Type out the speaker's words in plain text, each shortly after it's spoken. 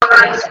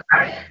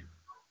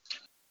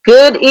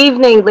Good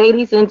evening,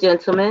 ladies and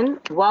gentlemen.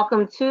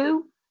 Welcome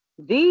to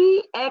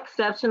the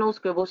Exceptional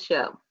Scribble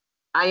Show.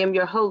 I am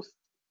your host,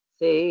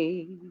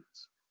 Sage,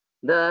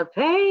 the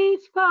page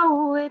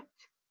poet.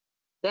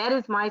 That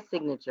is my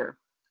signature.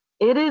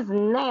 It is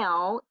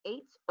now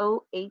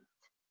 8:08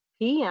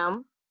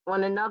 p.m.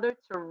 on another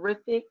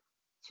terrific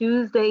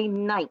Tuesday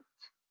night.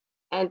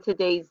 And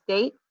today's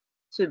date,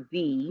 to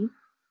be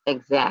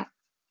exact,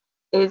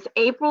 is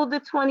April the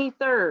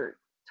 23rd,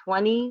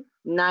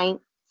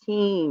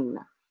 2019.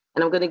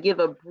 And I'm going to give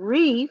a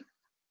brief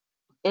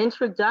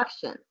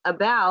introduction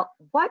about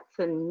what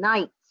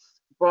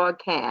tonight's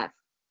broadcast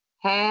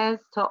has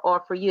to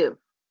offer you.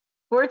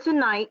 For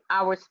tonight,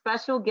 our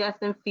special guest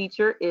and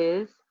feature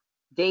is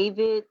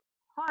David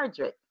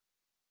Hardrick,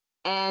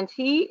 and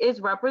he is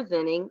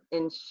representing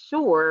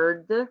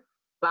Insured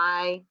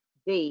by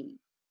Dave.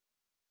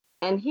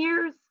 And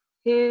here's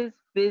his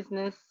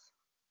business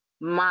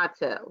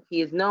motto.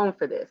 He is known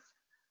for this.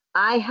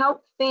 I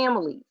help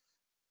families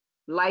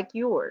like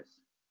yours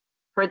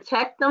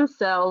protect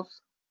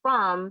themselves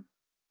from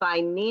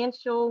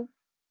financial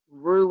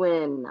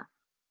ruin.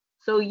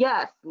 So,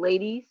 yes,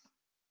 ladies,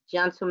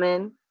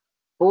 gentlemen,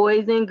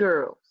 boys, and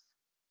girls,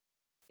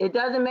 it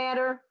doesn't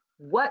matter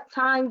what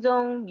time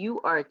zone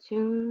you are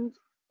tuned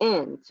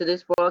in to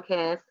this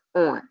broadcast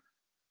on.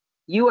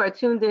 You are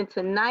tuned in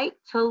tonight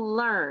to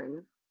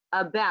learn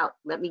about,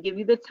 let me give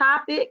you the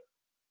topic.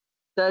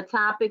 The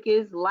topic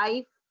is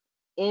life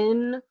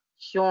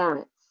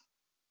insurance.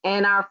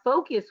 And our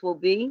focus will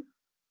be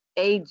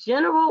a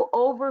general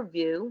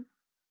overview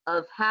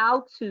of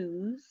how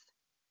to's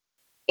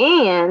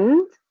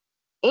and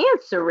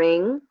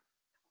answering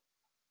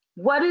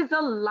what is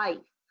a life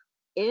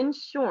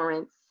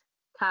insurance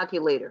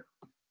calculator.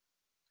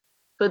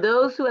 For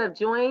those who have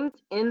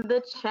joined in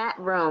the chat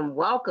room,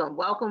 welcome,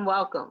 welcome,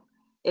 welcome.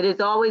 It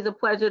is always a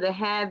pleasure to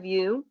have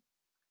you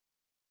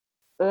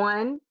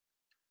on.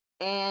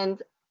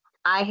 And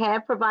I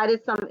have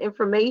provided some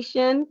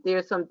information.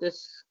 There's some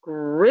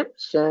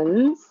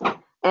descriptions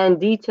and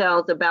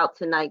details about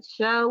tonight's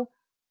show.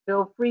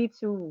 Feel free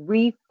to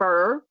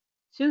refer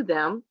to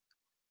them.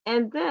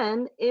 And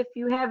then if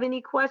you have any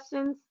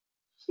questions,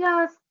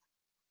 just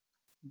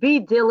be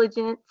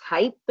diligent,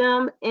 type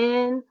them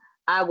in.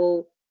 I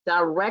will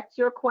direct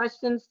your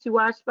questions to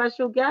our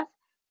special guest,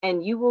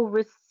 and you will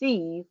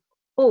receive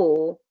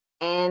full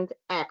and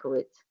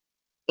accurate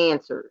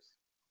answers.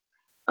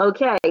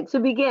 Okay, to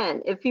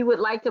begin, if you would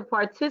like to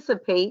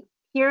participate,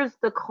 here's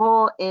the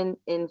call-in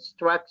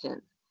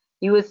instructions.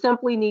 You would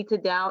simply need to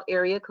dial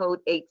area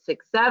code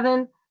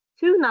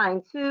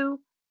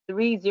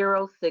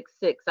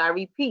 867-292-3066. I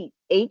repeat,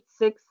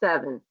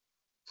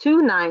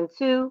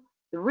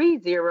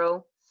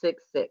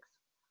 867-292-3066.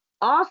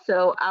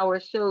 Also, our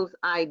show's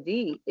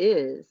ID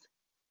is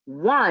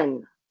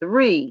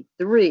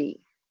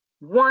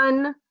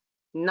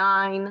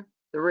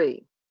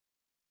 133193.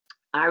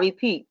 I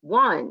repeat,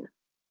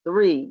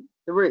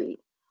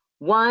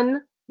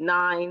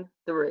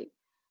 133193.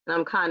 And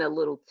I'm kind of a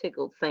little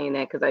tickled saying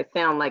that because I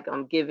sound like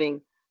I'm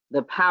giving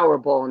the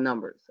Powerball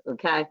numbers,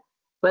 okay?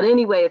 But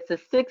anyway, it's a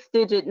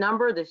 6-digit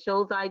number. The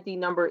show's ID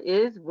number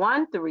is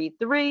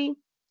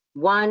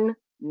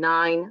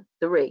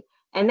 133193.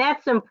 And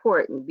that's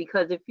important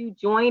because if you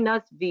join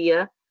us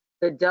via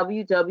the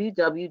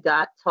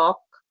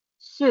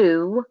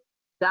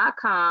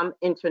www.talkshoe.com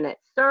internet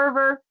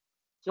server,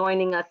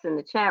 joining us in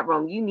the chat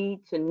room, you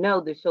need to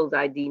know the show's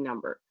ID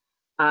number.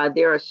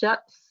 There are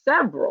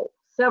several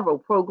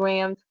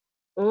programs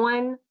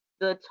on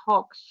the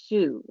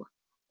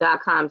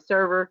talkshoe.com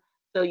server,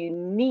 so you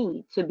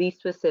need to be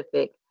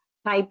specific,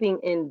 typing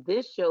in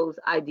this show's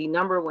ID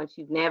number once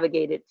you've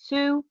navigated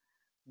to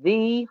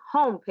the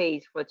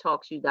homepage for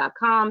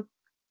talkshoe.com,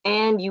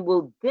 and you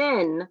will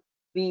then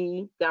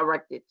be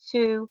directed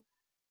to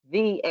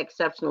the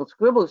Exceptional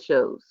Scribble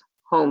Show's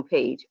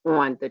homepage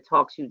on the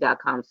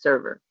talkshoe.com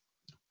server.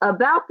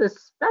 About the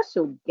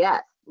special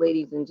guest,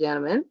 ladies and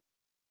gentlemen,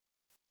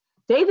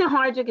 David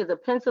Hardrick is a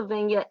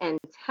Pennsylvania and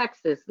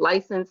Texas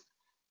licensed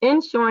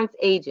insurance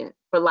agent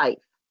for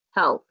life,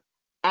 health,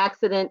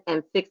 accident,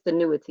 and fixed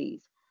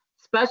annuities,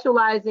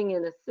 specializing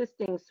in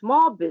assisting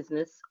small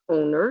business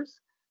owners,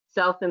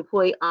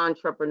 self-employed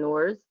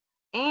entrepreneurs,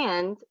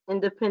 and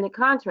independent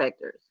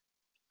contractors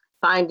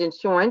find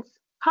insurance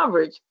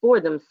coverage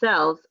for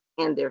themselves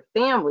and their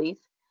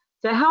families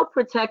to help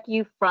protect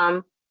you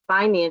from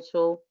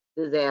financial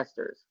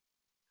disasters.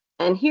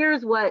 And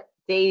here's what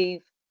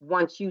Dave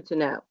wants you to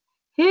know.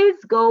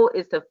 His goal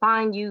is to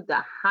find you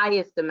the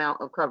highest amount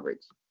of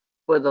coverage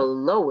for the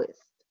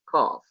lowest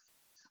costs.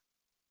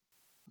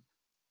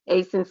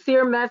 A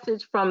sincere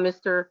message from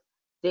Mr.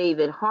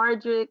 David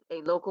Hardrick,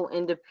 a local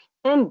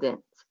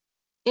independent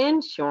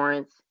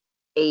insurance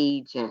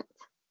agent.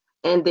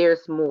 And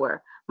there's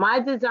more.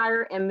 My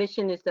desire and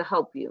mission is to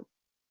help you,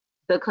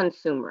 the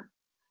consumer,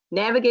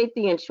 navigate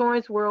the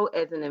insurance world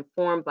as an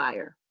informed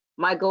buyer.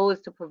 My goal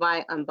is to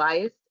provide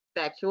unbiased,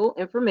 factual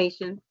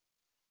information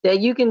that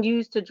you can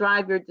use to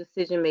drive your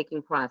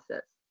decision-making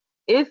process.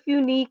 If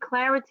you need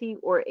clarity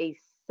or a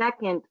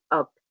second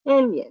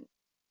opinion,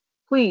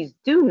 please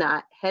do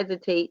not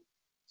hesitate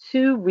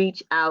to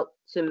reach out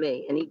to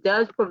me. And he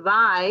does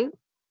provide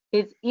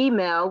his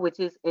email, which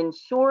is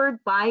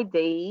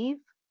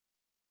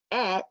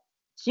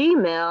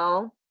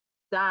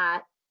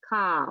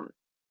insuredbydave@gmail.com.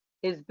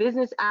 His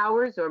business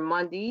hours are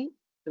Monday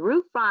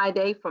through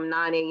Friday from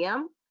 9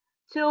 a.m.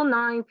 till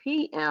 9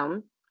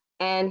 p.m.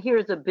 And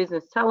here's a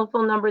business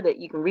telephone number that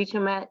you can reach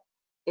him at.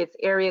 It's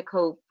area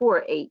code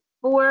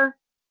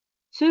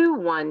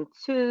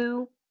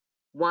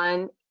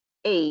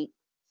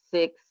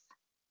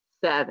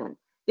 484-212-1867.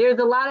 There's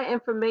a lot of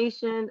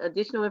information,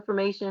 additional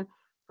information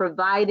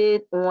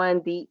provided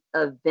on the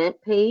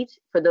event page.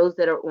 For those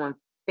that are on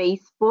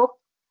Facebook,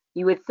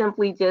 you would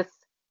simply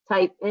just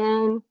type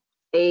in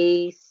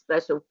a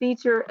special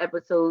feature,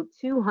 episode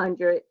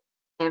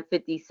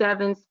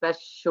 257,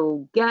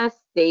 special guest,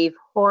 Dave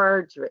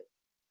Hardrick.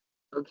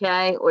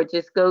 Okay, or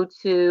just go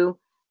to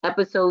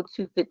episode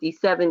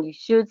 257. You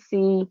should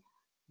see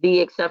the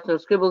Exceptional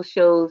Scribble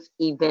Show's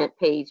event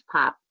page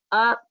pop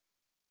up.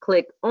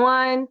 Click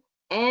on,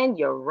 and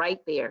you're right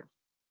there.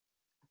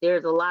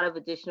 There's a lot of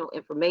additional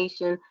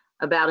information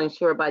about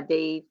Insured by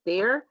Dave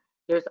there.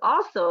 There's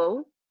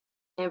also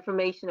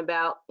information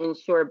about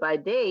Insured by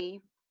Dave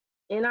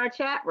in our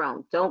chat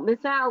room. Don't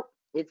miss out.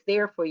 It's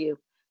there for you.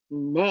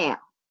 Now,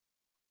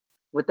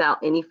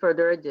 without any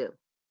further ado,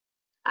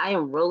 I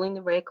am rolling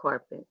the red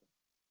carpet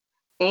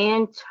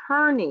and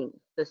turning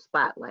the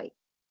spotlight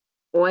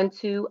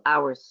onto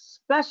our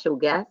special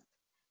guest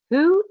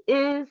who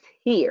is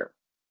here.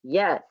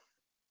 Yes,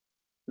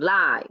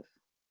 live,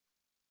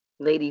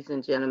 ladies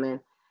and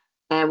gentlemen.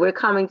 And we're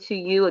coming to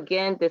you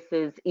again. This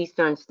is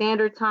Eastern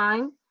Standard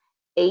Time,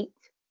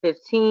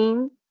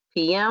 8:15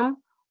 p.m.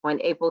 on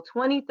April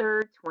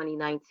 23rd,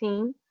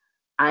 2019.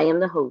 I am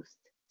the host,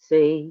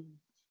 Sage,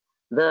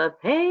 the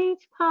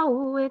Page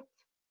Poet.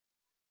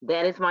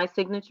 That is my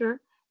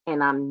signature.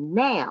 And I'm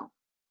now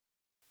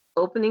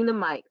opening the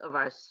mic of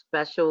our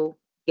special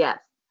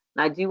guest.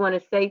 And I do want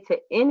to say to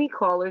any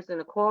callers in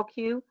the call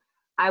queue,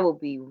 I will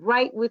be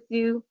right with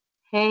you.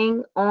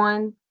 Hang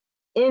on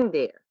in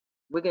there.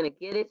 We're going to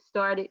get it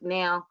started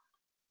now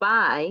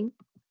by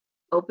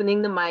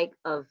opening the mic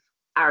of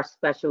our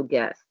special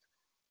guest.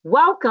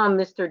 Welcome,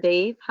 Mr.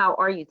 Dave. How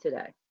are you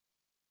today?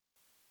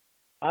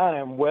 I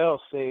am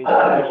well, Sage.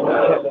 I just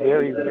want to set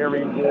very,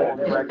 very warm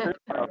record.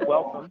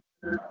 Welcome.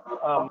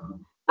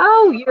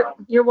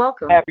 You're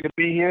welcome. Happy to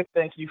be here.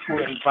 Thank you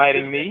for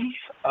inviting me.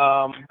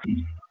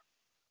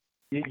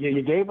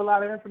 You gave a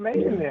lot of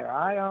information there.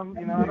 I don't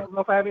know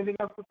if I have anything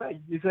else to say.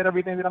 You said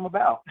everything that I'm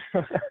about.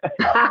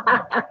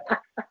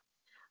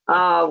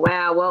 Oh,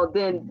 wow. Well,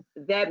 then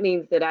that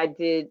means that I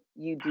did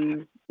you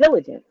due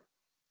diligence.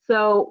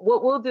 So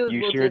what we'll do is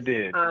you sure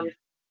did.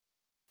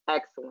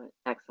 Excellent.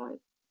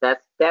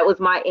 That was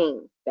my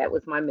aim. That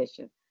was my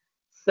mission.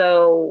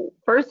 So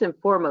first and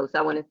foremost,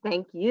 I want to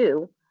thank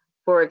you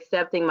for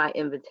accepting my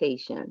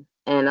invitation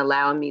and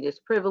allowing me this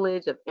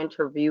privilege of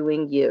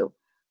interviewing you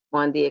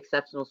on the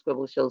Exceptional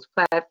Scribble Show's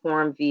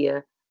platform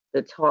via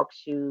the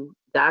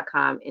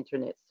TalkShoe.com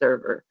internet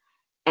server.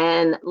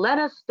 And let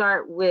us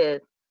start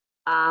with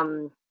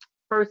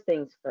first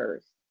things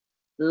first,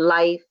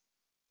 life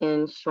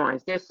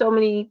insurance. There's so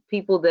many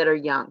people that are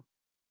young.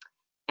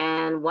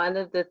 And one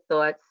of the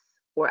thoughts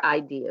or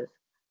ideas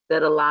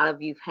that a lot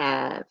of you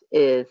have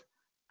is,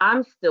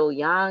 I'm still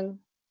young.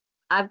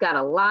 I've got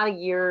a lot of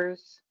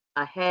years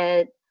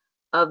ahead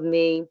of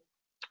me.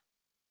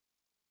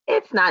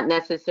 It's not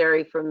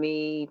necessary for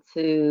me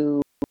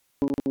to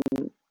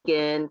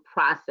begin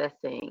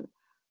processing,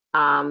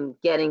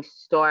 getting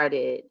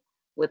started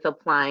with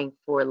applying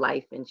for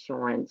life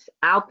insurance.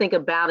 I'll think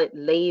about it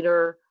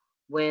later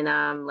when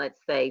I'm, let's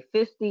say,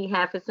 50,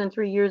 half a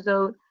century years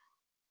old.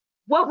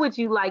 What would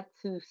you like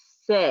to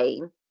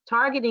say,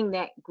 targeting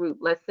that group,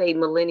 let's say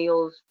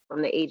millennials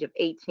from the age of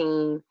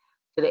 18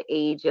 to the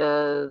age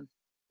of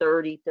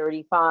 30,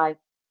 35?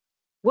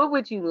 What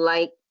would you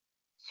like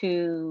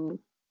to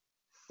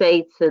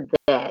say to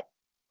that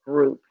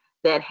group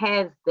that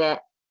has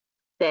that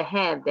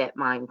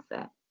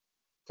mindset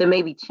to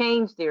maybe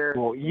change their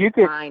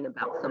mind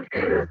about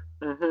something?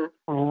 Mm-hmm.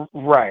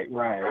 Right.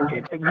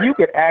 You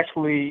could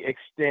actually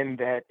extend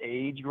that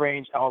age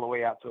range all the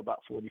way out to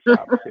about 45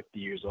 or 50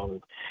 years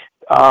old.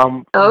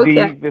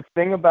 Okay. The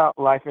thing about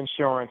life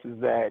insurance is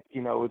that,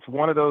 it's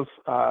one of those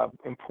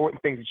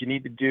important things that you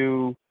need to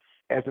do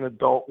as an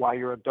adult while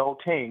you're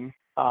adulting,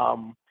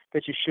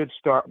 that you should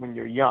start when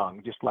you're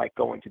young, just like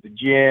going to the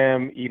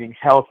gym, eating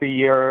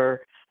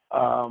healthier,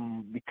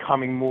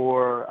 becoming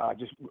more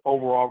just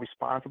overall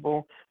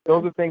responsible.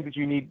 Those are things that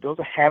you need. Those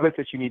are habits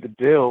that you need to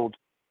build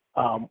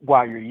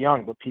while you're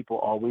young, but people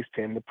always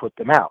tend to put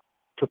them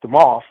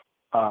off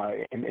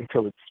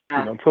until it's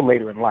until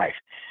later in life.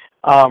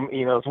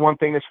 It's one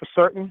thing that's for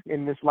certain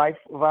in this life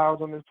of ours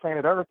on this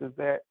planet Earth is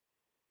that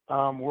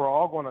we're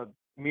all going to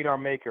meet our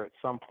maker at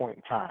some point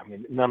in time,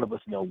 and none of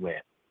us know when.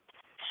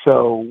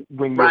 So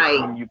when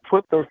you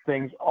put those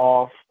things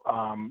off,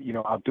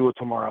 I'll do it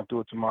tomorrow.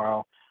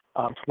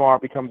 Tomorrow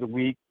becomes a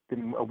week,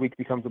 then a week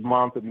becomes a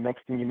month, and the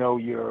next thing you know,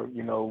 you're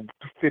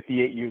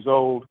 58 years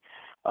old.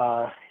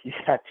 You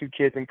got two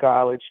kids in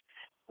college.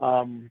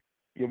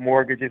 Your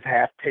mortgage is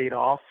half paid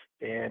off,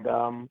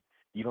 and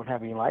you don't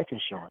have any life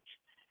insurance.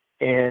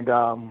 And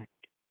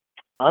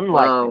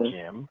unlike the Whoa.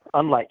 gym,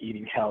 unlike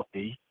eating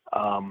healthy,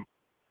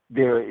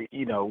 you're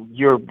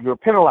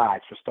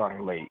penalized for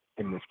starting late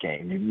in this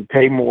game. You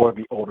pay more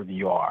the older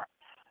you are.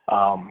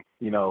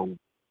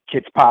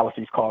 Kids'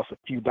 policies cost a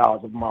few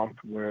dollars a month,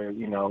 where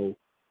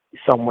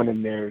someone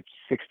in their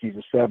 60s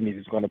or 70s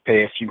is going to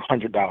pay a few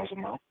 $100s a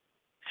month.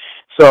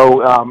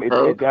 So it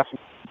Okay.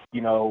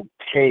 definitely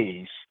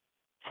pays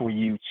for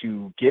you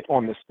to get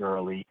on this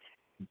early,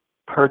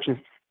 purchase,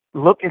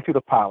 look into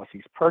the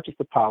policies, purchase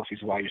the policies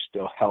while you're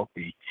still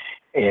healthy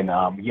and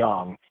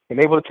young, and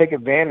able to take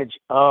advantage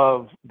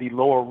of the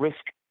lower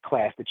risk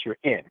class that you're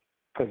in.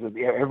 Because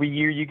every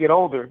year you get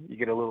older, you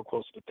get a little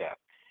closer to death.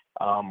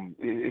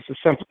 It's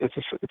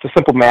a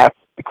simple math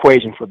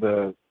equation for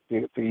the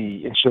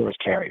insurance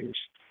carriers.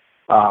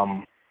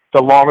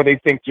 The longer they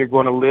think you're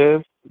going to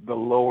live, the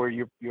lower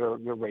your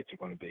rates are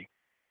going to be.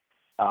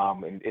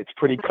 And it's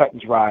pretty cut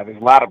and dry.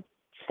 There's a lot of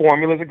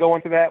formulas that go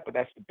into that, but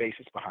that's the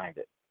basis behind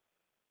it.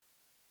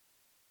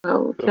 So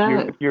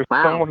Okay. if you're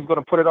Wow. someone who's going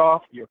to put it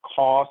off, you're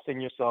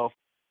costing yourself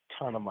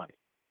a ton of money.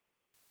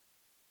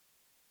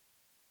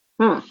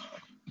 Hmm.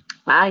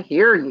 I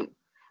hear you.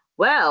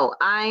 Well,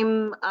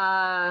 I'm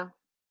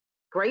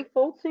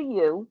grateful to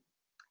you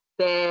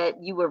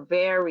that you were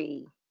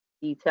very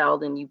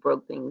detailed and you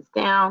broke things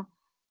down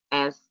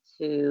as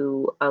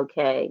to,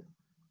 okay,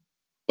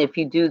 if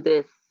you do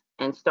this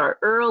and start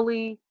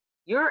early,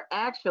 you're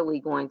actually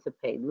going to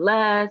pay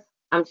less.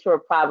 I'm sure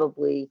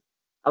probably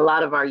a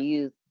lot of our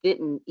youth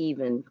didn't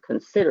even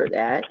consider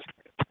that.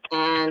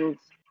 And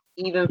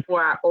even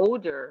for our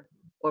older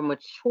or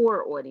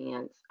mature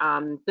audience,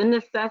 the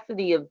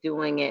necessity of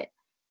doing it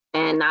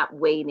and not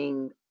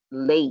waiting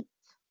late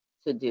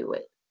to do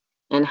it,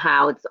 and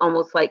how it's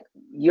almost like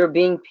you're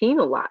being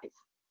penalized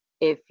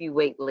if you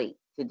wait late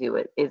to do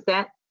it. Is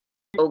that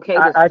okay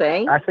to I,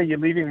 say? I, I say you're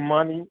leaving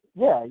money.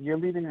 Yeah, you're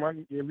leaving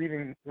money. You're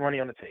leaving money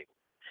on the table.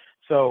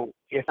 So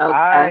if Okay.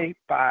 I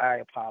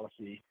buy a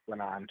policy when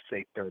I'm,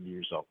 say, 30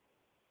 years old,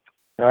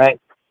 all right,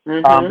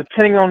 Mhm.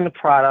 depending on the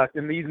product,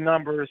 and these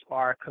numbers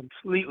are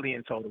completely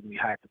and totally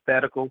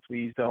hypothetical.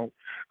 Please don't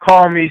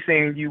call me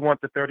saying you want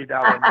the $30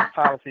 a month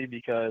policy,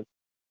 because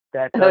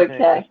Okay.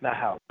 that's not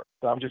how it works.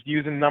 So I'm just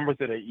using numbers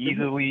that are Mhm.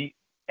 easily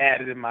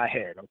added in my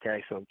head.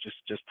 Okay, so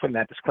just putting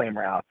that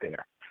disclaimer out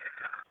there.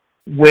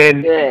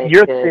 When Good.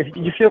 if Good.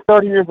 you feel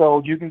 30 years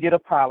old, you can get a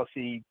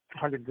policy,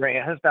 100,000,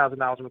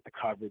 $100,000 worth of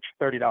coverage,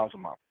 $30 a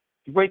month.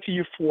 You wait till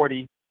you're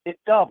 40, it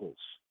doubles.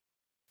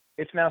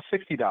 It's now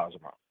 $60 a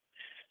month.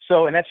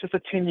 So, and that's just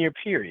a 10-year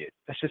period.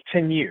 That's just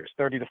 10 years,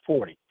 30 to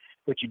 40.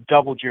 But you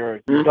doubled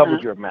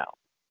Mhm. your amount.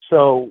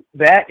 So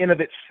that in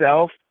of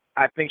itself,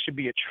 I think, should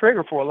be a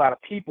trigger for a lot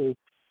of people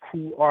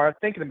who are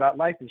thinking about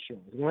life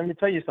insurance. And let me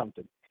tell you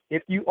something.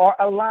 If you are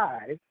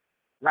alive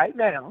right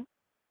now,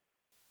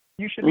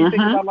 you should be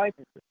thinking Mhm. about life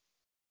insurance.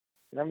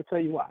 And I'm gonna tell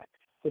you why.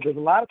 So there's a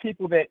lot of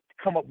people that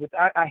come up with,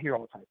 I hear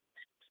all the time,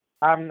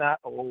 I'm not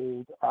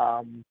old,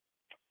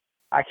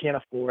 I can't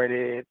afford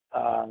it,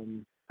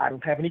 I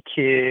don't have any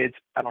kids,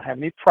 I don't have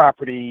any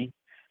property.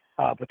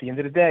 But at the end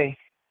of the day,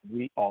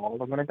 we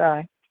all are gonna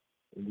die,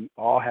 and we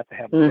all have to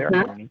have a Mhm.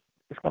 ceremony.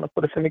 It's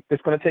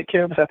gonna take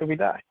care of us after we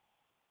die.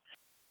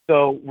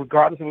 So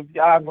regardless of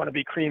if I'm gonna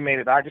be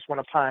cremated, I just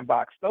want a pine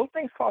box. Those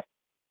things cost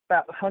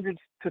about hundreds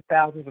to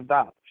thousands of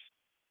dollars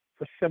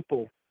for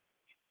simple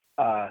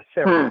Hmm.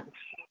 ceremonies,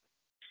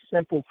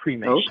 simple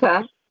cremations,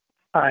 Okay.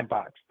 pine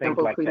box, things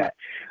Simple like cream. that.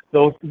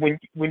 Those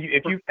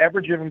if you've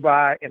ever driven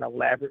by an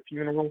elaborate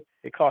funeral,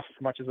 it costs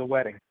as much as a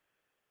wedding.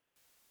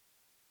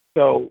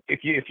 So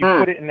if you Hmm.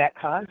 put it in that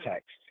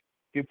context,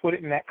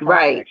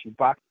 Right. you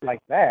box it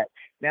like that.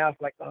 Now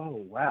it's like,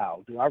 oh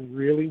wow, do I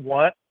really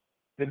want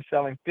them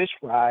selling fish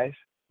fries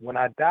when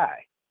I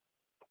die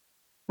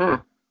Hmm.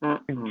 to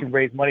Mm-mm.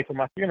 raise money for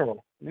my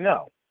funeral?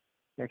 No.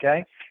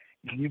 Okay.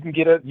 You can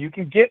get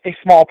a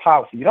small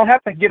policy. You don't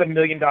have to get $1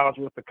 million worth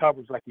of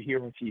coverage like you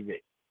hear on TV.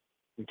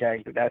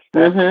 Okay, that's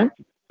Mhm.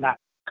 not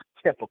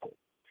typical.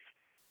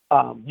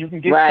 You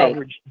can get Right.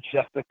 coverage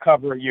just to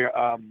cover your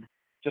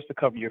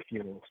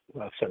funeral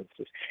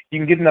services. You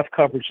can get enough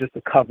coverage just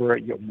to cover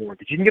your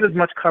mortgage. You can get as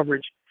much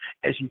coverage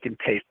as you can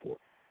pay for.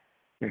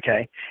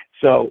 Okay,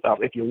 so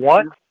if you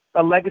want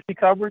a legacy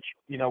coverage,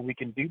 we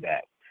can do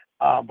that.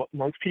 But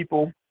most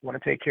people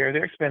want to take care of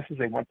their expenses.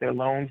 They want their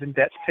loans and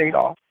debts paid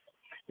off,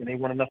 and they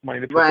want enough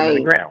money to put them in the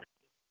Right. ground.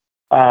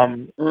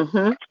 Um,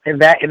 Mhm. and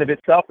that in of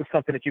itself is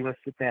something that you want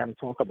to sit down and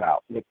talk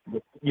about with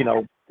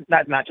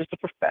not just a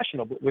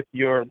professional, but with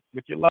your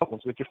loved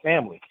ones, with your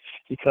family,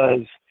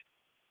 because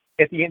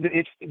at the end,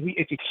 if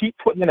you keep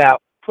putting it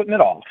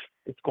off,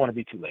 it's going to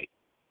be too late.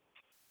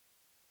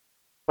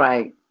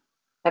 Right.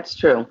 That's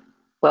true.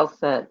 Well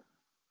said.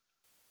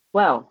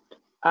 Well,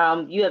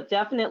 you have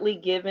definitely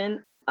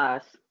given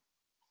us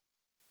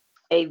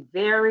a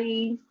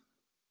very,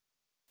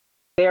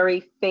 very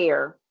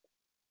fair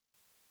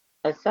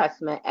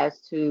assessment as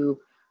to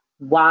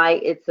why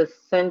it's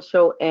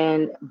essential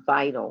and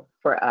vital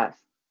for us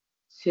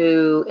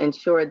to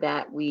ensure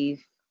that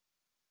we've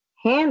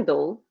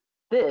handled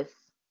this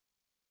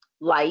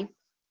life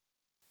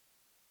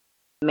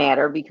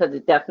matter, because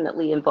it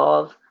definitely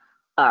involves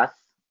us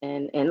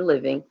and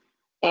living,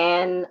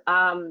 and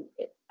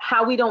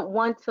how we don't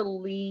want to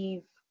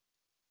leave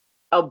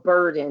a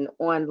burden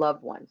on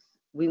loved ones.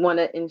 We want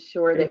to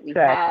ensure that we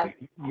have,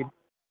 Exactly.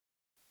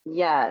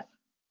 yes,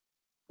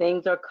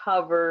 things are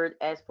covered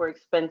as for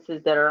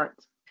expenses that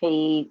aren't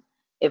paid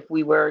if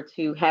we were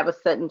to have a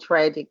sudden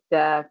tragic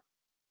death,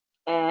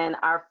 and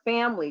our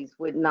families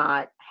would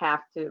not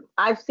have to.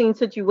 I've seen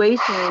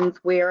situations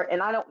where,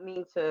 and I don't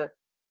mean to,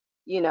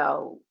 you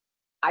know,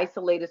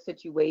 isolate a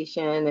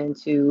situation and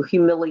to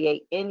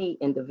humiliate any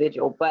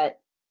individual, but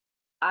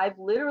I've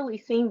literally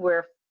seen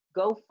where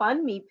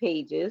GoFundMe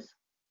pages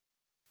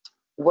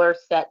were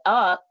set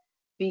up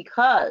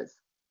because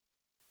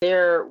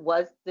there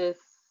was this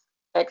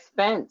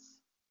expense,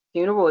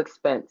 funeral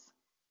expense,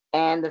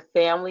 and the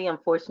family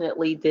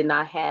unfortunately did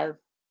not have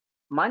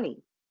money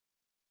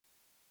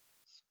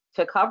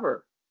to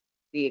cover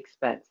the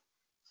expense.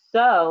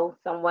 So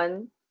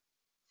someone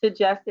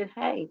suggested,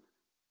 hey,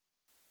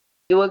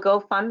 do a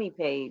GoFundMe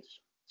page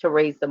to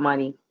raise the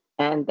money,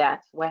 and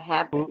that's what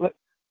happened. Let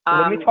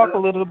me Um, talk a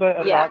little bit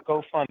yeah. about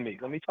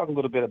GoFundMe. Let me talk a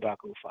little bit about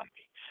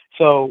GoFundMe.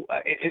 So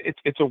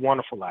it's a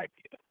wonderful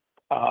idea.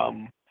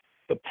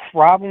 The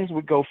problems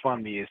with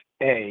GoFundMe is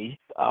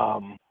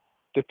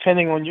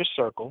depending on your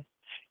circle,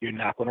 you're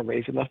not going to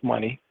raise enough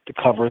money to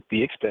cover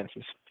the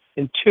expenses,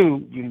 and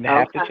two, you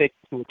have to Okay. take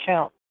into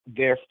account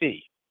their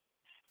fee.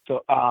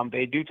 So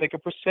they do take a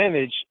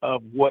percentage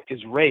of what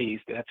is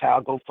raised. That's how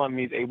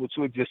GoFundMe is able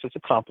to exist as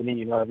a company.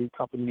 You know, every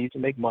company needs to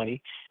make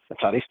money.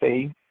 That's how they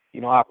stay,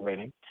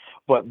 operating.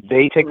 But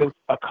they take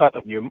a cut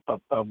of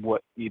of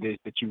what it is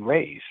that you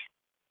raise.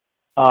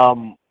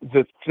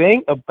 The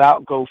thing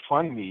about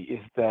GoFundMe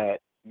is that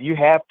you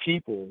have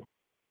people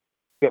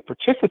that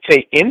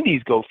participate in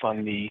these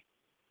GoFundMe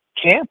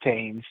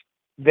campaigns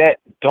that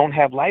don't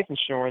have life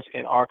insurance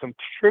and are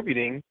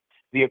contributing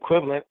the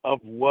equivalent of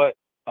what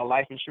a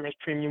life insurance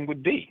premium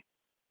would be.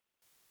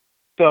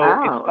 So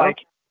it's Oh, like,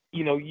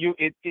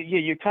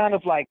 you're kind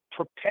of like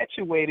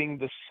perpetuating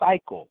the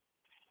cycle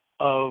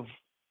of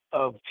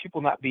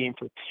people not being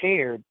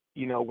prepared,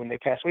 when they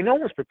pass away. No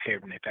one's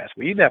prepared when they pass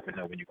away. You never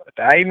know when you're going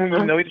to die. Even when you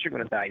okay. know that you're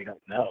going to die, you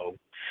don't know.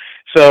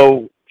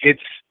 So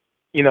it's,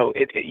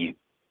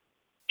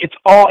 it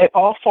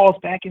all falls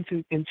back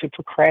into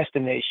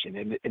procrastination,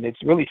 and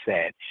it's really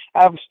sad.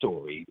 I have a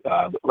story.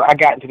 I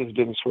got into this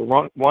business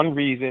for one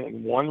reason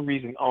and one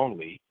reason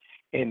only,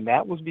 and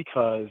that was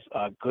because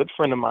a good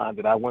friend of mine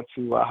that I went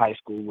to high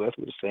school with,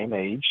 we're the same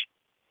age,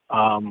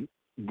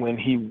 when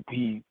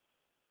he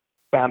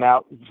found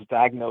out he was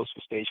diagnosed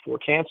with stage 4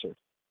 cancer.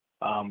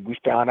 We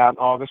found out in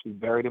August. We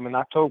buried him in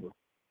October.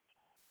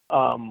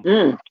 Um,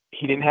 Mm,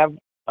 he didn't have,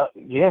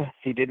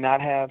 he did not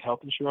have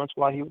health insurance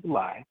while he was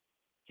alive.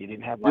 He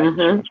didn't have life mm-hmm.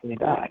 insurance when he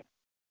died.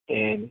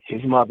 And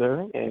his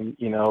mother and,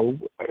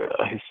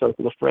 his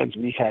circle of friends,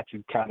 we had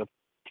to kind of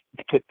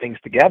put things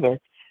together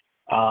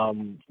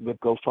with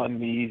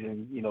GoFundMe's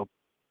and,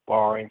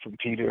 borrowing from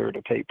Peter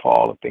to pay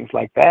Paul and things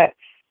like that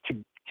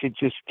to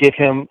just give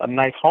him a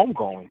nice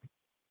homegoing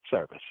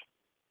service.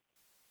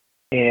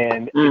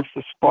 And Mm, it's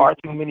just far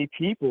too many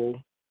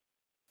people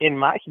in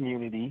my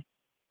community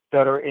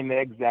that are in the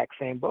exact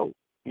same boat.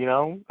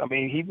 I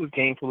mean, he was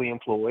gainfully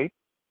employed,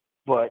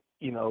 but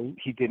he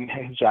didn't.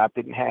 His job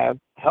didn't have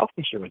health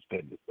insurance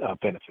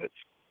benefits.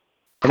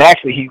 And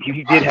actually,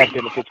 he did have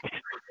benefits, but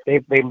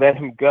they let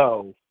him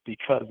go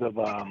because of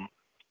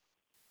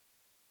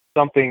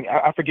something.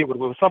 I forget what it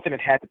was. Something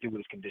that had to do with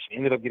his condition. He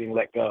ended up getting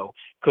let go.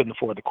 Couldn't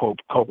afford the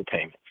COBRA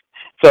payments.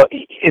 So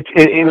mm,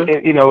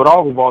 it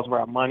all revolves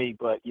around money,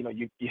 but you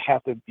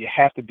have to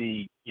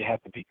be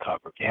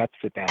covered. You have to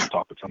sit down and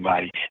talk to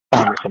somebody,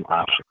 find some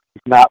options.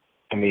 It's not.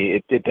 I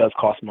mean, it does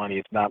cost money.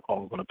 It's not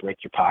all going to break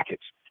your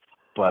pockets,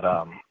 but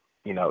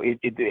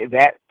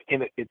that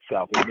in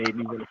itself, it made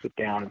me want to sit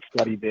down and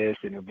study this,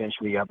 and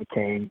eventually I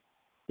became,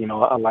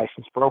 a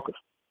licensed broker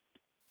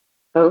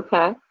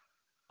okay.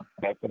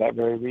 for that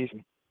very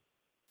reason.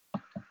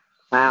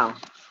 Wow.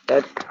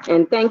 That's,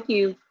 and thank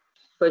you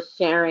for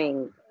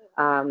sharing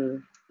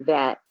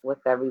that with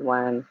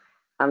everyone.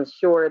 I'm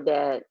sure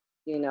that,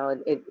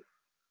 it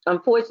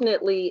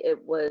unfortunately it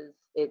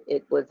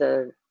was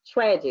a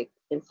tragic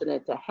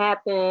incident to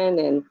happen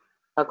and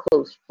a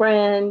close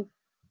friend,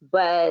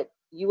 but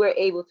you were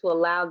able to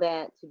allow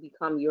that to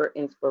become your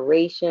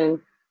inspiration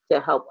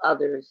to help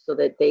others so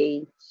that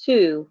they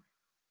too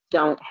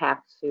don't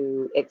have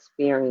to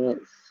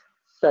experience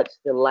such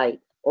delight,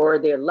 or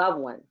their loved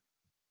ones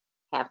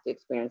have to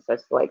experience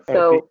such delight. At the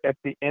So, at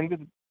the end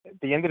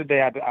of the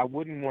day, I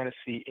wouldn't want to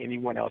see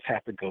anyone else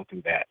have to go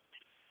through that.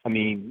 I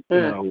mean,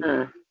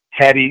 mm-hmm.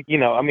 had he,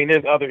 I mean,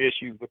 there's other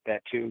issues with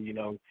that too.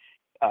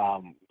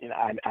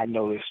 I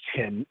noticed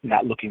him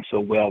not looking so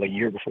well a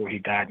year before he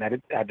died,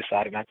 and I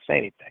decided not to say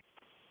anything.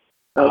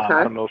 I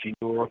Okay. don't know if you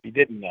knew or if you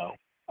didn't know.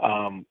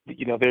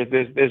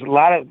 There's a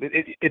lot of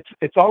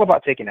it's all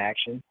about taking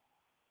action.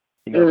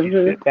 If you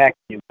Mhm. sit back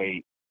and you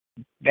wait,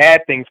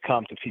 bad things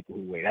come to people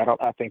who wait.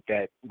 I think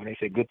that when they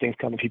say good things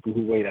come to people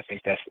who wait, I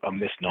think that's a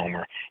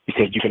misnomer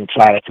because you can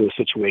apply that to a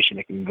situation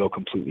that can go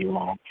completely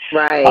wrong.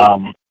 Right.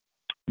 Um,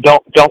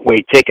 don't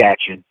wait. Take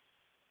action.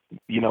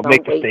 Make Don't the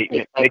wait. Take statement,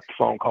 make the action.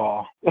 phone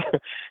call.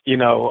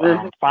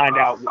 Mhm. Find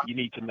out what you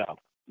need to know.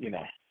 You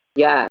know.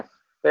 Yes.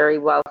 Very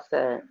well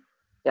said.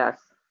 Yes,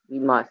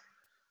 you must.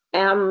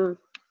 Um.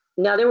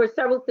 Now there were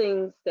several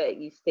things that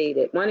you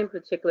stated. One in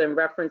particular in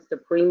reference to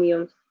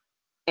premiums,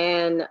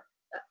 and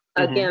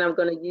Hmm. again, I'm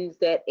going to use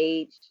that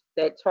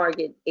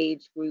target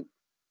age group,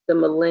 the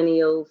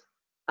millennials,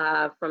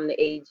 from the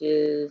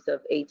ages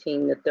of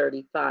 18 to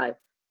 35.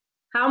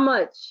 How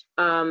much,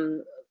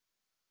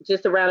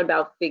 just a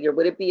roundabout figure,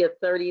 would it be a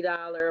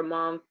 $30 a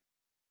month?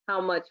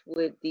 How much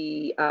would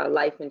the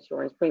life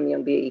insurance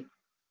premium be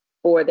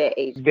for that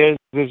age group?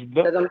 There's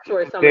no Because I'm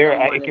sure some of there. them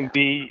want It to can know.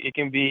 be $0. It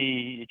can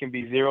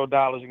be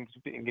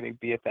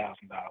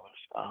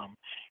 $1,000.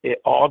 It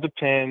all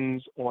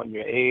depends on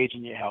your age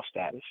and your health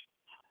status.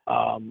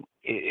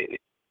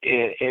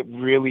 It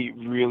really,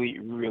 really,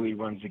 really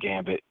runs the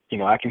gambit.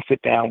 I can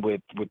sit down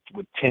with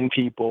 10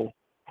 people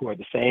who are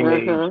the same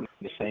age, Mm-hmm.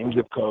 the same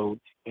zip code,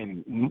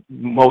 and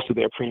most of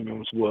their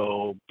premiums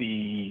will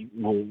be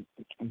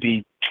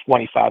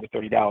 $25 to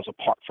 $30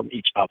 apart from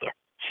each other.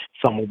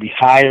 Some will be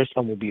higher,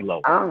 some will be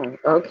lower. Oh,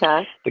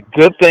 okay. The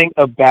good thing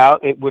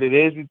about it, what it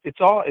is,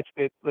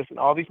 listen,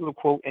 all these little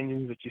quote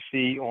engines that you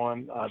see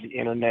on the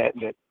internet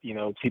that,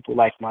 people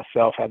like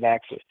myself have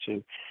access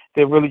to,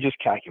 they're really just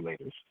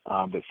calculators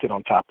that sit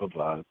on top of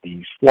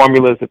these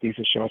formulas that these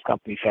insurance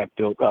companies have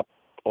built up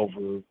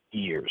over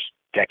years,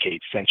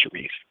 decades,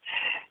 centuries.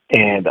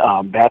 And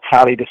that's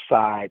how they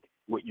decide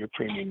what your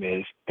premium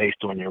is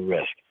based on your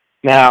risk.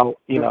 Now,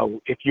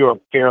 if you're a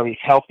fairly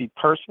healthy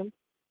person,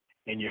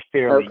 and you're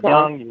fairly Okay.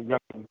 young, you're younger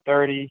than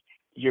 30,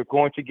 you're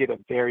going to get a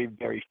very,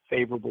 very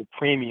favorable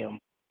premium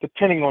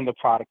depending on the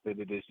product that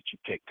it is that you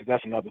pick, because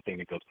that's another thing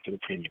that goes into the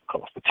premium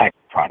cost, the type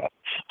of product,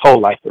 whole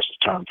life versus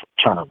term.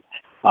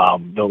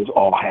 Those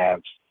all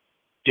have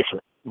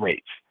different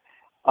rates.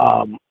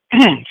 Um,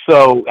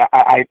 so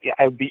it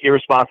would be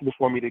irresponsible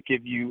for me to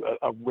give you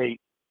a rate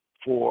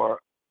for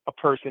a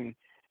person.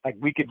 Like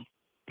we could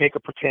pick a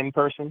pretend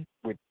person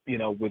with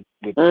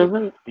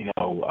Mm-hmm.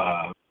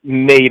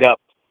 made up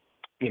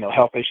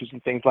health issues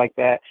and things like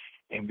that,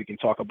 and we can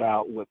talk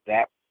about what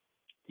that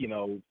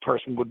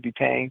person would be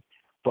paying.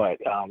 But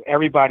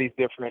everybody's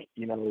different.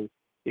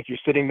 If you're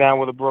sitting down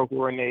with a broker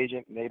or an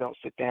agent and they don't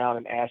sit down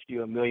and ask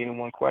you a million and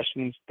one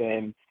questions,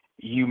 then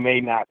you may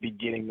not be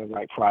getting the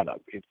right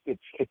product.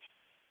 It's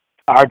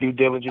our due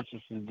diligence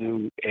is to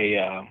do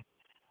a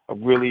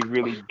really,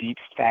 really deep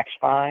fact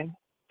find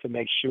to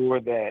make sure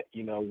that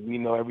we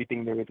know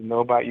everything there is to know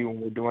about you when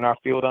we're doing our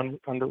field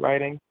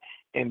underwriting,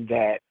 and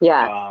that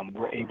Yes.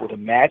 we're able to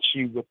match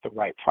you with the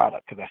right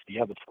product, because that's the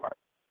other part.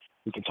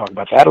 We can talk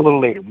about that a little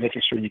later,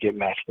 making sure you get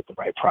matched with the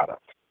right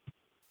product.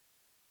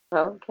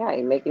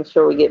 Okay. Making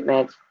sure we get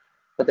matched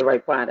with the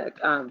right product.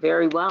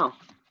 Very well.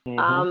 Hmm.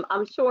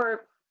 I'm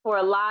sure for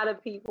a lot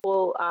of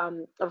people,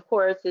 of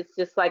course, it's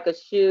just like a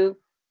shoe.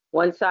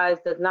 One size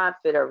does not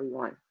fit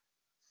everyone.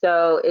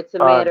 So it's a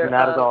matter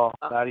Not at of, all,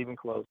 not even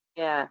close.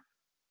 yeah.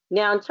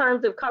 Now, in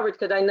terms of coverage,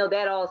 because I know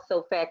that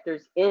also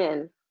factors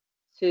in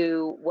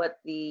to what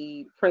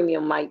the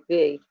premium might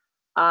be.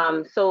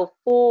 So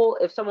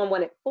if someone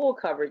wanted full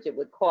coverage, it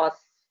would cost,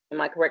 am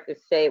I correct to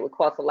say it would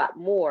cost a lot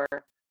more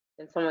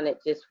than someone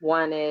that just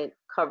wanted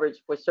coverage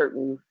for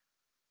certain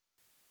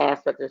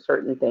aspects or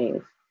certain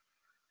things?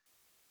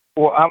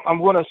 Well, I'm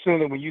going to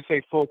assume that when you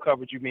say full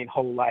coverage, you mean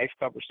whole life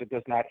coverage that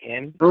does not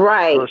end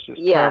Right. versus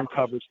Yes. term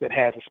coverage that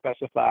has a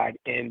specified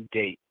end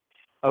date.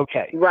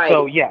 Okay, so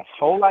Right. yes,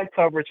 whole life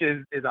coverage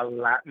is a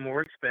lot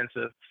more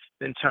expensive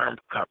than term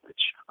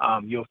coverage.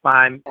 You'll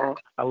find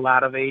Okay. a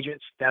lot of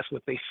agents, that's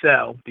what they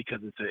sell because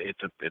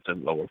it's a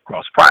lower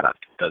cost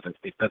product.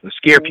 It doesn't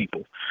scare Mhm.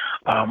 people.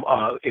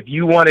 If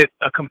you wanted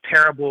a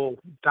comparable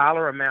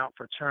dollar amount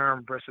for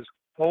term versus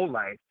whole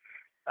life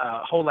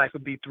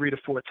would be 3 to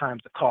 4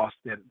 times the cost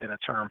than a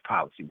term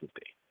policy would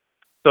be.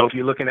 So if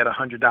you're looking at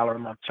 $100 a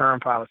month term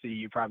policy,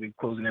 you're probably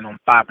closing in on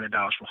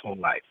 $500 for whole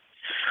life.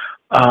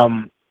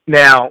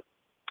 Now,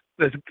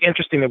 it's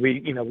interesting that we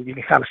can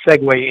kind of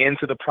segue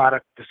into the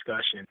product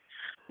discussion.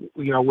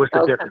 What's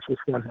the Okay. difference? Which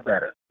one's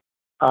better?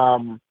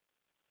 Um,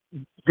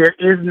 there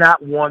is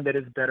not one that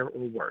is better or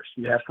worse.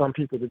 You have some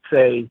people that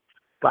say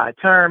buy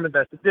term and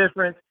that's the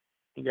difference.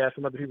 And you have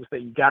some other people say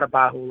you got to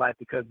buy whole life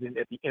because then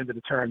at the end of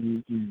the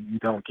term you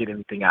don't get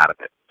anything out of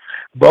it.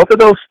 Both of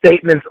those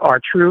statements are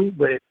true,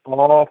 but it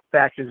all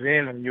factors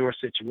in on your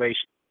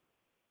situation.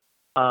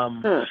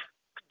 Um, Hmm.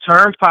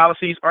 Term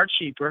policies are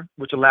cheaper,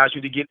 which allows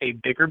you to get a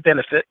bigger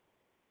benefit.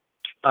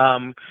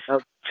 Um,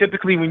 Okay.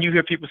 Typically, when you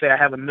hear people say, I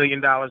have $1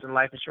 million in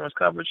life insurance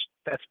coverage,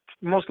 that's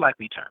most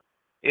likely term.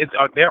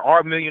 There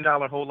are $1 million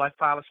whole life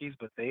policies,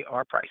 but they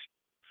are pricey.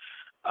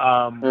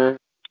 Um, Mm.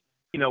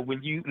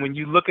 when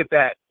you look at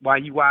that, why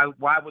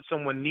would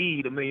someone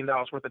need $1 million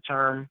worth of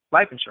term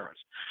life insurance?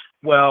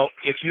 Well,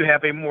 if you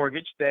have a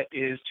mortgage that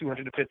is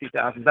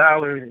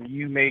 $250,000 and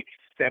you make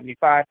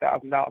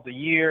 $75,000 a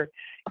year,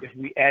 if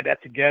we add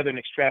that together and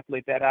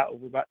extrapolate that out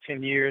over about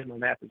 10 years, my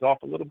math is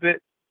off a little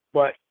bit,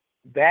 but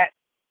that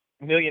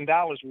 $1 million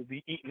will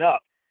be eaten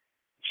up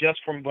just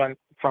from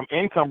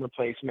income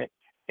replacement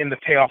in the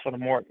payoff of the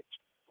mortgage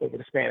over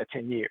the span of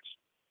 10 years.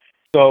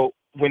 So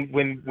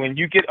when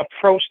you get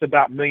approached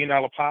about $1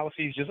 million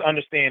policies, just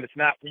understand it's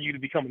not for you to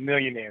become a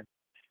millionaire.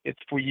 It's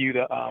for you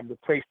to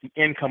replace the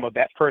income of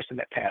that person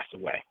that passed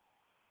away.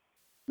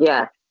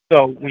 Yeah.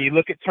 So when you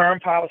look at term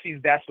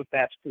policies, that's what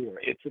that's for.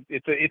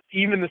 It's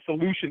even the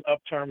solution of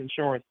term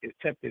insurance is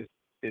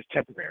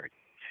temporary.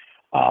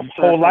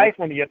 Whole life,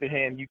 on the other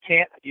hand, you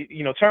can't.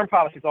 Term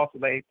policies also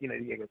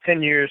you go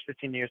 10 years,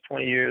 15 years,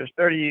 20 years,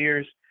 30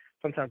 years.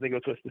 Sometimes they go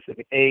to a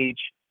specific age.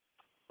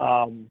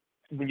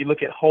 When you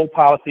look at whole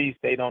policies,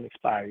 they don't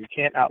expire. You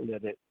can't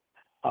outlive it.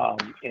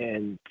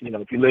 And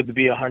if you live to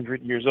be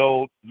 100 years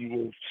old, you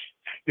will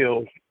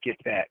still get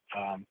that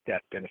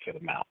benefit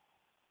amount.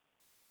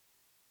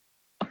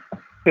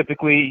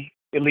 Typically,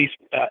 at least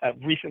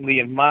recently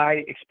in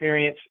my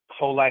experience,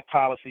 whole life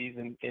policies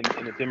in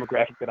the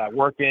demographic that I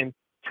work in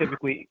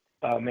typically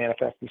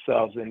manifest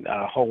themselves in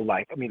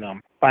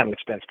final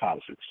expense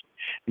policies,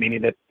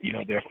 meaning that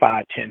they're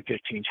 $5, $10,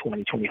 $15,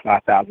 $20,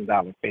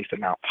 $25,000 base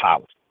amount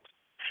policies.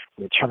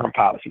 The term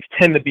policies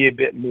tend to be a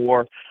bit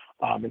more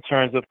in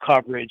terms of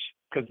coverage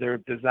because they're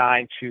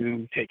designed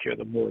to take care of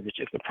the mortgage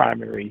if the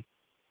primary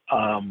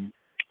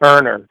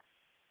earner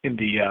in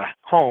the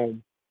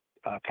home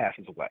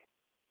passes away.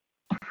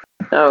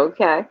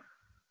 Okay.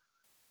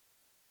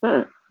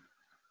 Now,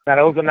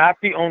 those are not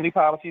the only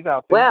policies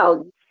out there.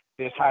 Well,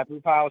 there's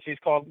hybrid policies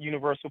called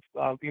universal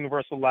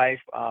life.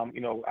 I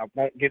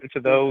won't get into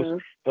those. Mm-hmm.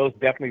 Those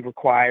definitely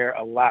require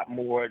a lot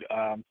more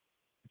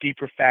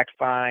deeper fact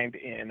find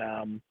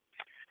and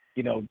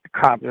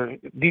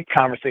deep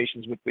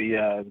conversations with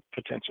the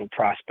potential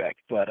prospect.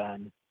 But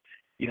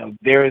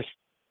there's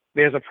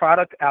a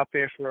product out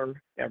there for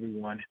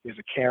everyone. There's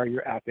a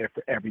carrier out there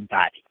for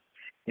everybody.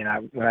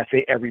 And when I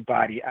say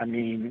everybody, I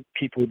mean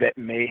people that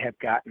may have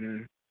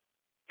gotten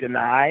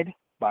denied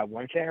by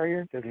one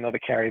carrier. There's another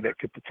carrier that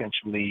could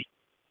potentially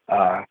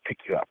pick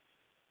you up.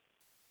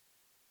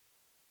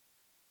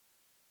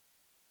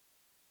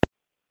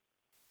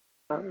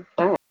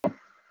 Okay.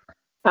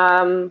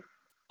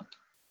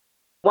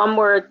 One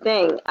more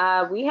thing.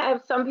 We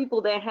have some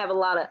people that have a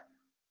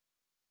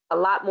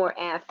lot more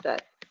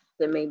assets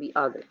than maybe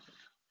others.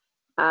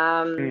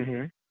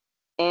 Mm-hmm.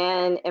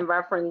 And in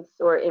reference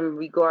or in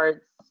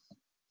regards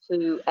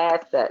to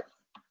assets,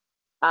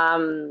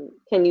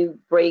 can you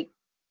break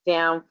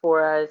down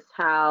for us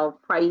how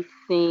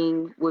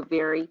pricing would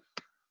vary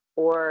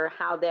or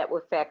how that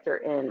would factor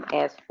in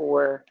as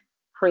for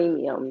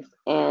premiums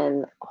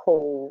and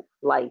whole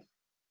life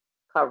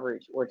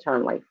coverage or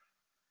term life?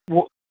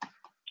 Well,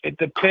 it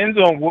depends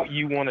on what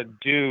you want to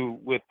do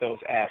with those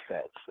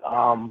assets.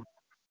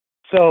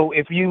 So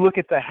if you look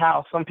at the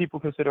house, some people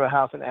consider a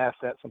house an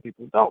asset, some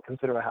people don't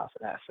consider a house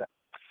an asset.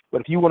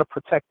 But if you want to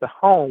protect the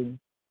home,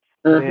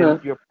 then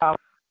your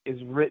policy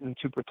is written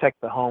to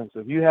protect the home. So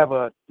if you have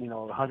a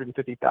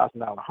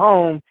 $150,000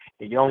 home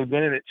and you've only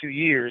been in it 2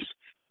 years,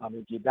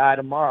 if you die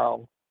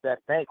tomorrow, that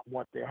bank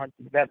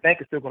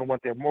is still going to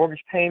want their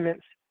mortgage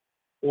payments,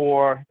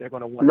 or they're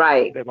going to want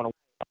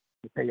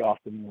to pay off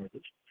the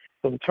mortgage.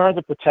 So in terms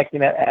of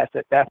protecting that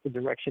asset, that's the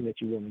direction that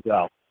you want to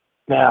go.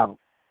 Now,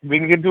 we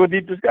can get into a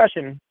deep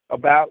discussion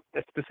about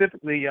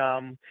specifically,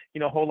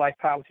 whole life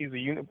policies or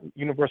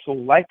universal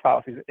life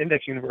policies,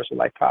 index universal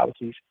life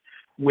policies,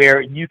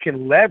 where you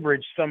can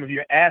leverage some of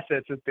your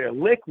assets if they're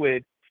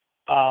liquid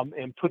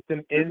and put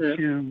them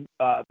into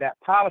that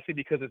policy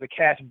because there's a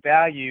cash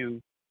value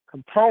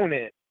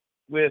component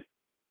with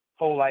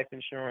whole life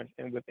insurance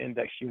and with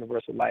index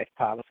universal life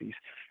policies.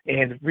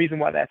 And the reason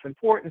why that's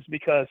important is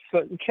because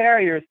certain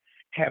carriers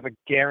have a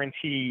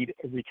guaranteed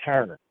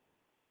return,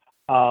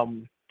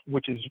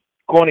 which is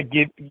going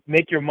to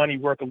make your money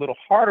work a little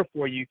harder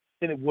for you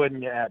than it would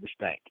in your average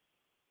bank.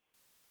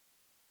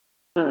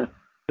 So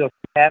if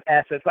you have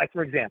assets, like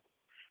for example,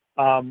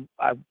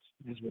 I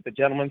was with a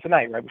gentleman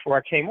tonight, right before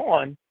I came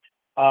on.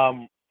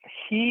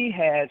 He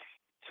has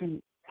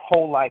 2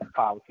 whole life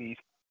policies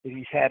that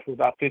he's had for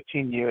about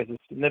 15 years, a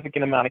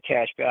significant amount of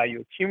cash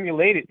value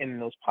accumulated in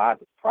those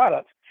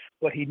products,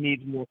 but he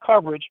needs more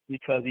coverage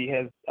because he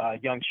has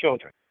young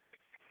children.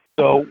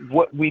 So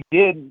what we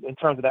did in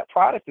terms of that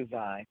product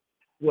design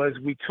was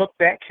we took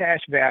that cash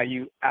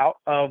value out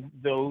of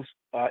those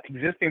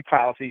existing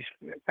policies,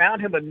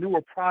 found him a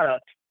newer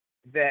product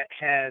that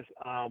has,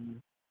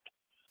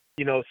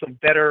 some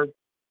better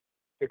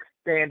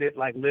expanded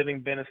like living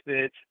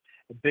benefits,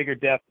 a bigger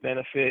death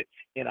benefit,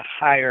 and a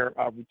higher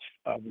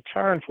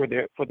return for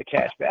the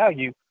cash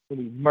value when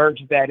we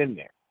merge that in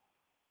there.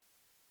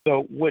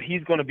 So what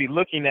he's going to be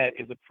looking at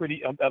is a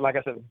pretty, like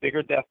I said, a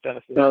bigger death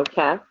benefit.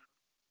 Okay.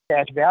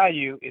 Cash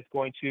value is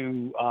going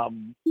to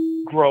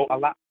grow a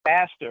lot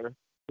faster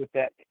with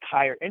that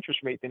higher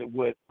interest rate than it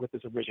would with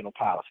his original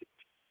policy.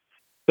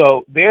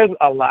 So there's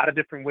a lot of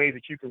different ways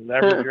that you can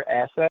leverage your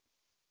assets.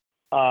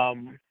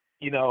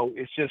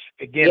 It's just,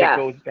 again, it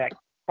goes back to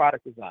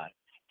product design.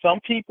 Some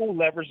people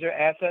leverage their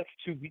assets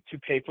to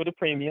pay for the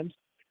premiums.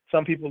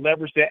 Some people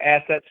leverage their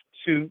assets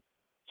to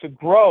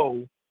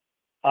grow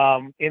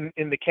in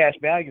the cash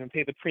value and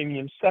pay the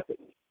premiums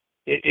separately.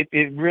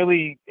 It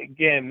really,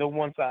 again, no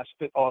one size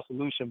fits all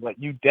solution, but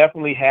you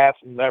definitely have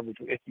some leverage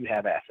if you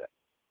have assets.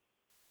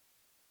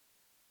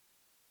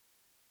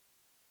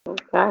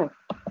 Okay.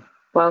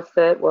 Well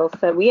said. Well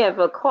said. We have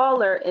a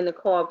caller in the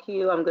call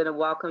queue. I'm going to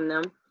welcome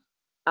them.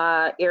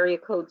 Area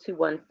code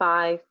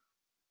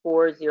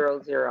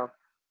 215-400.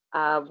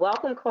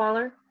 Welcome,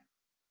 caller.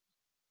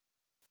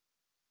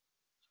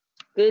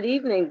 Good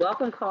evening.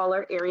 Welcome,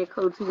 caller. Area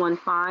code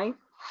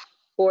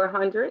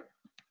 215-400.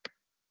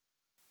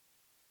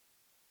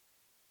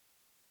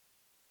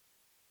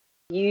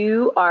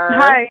 You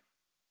are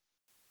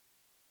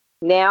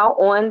now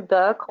on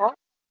the call.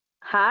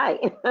 Hi.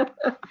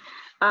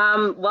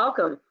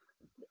 Welcome.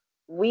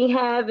 We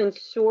have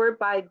Insured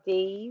by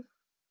Dave.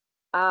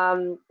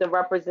 The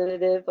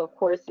representative, of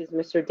course, is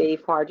Mr.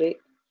 Dave HARDRICK.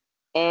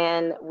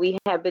 And we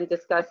have been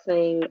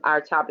discussing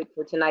our topic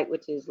for tonight,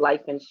 which is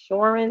life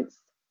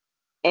insurance.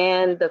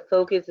 And the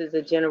focus is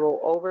a general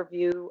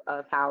overview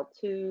of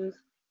how-tos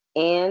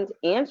and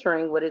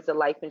answering what is a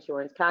life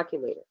insurance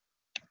calculator.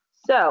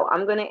 So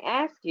I'm going to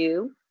ask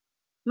you,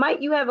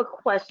 might you have a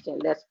question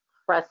that's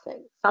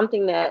pressing,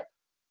 something that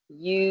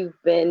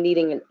you've been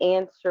needing an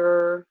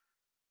answer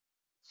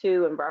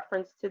to in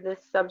reference to this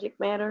subject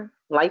matter,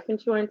 life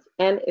insurance?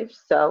 And if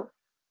so,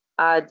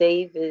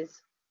 Dave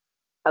is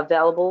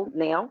available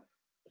now.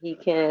 He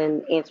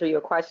can answer your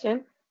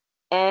question.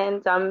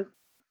 And I'm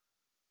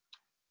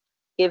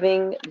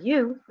giving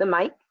you the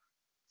mic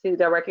to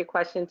direct your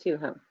question to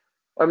him.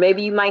 Or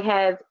maybe you might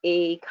have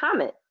a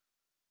comment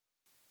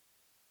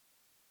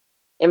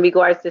in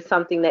regards to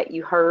something that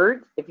you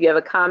heard. If you have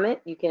a comment,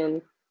 you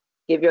can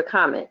give your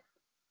comment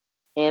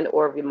and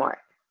or remark.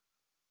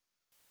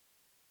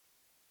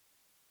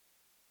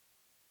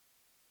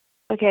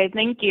 Okay,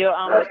 thank you. No,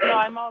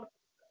 I'm all.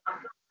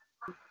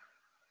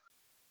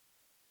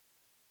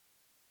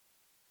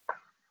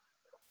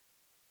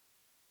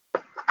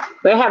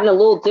 We're having a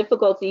little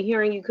difficulty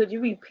hearing you. Could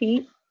you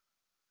repeat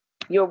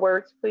your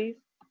words, please?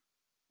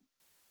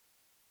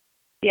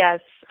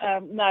 Yes.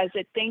 No, I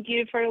said thank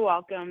you for your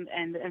welcome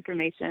and the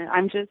information.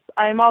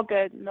 I'm all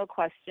good. No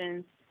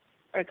questions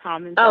or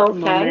comments at the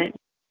moment.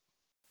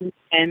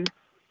 And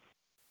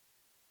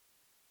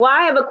well,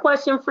 I have a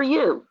question for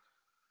you.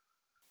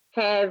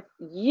 Have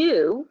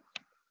you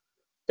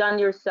done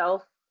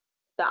yourself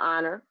the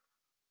honor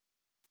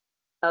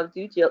of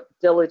due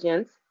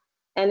diligence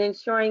and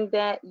ensuring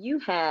that you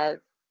have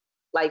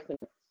life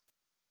insurance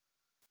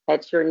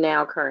at your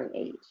now current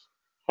age?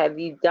 Have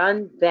you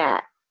done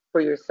that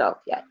for yourself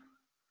yet?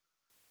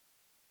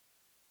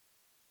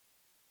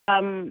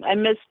 I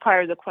missed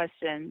part of the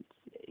question.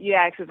 You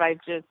asked if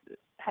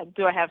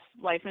do I have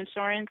life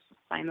insurance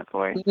signed up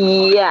for?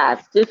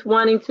 Yes, just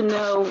wanting to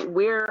know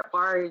where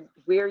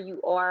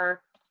you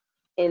are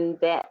in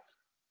that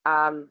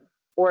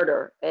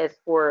order as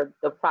for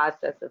the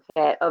process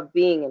of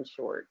being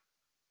insured.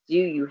 Do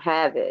you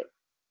have it?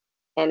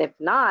 And if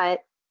not,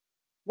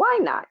 why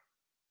not?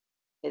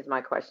 Is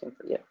my question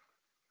for you.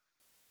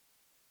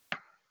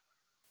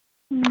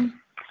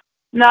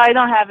 No, I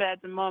don't have it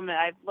at the moment.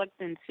 I've looked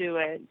into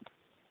it.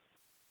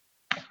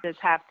 Just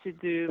have to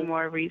do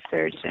more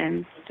research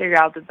and figure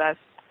out the best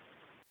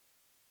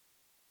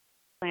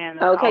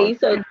plan. Okay,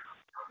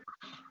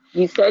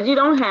 you said you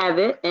don't have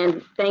it,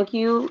 and thank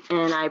you,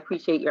 and I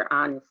appreciate your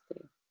honesty.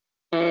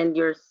 And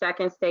your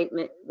second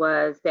statement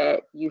was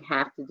that you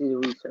have to do the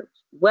research.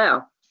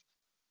 Well,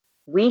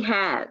 we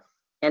have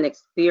an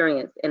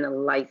experienced and a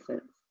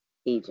licensed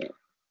agent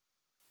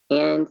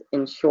and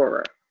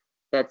insurer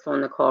that's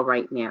on the call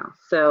right now.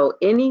 So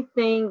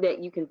anything that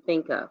you can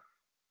think of,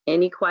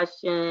 any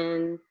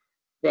question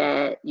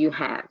that you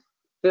have,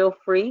 feel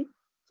free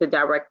to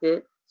direct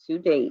it to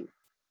Dave.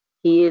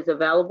 He is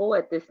available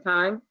at this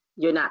time.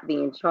 You're not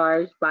being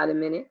charged by the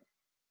minute.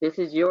 This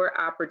is your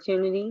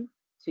opportunity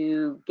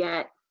to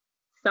get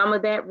some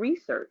of that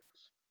research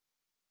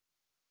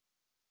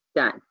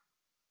done.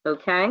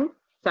 Okay?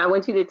 So I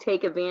want you to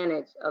take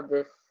advantage of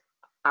this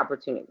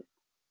opportunity.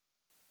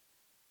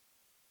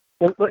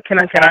 Well, can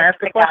I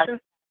ask a question?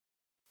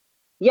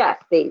 Yes,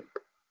 Dave.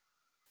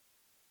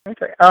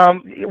 Okay.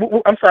 I'm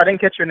sorry, I didn't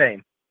catch your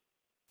name.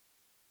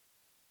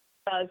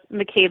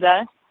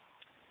 Makeda.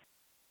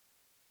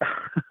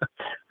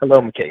 Hello,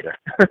 Makeda.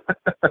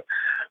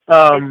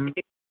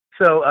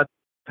 So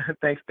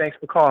thanks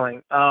for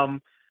calling. How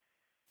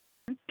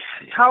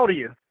old are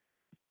you?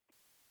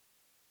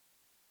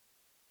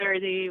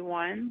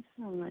 31.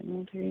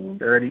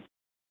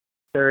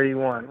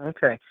 31.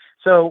 Okay.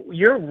 So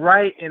you're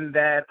right in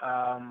that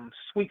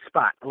sweet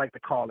spot, I like to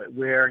call it,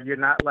 where you're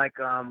not like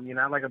a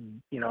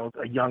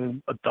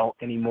young adult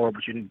anymore,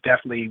 but you're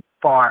definitely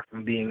far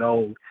from being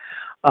old.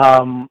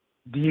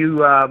 Do you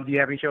have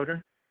any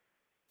children?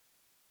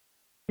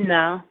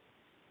 No.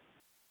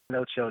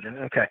 No children.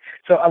 Okay.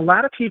 So a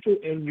lot of people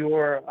in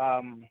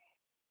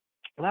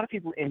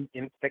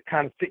that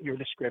kind of fit your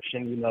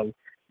description,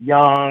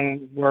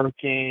 young,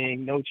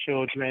 working, no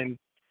children,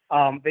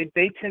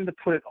 they tend to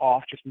put it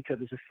off just because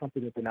it's just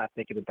something that they're not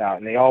thinking about,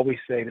 and they always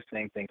say the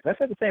same thing. I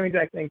said the same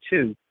exact thing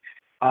too.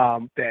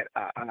 That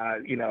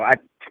I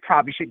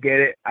probably should get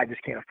it. I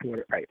just can't afford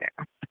it right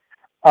now.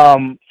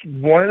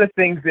 One of the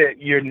things that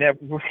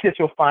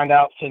you'll find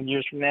out 10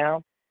 years from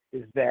now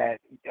is that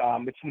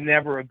it's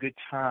never a good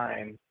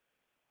time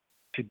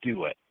to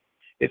do it.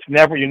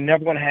 You're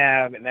never going to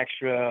have an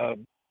extra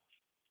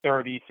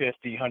 $30,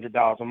 $50,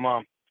 $100 a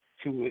month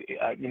to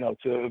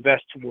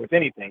invest towards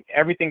anything.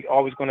 Everything's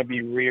always going to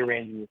be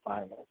rearranging your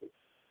finances.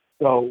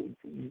 So,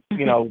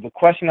 the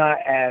question I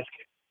ask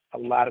a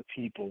lot of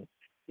people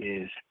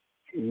is,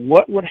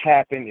 what would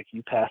happen if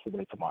you passed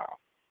away tomorrow?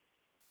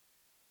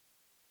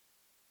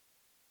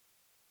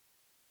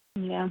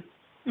 Yeah.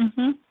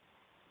 Mhm.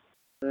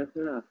 It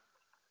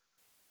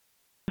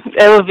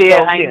would be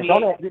a high need.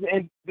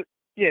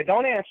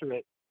 Don't answer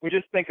it.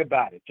 Just think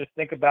about it. Just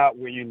think about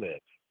where you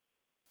live,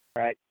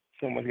 right?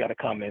 Someone's got to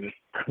come in and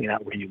clean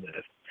out where you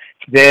live.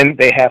 Then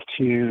they have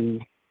to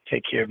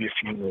take care of your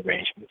funeral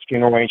arrangements.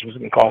 Funeral arrangements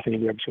can cost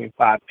anywhere between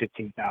 $5,000 to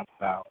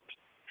 $15,000.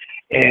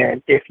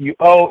 And if you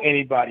owe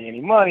anybody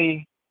any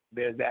money,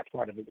 there's that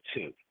part of it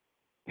too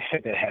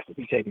that has to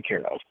be taken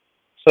care of.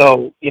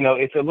 So,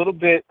 it's a little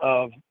bit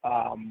of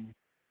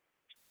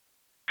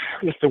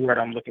what's the word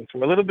I'm looking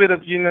for? A little bit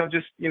of,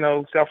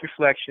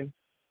 self-reflection,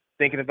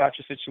 thinking about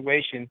your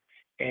situation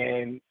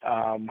and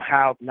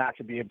how not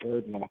to be a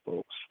burden on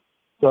folks.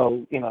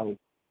 So,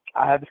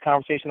 I have this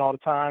conversation all the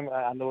time.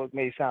 I know it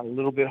may sound a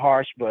little bit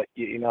harsh, but,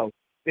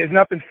 there's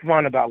nothing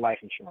fun about life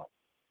insurance.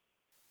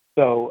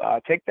 So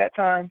take that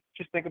time,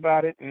 just think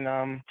about it,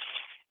 and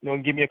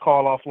give me a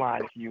call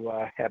offline if you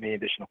have any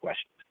additional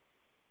questions.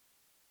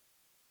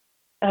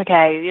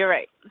 Okay, you're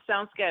right.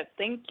 Sounds good.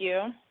 Thank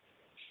you.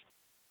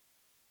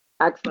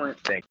 Excellent.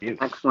 Thank you.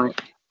 Excellent.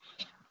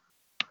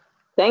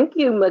 Thank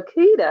you,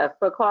 Makita,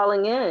 for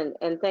calling in,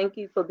 and thank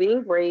you for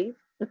being brave,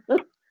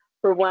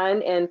 for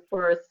one, and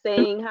for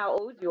saying how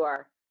old you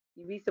are.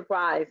 You'd be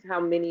surprised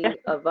how many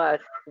of us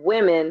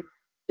women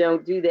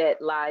don't do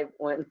that live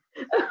on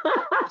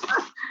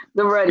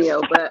the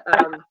radio. But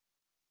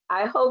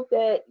I hope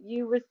that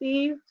you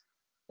received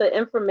the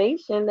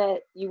information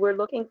that you were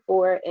looking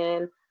for,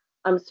 and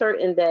I'm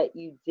certain that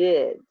you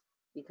did,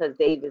 because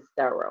Dave is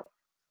thorough.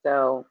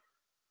 So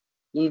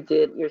you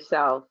did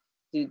yourself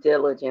due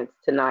diligence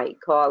tonight,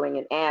 calling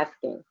and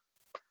asking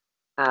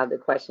the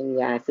question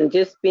you asked, and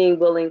just being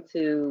willing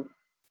to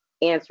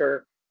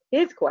answer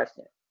his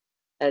question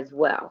as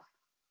well,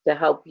 to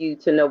help you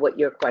to know what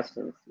your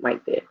questions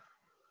might be.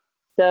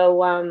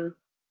 So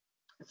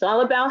it's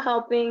all about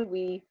helping.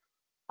 We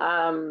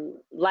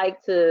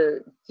like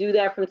to do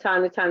that from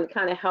time to time to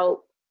kind of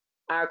help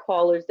our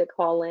callers that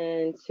call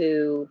in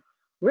to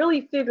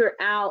really figure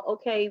out,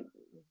 okay,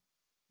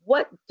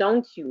 what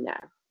don't you know?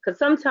 Because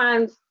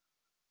sometimes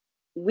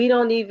we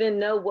don't even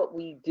know what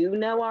we do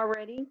know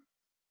already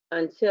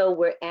until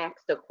we're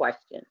asked a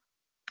question.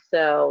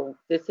 So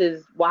this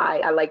is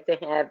why I like to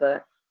have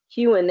a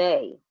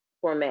Q&A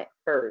format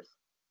first.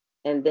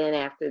 And then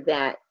after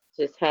that,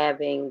 just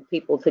having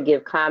people to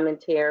give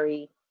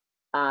commentary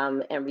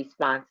and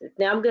responses.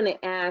 Now I'm going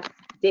to ask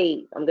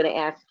Dave, I'm going to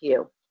ask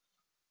you,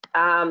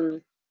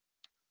 are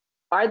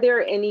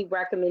there any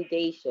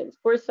recommendations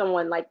for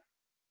someone like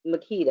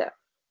Makita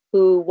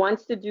who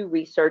wants to do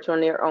research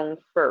on their own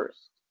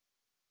first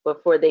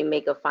before they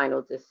make a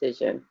final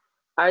decision?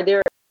 Are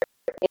there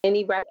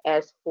any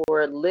as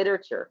for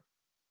literature,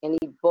 any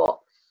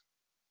books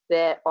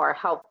that are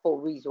helpful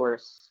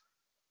resource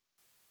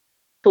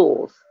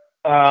tools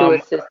to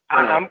assist?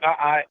 I'm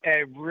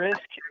at risk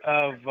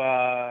of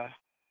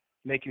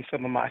making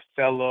some of my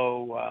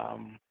fellow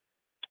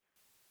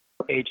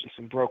agents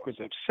and brokers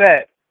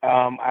upset.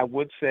 I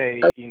would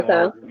say,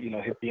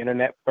 hit the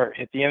internet first.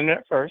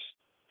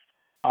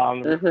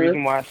 The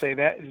reason why I say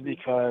that is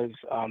because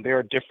there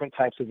are different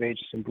types of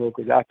agents and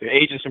brokers out there.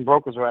 Agents and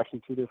brokers are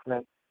actually two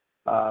different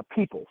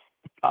people.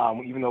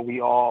 Even though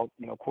we all,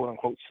 quote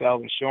unquote,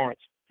 sell insurance,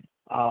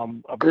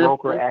 a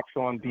broker acts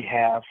on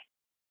behalf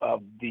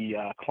of the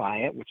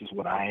client, which is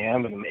what I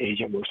am, and an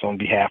agent works on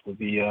behalf of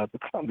the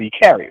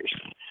carriers.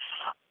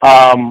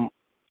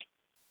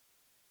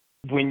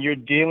 When you're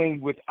dealing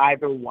with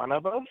either one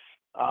of us,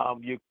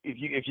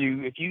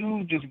 if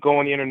you just go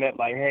on the internet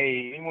like,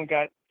 hey, anyone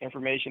got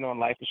information on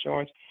life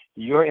insurance,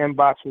 your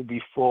inbox will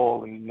be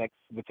full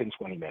within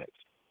 20 minutes.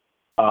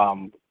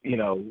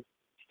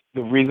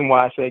 The reason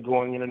why I say go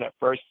on the internet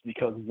first is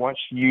because once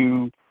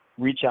you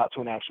reach out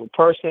to an actual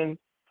person,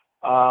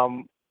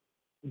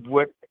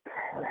 what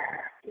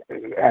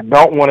I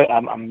don't want to,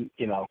 I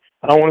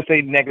don't want to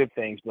say negative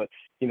things, but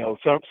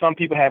some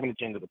people have an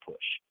agenda to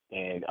push,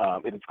 and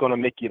it's going to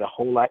make it a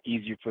whole lot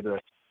easier for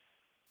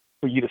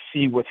you to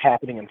see what's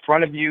happening in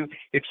front of you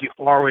if you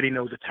already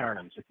know the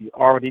terms, if you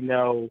already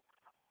know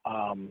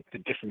the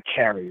different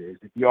carriers,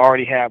 if you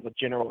already have a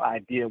general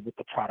idea what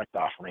the product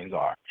offerings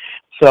are.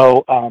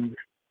 So,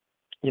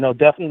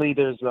 definitely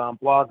there's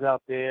blogs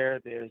out there.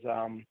 There's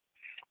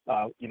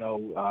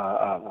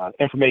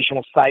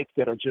informational sites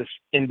that are just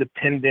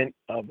independent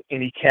of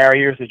any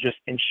carriers. They're just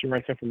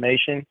insurance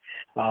information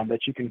that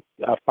you can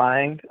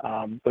find.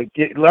 But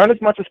learn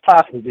as much as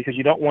possible because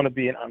you don't want to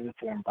be an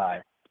uninformed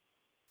buyer.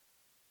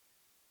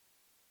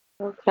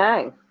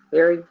 Okay,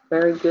 very,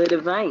 very good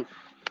advice.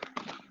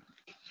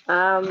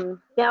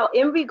 Now,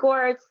 in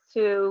regards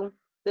to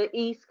the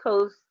East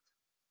Coast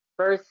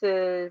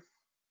versus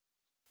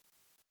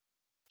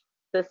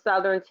the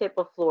southern tip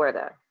of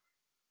Florida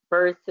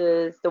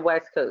versus the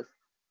West Coast,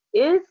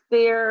 is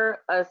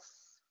there a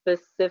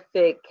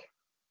specific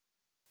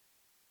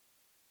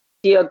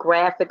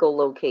geographical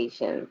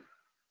location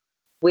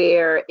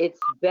where it's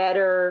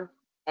better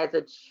as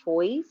a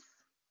choice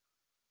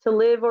to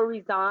live or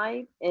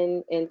reside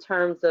in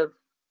terms of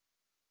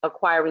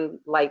acquiring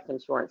life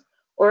insurance?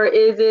 Or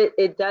is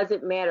it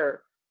doesn't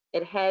matter,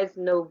 it has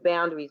no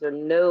boundaries or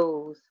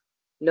knows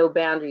no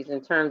boundaries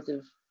in terms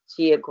of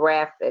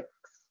geographics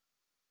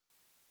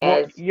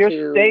Well, as your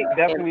to state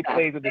definitely impact?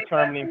 plays a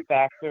determining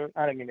factor.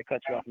 I didn't mean to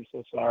cut you off. I'm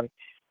so sorry.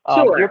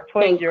 Sure,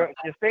 thank you.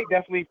 Your state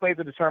definitely plays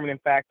a determining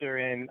factor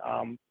in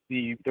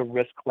the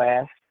risk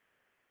class.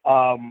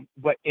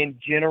 But in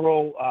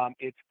general,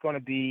 it's going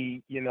to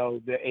be,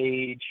 the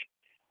age,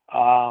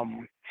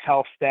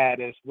 health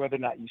status, whether or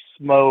not you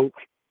smoke,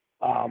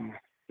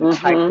 the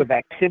types of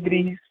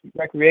activities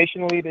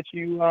recreationally that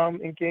you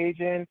engage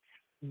in.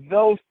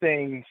 Those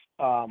things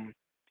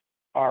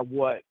are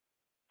what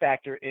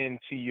factor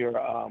into your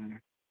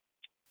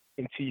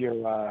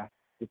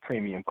the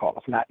premium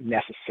cost, not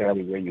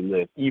necessarily where you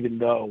live, even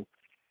though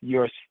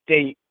your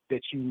state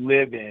that you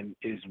live in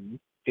is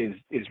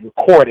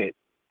recorded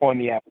on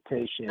the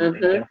application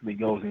and definitely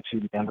goes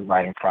into the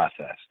underwriting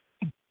process.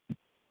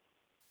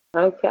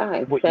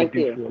 Okay, What thank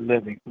you do you. for a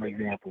living, for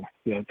example,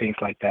 things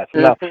like that. So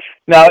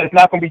now it's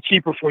not going to be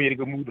cheaper for you to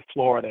go move to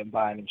Florida and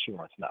buy an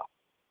insurance. No.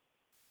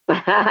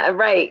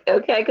 Right,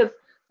 okay, because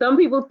some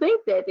people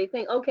think that. They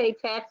think, okay,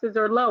 taxes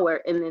are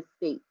lower in this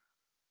state.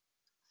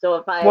 So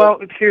if I,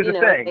 here's the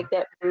thing. make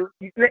that move.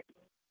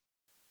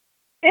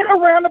 In a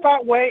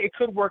roundabout way, it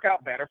could work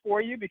out better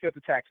for you because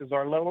the taxes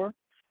are lower.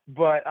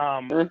 But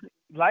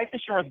life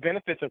insurance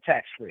benefits are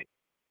tax-free.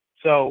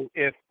 So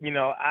if,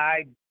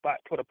 I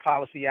put a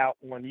policy out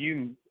on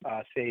you,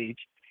 Sage,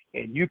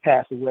 and you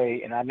pass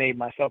away and I made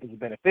myself as a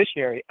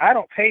beneficiary, I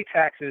don't pay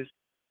taxes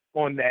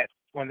on that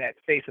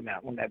face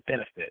amount, on that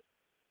benefit.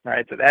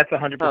 Right? So that's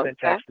 100%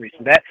 tax-free.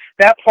 So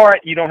that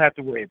part you don't have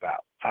to worry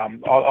about.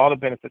 All the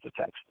benefits are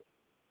tax-free.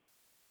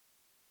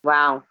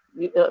 Wow.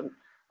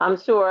 I'm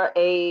sure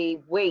a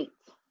weight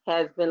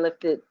has been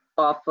lifted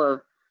off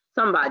of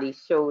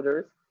somebody's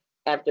shoulders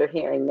after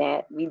hearing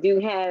that. We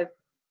do have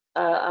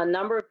a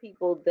number of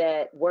people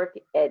that work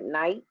at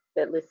night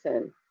that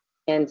listen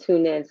and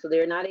tune in, so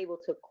they're not able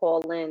to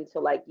call in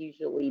till like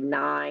usually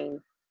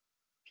 9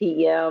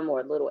 p.m. or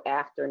a little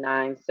after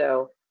 9.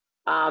 So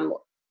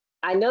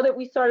I know that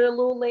we started a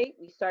little late.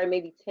 We started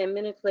maybe 10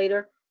 minutes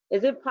later.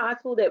 Is it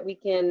possible that we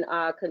can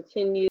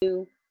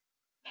continue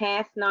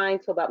past 9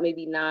 to about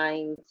maybe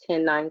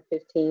 9:10,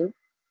 9:15?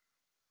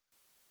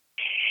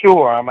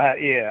 Sure.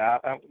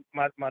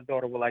 My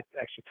daughter would like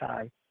the extra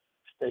time.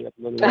 Stay up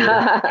a little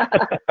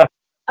later.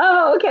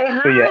 Oh, okay.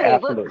 Hi. So yeah,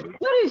 absolutely.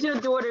 What is your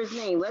daughter's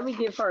name? Let me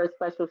give her a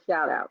special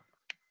shout out.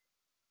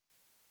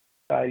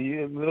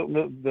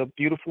 The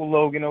beautiful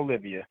Logan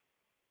Olivia.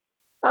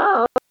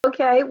 Oh,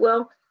 okay.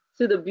 Well,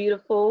 to the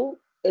beautiful,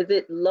 is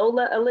it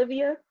Lola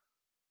Olivia?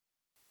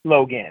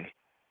 Logan.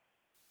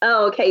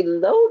 Oh, okay.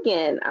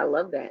 Logan. I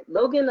love that.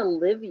 Logan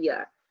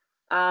Olivia.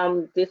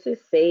 This is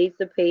Sage,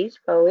 the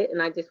Page Poet,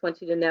 and I just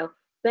want you to know,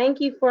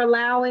 thank you for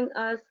allowing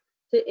us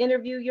to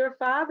interview your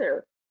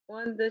father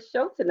on the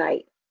show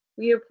tonight.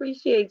 We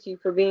appreciate you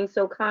for being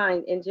so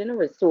kind and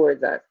generous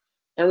towards us,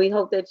 and we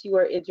hope that you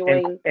are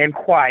enjoying. And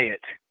quiet.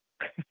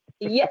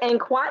 Yeah, and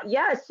quiet.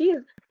 Yeah, she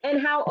is.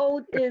 And how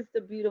old is the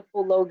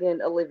beautiful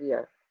Logan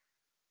Olivia?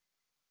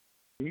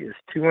 She is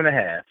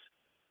 2.5.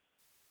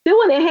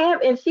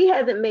 2.5, and she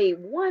hasn't made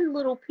one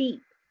little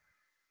peep.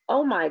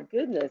 Oh my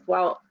goodness.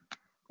 Well,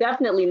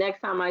 definitely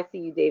next time I see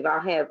you, Dave, I'll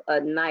have a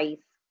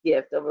nice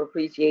gift of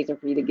appreciation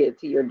for you to give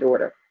to your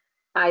daughter.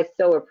 I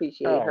so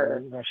appreciate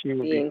her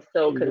being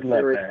so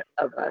considerate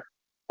of us.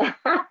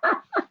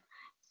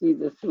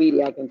 She's a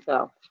sweetie, I can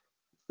tell.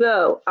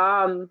 So,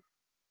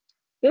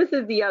 this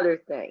is the other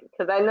thing,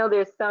 because I know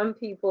there's some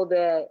people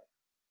that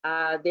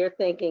they're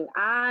thinking,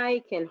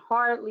 I can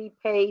hardly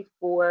pay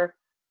for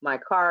my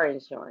car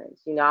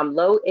insurance. I'm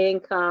low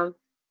income.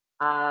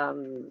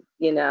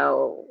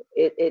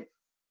 It's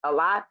a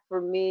lot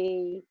for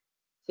me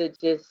to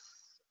just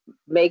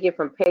make it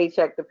from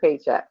paycheck to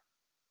paycheck.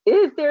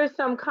 Is there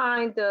some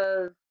kind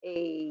of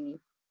a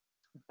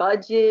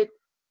budget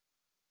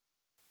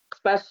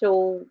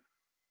special,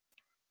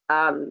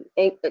 a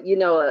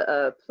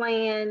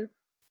plan,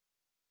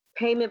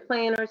 payment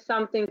plan or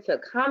something to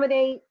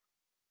accommodate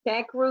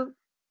that group?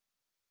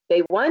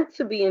 They want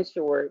to be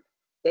insured.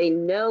 They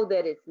know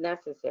that it's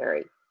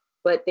necessary,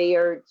 but they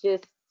are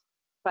just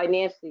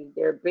financially,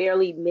 they're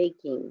barely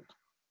making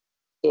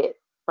it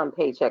from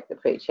paycheck to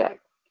paycheck.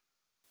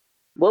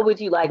 What would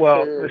you like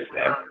Well, to listen,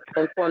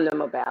 inform them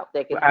about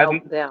that could I,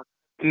 help them?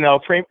 no,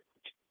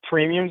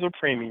 premiums are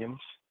premiums.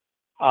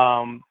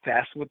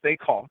 That's what they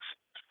cost.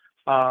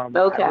 I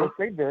Okay. will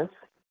say this: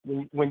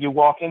 when you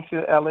walk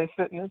into LA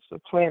Fitness or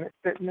Planet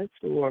Fitness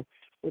or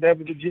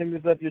whatever the gym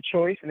is of your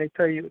choice, and they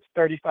tell you it's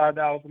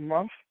 $35 a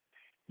month,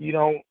 you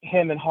don't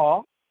hem and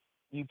haw.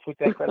 You put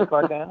that credit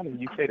card down and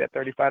you pay that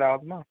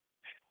 $35 a month.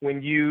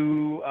 When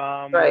you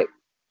Right.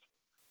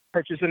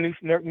 purchase a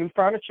new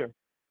furniture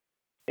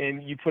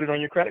and you put it on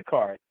your credit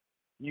card,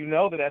 you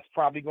know that that's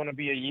probably going to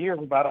be a year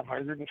of about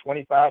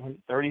 $125,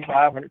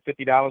 $135,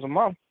 $150 a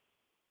month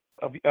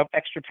of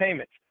extra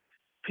payments.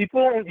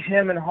 People don't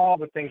hem and haw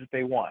with things that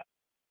they want,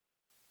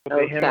 but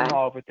they hem and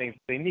haw with things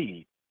that they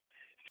need.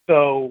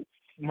 So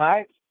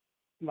my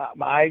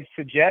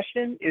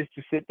suggestion is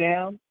to sit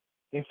down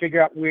and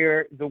figure out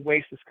where the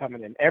waste is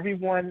coming in.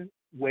 Everyone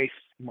wastes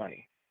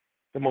money.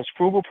 The most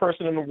frugal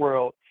person in the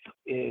world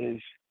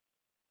is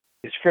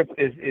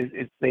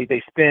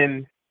they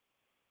spend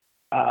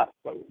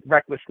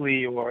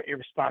recklessly or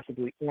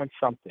irresponsibly on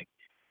something.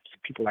 Some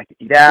people like to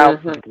eat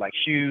out. Some people like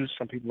shoes.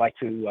 Some people like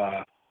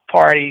to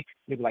party.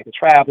 Some people like to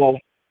travel.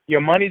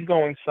 Your money's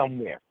going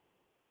somewhere.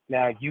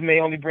 Now, you may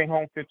only bring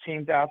home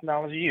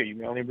 $15,000 a year. You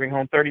may only bring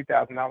home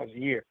 $30,000 a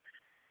year.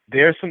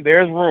 There's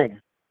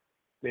room.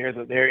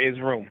 There is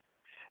room.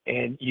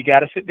 And you got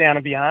to sit down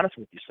and be honest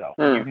with yourself.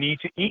 You need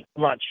to eat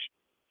lunch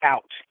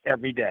out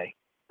every day.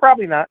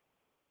 Probably not.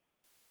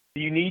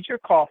 Do you need your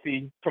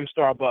coffee from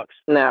Starbucks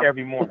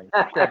every morning,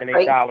 $7,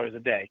 $8 a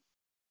day?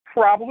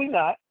 Probably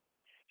not.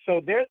 So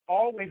there's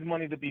always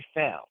money to be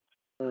found.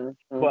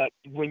 But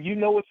when you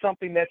know it's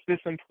something that's this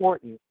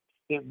important,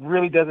 it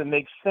really doesn't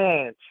make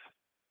sense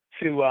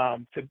to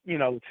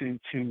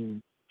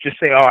just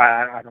say, oh,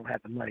 I don't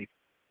have the money.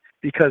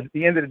 Because at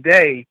the end of the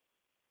day,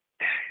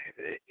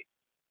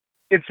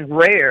 it's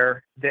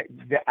rare that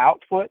the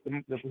output,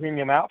 the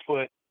premium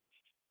output,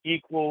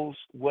 equals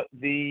what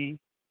the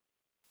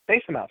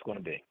base amount's going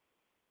to be.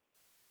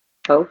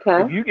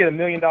 Okay. If you get $1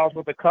 million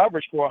worth of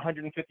coverage for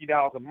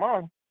 $150 a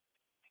month,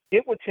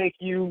 it would take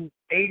you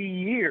 80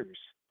 years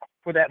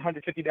for that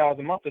 $150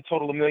 a month to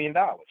total $1 million.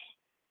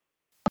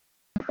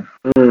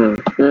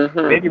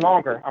 Maybe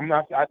longer.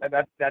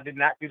 I did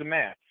not do the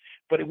math,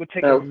 but it would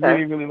take a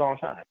really, really long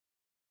time.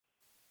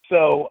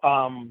 So,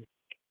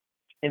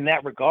 in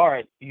that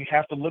regard, you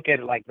have to look at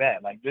it like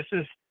that. Like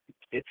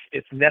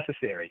it's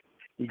necessary.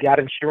 You got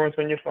insurance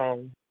on your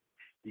phone.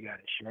 You got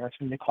insurance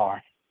in your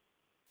car.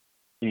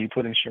 And you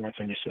put insurance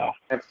on yourself.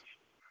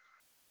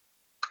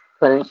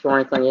 Put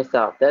insurance on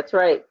yourself. That's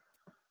right.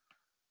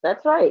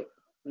 That's right.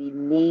 We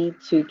need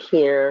to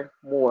care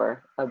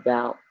more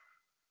about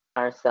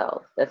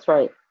ourselves. That's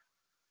right.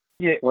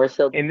 Yeah.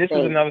 And this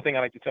is another thing I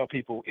like to tell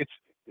people.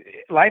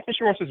 Life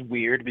insurance is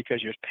weird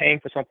because you're paying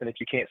for something that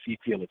you can't see,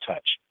 feel, or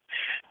touch.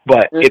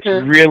 But it's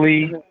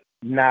really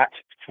not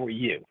for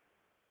you.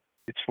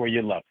 It's for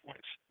your loved ones.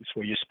 It's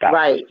for your spouse.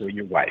 Right. It's for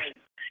your wife.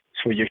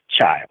 It's for your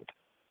child.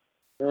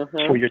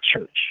 It's for your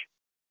church.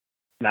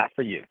 Not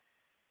for you.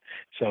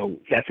 So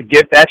that's a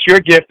gift. That's your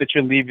gift that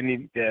you're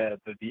leaving the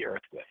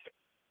earth with.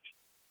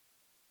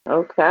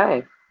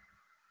 Okay.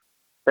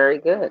 Very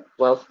good.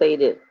 Well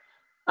stated.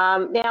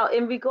 Now,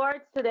 in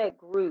regards to that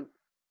group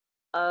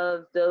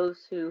of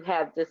those who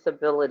have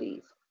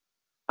disabilities,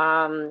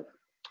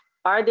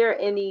 are there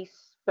any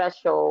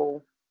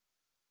special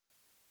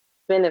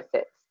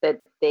benefits that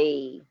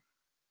they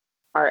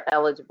are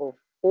eligible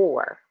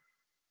for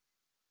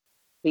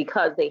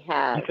because they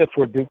have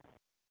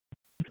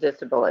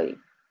disability?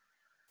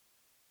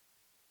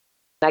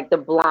 Like the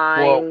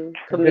blind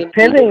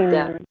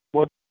community?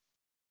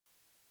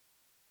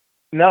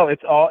 No,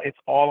 it's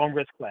all on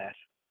risk class.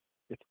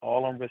 It's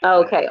all on risk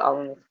class. Okay, all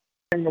on risk.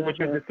 Depending on what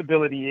your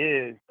disability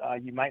is,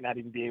 you might not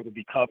even be able to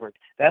be covered.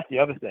 That's the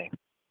other thing.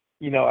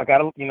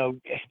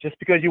 Just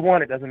because you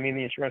want it doesn't mean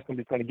the insurance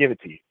company's going to give it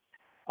to you.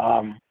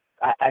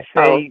 I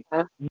say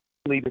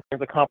usually that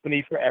there's a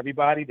company for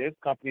everybody. There's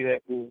a company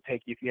that will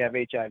take you if you have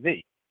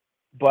HIV.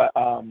 But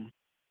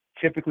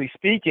typically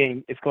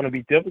speaking, it's going to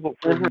be difficult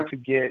for you to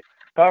get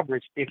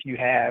coverage if you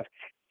have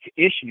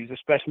issues,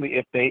 especially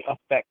if they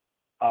affect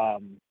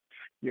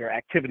your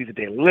activities of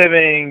daily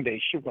living. They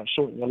going to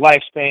shorten your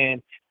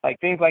lifespan. Like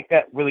things like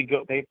that really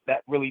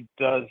that really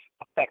does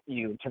affect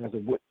you in terms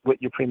of what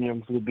your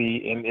premiums will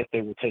be and if they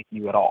will take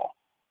you at all.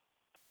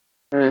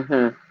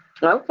 Okay.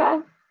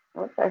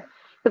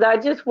 Because I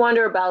just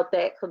wonder about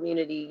that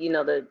community,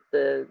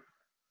 the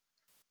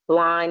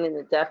blind and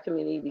the deaf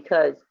community,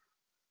 because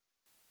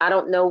I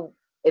don't know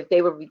if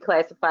they would be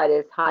classified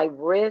as high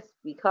risk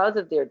because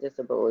of their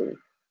disability.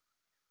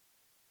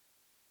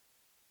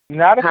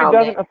 Not if it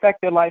doesn't affect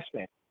their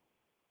lifespan.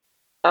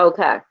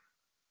 Okay.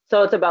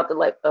 So it's about the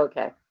life.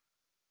 Okay.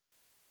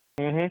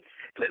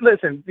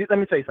 Listen, let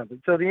me tell you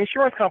something. So the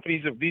insurance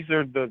companies, these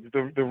are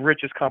the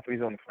richest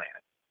companies on the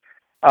planet.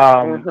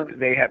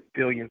 They have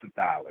billions of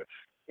dollars.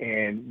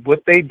 And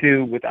what they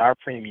do with our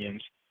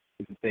premiums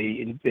is that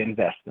they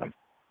invest them.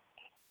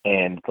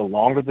 And the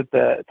longer that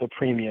the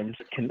premiums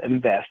can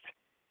invest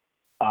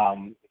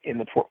in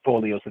the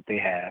portfolios that they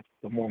have,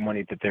 the more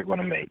money that they're going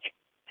to make.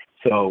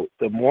 So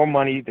the more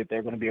money that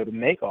they're going to be able to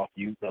make off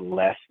you, the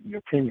less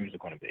your premiums are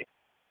going to be.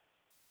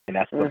 And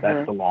that's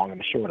the long and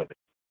the short of it.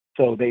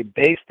 So they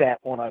base that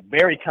on a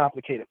very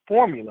complicated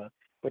formula,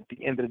 but at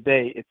the end of the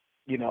day, it's,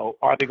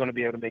 are they going to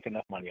be able to make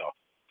enough money off?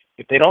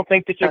 If they don't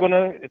think that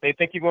if they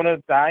think you're going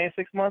to die in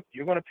 6 months,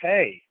 you're going to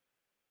pay,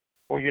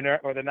 or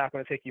they're not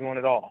going to take you on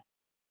at all.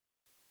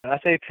 When I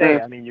say pay,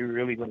 I mean you're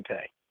really going to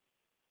pay.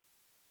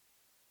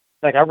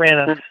 Like I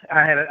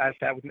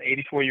sat with an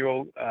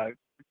 84-year-old a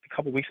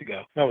couple weeks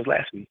ago. No, it was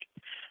last week.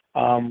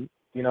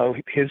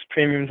 His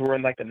premiums were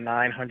in like the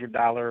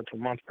 $900 per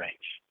month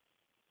range.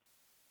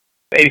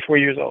 84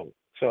 years old.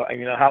 So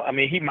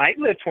he might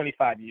live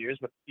 25 years,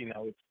 but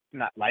it's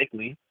not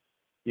likely.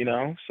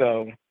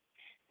 So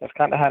that's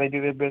kind of how they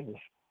do their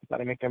business. That's how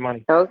they make their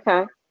money.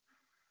 Okay.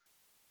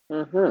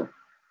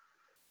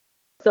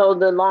 So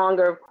the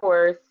longer, of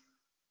course,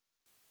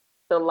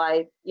 the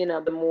life,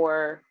 the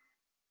more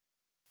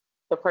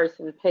the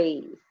person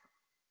pays.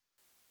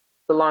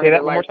 The longer Say that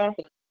the one life. more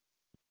time?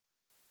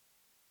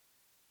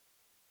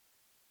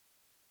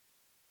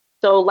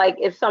 So, like,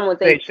 if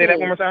someone's 18, say that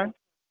one more time.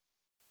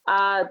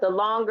 The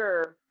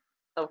longer,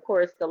 of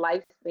course, the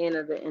lifespan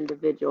of the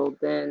individual,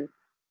 then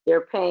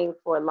they're paying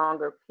for a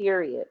longer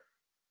period.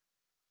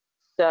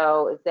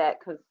 So, is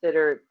that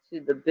considered to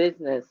the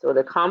business or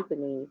the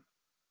company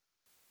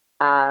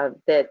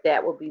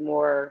that will be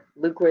more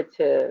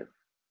lucrative?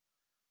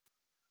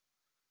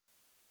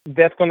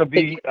 That's going to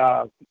be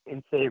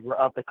in favor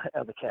of the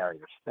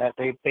carriers. That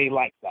they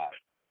like that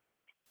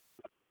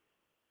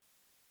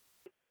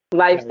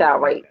Lifestyle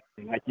rate.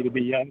 They like you to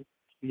be young.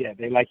 Yeah,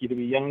 they like you to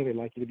be young. They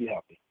like you to be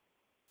healthy.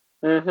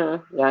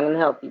 Young and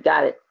healthy.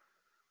 Got it.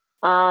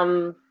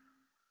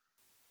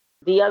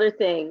 The other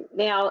thing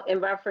now,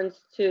 in reference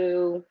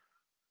to,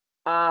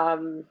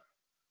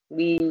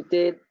 we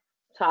did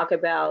talk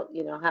about,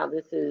 how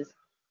this is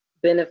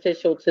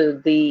beneficial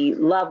to the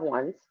loved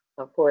ones,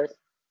 of course,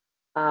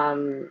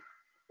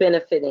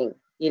 benefiting,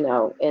 in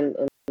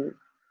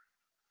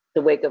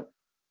the wake of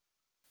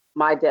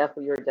my death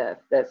or your death,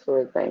 that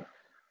sort of thing.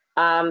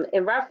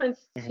 In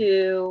reference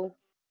to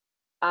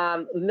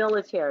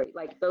military,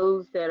 like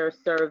those that are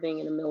serving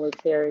in the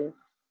military,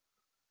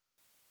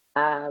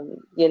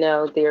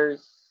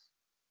 there's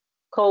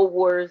Cold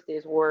Wars,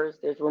 there's wars,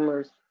 there's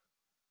rumors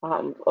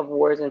of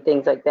wars and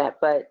things like that.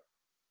 But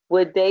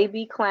would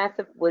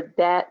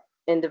that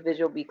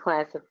individual be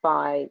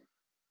classified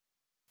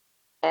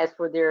as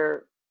for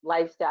their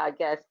lifestyle, I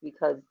guess,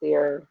 because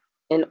they're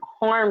in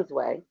harm's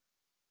way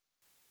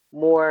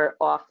more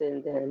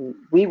often than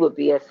we would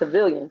be as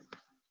civilians,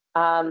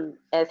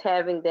 as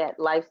having that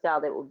lifestyle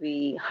that would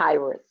be high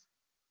risk?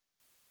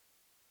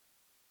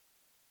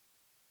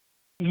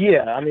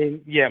 Yeah,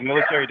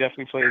 military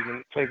definitely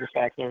plays a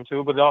factor into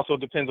it, but it also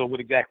depends on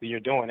what exactly you're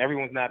doing.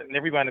 Everybody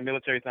in the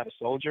military is not a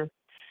soldier,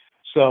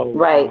 so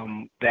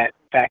that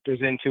factors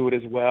into it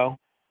as well.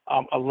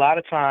 A lot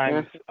of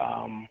times,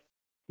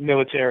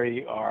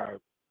 military are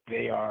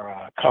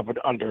covered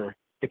under,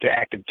 if they're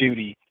active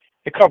duty,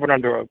 they're covered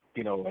under a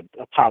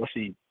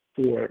policy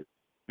for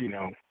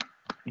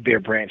their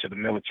branch of the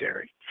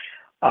military.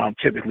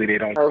 Typically, they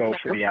don't go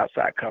for the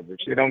outside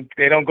coverage. They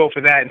don't go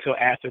for that until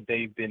after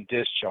they've been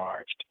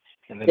discharged,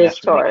 and then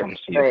that's when they come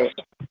see us.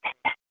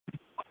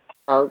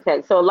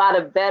 Okay, so a lot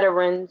of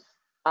veterans.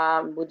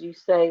 Would you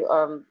say?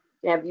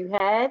 Have you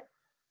had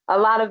a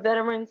lot of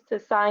veterans to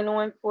sign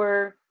on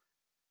for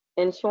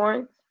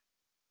insurance?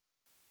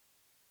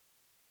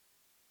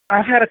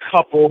 I've had a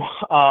couple.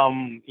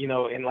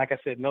 And like I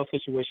said, no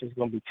situation is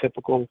going to be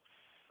typical.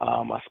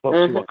 I spoke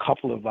to a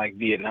couple of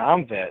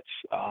Vietnam vets.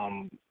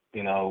 A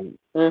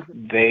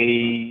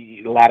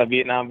lot of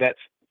Vietnam vets,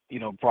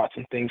 brought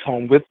some things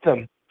home with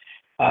them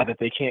that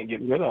they can't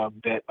get rid of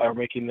that are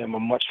making them a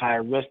much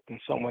higher risk than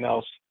someone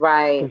else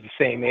who's the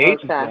same age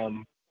as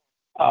them,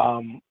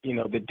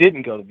 that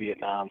didn't go to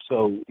Vietnam.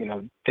 So,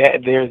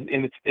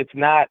 it's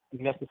not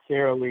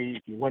necessarily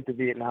if you went to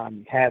Vietnam,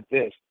 you had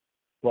this,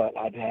 but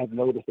I have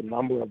noticed a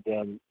number of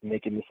them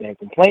making the same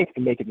complaints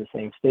and making the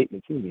same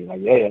statement to me,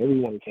 like, yeah,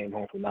 everyone who came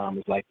home from Vietnam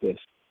is like this.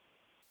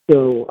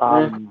 So,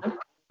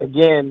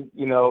 again,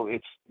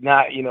 it's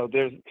not,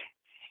 there's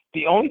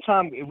the only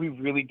time we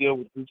really deal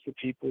with groups of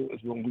people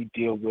is when we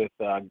deal with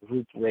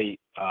group rate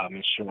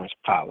insurance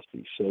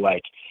policies. So,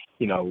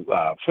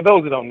 for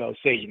those that don't know,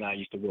 Sage and I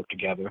used to work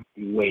together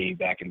way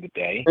back in the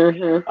day.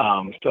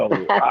 So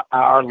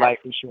our life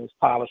insurance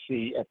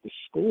policy at the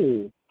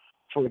school,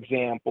 for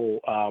example,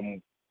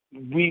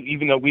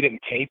 even though we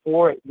didn't pay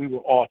for it, we were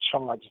all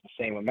charged the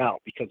same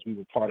amount because we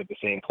were part of the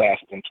same class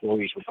of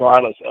employees,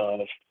 regardless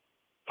of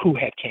who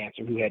had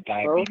cancer, who had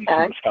diabetes, who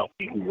was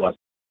healthy, who wasn't.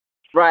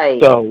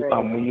 Right. So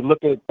when you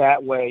look at it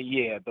that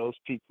way, those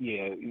people,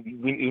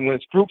 when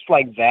it's groups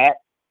like that,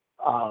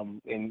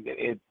 And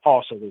it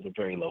also was a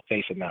very low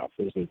face amount.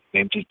 So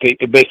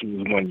it basically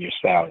was 1 year's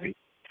salary.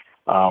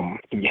 And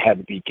you had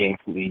to be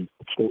gainfully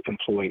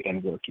employed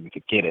and working to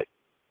get it.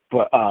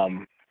 But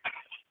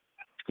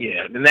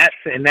yeah, in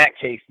that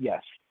case,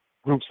 yes,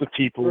 groups of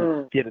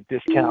people get a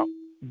discount,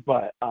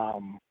 but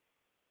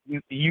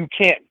you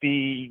can't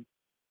be,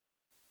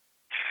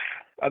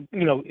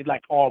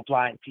 like all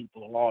blind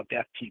people or all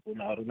deaf people.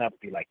 No, it'll never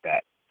be like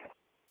that.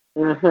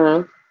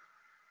 Mhm.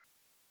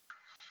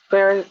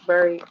 Very,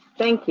 very.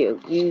 Thank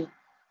you. You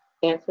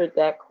answered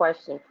that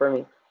question for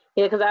me.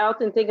 Yeah, because I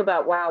often think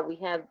about, wow, we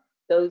have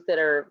those that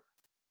are,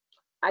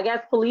 I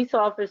guess, police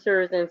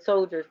officers and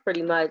soldiers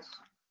pretty much,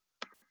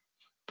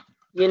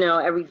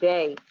 every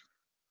day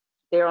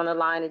they're on the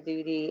line of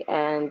duty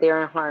and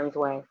they're in harm's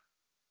way.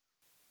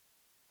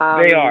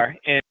 They are,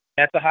 and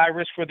that's a high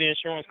risk for the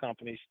insurance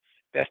companies.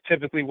 That's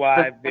typically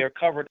why they're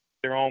covered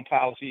their own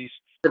policies.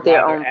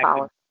 Their own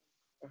policy.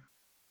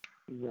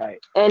 Right.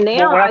 And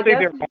now, when I say guess,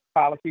 their own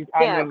policies,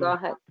 go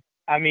ahead.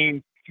 I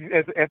mean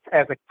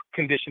as a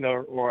condition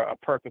or a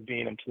perk of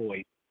being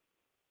employed.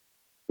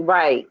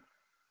 Right.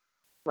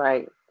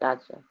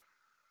 Gotcha.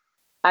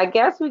 I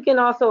guess we can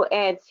also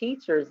add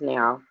teachers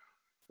now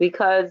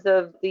because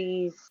of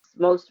these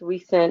most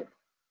recent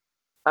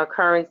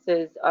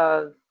occurrences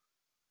of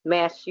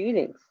mass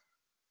shootings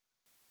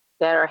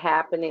that are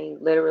happening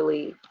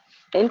literally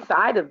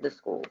inside of the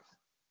schools,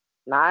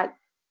 not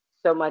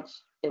so much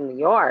in the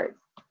yards,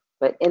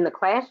 but in the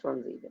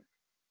classrooms even.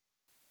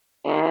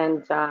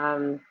 And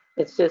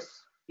it's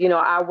just,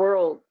 our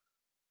world,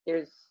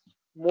 there's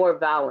more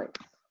violence,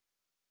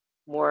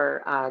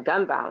 more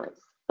gun violence.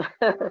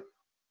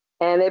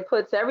 And it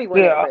puts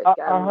everyone at risk.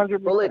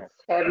 100%. Bullets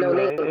have no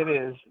name. It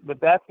is, but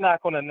that's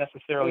not going to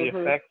necessarily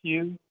affect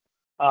you,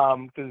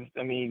 because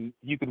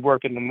you could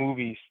work in the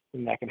movies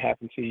and that can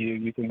happen to you.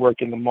 You can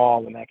work in the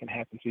mall and that can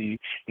happen to you.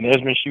 And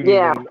there's been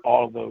shootings in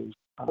all of those.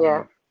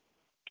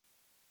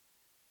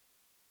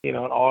 In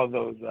all of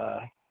those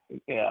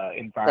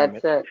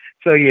environments. That's it.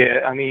 So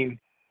yeah,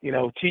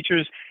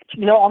 teachers.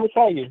 I'm gonna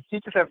tell you,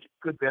 teachers have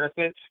good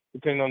benefits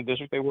depending on the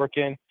district they work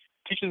in.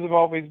 Teachers have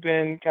always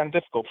been kind of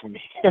difficult for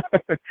me.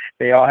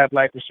 They all have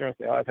life insurance.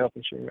 They all have health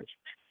insurance.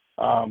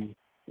 But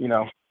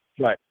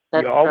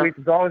it's always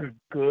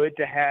good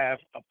to have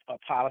a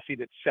policy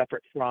that's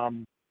separate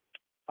from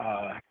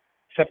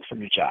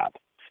your job,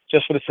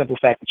 just for the simple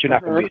fact that you're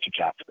not going to be at your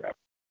job forever.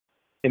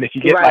 And if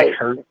you get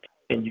hurt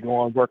and you go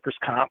on workers'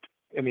 comp,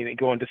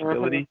 go on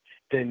disability,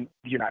 then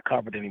you're not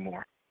covered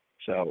anymore.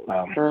 So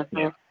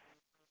yeah.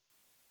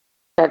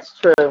 That's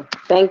true.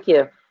 Thank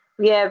you.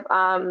 We have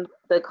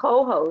the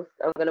co-host.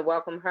 I'm going to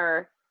welcome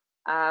her.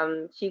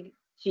 She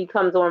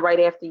comes on right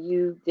after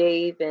you,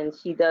 Dave, and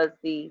she does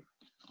the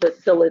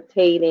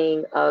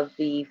facilitating of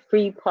the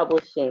free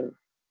publishing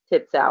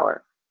tips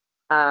hour.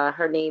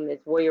 Her name is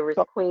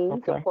Warrioress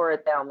Queen, Zipporah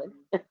Thelman.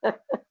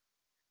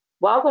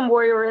 Welcome,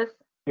 Warrioress.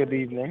 Good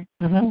evening.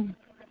 Mm-hmm.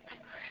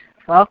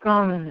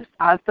 Welcome.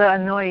 I'll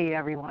annoy you,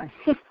 everyone.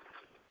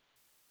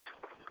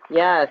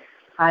 Yes.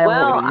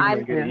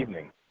 Good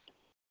evening.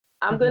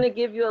 I'm going to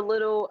give you a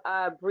little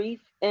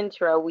brief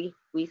intro. We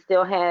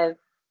still have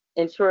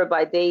Insured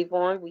by Dave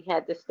on. We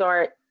had to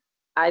start,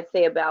 I'd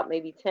say, about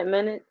maybe 10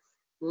 minutes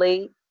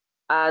late.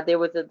 There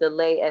was a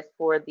delay as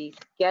for the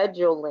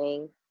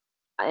scheduling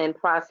and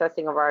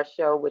processing of our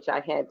show, which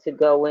I had to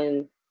go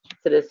in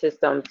to the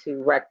system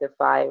to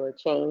rectify or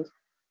change.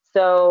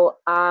 So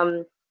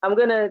I'm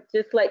going to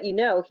just let you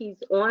know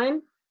he's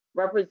on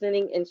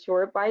representing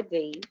Insured by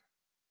Dave.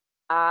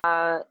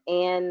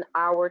 And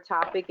our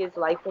topic is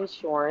life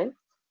insurance.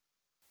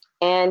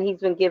 And he's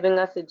been giving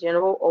us a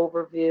general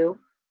overview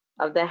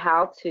of the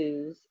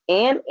how-tos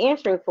and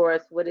answering for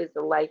us what is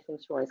the life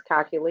insurance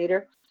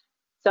calculator.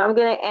 So I'm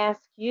going to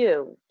ask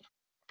you,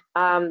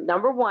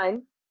 number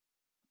one,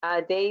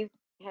 Dave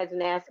has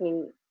been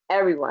asking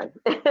everyone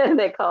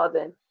that calls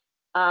in,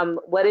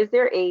 what is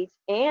their age?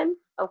 And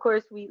of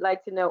course, we'd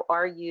like to know,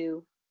 are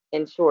you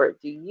insured?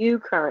 Do you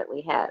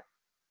currently have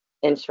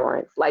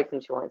insurance, life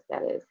insurance,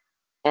 that is?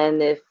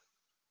 And if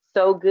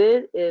so,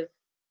 good. If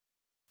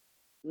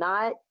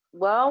not,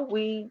 well,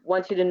 we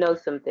want you to know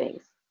some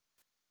things.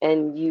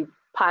 And you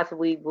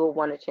possibly will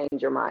want to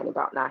change your mind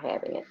about not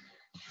having it.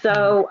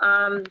 So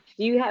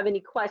do you have any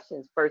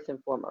questions, first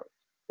and foremost,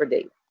 for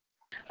Dave?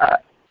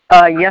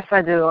 Yes,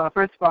 I do.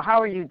 First of all, how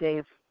are you,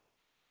 Dave?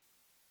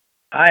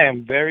 I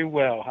am very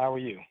well. How are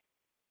you?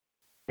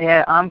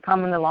 Yeah, I'm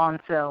coming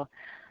along. So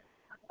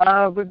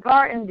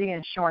regarding the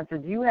insurance,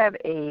 do you have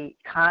a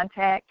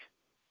contact,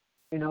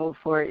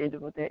 for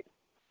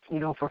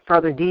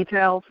further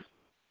details?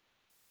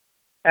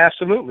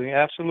 Absolutely.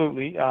 It's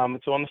on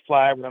the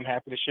flyer, but I'm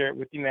happy to share it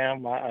with you now.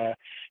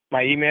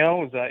 My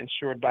email is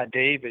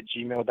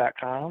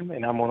insuredbydave@gmail.com,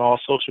 and I'm on all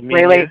social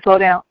media. Wait, slow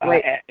down.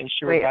 At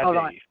Insured by hold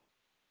Dave. On.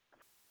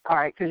 All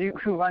right, because you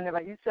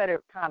said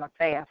it kind of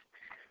fast.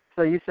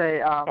 So you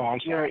say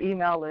your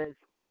email is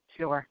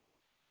Insured,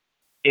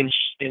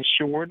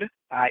 INSURED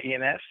by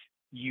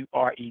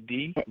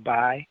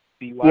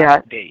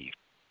BY Dave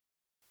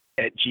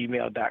at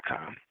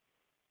gmail.com.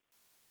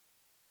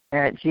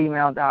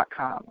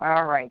 @gmail.com.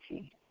 All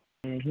righty.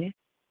 Mhm.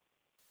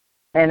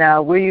 And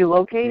where are you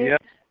located?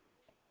 Yep.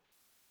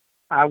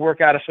 I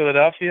work out of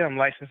Philadelphia. I'm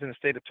licensed in the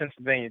state of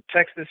Pennsylvania,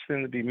 Texas,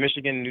 soon to be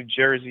Michigan, New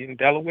Jersey, and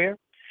Delaware.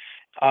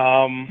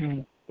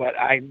 But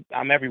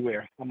I'm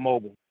everywhere. I'm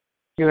mobile.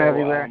 You're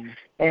everywhere.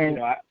 And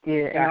I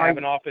have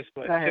an office,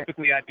 but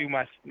typically I do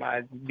my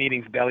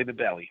meetings belly to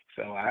belly.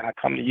 So I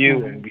come to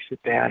you and we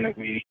sit down and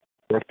we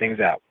work things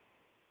out.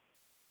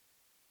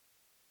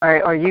 All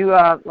right. Are you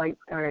all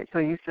right? So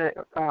you said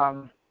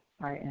all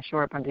right, and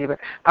short on but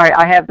all right.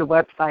 I have the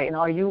website, and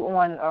are you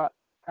on?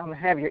 I'm gonna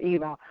have your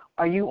email.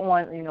 Are you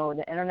on?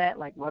 The internet,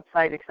 like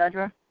website,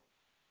 etc.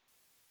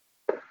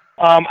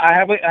 I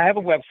have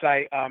a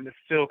website. It's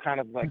still kind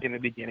of like in the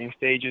beginning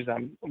stages.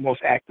 I'm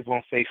most active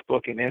on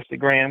Facebook and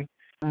Instagram.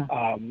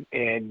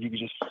 And you can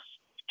just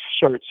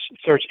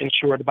search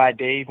Insured by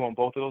Dave on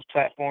both of those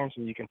platforms,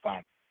 and you can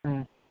find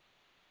it.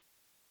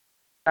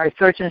 All right,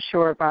 search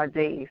Insured by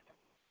Dave.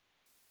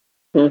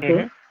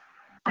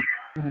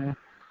 Mm-hmm.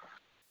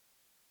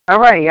 All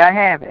right, I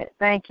have it.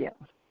 Thank you.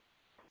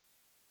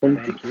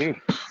 Thank you.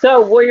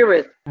 So,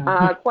 Warriorist,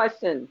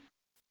 question.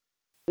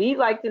 We'd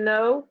like to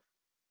know,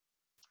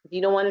 if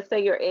you don't want to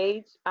say your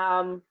age,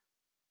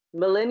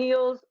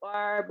 millennials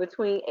are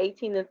between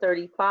 18 and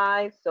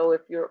 35. So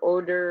if you're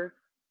older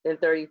than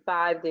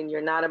 35, then you're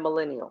not a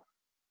millennial.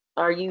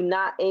 Are you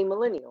not a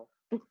millennial?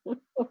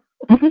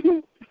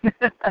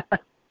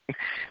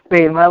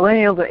 Wait,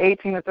 millennials are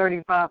 18 to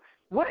 35.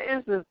 What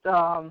is this?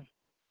 I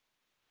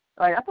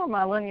thought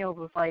millennials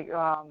was like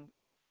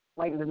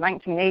the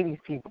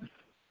 1980s people.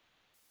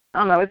 I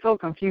don't know. It's so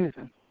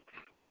confusing.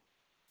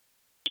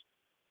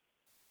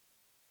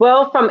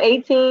 Well, from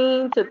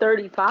 18 to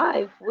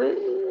 35.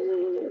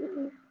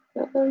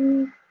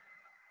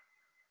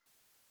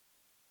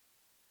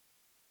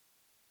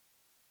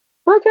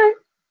 Okay.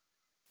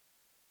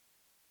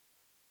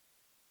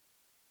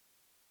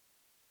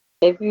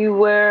 If you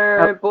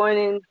were born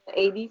in the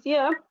 80s,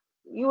 yeah,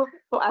 you were,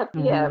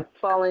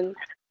 falling.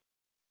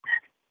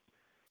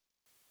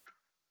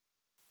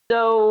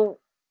 So,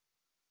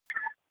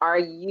 are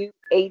you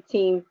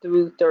 18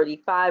 through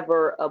 35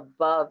 or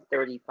above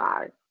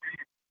 35?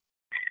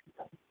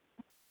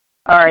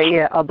 All right,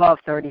 yeah, above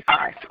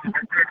 35.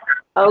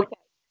 Okay,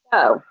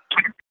 so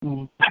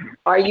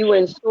are you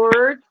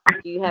insured?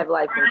 Do you have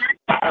life insurance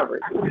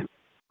coverage?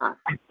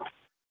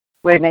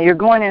 Wait a minute, you're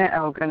going in.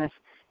 Oh, goodness.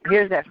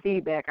 Here's that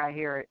feedback. I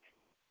hear it.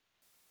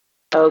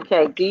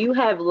 Okay, do you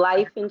have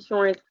life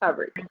insurance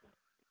coverage?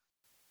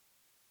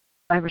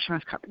 Life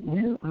insurance coverage.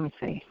 No, let me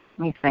see.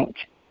 Let me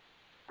think.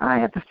 I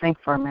have to think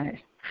for a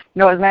minute.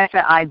 No, as a matter of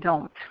fact, I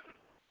don't.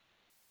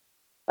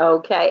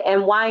 Okay,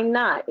 and why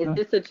not? Is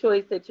this a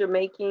choice that you're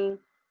making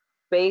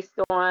based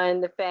on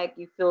the fact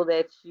you feel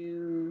that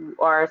you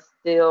are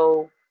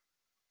still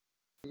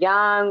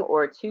young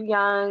or too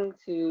young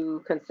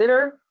to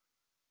consider?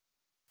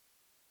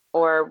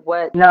 Or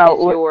what is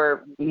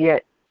your... Yeah.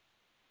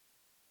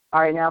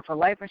 All right, now for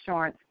life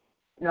insurance,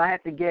 I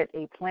have to get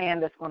a plan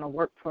that's going to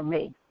work for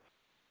me.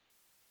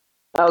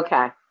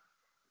 Okay.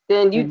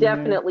 Then you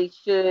definitely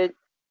should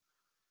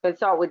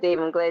consult with Dave.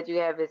 I'm glad you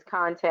have his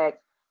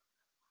contact.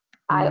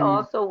 I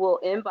also will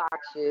inbox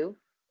you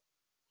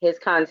his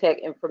contact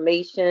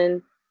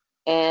information,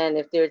 and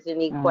if there's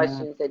any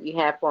questions that you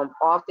have for him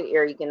off the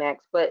air, you can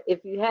ask. But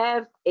if you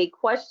have a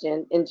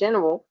question in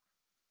general,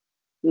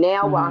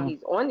 now while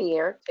he's on the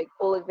air, take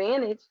full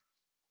advantage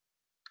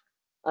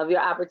of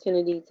your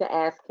opportunity to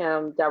ask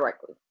him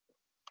directly.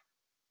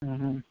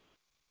 All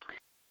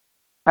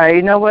right,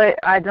 you know what?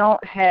 I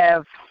don't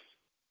have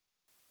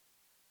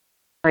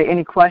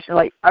any question.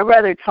 I'd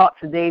rather talk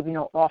to Dave,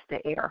 off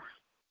the air.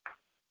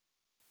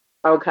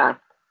 Okay.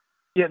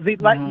 Yeah,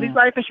 these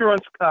life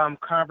insurance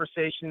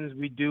conversations,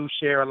 we do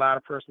share a lot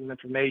of personal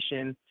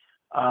information,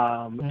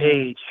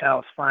 age,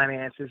 health,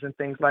 finances, and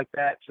things like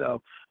that.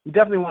 So we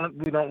definitely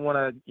we don't want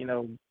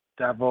to,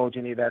 divulge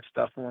any of that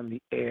stuff on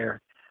the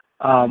air.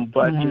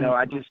 But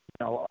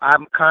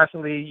I'm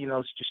constantly,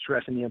 just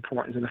stressing the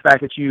importance and the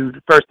fact that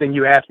the first thing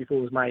you asked me for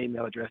was my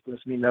email address.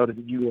 Lets me know that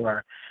you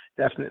are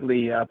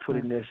definitely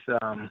putting this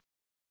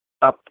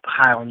up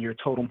high on your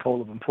totem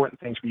pole of important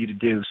things for you to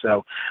do.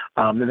 So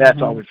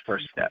that's always the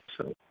first step.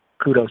 So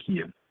kudos to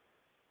you.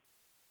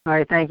 All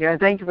right, thank you. And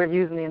thank you for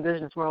using the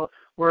indigenous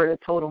word of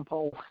totem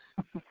pole,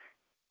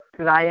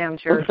 because I am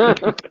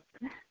Cherokee.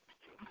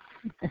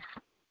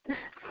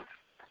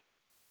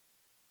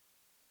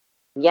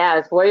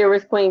 Yes,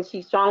 Warriorist Queen,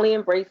 she strongly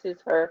embraces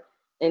her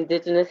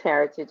indigenous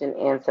heritage and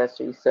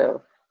ancestry.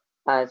 So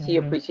she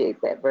appreciates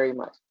that very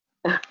much.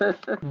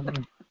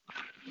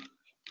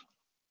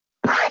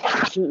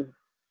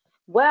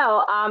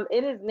 Well,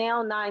 it is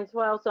now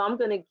 9:12, so I'm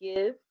going to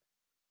give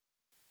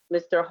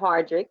Mr.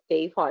 Hardrick,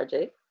 Dave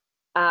Hardrick,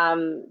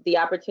 the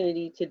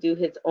opportunity to do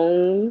his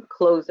own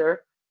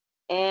closer,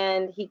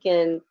 and he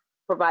can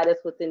provide us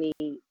with any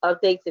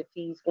updates if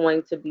he's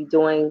going to be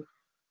doing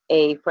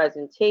a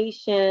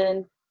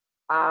presentation,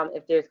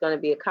 if there's going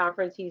to be a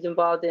conference he's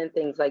involved in,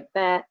 things like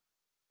that.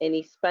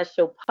 Any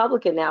special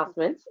public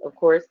announcements, of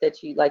course,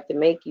 that you'd like to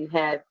make, you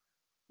have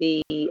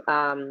the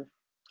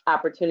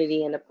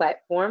opportunity and the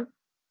platform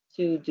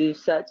to do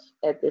such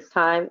at this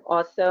time.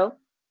 Also,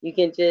 you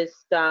can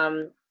just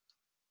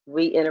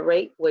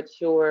reiterate what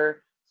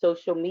your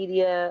social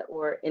media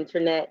or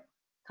internet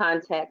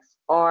contacts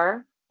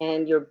are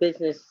and your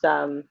business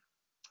phone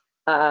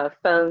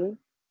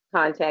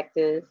contact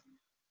is.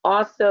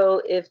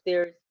 Also, if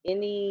there's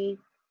any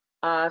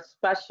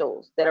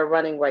specials that are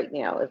running right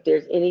now, if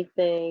there's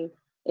anything,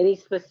 any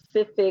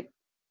specific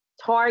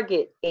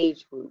target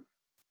age group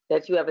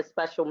that you have a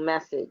special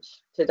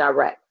message to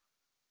direct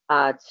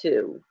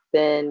to,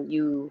 then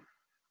you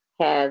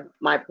have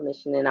my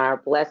permission and our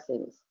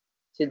blessings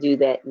to do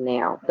that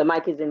now. The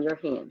mic is in your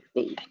hands,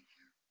 Steve.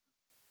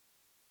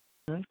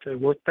 Okay,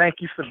 well, thank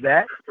you for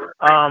that.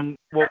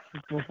 Well,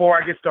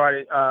 before I get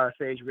started,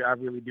 Sage, I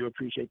really do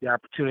appreciate the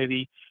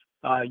opportunity.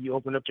 You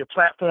opened up your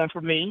platform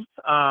for me.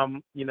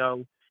 You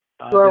know,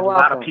 there's a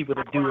lot of people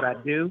that do what I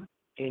do,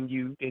 and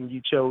you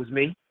chose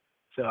me,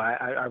 so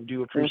I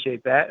do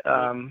appreciate that.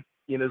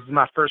 You know, this is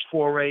my first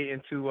foray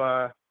into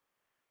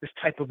this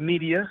type of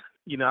media.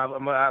 You know,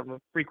 I'm a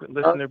frequent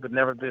listener, but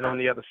never been on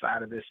the other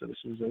side of this, so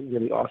this was a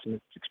really awesome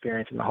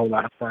experience and a whole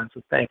lot of fun.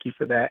 So thank you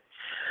for that.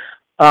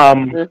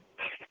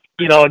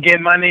 You know,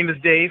 again, my name is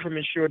Dave from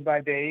Insured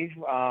by Dave,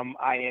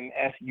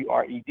 INSUREDBYDAVE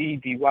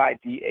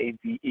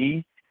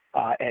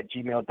at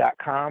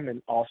gmail.com,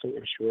 and also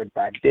Insured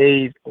by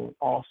Dave on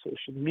all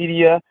social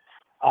media.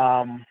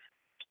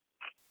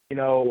 You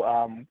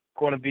know,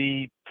 going to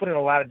be putting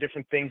a lot of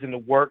different things in the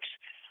works.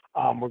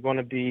 We're going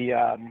to be,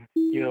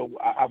 you know,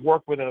 I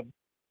work with a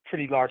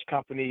pretty large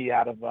company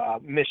out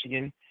of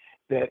Michigan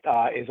that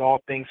is all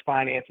things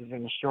finances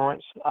and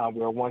insurance.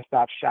 We're a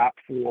one-stop shop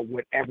for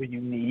whatever you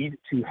need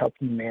to help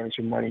you manage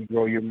your money,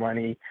 grow your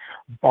money,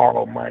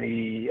 borrow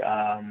money,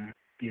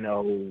 you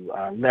know,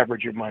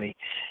 leverage your money.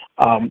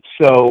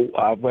 So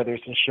whether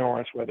it's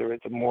insurance, whether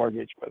it's a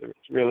mortgage, whether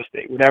it's real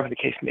estate, whatever the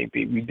case may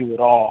be, we do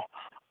it all.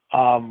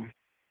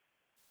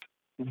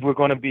 We're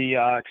going to be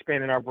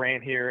expanding our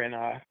brand here in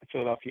the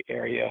Philadelphia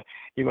area.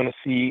 You're going to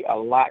see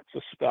lots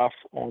of stuff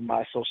on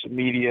my social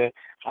media.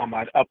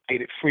 I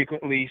update it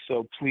frequently,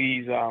 so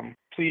please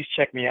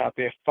check me out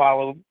there.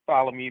 Follow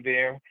me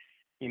there.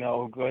 You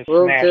know, go ahead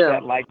and smash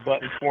that like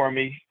button for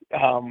me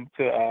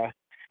to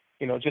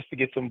you know, just to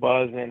get some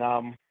buzz,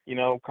 and you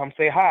know, come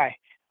say hi.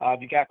 If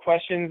you got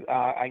questions,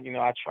 I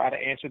try to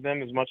answer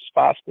them as much as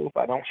possible. If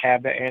I don't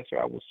have that answer,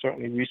 I will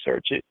certainly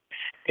research it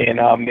and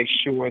make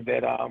sure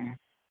that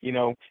you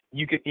know,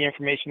 you get the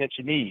information that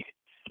you need.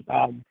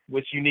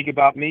 What's unique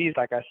about me is,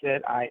 like I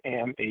said, I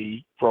am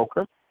a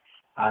broker.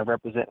 I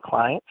represent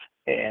clients,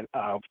 and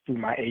through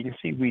my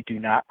agency, we do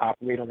not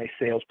operate on a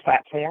sales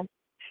platform,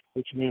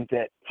 which means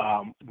that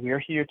we're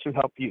here to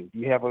help you.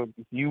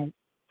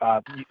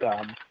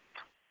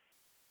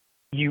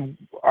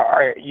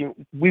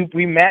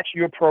 We match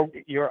your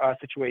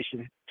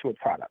situation to a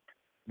product.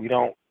 We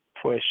don't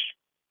push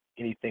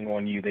anything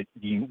on you that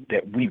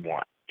we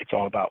want. It's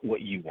all about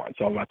what you want.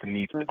 It's all about the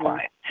needs of the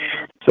client.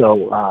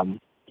 So,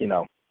 you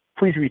know,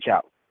 please reach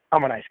out.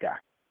 I'm a nice guy.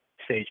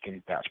 Sage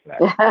can vouch for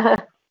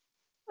that.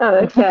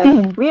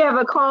 Okay. We have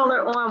a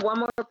caller on. One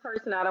more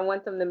person. I don't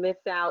want them to miss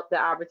out the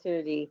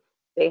opportunity.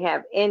 They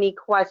have any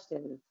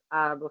questions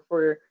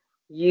before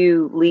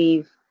you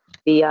leave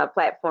the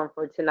platform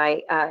for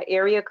tonight.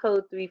 Area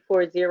code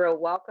 340.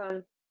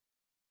 Welcome.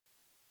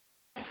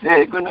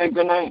 Hey, good night.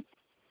 Good night,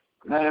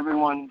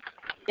 everyone.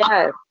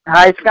 Yes.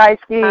 Hi, Sky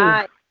Ski.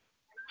 Hi.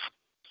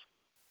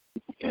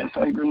 Yes,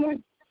 hi, good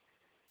night.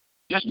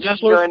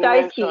 Just well,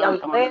 joining in. So I'm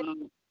glad.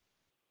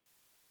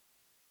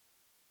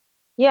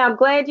 Yeah, I'm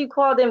glad you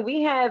called in.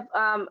 We have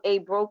a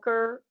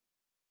broker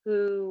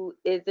who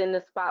is in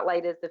the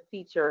spotlight as the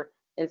feature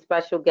and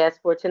special guest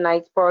for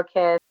tonight's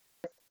broadcast,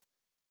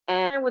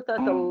 and with us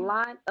a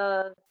lot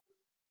of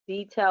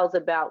details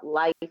about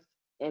life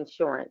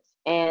insurance,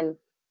 and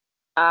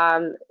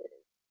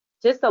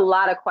just a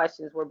lot of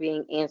questions were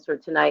being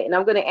answered tonight. And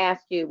I'm going to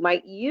ask you,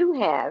 might you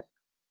have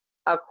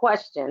a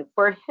question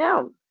for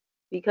him?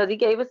 Because he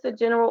gave us a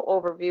general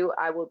overview.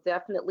 I will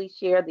definitely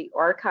share the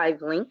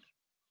archive link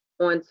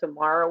on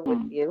tomorrow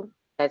with you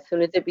as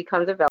soon as it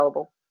becomes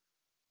available.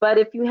 But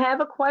if you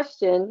have a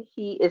question,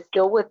 he is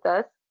still with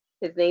us.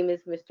 His name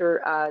is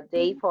Mr.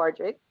 Dave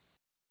HARDRICK,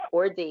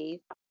 or Dave,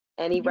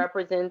 and he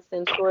represents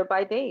Insured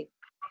by Dave.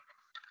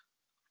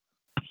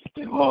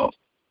 Well,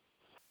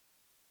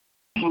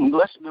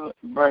 bless you,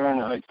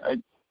 Brian.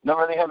 I don't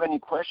really have any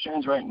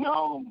questions right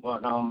now,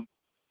 but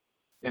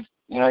if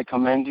you know, I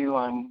commend you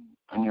on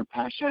your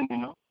passion, you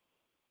know,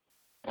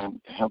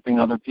 and helping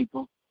other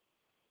people.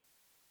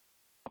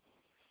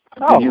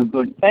 Thank you.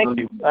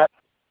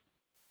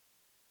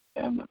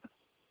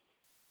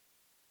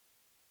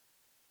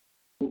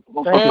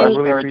 I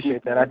really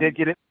appreciate that. I did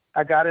get it.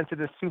 I got into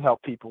this to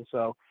help people,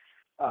 so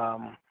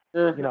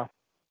you know,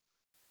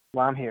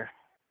 well, I'm here.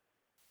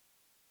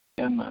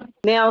 Yeah, man.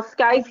 Now,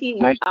 Skype,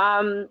 nice.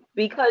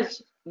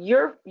 Because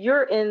you're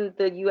in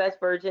the U.S.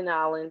 Virgin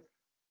Islands,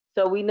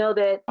 so we know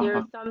that there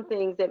are some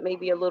things that may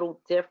be a little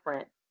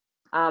different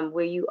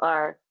where you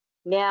are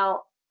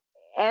now.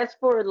 as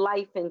for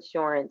life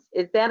insurance,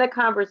 is that a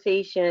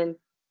conversation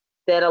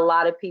that a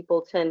lot of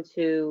people tend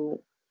to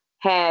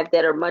have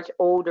that are much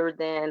older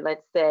than,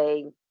 let's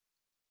say,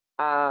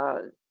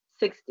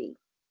 60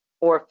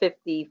 or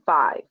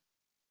 55?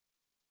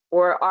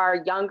 Or are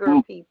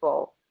younger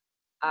people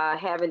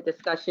having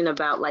discussion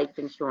about life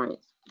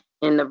insurance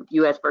in the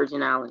U.S.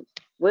 Virgin Islands?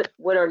 What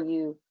are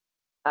you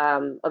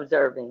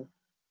observing?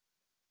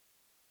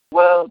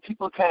 Well,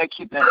 people kind of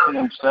keep that to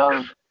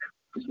themselves.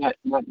 It's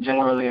not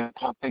generally a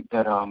topic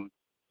that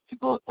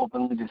people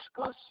openly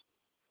discuss.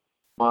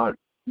 But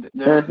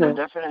there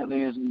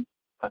definitely is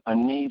a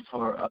need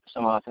for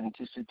some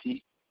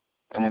authenticity.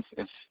 And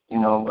if you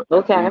know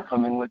what you're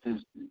coming with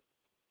is,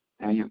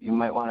 you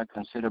might want to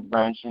consider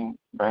branching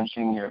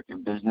your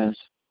business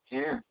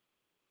here,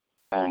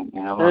 and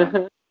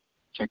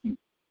checking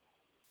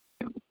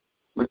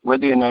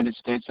with the United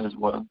States as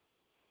well.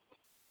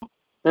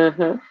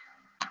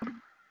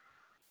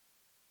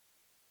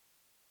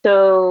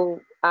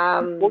 So,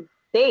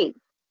 Dave.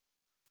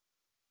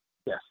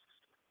 Yes.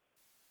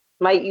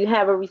 Might you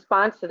have a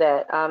response to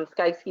that?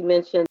 Skysky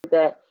mentioned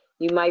that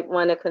you might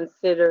want to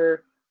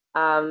consider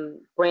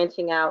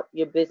branching out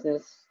your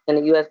business in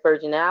the U.S.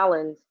 Virgin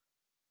Islands,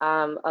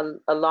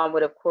 along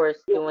with, of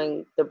course,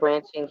 doing the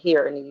branching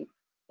here in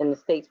the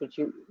States, which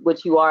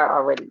you are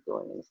already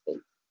doing in the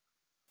States.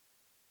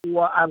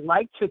 Well, I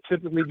like to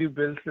typically do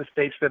business in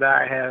states that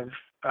I have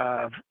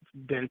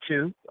been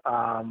to,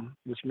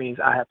 which means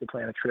I have to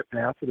plan a trip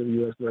now to the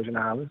U.S. Virgin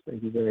Islands.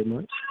 Thank you very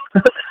much.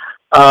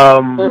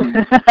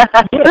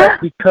 Yeah,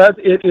 because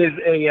it is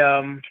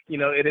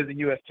it is a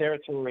U.S.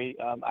 territory.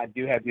 I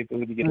do have the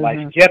ability to get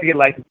licensed. You have to get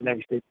licensed in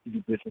every state to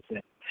do business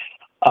in.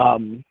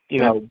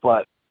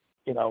 But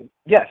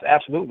yes,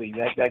 absolutely.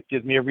 That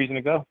gives me a reason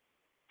to go.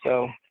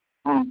 So,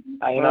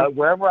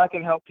 wherever I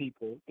can help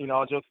people,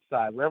 all jokes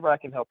aside, wherever I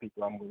can help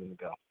people, I'm willing to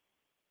go.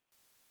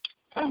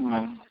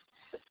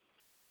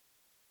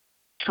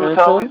 Truth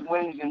always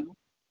wins,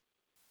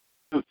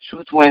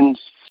 Truth wins.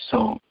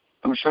 So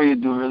I'm sure you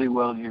do really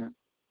well here.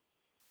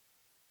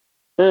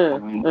 Well,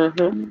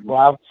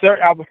 I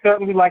would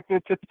certainly like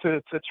to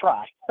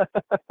try.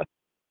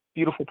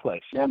 Beautiful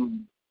place. Yeah.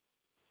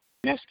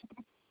 Yes.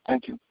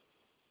 Thank you.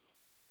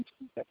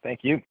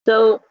 Thank you.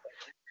 So,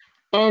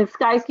 and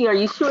Skysky, are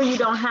you sure you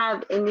don't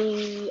have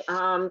any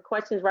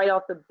questions right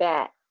off the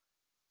bat?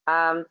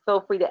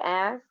 Feel free to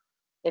ask.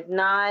 If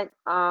not,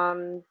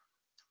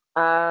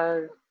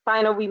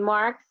 final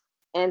remarks,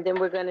 and then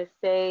we're going to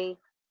say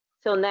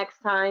till next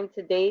time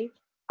to Dave,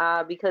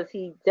 because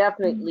he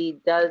definitely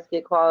does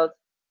get calls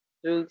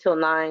through till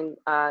 9.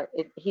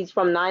 He's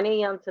from 9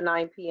 a.m. to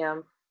 9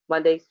 p.m.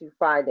 Mondays through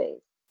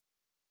Fridays.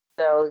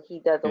 So he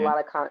does a lot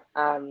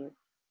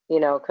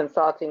of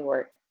consulting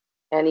work,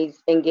 and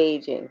he's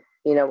engaging,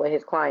 with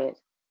his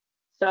clients.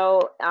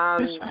 So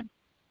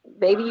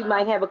maybe you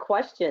might have a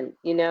question,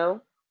 Yeah,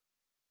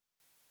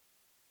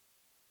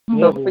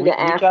 Feel free to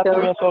ask reach out to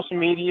them. me on social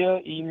media,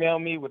 email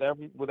me,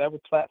 whatever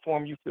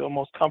platform you feel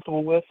most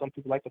comfortable with. Some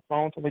people like the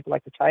phone, some people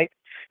like to type,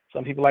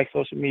 some people like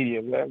social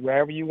media.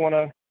 Wherever you want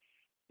to,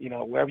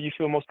 wherever you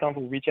feel most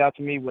comfortable, reach out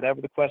to me.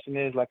 Whatever the question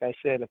is, like I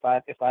said, if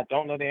I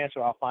don't know the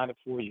answer, I'll find it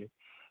for you.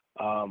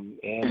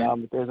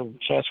 If there's a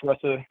chance for us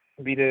to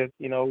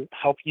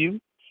help you,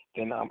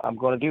 then I'm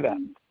going to do that.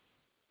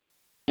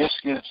 Yes.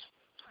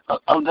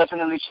 I'll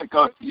definitely check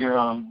out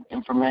your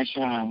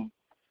information, and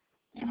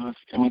if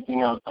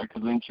anything else, I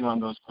could link you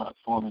on those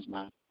platforms,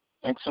 man.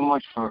 Thanks so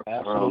much for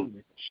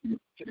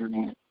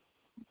sharing it.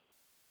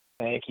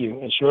 Thank you.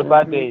 Insured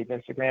by Dave,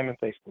 Instagram and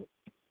Facebook.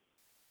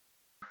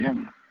 Yeah.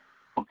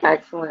 Okay.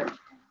 Excellent.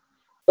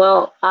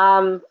 Well,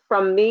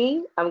 from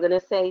me, I'm going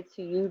to say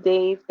to you,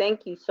 Dave,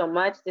 thank you so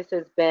much. This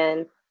has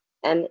been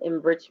an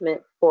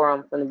enrichment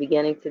forum from the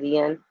beginning to the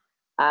end.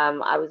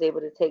 I was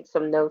able to take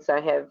some notes. I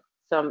have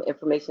some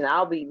information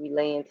I'll be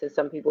relaying to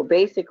some people.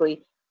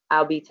 Basically,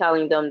 I'll be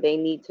telling them they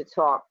need to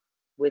talk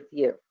with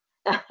you.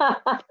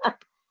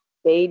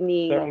 They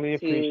need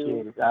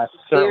to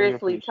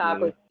seriously talk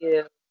with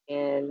you,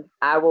 and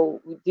I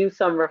will do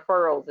some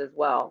referrals as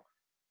well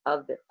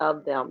of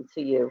them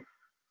to you.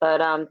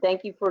 But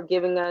thank you for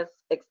giving us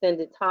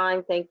extended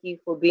time. Thank you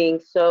for being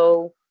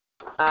so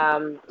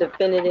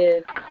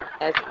definitive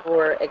as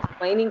for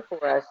explaining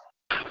for us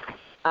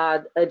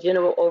a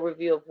general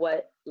overview of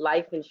what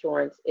life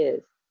insurance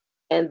is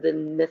and the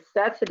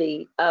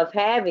necessity of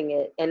having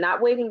it, and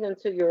not waiting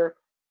until you're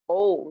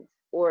old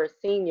or a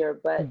senior,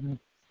 but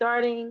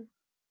starting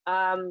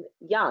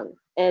young,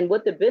 and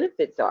what the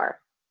benefits are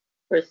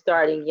for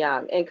starting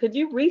young. And could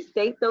you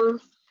restate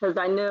those? Because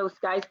I know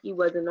Skysky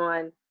wasn't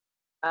on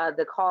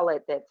the call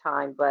at that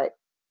time, but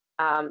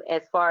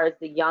as far as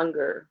the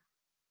younger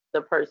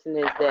the person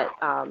is that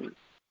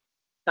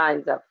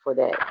signs up for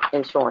that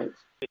insurance.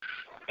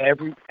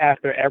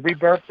 After every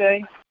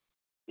birthday,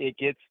 it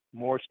gets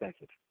more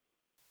expensive.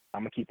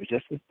 I'm gonna keep it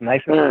just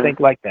nice and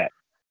succinct like that.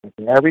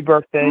 After every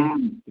birthday,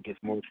 it gets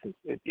more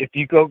expensive. If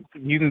you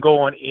can go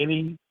on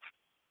any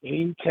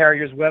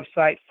carrier's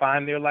website,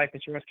 find their life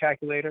insurance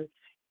calculator.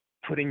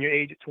 put in your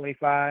age at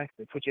 25,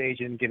 then put your age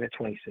in again at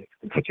 26,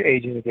 then put your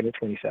age in again at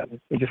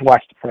 27, and just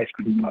watch the price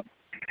creep up.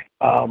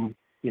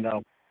 You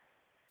know,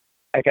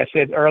 like I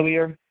said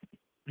earlier,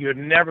 you're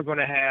never going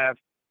to have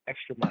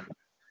extra money,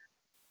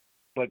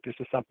 but this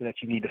is something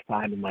that you need to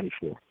find the money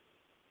for.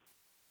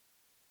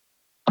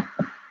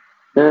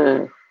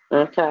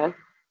 Okay.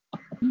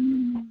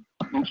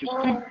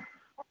 Interesting.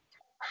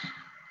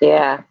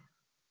 Yeah.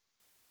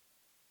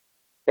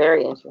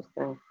 Very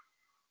interesting.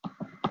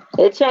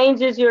 It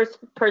changes your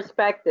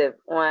perspective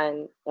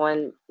on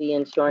the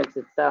insurance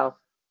itself,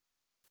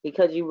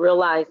 because you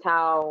realize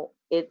how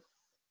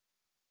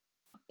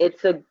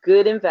it's a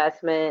good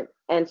investment,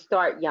 and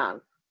start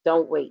young.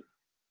 Don't wait.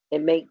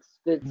 It makes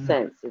good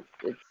sense.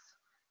 It's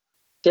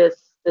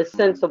just the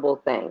sensible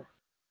thing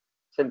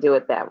to do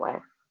it that way.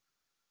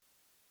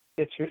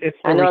 It's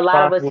I know a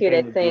lot of us responsible hear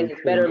thing that to saying do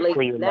it's better late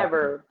for your than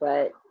never,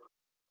 but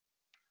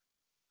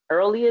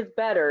early is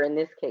better in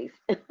this case.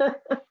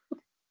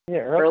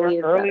 Yeah,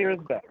 earlier is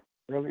better.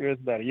 Earlier is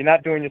better. You're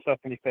not doing yourself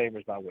any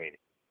favors by waiting.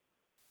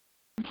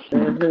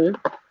 Mm-hmm.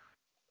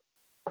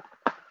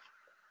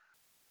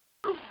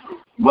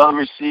 Well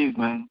received,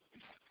 man.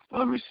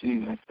 Well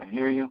received. I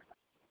hear you.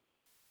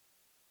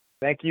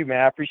 Thank you,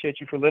 man. I appreciate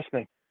you for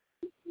listening.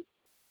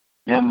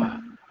 Yeah,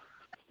 man.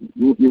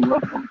 You're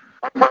welcome.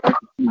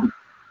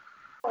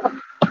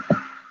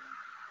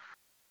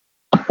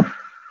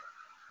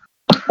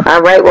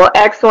 All right. Well,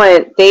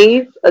 excellent.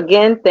 Dave,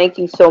 again, thank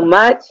you so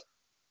much.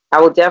 I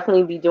will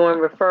definitely be doing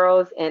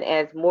referrals, and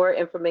as more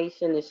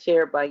information is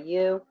shared by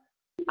you,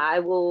 I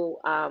will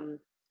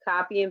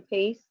copy and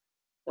paste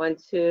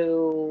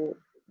onto.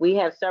 We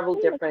have several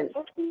different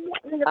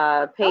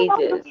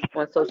pages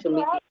on social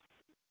media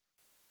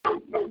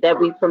that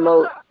we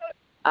promote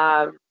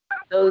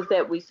those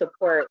that we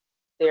support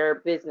their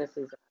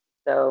businesses.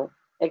 So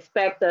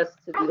expect us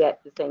to do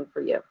that the same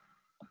for you.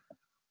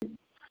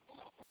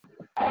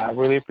 I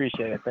really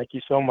appreciate it. Thank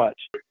you so much.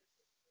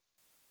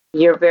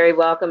 You're very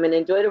welcome, and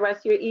enjoy the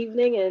rest of your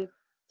evening, and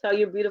tell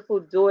your beautiful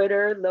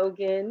daughter,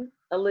 Logan,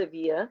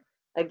 Olivia,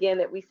 again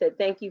that we said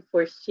thank you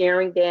for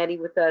sharing Daddy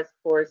with us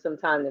for some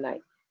time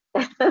tonight.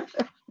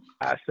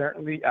 I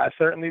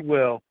certainly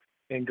will.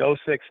 And go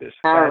Sixers.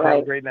 All Guys, right.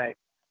 have a great night.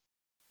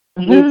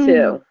 You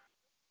too.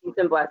 Peace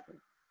and blessings.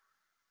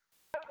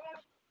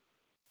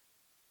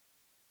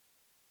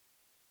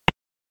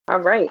 All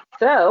right.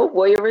 So,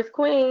 Warriors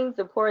Queens,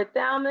 Zipporah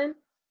Thalman,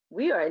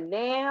 we are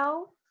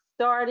now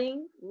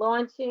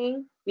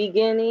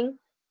beginning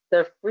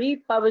the free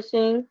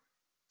publishing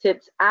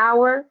tips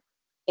hour,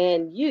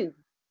 and you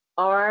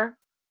are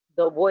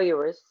the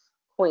Warriors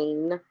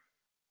Queen,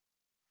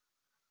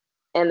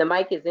 and the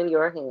mic is in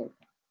your hands.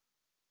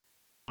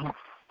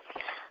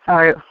 All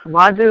right,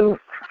 Wadu,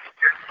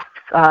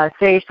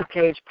 Sage to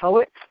Cage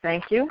Poets,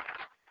 thank you.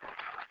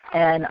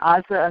 And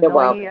Asa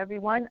Anoyi,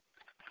 everyone.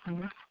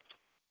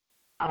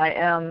 I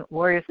am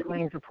Warriors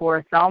Queen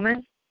Zipporah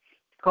Salmon,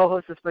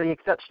 co-hostess for the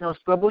Exceptional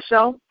Scribble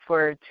Show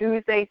for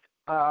Tuesday,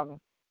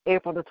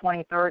 April the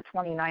 23rd,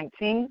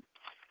 2019.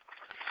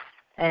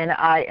 And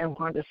I am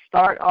going to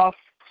start off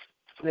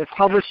with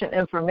publishing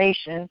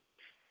information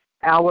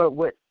hour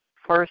with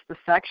first the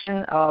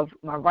section of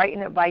my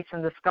writing advice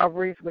and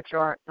discoveries, which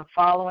are the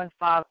following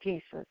 5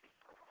 pieces.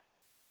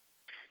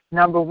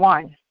 Number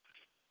 1,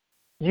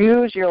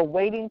 use your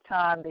waiting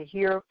time to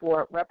hear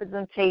for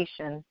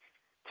representation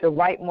to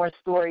write more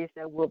stories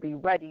that will be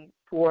ready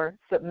for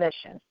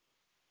submission.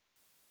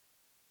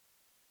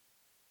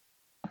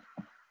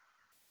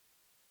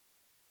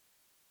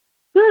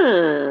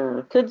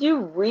 Could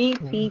you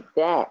repeat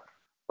that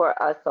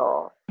for us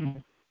all?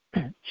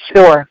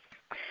 Sure.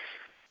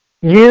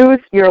 Use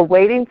your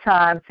waiting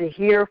time to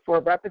hear for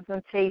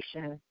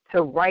representation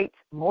to write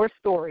more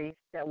stories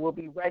that will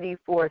be ready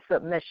for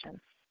submission.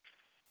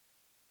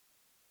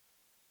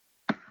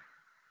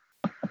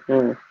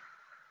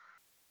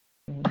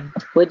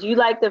 Would you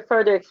like to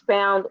further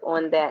expound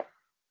on that,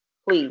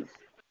 please?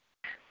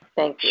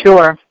 Thank you.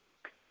 Sure.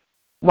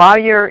 While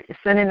you're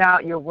sending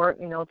out your work,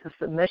 to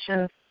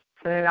submissions,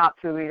 sending out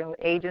to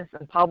agents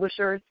and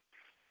publishers,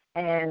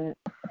 and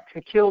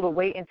to kill the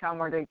waiting time,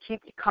 or to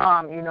keep you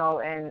calm,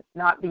 and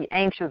not be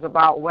anxious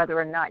about whether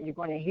or not you're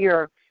going to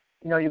hear,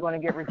 you're going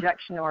to get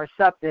rejection or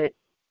accepted.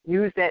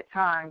 Use that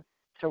time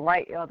to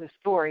write other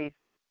stories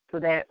so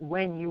that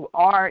when you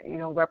are,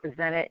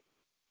 represented,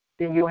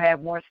 then you'll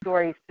have more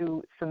stories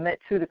to submit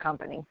to the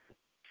company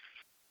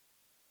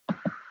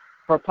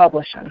for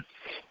publishing.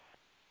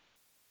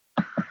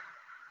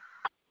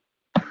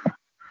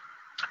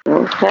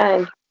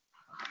 Okay.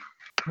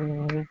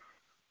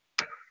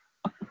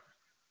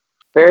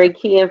 Very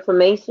key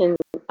information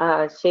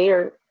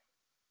shared.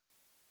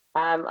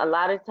 A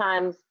lot of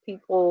times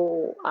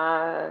people,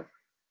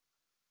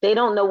 they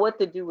don't know what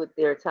to do with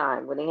their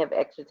time when they have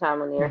extra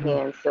time on their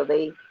hands. So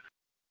they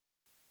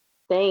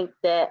think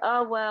that,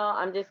 oh, well,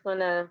 I'm just going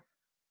to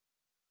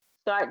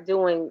start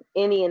doing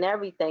any and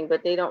everything.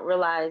 But they don't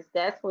realize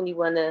that's when you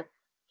want to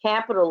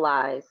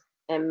capitalize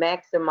and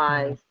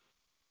maximize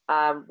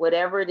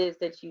whatever it is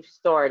that you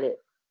started.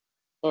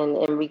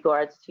 in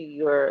regards to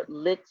your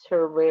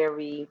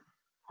literary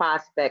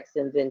prospects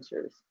and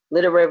ventures,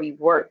 literary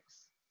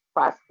works,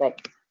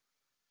 prospects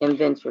and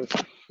ventures.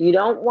 You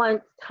don't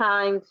want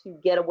time to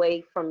get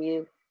away from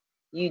you.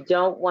 You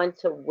don't want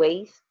to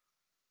waste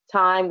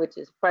time, which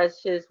is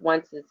precious.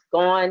 Once it's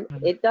gone,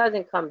 it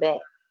doesn't come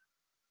back.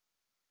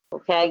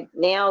 Okay,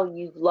 now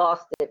you've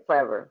lost it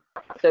forever.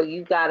 So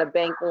you've got to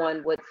bank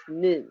on what's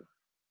new.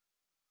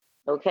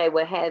 Okay,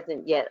 what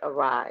hasn't yet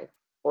arrived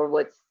or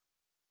what's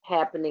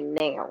happening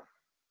now.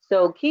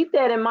 So keep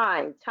that in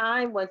mind.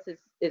 Time, once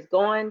it's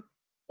gone,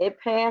 it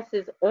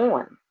passes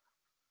on.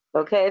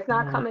 Okay, it's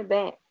not coming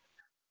back.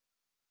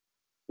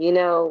 You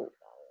know,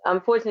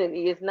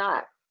 unfortunately, it's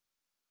not.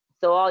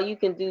 So all you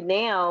can do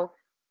now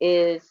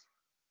is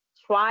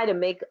try to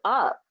make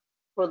up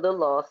for the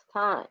lost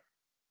time.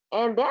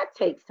 And that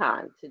takes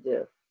time to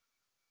do.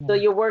 So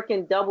you're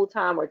working double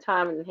time or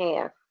time and a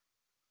half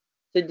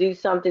to do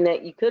something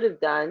that you could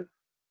have done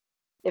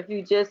if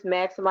you just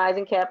maximize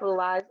and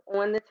capitalize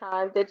on the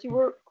time that you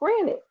were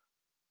granted.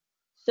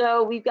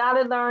 So we've got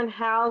to learn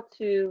how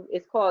to,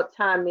 it's called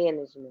time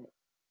management,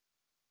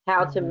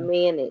 how to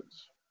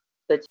manage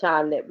the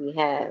time that we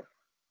have.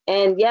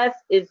 And yes,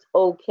 it's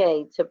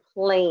okay to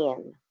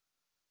plan.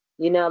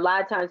 You know, a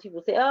lot of times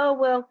people say, oh,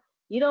 well,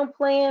 you don't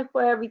plan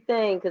for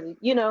everything because,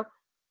 you know,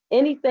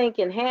 anything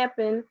can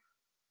happen.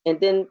 And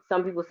then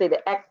some people say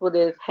the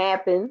expletive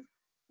happens.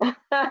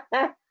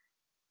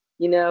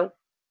 You know,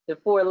 the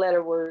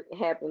 4-letter word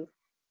happens.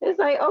 It's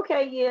like,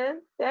 okay, yeah,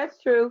 that's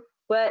true.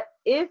 But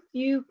if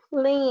you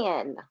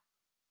plan,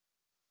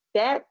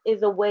 that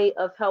is a way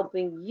of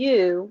helping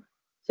you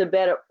to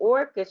better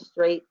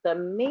orchestrate the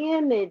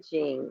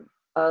managing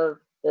of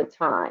the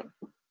time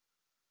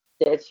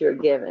that you're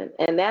given.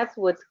 And that's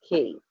what's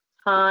key,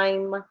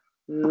 time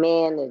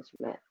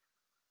management.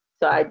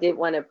 So I did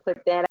want to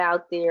put that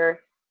out there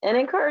and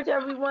encourage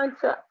everyone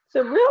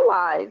to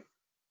realize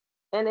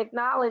and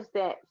acknowledge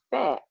that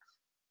fact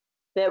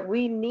that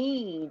we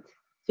need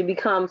to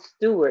become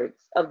stewards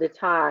of the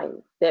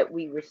time that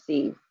we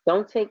receive.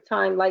 Don't take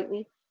time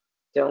lightly.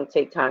 Don't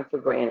take time for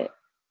granted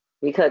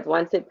because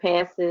once it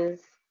passes,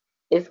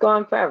 it's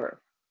gone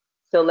forever.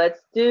 So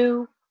let's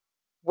do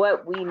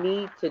what we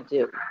need to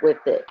do with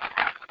it.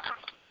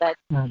 Let's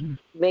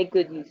make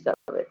good use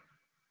of it.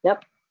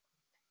 Yep.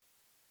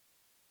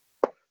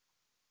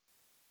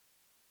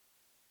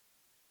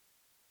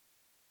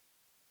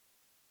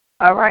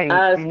 All right.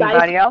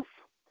 Anybody else?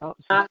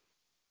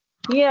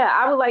 Yeah,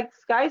 I would like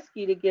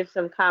Skysky to give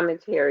some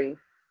commentary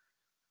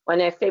on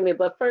that statement.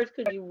 But first,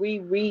 could you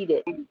reread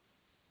it?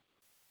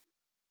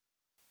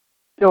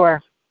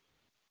 Sure.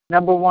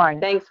 Number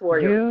 1. Thanks,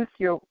 Warrior.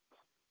 You're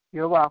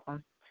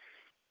welcome.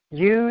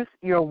 Use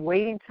your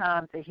waiting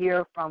time to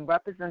hear from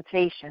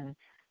representation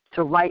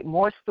to write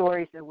more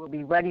stories that will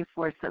be ready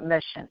for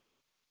submission.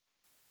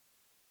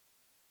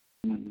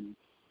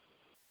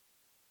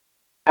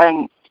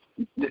 And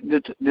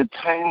the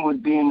time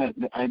would be in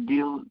the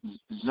ideal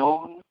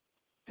zone.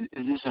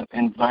 Is this an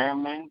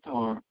environment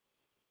or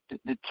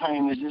the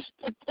time? Is this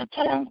a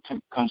time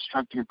to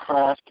construct your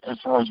craft as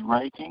far as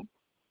writing?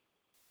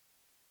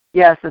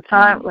 Yes, the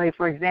time, like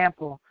for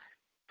example,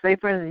 say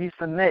for instance you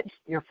submit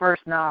your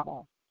first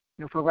novel,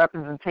 you know, for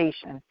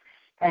representation,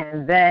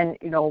 and then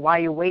while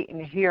you're waiting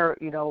to hear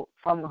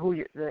from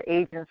the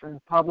agents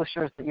and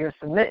publishers that you're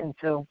submitting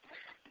to,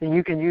 then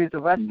you can use the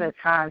rest of that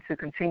time to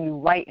continue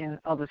writing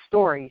other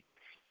stories,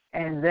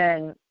 and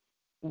then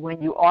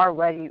when you are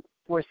ready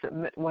for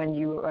when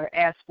you are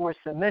asked for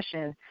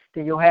submission,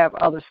 then you'll have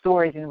other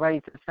stories and ready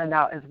to send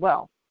out as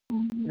well.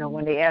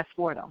 When they ask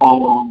for them.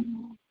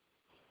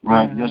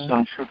 Right, just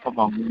don't trip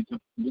about it.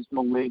 Just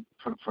don't wait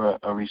for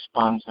a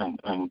response,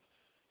 and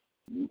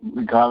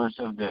regardless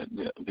of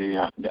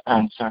the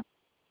answer,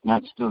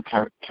 not still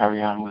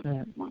carry on with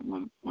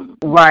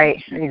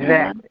right,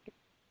 exactly.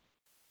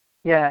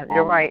 Yeah,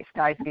 you're right,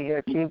 Skysky.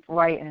 You keep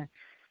writing.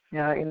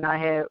 And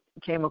I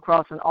came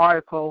across an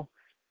article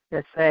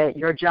that said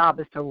your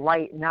job is to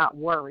write, not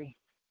worry.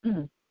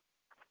 And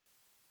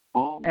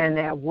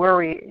that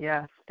worry,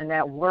 yes, and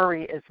that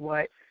worry is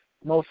what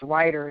most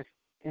writers,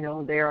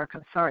 they are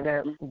concerned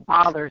that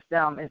bothers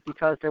them is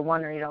because they're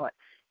wondering,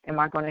 am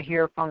I going to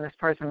hear from this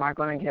person? Am I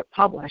going to get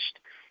published?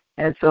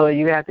 And so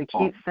you have to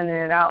keep sending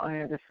it out,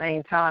 and at the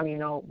same time,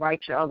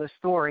 write your other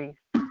stories.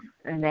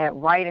 And that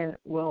writing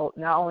will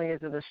not only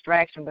is a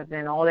distraction, but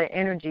then all the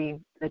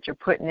energy that you're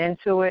putting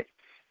into it,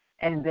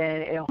 and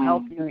then it'll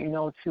help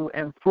you, to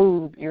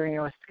improve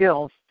your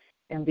skills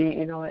and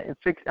be,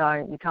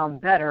 become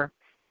better.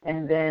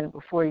 And then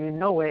before you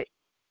know it,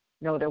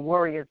 the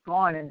worry is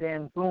gone, and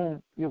then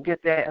boom, you'll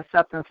get that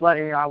acceptance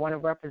letter. I want to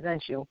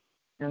represent you,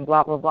 and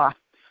blah blah blah.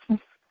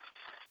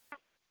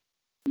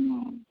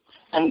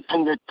 And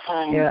the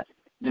time,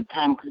 the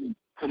time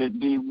could it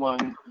be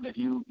one that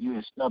you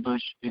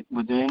establish it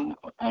within,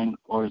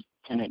 or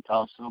can it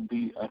also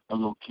be a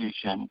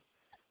location?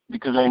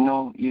 Because I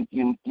know you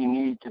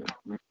need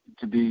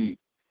to be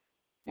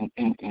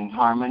in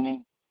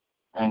harmony,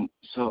 and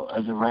so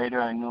as a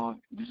writer, I know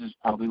this is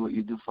probably what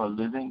you do for a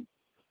living.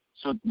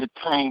 So the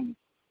time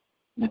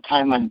the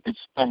time and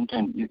it's spent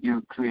and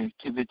your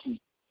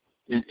creativity.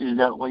 Is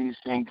that what you're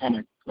saying? Kind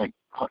of like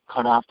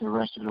cut off the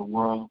rest of the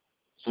world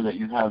so that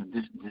you have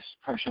this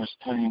precious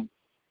time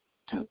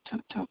to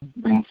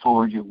bring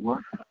forward your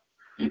work?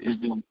 Is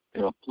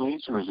there a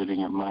place, or is it in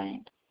your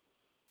mind?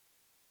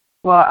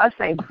 Well, I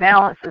say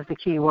balance is the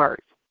key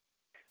word.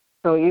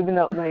 So even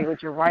though like,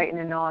 what you're writing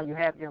and all, you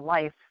have your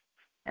life,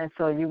 and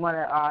so you want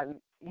to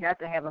you have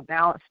to have a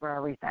balance for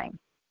everything.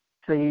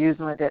 So you're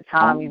using at that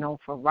time,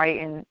 for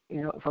writing,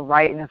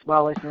 as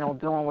well as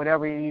doing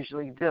whatever you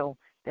usually do.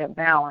 That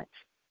balance.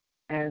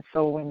 And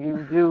so when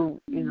you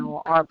do,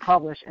 are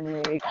published, and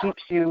it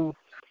keeps you,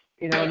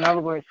 in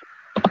other words,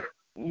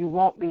 you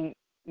won't be,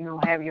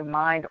 have your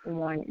mind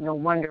on,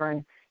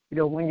 wondering,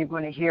 when you're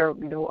going to hear, a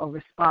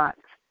response.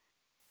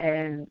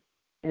 And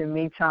in the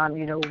meantime,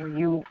 when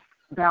you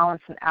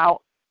balancing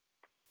out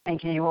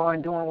and you are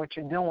doing what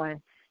you're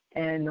doing,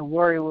 and the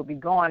worry will be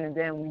gone. And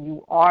then when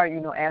you are,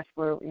 ask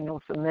for,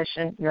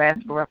 submission, you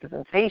ask for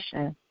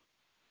representation,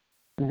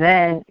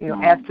 then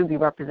ask to be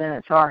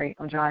represented. Sorry,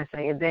 I'm trying to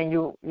say. And then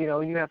you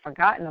have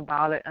forgotten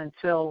about it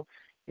until,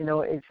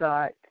 it's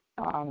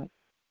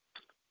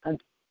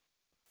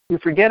you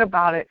forget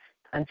about it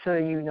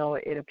until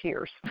it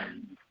appears,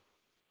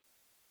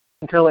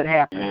 until it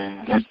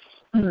happens.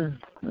 Yeah,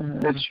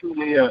 that's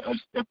truly a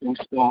stepping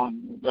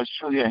stone. That's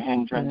truly a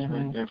hindrance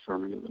right there for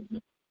real.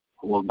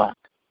 Hold back.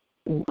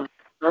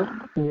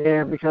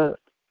 Yeah, because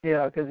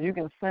you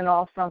can send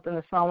off something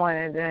to someone,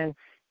 and then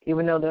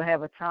even though they'll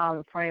have a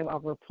time frame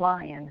of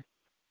replying,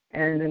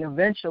 and then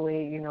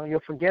eventually,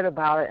 you'll forget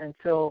about it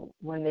until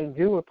when they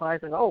do reply,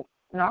 it's like, oh,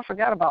 no, I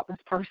forgot about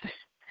this person.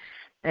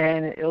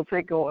 And it'll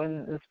take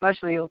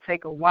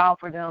a while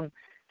for them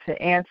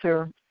to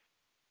answer,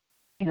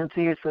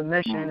 to your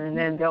submission, and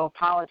then they'll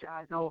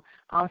apologize. Oh,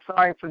 I'm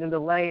sorry for the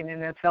delay, and then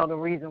they'll tell the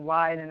reason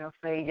why, and then they'll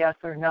say yes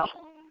or no.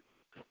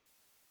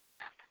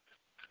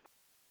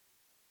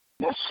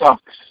 That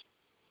sucks.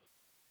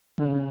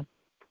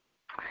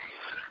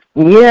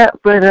 Yeah,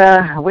 but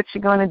what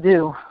you gonna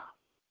do?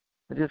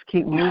 Just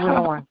keep moving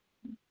on.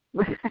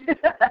 Keep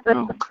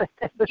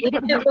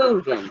it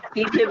moving.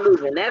 Keep it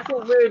moving. That's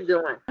what we're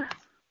doing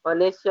on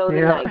this show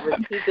tonight. We're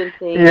keeping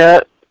things.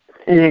 Yeah,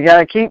 you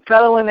gotta keep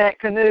pedaling that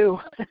canoe.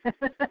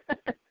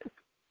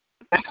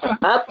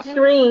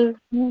 Upstream,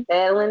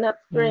 paddling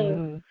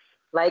upstream,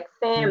 like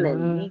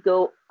salmon. We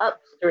go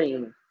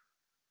upstream.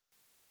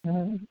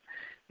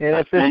 Yeah,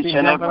 that fish be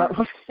jumping up.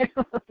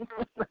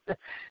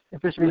 The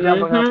fish be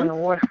jumping up in the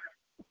water.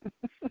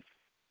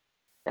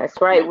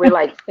 That's right. We're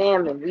like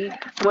salmon. We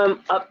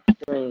swim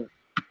upstream.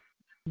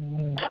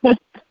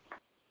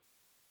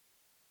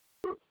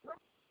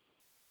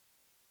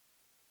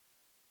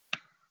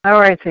 All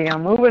right, so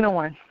I'm moving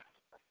on.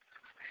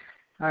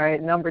 All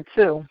right, number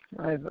 2.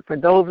 For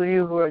those of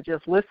you who are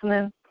just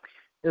listening,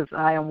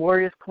 I am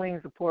Warriors Queens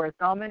of Zipporah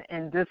Thurman,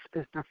 and this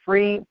is the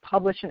free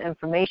publishing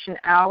information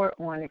hour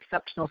on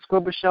Exceptional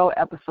Scribble Show,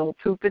 episode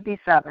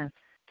 257,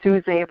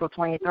 Tuesday, April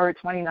 23rd,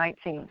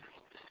 2019.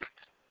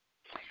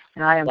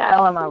 And I am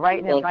telling my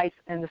writing advice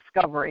and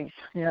discoveries.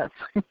 Yes.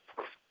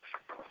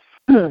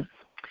 All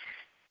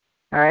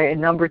right,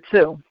 and number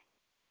 2,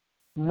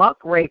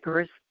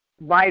 muckrakers,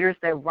 writers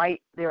that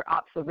write their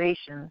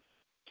observations,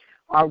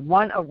 are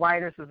one of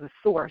writers as a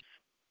source.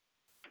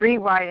 Free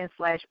writing /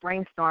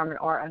 brainstorming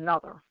or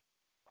another.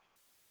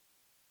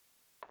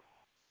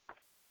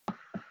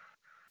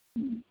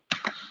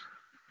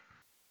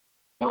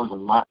 That was a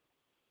lot.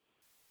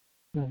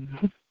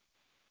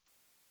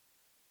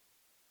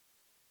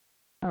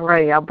 All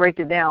right, I'll break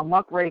it down.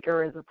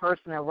 Muckraker is a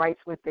person that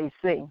writes what they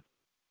see.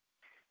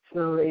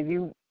 So if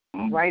you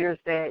writers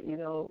that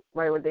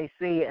write what they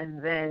see,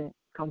 and then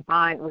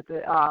combined with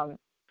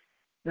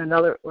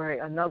another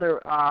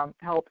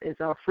help is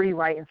a free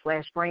writing /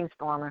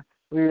 brainstormer.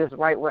 You just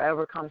write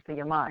whatever comes to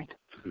your mind.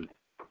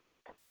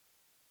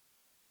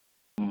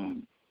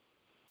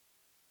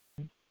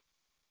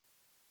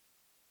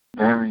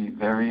 Very,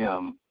 very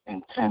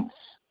intense.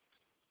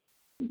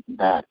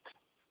 That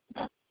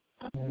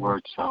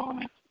word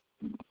sound.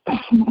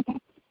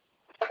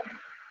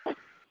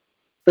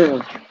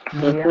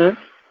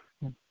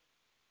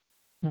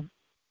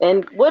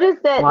 And what is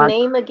that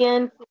name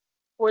again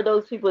for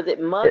those people? Is it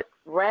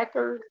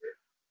muckrakers?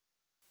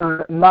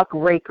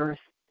 Muckrakers.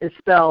 It's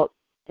spelled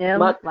M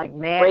like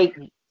Matt.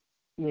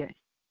 Yeah.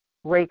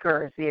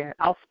 Rakers, yeah.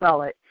 I'll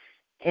spell it.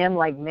 M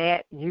like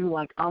Matt, U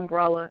like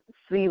umbrella,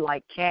 C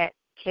like cat,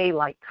 K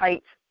like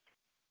kite,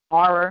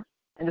 R,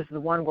 and this is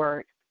one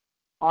word,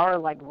 R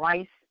like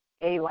rice,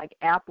 A like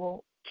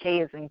apple,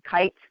 K as in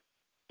kite,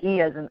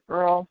 E as in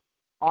Earl,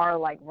 R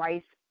like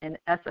rice, and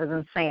S as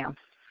in Sam.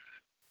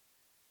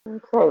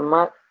 Okay,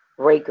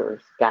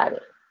 muckrakers, got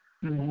it.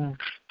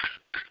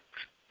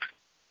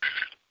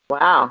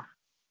 Wow.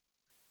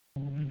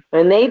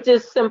 And they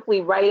just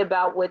simply write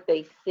about what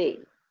they see.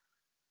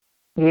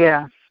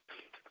 Yeah.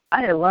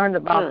 I had learned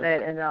about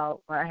that in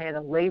I had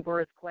a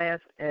laborers class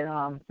when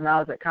I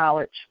was at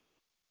college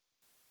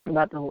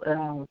about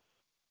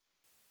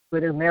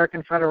with the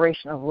American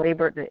Federation of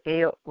Labor, the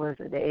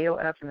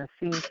AOF and the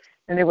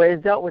Anyway,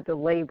 it dealt with the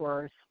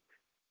laborers.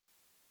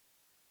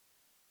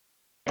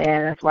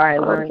 And that's why I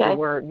learned the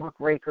word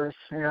muckrakers.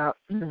 Yeah.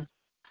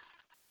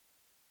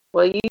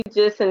 Well, you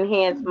just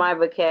enhanced my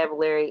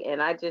vocabulary, and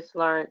I just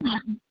learned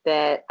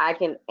that I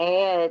can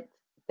add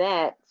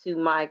that to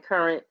my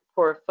current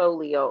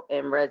portfolio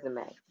and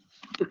resume.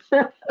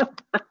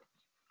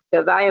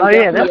 Because I am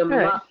definitely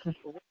a muck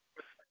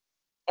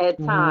at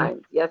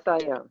times. Yes, I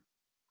am.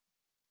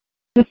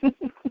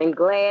 And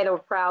glad or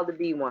proud to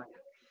be one.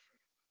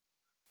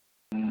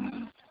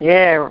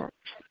 Yeah,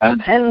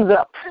 hands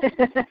up.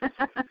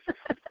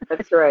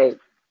 That's right.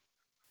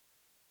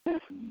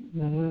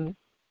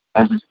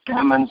 As the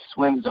salmon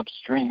swims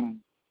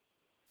upstream.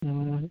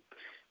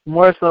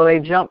 More so they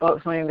jump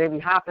upstream, they be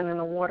hopping in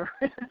the water.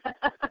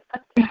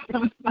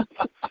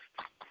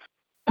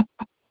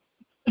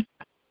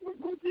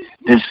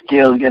 Their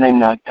scales getting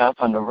knocked off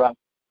on the rock.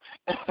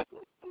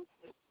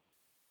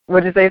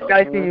 What'd you say,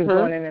 Sky? See you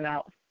going in and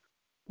out.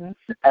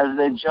 As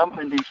they jump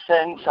and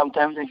descend,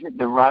 sometimes they hit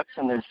the rocks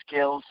and their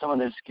scales, some of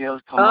their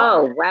scales come out.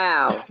 Oh,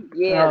 wow.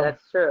 Yeah,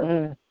 that's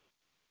true.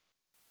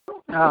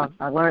 Oh,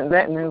 I learned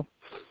that new.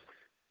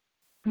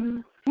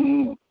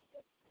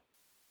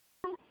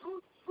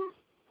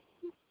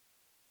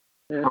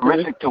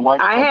 Horrific to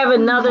watch. I have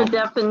another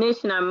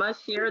definition. I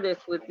must share this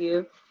with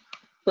you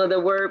for the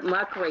word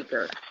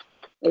muckraker.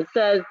 It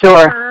says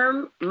the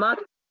term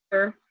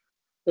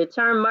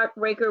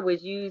muckraker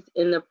was used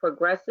in the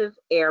progressive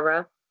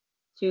era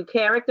to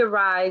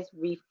characterize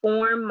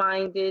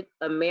reform-minded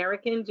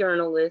American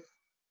journalists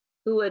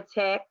who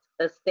attacked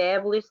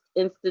established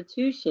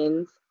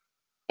institutions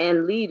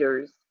and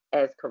leaders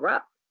as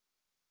corrupt.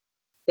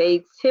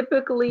 They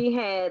typically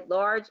had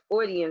large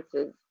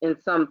audiences in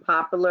some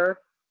popular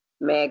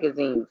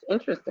magazines.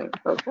 Interesting.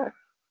 Okay.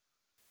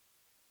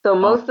 So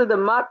most of the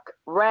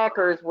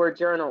muckrakers were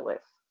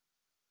journalists.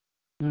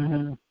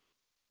 And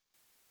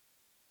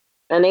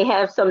they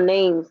have some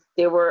names.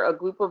 There were a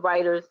group of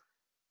writers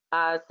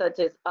such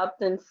as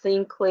Upton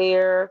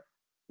Sinclair,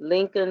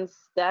 Lincoln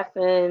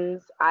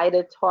Steffens,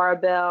 Ida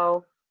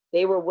Tarbell.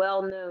 They were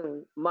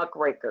well-known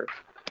muckrakers.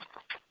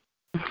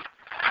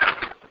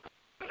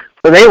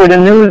 So they were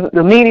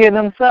the media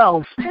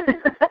themselves.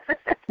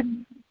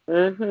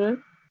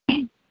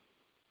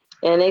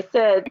 And they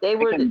said they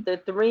were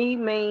the three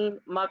main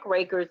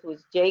muckrakers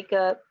was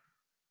Jacob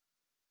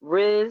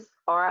Riis,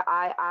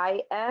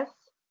 R-I-I-S,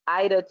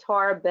 Ida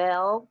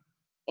Tarbell,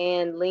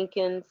 and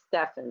Lincoln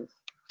Steffens.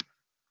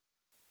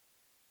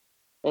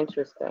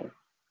 Interesting.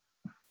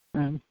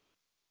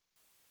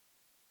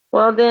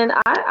 Well, then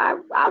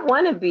I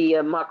want to be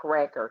a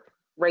muckraker.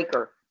 I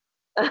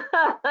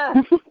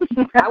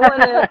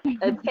want to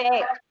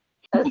attack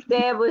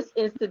established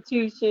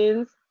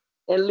institutions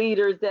and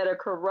leaders that are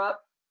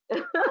corrupt.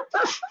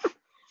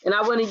 And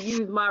I want to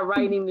use my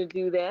writing to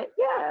do that.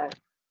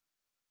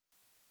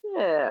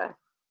 Yeah.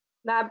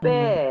 Not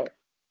bad.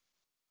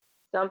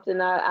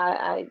 Something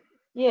I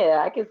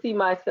can see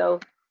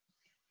myself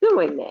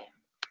doing that.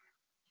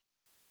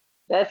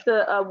 That's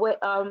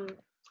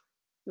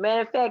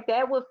matter of fact,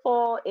 that would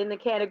fall in the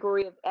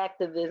category of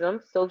activism,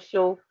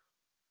 social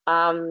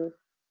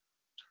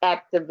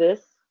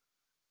activists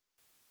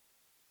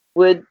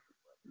would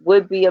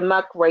be a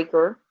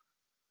muckraker,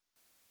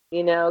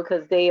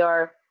 because they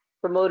are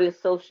promoting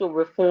social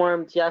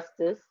reform,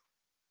 justice.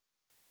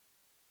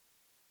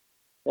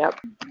 Yep.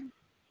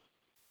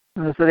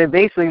 So they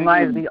basically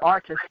might be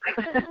artists.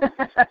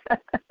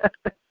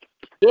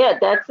 Yeah,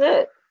 that's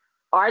it.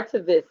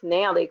 Artivists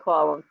now they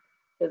call them,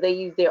 because they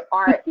use their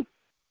art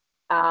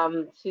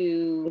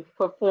to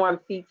perform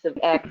feats of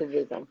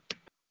activism,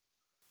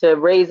 to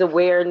raise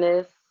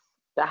awareness,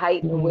 to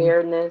heighten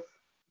awareness,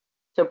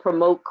 to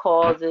promote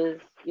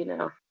causes,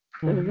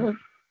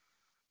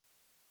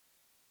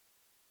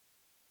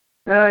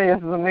 Oh, yes,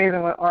 it's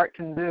amazing what art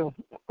can do.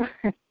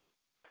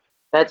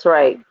 That's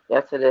right.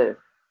 Yes, it is.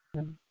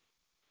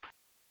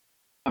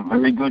 A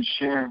very good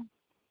share.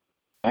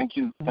 Thank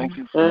you. Thank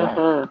you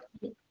for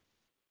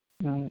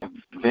that.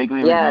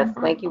 Vaguely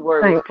remember. Thank you,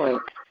 Word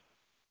Point.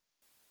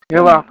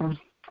 You're welcome.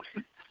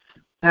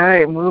 All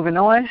right, moving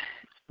on.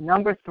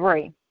 Number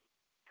 3.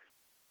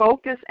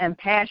 Focus and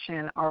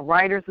passion are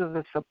writers of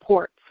the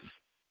supports.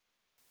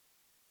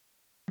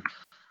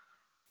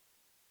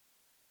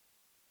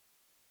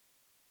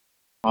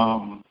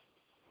 Can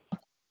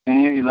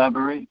you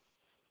elaborate,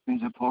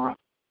 Zipporah?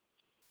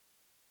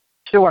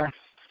 Sure.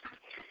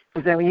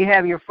 Because then when you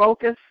have your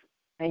focus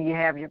and you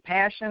have your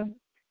passion,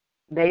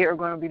 they are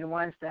going to be the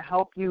ones to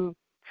help you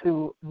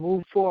to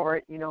move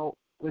forward,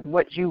 with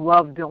what you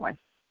love doing.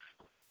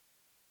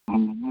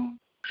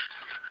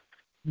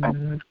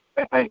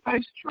 I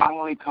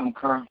strongly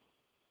concur.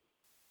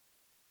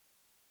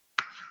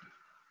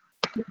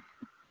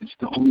 It's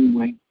the only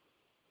way.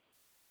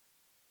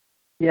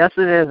 Yes,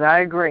 it is. I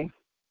agree.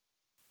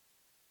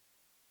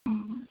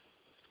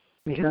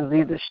 Because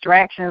these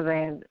distractions,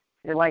 and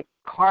they're like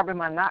carbon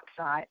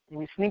monoxide,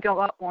 and you sneak them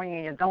up on you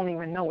and you don't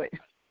even know it.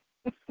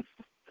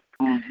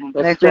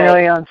 Next thing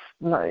you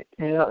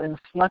know, and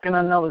snuck in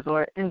another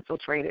or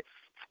infiltrated.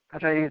 I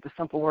try to use the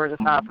simple words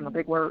aside from the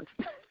big words.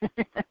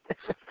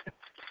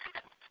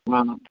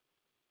 Well,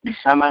 the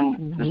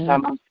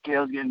salmon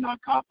scales getting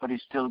knocked off, but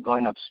it's still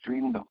going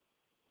upstream though.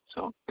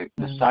 So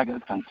the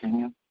saga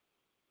continues.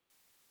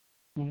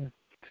 Yeah,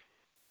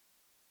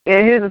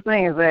 here's the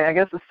thing is that I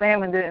guess the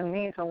salmon didn't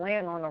mean to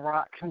land on the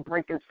rock and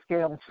break its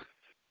scales.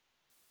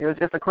 It was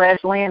just a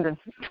crash landing.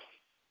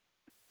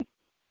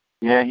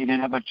 Yeah, he didn't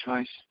have a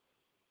choice.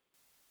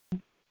 You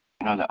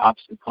know, the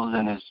obstacles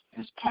and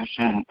his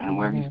passion and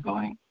where he's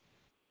going.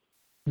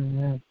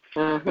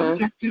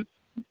 Objective.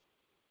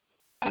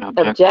 And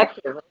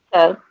Objective.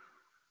 Okay.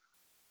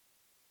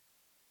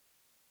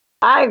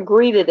 I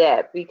agree to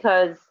that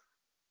because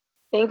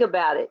think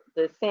about it.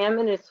 The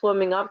salmon is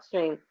swimming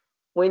upstream.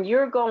 When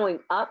you're going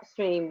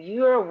upstream,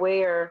 you're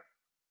aware,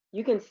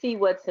 you can see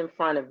what's in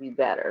front of you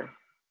better.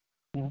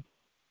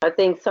 I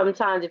think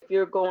sometimes if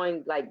you're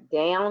going like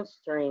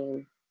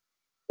downstream,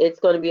 it's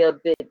going to be a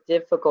bit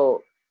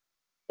difficult.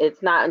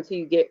 It's not until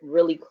you get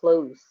really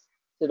close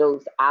to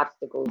those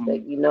obstacles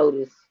that you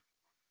notice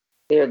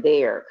they're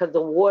there, because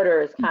the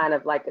water is kind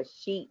of like a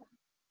sheet.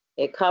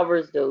 It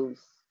covers those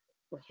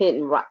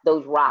hidden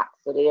those rocks,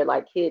 so they're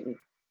like hidden.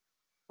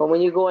 But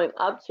when you're going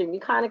upstream,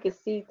 you kind of can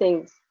see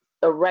things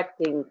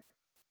erected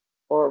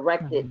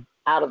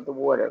out of the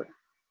water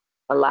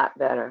a lot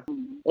better.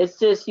 It's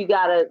just you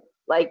gotta,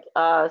 like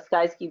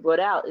Skyski brought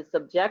out, it's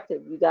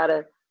subjective. You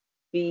gotta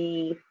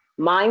be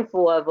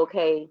mindful of,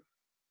 okay,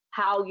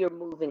 how you're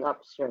moving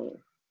upstream.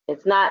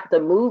 It's not the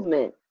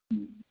movement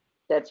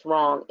that's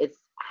wrong, it's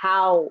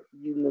how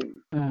you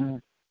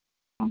move.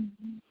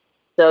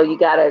 So you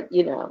gotta,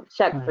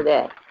 check for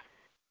that.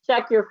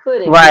 Check your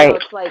footing. Right.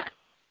 It's like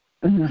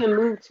you can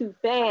move too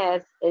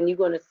fast and you're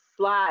gonna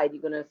slide,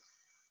 you're gonna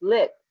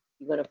slip,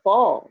 you're gonna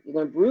fall, you're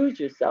gonna bruise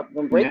yourself,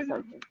 you're gonna break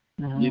something.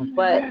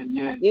 But if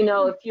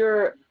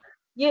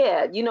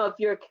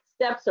your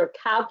steps are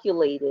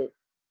calculated,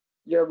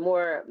 you're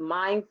more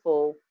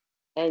mindful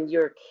and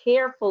you're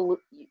careful,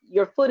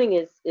 your footing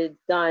is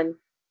done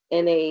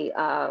in a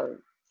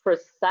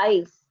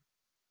precise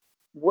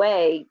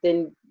way,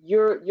 then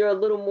you're a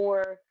little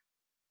more,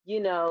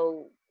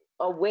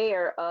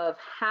 aware of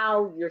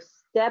how you're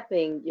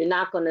stepping. You're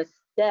not going to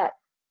step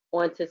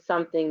onto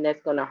something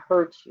that's going to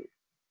hurt you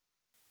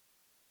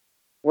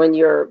when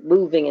you're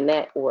moving in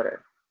that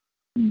order.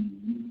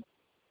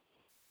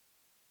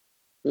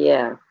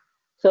 Yeah.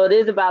 So it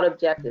is about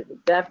objective.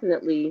 It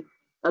definitely,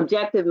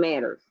 objective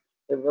matters.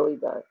 It really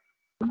does.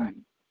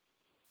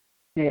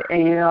 Yeah,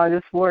 and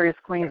this Warriors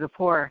Queens of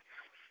Poor,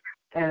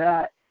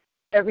 and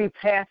every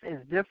path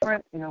is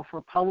different,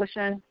 for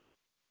publishing.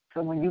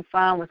 So when you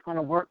find what's going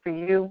to work for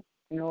you,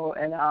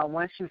 and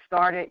once you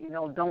start it,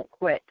 don't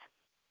quit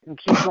and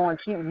keep going,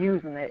 keep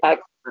using it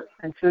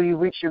until you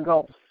reach your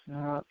goal.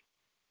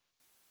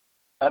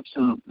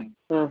 Absolutely.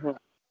 The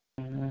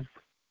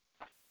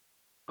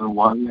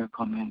warrior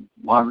come in,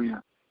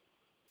 warrior.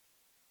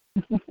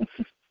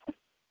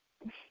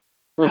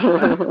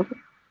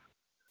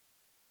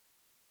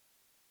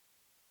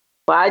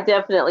 Well, I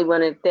definitely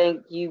want to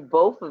thank you,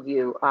 both of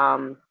you.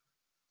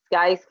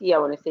 Skyski, I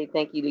want to say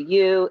thank you to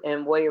you,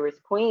 and Warriors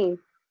Queen,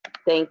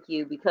 thank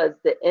you, because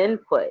the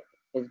input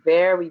is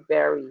very,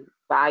 very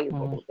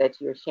valuable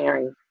that you're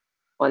sharing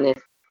on this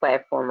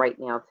platform right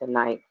now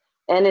tonight.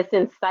 And it's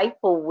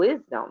insightful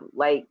wisdom.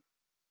 Like,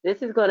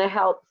 this is going to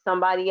help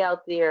somebody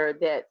out there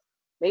that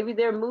maybe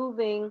they're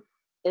moving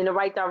in the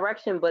right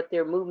direction, but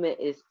their movement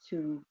is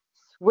too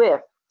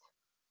swift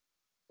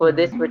for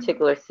this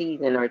particular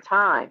season or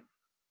time.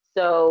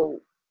 So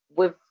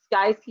with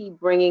Skyski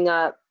bringing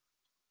up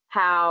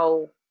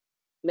how,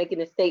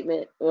 making a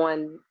statement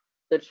on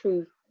the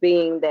truth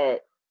being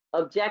that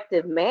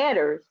objective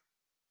matters,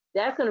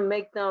 that's going to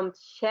make them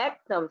check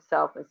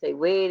themselves and say,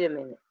 wait a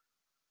minute,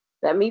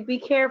 let me be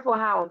careful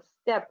how I'm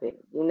stepping,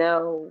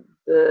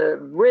 the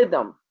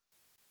rhythm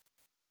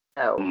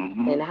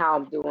and how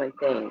I'm doing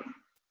things.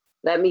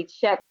 Let me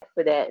check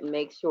for that and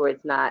make sure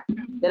it's not,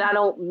 that I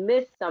don't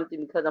miss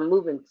something because I'm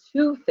moving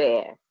too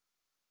fast.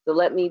 So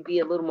let me be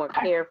a little more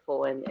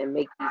careful and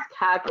make these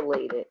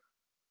calculated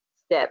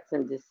steps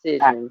and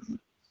decisions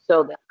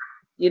so that,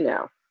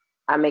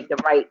 I make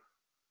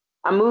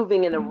I'm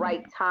moving in the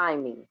right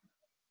timing,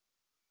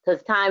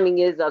 because timing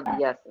is of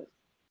the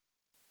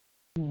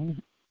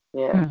essence.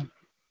 Yeah.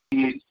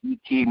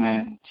 TACT,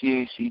 man.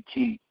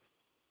 TACT.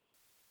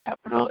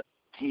 Capital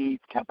T,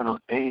 capital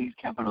A,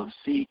 capital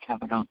C,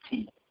 capital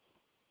T.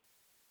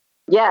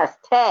 Yes,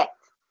 tact.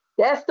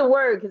 That's the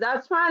word, because I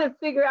was trying to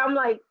figure out, I'm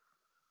like,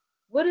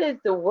 what is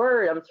the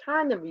word? I'm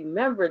trying to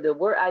remember the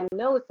word. I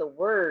know it's a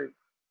word.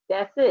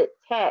 That's it,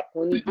 tact.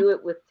 When you do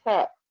it with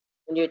tact,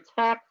 when you're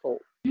tactful.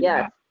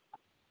 Yes.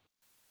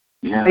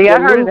 Yeah, I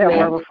heard that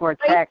word before,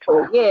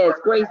 tactful. Yeah, it's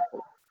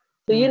graceful.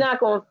 So you're not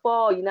going to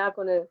fall. You're not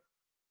going to,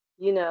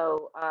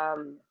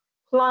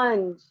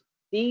 plunge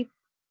deep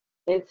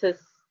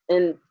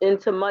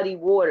into muddy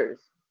waters,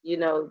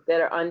 that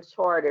are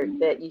uncharted,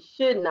 that you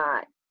should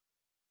not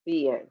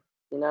be in.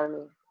 You know what I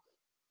mean?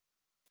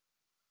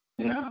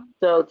 Yeah.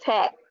 So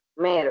tact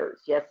matters.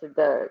 Yes, it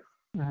does.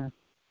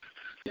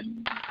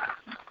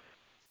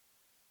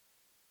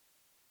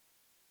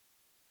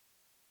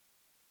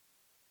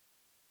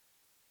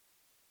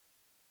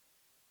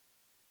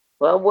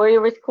 Well,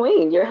 Warrior is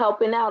Queen, you're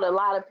helping out a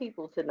lot of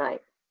people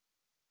tonight.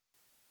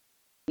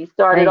 You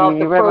started Thank you. off the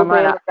You read my mind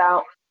program out.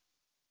 about.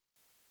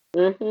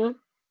 Mm-hmm.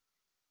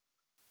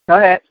 Go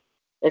ahead.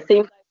 It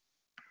seems like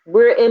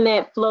we're in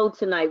that flow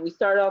tonight. We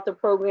started off the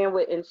program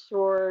with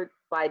Insured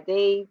by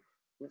Dave.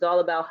 It's all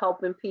about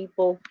helping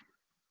people,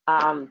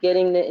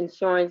 getting the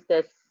insurance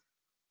that's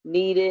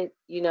needed,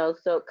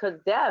 so because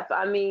death,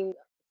 I mean,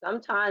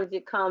 sometimes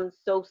it comes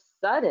so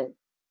sudden,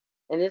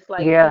 and it's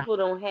like Yeah. people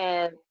don't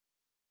have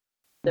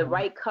the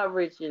right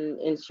coverage and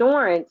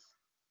insurance,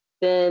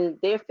 then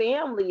their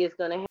family is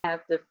going to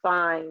have to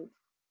find,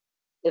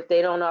 if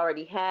they don't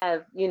already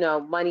have,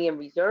 money in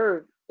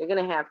reserve, they're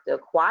going to have to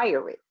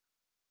acquire it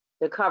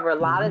to cover a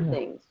lot of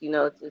things.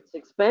 It's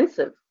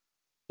expensive.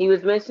 He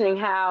was mentioning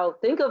how,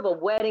 think of a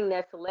wedding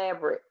that's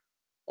elaborate.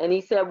 And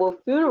he said, well,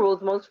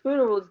 most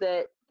funerals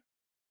that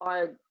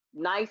are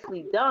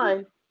nicely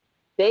done,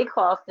 they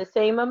cost the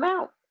same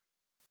amount.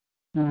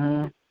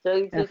 So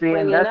he's just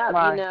bringing up,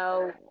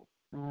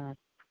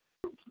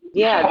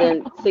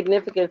 the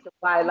significance of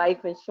why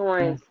life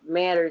insurance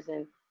matters,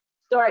 and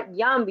start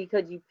young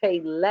because you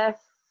pay less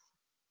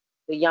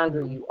the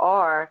younger you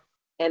are,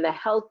 and the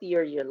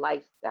healthier your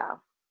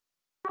lifestyle.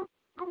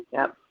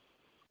 Yep.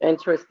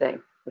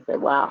 Interesting. I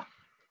said, wow.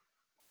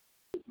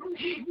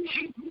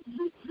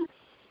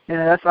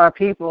 Yeah, that's our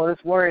people.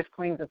 This Warriors,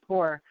 Queens of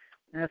Poor.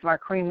 And that's why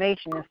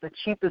cremation is the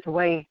cheapest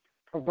way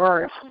for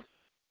birth.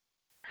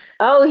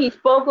 Oh, he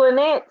spoke on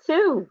that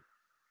too.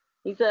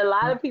 He said a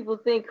lot of people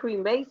think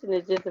cremation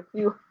is just a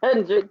few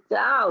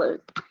 $100s.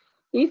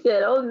 He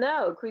said, oh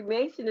no,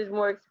 cremation is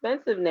more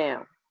expensive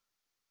now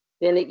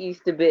than it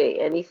used to be.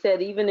 And he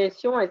said even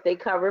insurance, they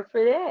cover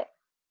for that.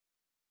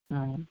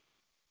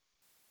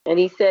 And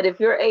he said if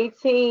you're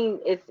 18,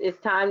 it's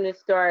time to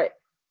start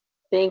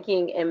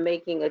thinking and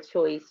making a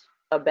choice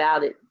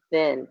about it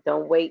then.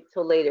 Don't wait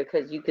till later,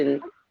 because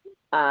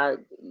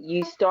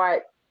you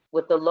start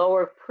with the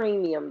lower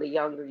premium the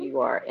younger you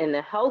are, and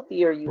the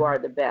healthier you are,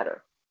 the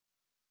better.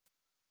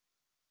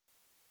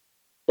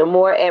 The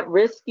more at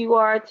risk you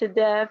are to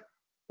death,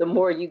 the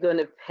more you're going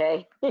to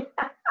pay.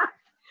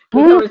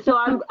 So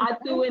I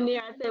threw in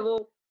there, I said,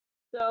 well,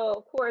 so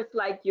of course,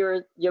 like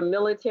your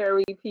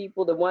military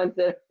people, the ones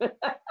that,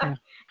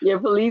 your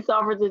police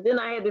officers, then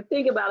I had to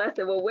think about it. I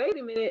said, well, wait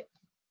a minute.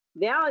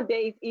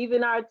 Nowadays,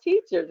 even our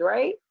teachers,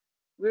 right?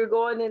 We're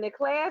going in the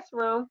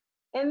classroom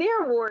and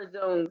they're war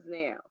zones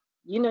now.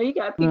 You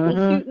got people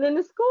shooting in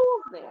the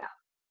schools now.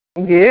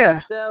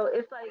 Yeah. So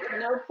it's like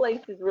no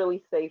place is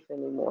really safe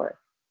anymore.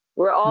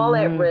 We're all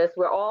at risk.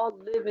 We're all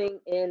living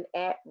in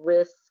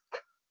at-risk.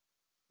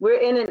 We're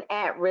in an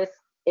at-risk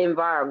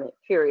environment,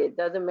 period.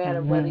 Doesn't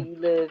matter whether you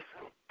live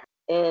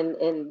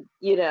in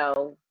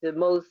the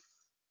most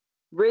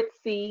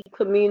ritzy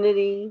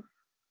community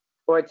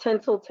or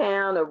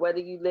Tinseltown, or whether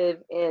you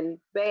live in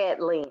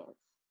Badlands.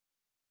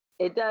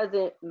 It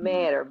doesn't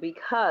matter,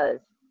 because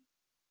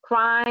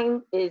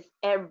crime is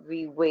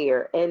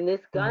everywhere, and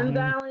this gun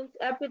violence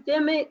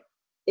epidemic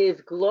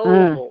is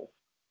global.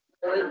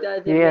 So it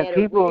doesn't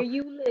matter where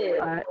you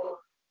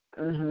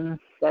live.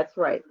 That's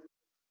right.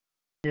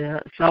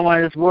 Yeah,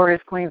 someone is Warriors,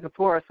 Queens of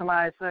Poor.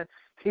 Somebody said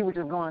she was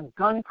just going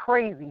gun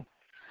crazy.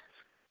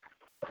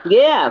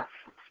 Yeah.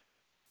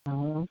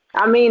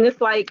 I mean,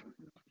 it's like,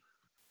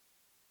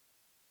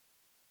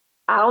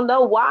 I don't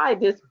know why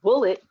this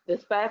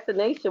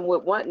fascination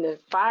with wanting to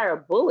fire a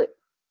bullet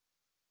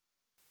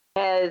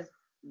has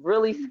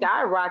really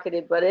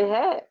skyrocketed, but it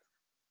has.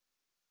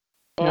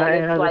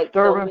 And it's like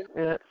so many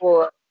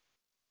people,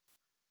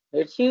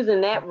 they're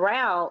choosing that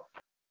route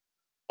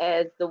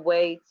as the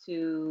way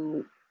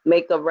to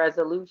make a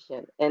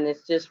resolution, and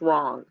it's just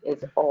wrong.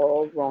 It's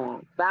all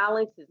wrong.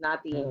 Violence is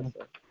not the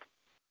answer.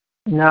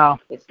 No,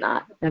 it's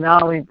not. And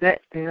not only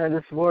that,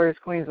 this Warriors,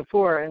 Queens of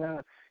Poor,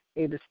 and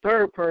a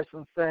disturbed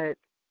person said,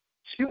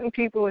 shooting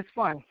people is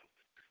fun.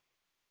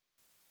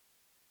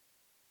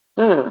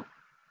 That's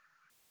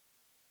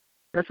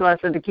why I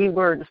said the key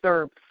word,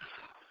 disturbed.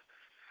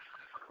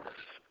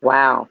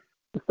 Wow.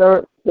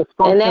 Disturbed,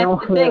 and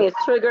that's the thing,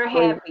 it's trigger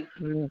happy.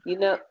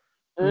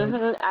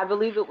 I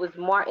believe it was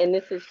and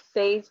this is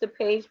Sage the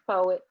Page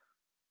Poet,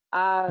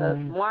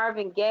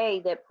 Marvin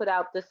Gaye, that put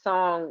out the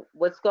song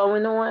What's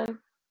Going On.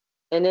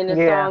 And in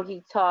the song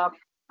he talked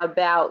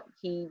about,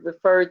 he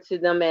referred to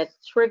them as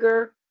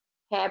trigger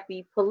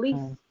happy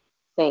police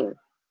thing.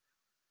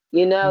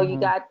 You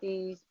got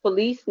these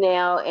police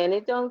now, and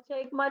it don't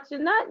take much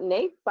of nothing.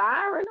 They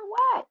firing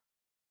away.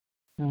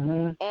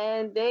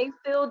 And they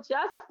feel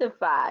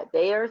justified.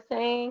 They are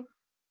saying,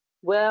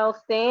 well,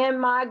 stand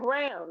my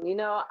ground.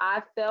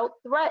 I felt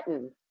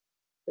threatened.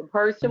 The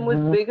person was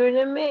bigger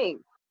than me.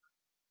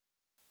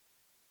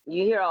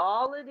 You hear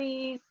all of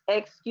these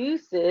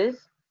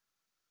excuses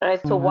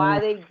as to why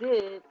they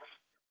did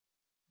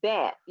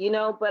that,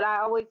 but I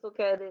always look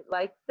at it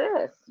like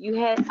this. You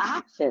had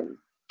options.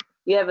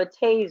 You have a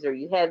taser,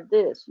 you have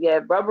this, you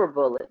have rubber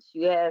bullets,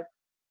 you have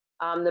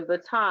the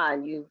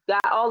baton. You've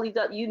got all these,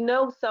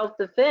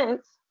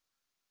 self-defense,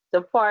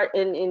 the part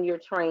in your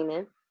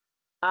training.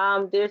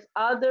 There's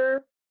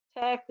other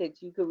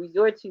tactics you could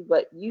resort to,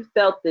 but you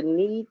felt the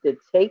need to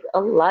take a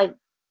life.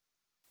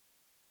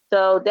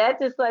 So that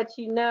just lets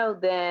you know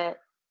that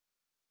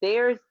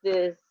there's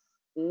this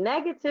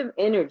negative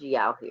energy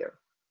out here.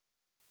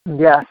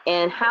 Yeah.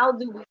 And how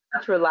do we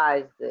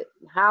neutralize it?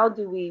 How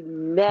do we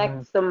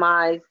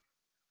maximize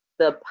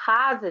the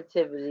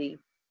positivity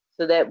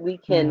so that we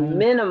can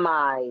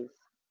minimize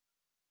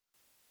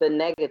the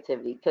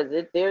negativity? Because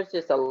there's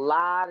just a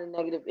lot of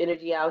negative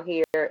energy out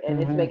here,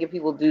 and it's making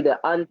people do the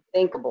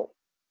unthinkable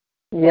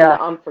and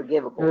the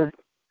unforgivable.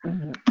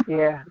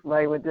 Yeah,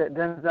 like with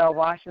Denzel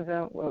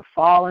Washington with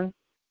Fallen,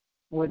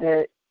 with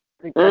the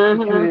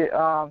executed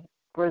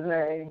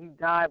prisoner, and he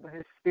died, but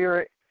his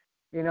spirit,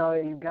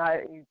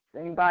 anybody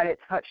that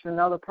touched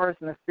another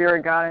person, the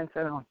spirit got into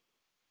them.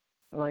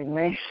 Like,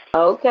 man.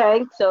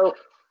 Okay, so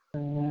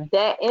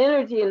that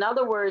energy, in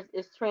other words,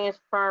 is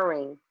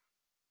transferring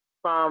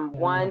from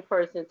one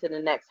person to the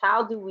next.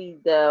 How do we,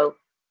 though,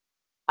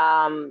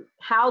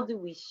 how do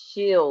we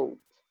shield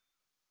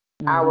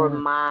our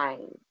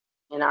mind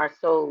and our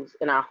souls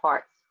and our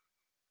hearts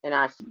and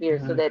our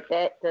spirit so that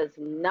does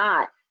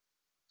not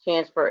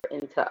transfer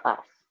into us?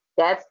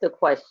 That's the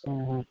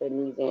question that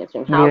needs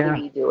answering. How do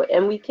we do it?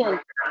 And we can.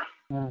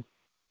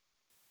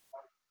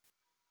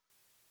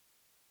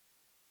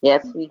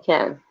 Yes, we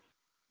can.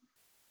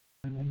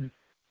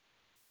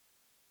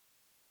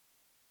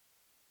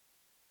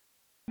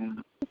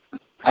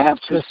 I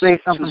have to say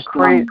something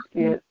crazy.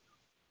 Go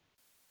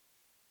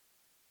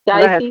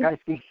ahead,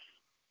 Dicey.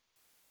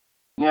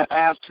 Yeah, I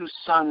have 2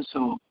 sons,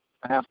 so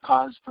I have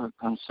cause for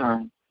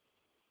concern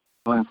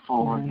going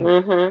forward.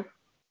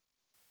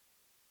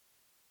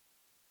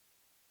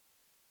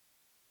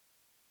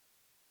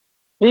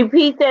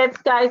 Repeat that,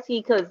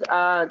 Skysky, because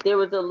there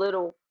was a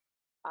little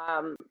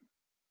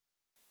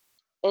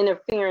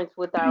interference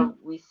with our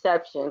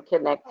reception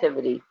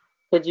connectivity.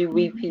 Could you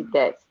repeat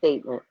that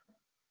statement?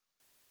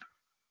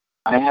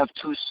 I have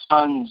 2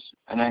 sons,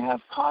 and I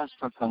have cause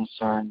for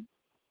concern.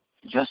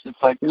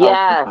 Justified cause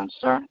for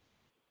concern.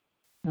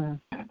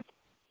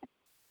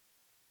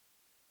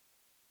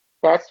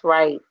 That's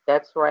right.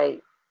 That's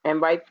right.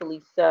 And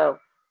rightfully so.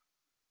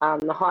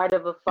 The heart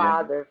of a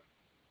father.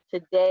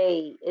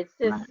 Today, it's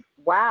just,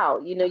 wow.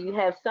 You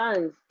have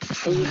sons,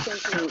 and you're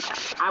thinking,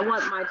 I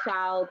want my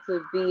child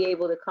to be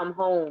able to come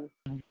home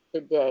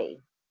today.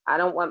 I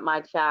don't want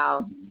my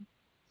child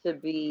to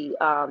be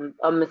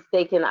a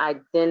mistaken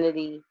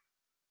identity,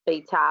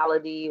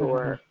 fatality,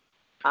 or,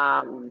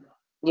 a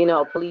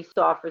police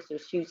officer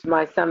shoots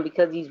my son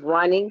because he's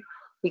running,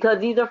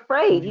 because he's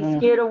afraid. He's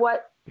scared of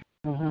what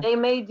they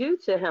may do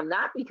to him,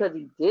 not because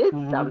he did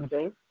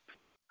something.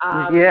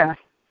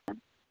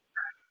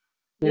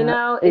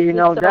 It's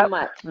just so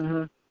much.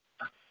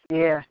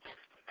 Yeah.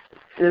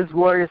 This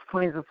Warriors,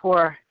 Queens of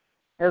Power.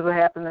 Here's what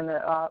happened in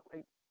the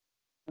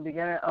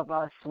beginning of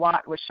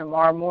SWAT with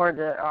Shamar Moore,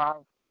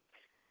 the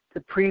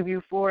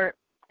preview for it,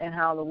 and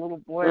how the little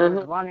boy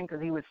was running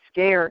because he was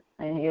scared,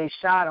 and they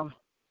shot him.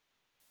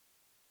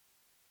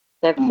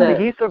 That's it.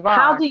 He survived.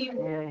 How do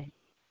you?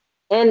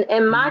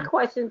 And my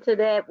question to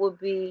that would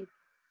be,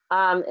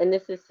 and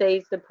this is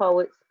Sage the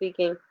Poet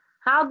speaking.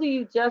 How do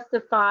you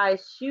justify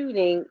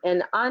shooting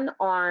an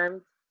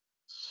unarmed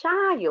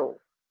child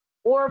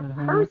or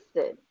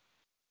person?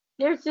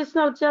 There's just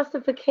no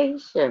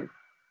justification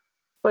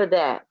for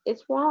that.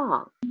 It's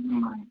wrong.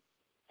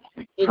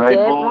 It's dead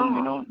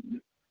wrong.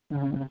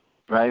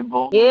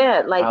 Scribble.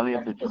 Yeah, like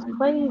it's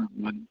crazy.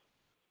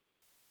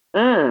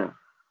 Bad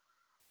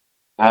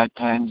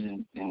times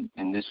in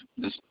this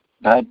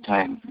bad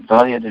time.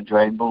 Valley of the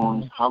dry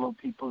bones, hollow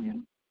people,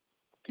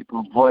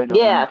 people void of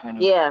any kind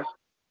of.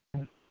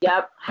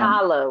 Yep,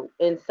 hollow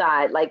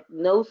inside, like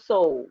no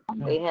soul.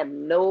 They have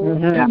no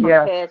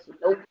compassion,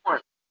 no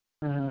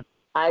warmth.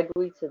 I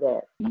agree to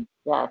that.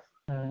 Yes.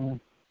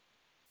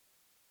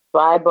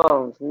 Dry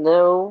bones,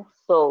 no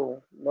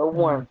soul, no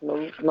warmth,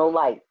 no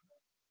light.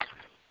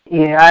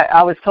 Yeah,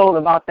 I was told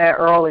about that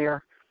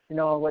earlier.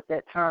 What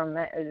that term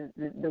meant,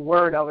 the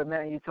word of it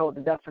meant. You told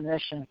the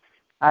definition.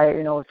 I,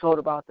 was told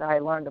about that. I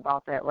learned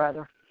about that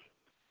rather.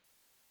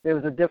 There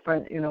was a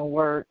different,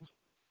 word.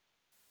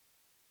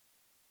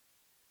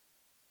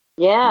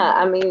 Yeah,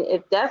 I mean,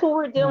 if that's what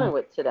we're dealing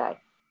with today.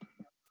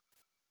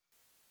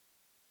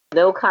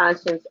 No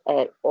conscience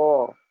at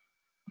all.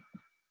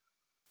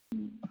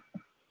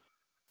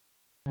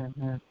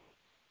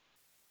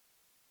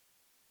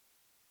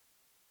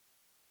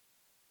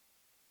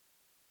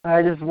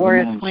 I just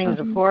Warriors, Queens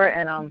report,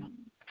 and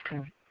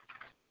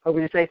what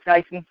would you say,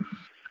 Stacey?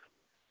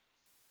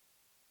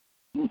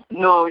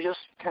 No, just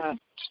kind of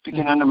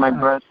speaking under my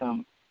breath.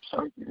 Sorry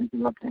for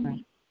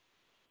interrupting.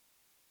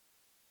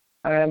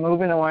 All right,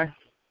 moving on.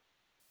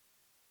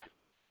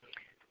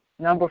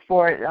 Number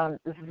 4,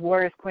 this is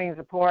Warriors, Queens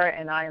report,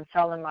 and I am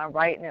telling my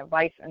writing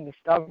advice and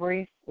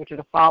discoveries, which are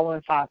the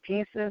following 5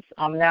 pieces.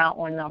 I'm now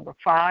on number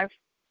 5.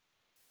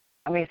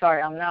 I'm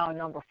now on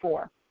number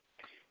 4,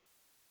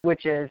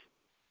 which is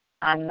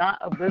I'm not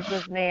a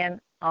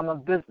businessman, I'm a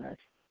business.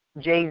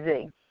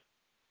 Jay-Z.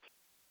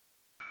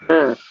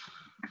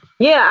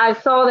 Yeah, I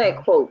saw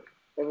that quote.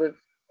 It was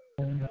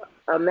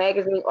a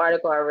magazine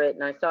article I read,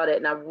 and I saw that,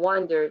 and I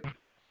wondered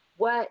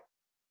what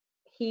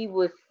he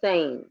was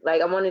saying.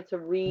 Like, I wanted to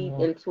read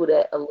into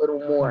that a little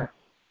more.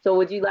 So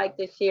would you like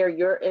to share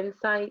your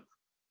insights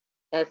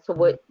as to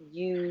what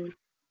you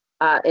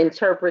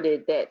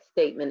interpreted that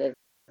statement as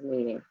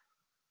meaning?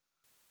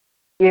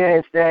 Yeah,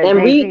 it's that And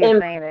Jay-Z is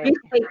saying that.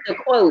 restate the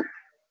quote.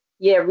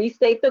 Yeah,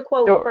 restate the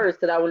quote Sure.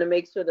 first, because I want to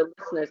make sure the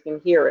listeners can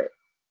hear it.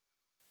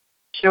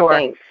 Sure.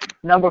 Thanks.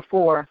 Number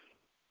 4,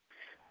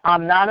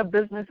 I'm not a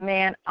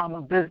businessman, I'm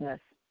a business.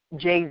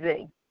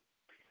 Jay-Z.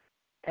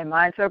 And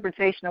my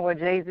interpretation of what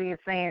Jay-Z is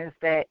saying is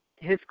that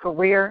his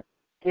career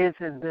is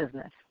his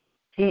business.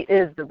 He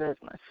is the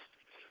business.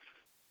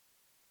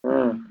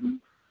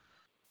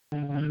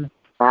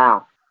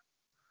 Wow.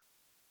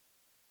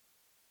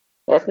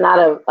 That's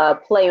not a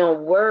play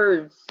on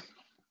words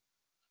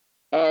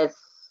as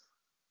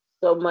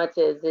so much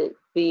as it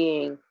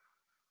being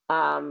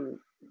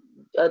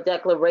a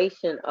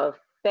declaration of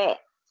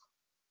fact.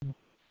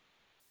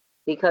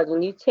 Because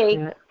when you take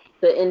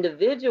the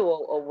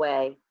individual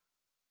away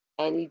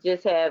and you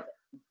just have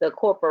the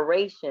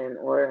corporation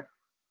or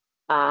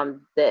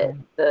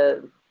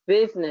the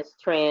business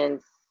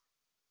transaction,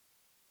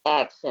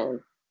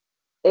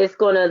 it's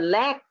going to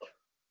lack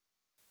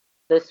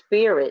the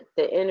spirit,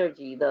 the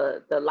energy,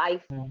 the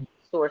life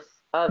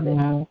source of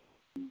it.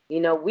 You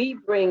know, we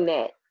bring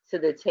that to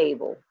the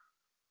table,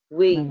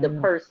 we, the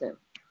person.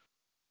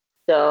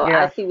 So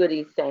I see what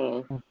he's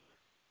saying.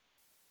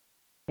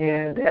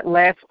 Yeah, that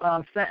last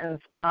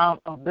sentence,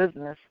 of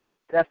business,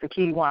 that's the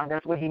key one.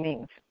 That's what he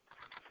means.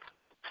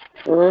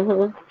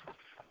 You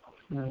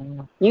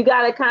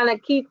got to kind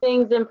of keep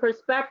things in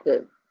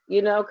perspective,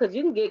 you know, because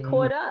you can get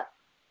caught up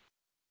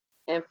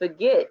and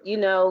forget, you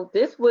know,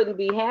 this wouldn't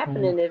be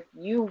happening if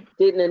you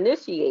didn't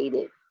initiate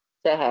it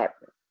to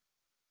happen.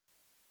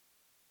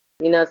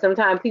 You know,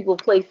 sometimes people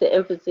place the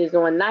emphasis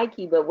on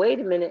Nike, but wait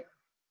a minute,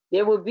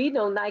 there would be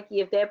no Nike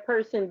if that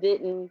person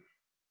didn't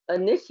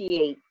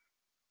initiate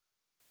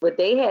what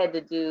they had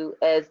to do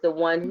as the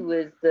one who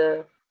is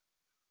the,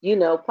 you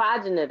know,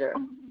 progenitor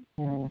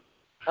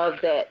of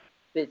that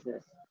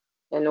business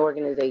and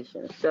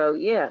organization. So,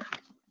 yeah.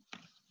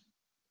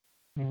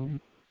 And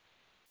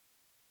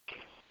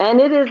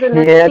it is an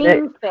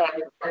esteem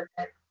factor.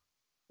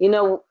 You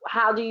know,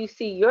 how do you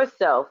see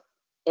yourself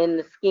in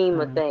the scheme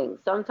of things?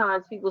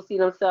 Sometimes people see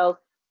themselves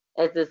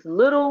as this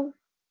little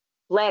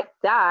black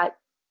dot,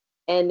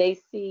 and they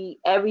see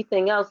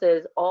everything else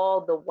as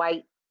all the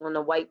white on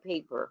the white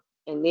paper,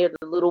 and they're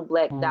the little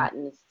black dot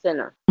in the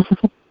center.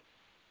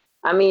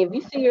 I mean, if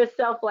you see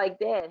yourself like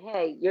that,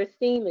 hey, your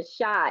esteem is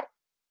shot,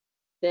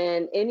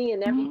 then any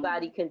and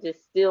everybody can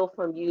just steal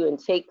from you and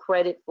take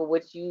credit for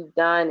what you've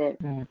done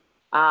and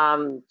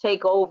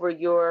take over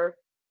your,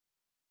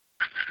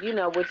 you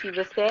know, what you've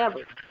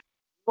established.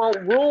 Won't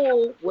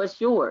rule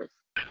what's yours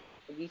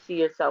if you see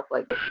yourself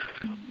like that.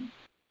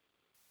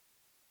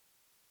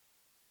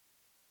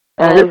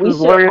 And we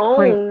should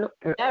own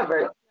whatever.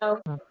 You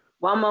know,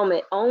 one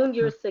moment, own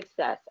your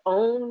success.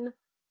 Own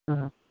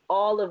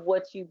all of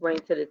what you bring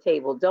to the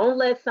table. Don't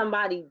let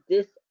somebody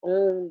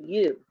disown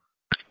you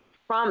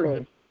from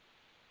it.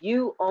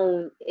 You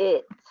own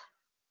it.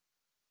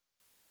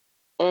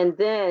 And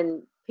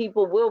then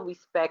people will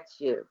respect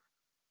you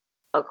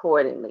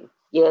accordingly.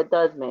 Yeah, it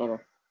does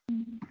matter.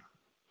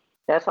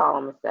 That's all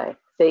I'm going to say.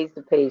 Sage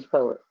the Page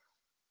Poet.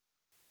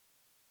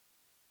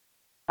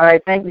 All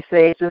right, thank you,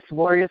 Sage. This is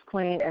Warriors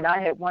Queen, and I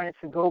had wanted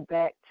to go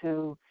back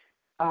to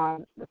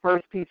the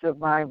first piece of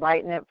my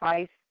writing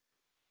advice,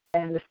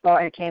 and the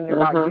start it came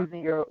about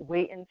using your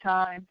waiting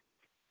time,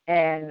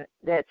 and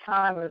that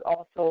time is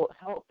also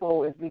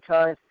helpful is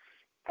because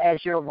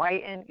as you're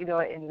writing, you know,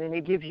 and then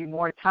it gives you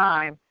more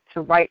time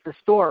to write the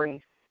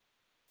stories,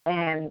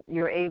 and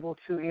you're able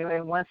to, you know,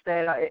 and once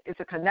that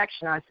it's a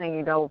connection, I think,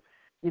 you know,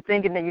 you're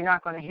thinking that you're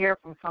not going to hear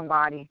from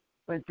somebody,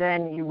 but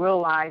then you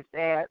realize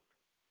that,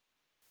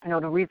 you know,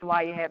 the reason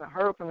why you haven't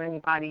heard from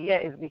anybody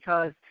yet is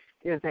because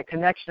there's that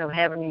connection of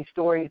having these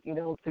stories, you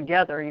know,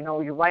 together. You know,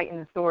 you're writing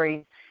the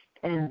stories,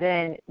 and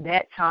then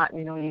that time,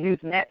 you know, you're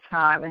using that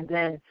time, and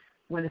then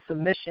when the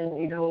submission,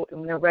 you know,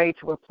 when they're ready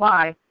to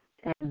reply,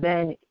 and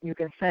then you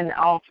can send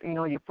off, you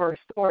know, your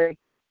first story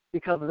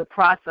because of the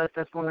process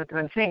that's going to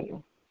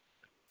continue.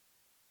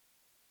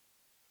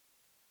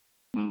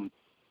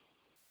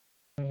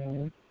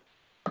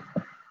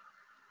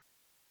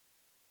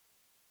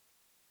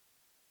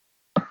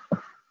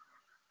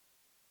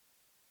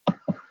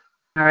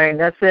 All right,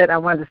 that's it. I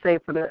wanted to say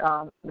for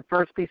the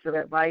first piece of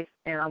advice,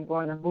 and I'm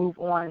going to move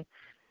on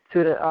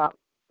to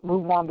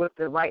with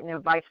the writing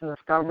advice and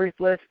discoveries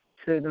list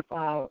to the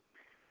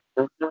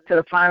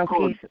final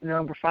piece,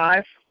 number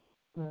 5.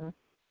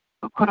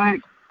 Could I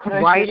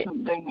say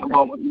something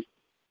about what you?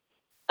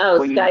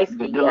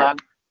 The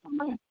last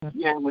comment?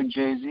 Yeah, with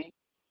Jay-Z.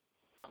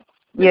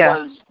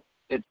 Because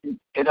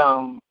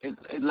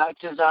it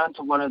latches on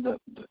to one of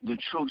the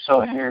truths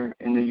out here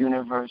in the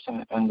universe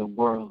and the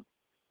world,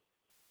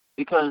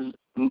 because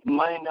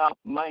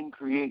mind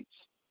creates.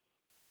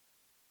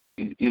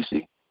 You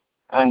see,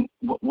 and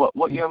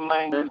what your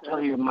mind, you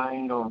tell your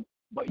mind, or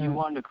what you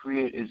want to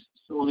create is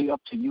solely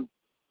up to you.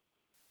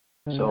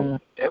 So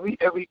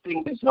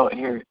everything that's out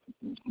here,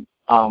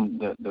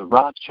 the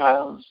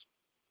Rothschilds,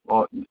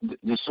 or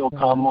the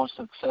so-called most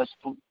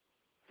successful,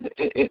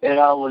 it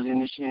all was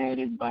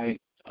initiated by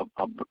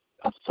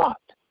a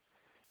thought.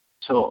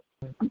 So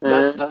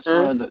that's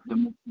one of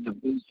the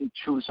basic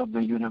truths of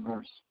the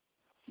universe,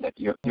 that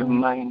your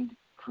mind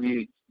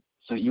creates.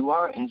 So you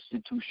are an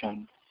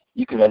institution.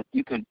 You could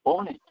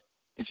own it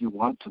if you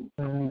want to,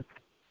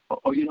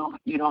 or you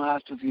don't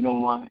have to if you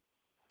don't want.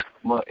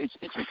 But it's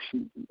a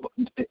truth.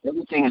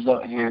 Everything is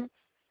out here.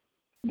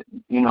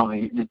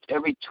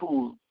 Every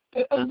tool,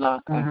 as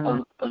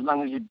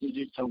long as your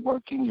digits are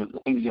working, your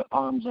legs, your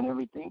arms, and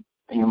everything,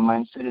 and your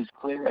mindset is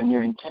clear and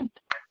your intent,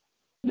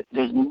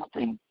 there's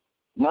nothing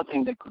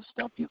that could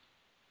stop you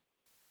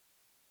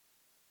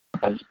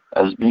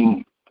as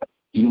being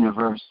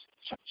universe,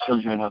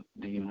 children of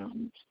the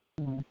universe.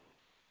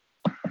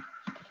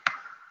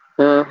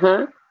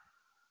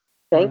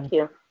 Thank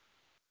you.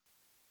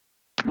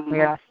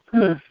 Yes.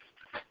 All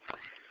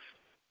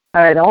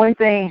right. The only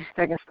thing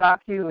that can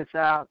stop you is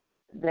that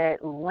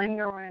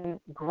lingering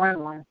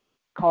gremlin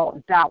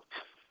called doubt.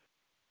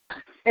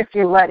 If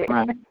you let it.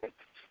 Right.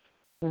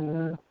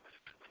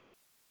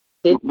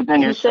 Did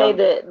you say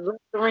that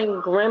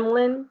lingering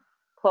gremlin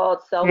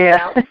called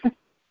self-doubt? Yeah.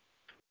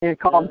 It's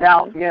called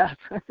doubt. Yes.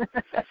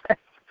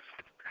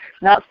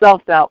 Not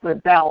self-doubt,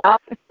 but doubt.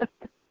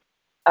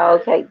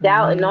 Okay,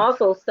 doubt, and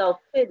also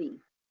self-pity,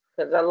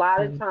 because a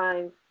lot of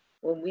times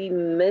when we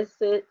miss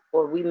it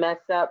or we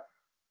mess up,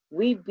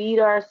 we beat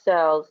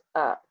ourselves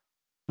up,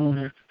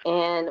 and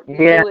we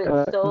do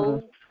it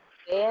so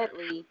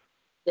badly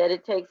that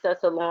it takes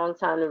us a long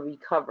time to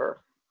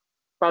recover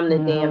from the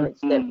damage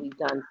that we've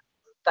done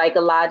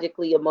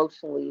psychologically,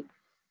 emotionally,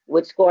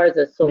 which scars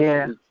us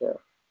socially too.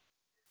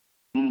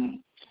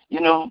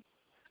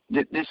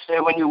 They say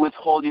when you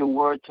withhold your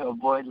word to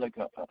avoid like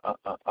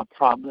a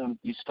problem,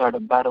 you start a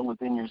battle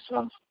within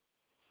yourself.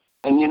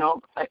 And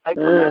I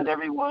commend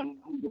everyone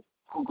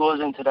who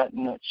goes into that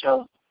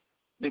nutshell,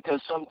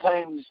 because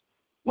sometimes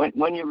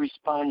when you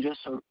respond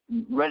just so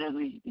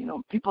readily,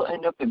 people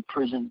end up in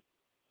prison,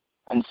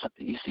 and so,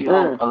 you see a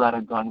lot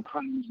of gun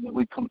crimes that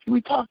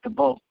we talked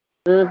about.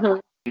 You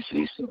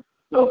see,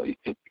 so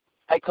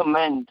I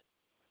commend.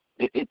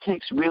 It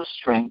takes real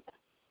strength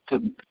to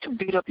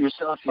beat up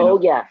yourself.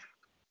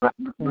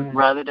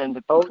 Rather than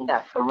the people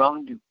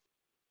around you.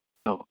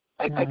 So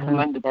I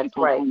commend the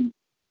people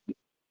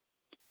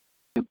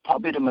who,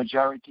 probably the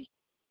majority,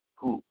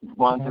 who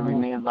want to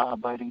remain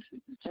law-abiding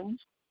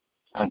citizens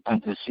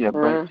and to see a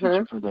bright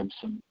future for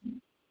themselves.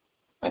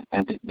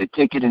 And they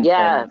take it in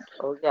silence.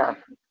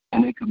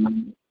 And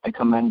I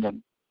commend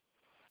them.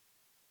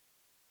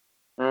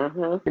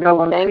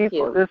 Thank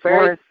you. This Very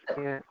word,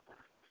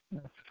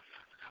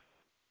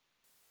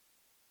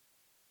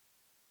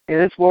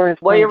 this word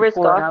is Warrior Risk.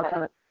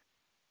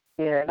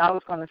 And I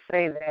was going to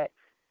say that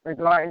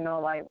regarding,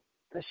 like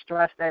the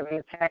stress that be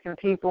attacking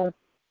people,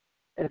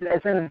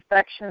 it's an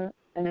infection,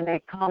 and then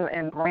they come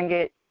and bring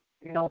it,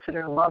 to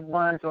their loved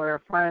ones or their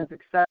friends,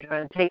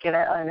 etc., and take it,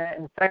 and that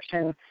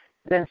infection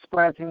then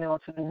spreads, to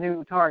the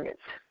new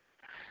targets.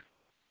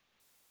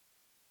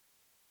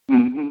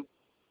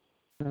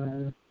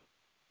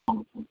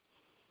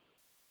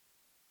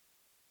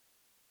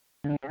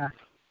 Yeah.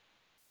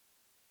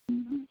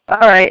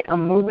 All right,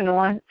 I'm moving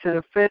on to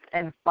the fifth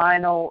and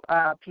final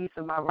piece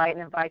of my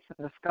writing advice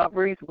and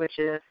discoveries, which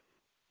is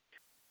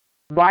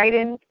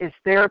writing is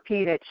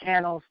therapy that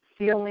channels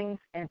feelings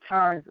and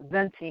turns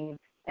venting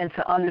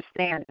into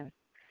understanding.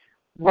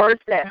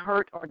 Words that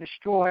hurt or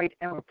destroyed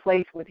and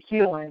replaced with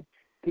healing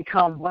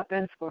become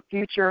weapons for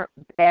future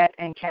bad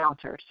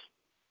encounters.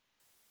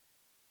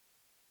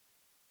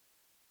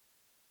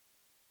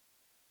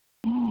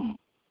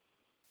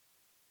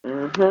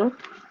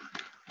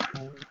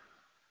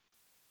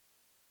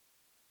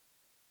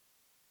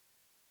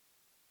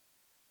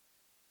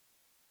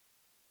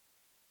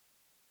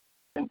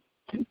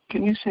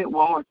 Can you say it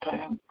one more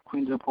time,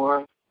 Queen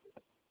Zipporah?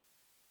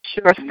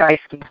 Sure,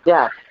 Skysky.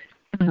 Yeah.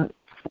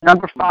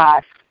 Number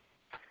 5.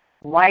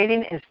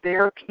 Writing is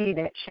therapy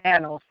that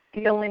channels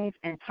feelings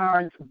and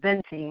turns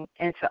venting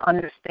into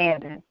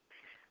understanding.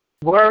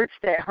 Words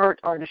that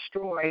hurt or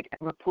destroyed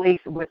and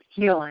replaced with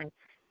healing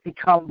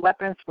become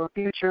weapons for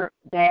future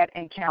bad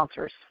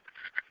encounters.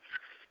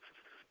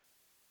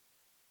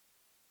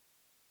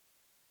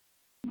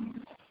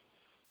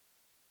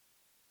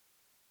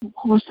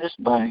 Who's this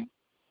by?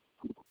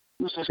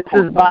 This is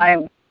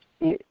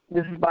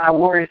by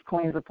Warriors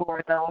Queens of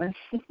Port Ellen.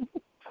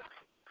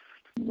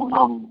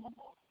 Wow.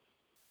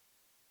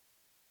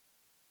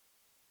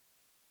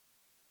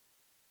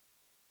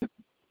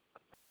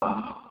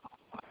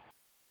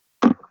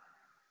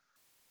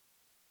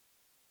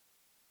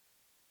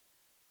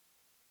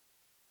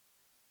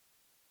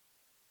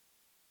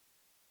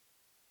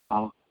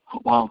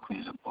 Well,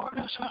 please support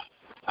us.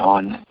 I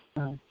want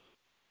Hmm?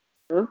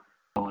 to.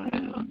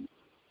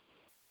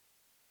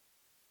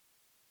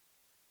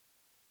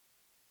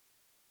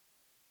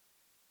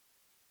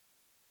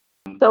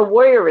 So,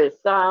 Warriors,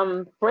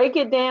 break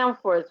it down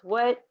for us.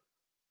 What,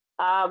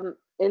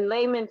 in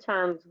layman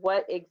terms,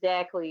 what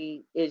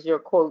exactly is your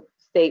quote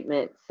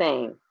statement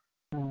saying?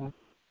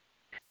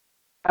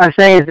 I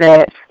say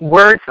that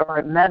words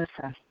are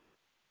medicine.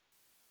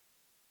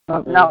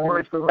 Not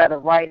words, but rather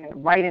writing.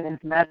 Writing is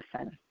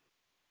medicine.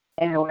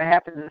 And what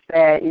happens is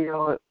that,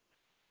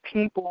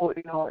 people,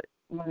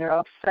 when they're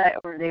upset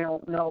or they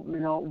don't know,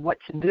 what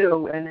to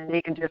do, and then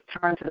they can just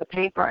turn to the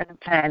paper and the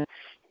pen,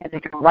 and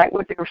they can write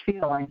what they're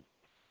feeling,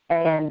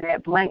 and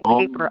that blank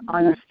paper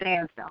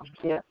understands them.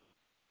 Yeah.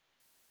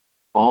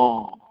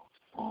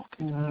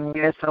 Okay.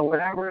 Yeah. So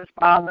whatever is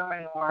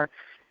bothering or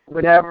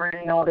whatever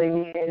they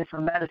need is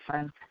some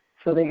medicine.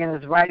 So they can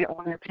just write it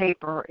on the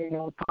paper,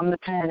 from the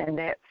pen, and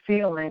that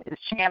feeling is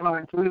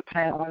channeling through the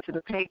pen onto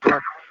the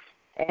paper,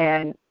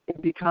 and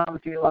it becomes,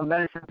 a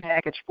medicine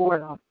package for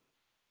them.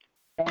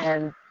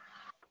 And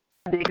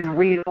they can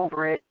read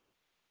over it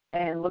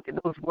and look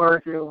at those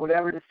words or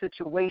whatever the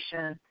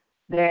situation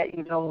that,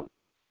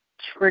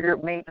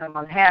 triggered, made them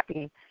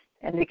unhappy,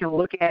 and they can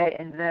look at it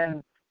and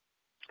then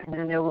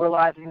they'll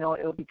realize,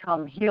 it'll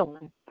become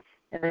healing.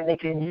 And then they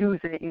can use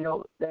it,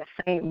 that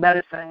same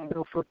medicine,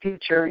 for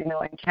future,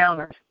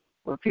 encounters,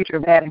 or future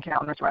bad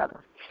encounters,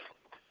 rather.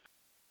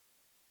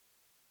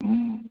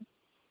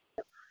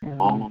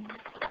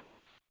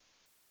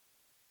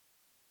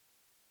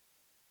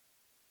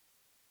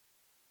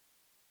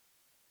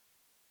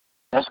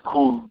 That's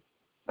cool.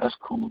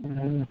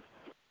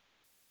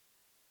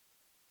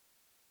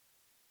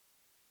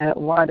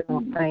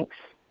 Wonderful. Thanks.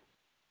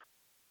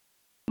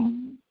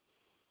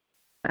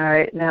 All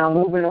right, now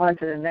moving on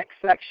to the next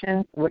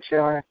section, which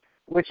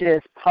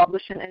is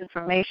publishing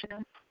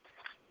information.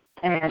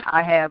 And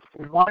I have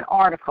one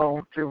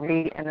article to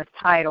read, and it's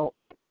titled,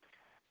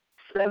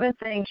 7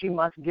 Things You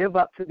Must Give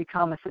Up to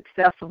Become a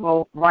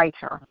Successful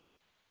Writer.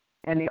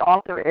 And the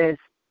author is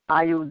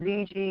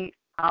Ayodeji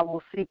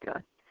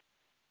Awosika.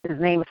 His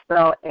name is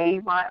spelled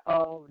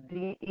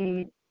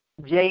Ayodeji,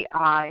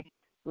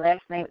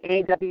 last name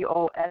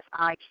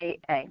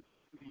Awosika.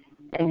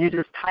 And you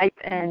just type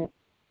in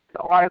the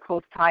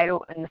article's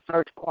title in the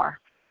search bar.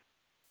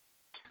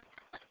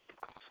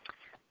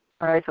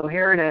 All right, so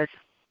here it is.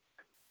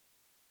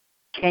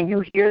 Can you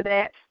hear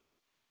that?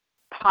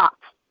 Pop.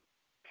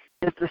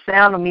 It's the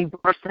sound of me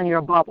bursting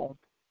your bubble.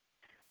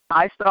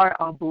 I started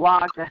a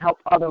blog to help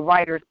other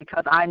writers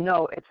because I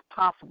know it's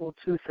possible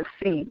to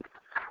succeed.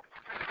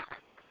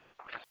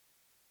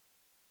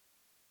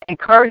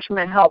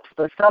 Encouragement helps,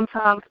 but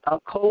sometimes a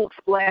cold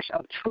splash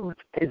of truth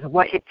is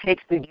what it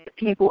takes to get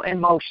people in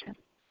motion.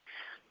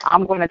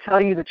 I'm going to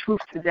tell you the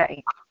truth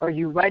today. Are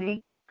you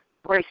ready?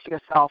 Brace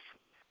yourself.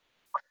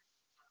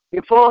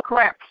 You're full of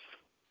crap.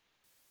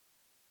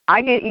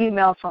 I get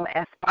emails from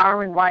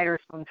aspiring writers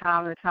from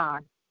time to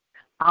time.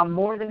 I'm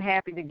more than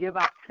happy to give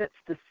out tips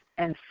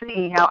and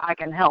see how I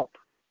can help.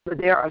 But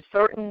there are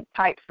certain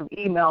types of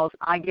emails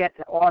I get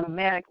that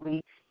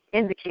automatically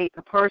indicate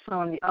the person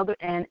on the other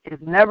end is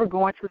never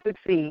going to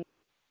succeed.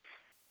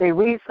 They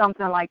read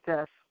something like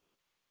this.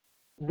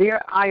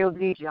 Dear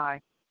Ayodeji,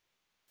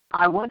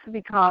 I want to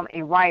become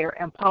a writer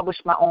and publish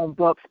my own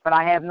books, but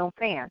I have no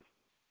fans.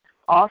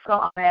 Also,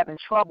 I'm having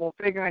trouble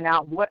figuring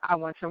out what I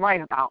want to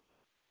write about.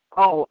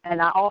 Oh,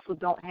 and I also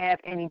don't have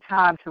any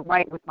time to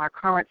write with my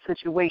current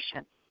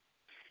situation.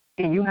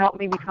 Can you help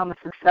me become a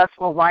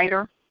successful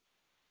writer?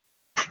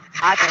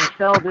 I can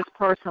tell this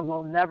person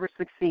will never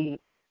succeed.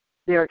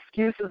 Their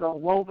excuses are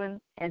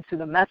woven into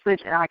the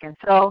message, and I can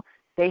tell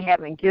they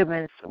haven't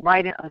given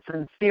writing a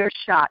sincere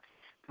shot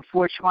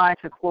before trying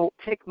to, quote,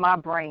 pick my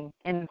brain,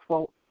 end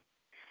quote.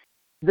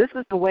 This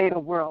is the way of the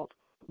world.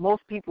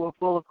 Most people are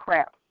full of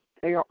crap.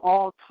 They are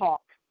all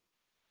talk.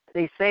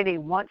 They say they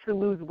want to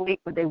lose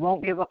weight, but they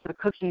won't give up the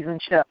cookies and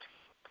chips.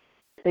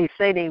 They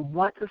say they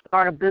want to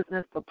start a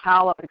business, but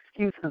pile up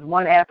excuses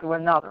one after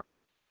another.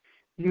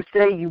 You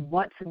say you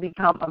want to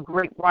become a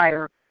great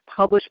writer,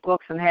 publish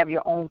books, and have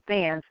your own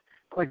fans,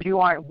 but you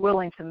aren't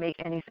willing to make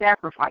any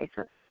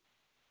sacrifices.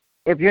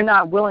 If you're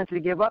not willing to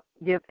give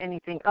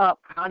anything up,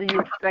 how do you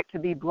expect to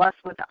be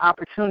blessed with the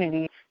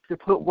opportunity to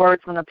put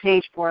words on a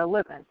page for a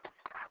living?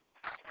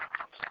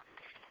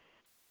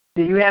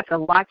 Do you have to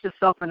lock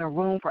yourself in a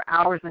room for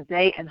hours a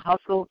day and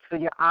hustle till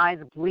your eyes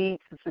bleed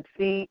to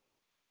succeed?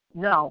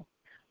 No,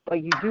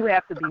 but you do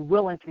have to be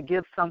willing to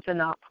give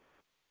something up.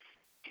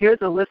 Here's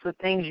a list of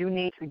things you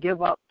need to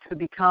give up to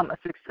become a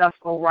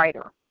successful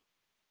writer.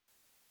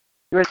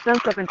 Your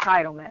sense of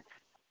entitlement.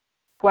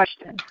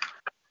 Question.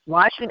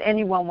 Why should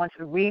anyone want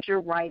to read your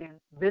writing,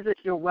 visit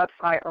your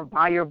website, or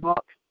buy your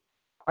book?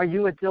 Are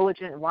you a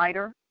diligent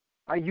writer?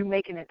 Are you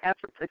making an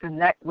effort to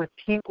connect with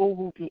people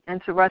who be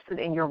interested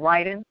in your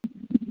writing?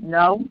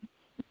 No?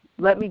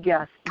 Let me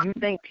guess. You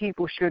think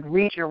people should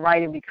read your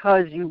writing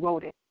because you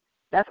wrote it.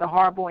 That's a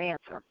horrible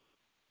answer.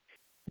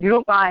 You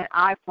don't buy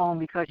an iPhone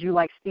because you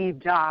like Steve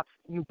Jobs.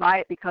 You buy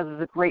it because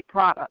it's a great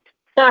product.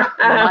 From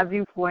my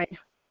viewpoint,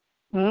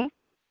 I'm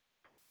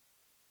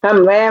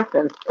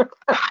laughing.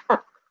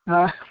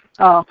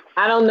 oh,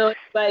 I don't know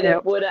anybody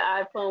that bought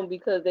an iPhone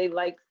because they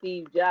like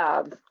Steve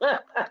Jobs.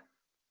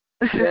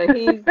 Yeah,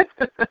 he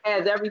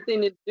has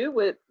everything to do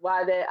with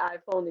why that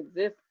iPhone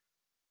exists.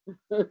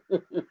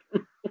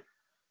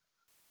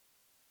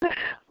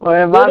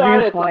 Well, in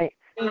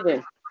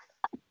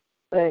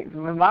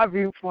my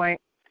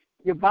viewpoint,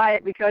 you buy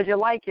it because you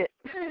like it,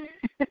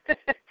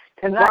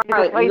 and not you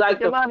just wasted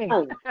your money.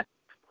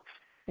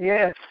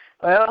 Yeah,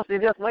 or else you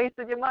just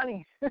wasted your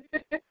money.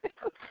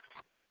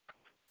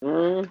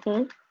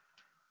 Mhm.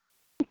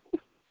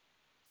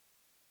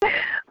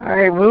 All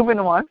right, moving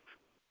on.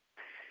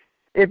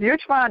 If you're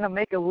trying to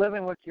make a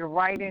living with your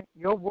writing,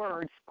 your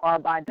words are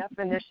by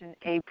definition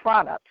a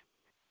product.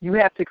 You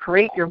have to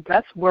create your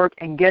best work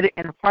and get it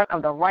in front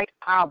of the right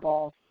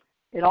eyeballs.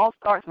 It all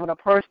starts with a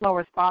personal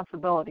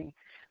responsibility.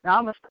 Now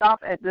I'm going to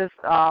stop at this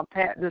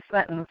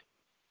sentence,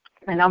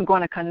 and I'm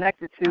going to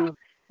connect it to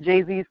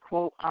Jay-Z's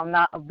quote, "I'm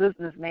not a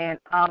businessman,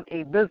 I'm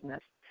a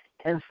business."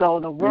 And so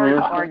the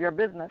words are your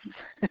business.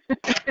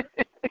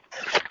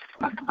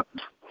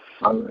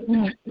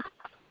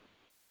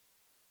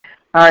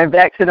 All right,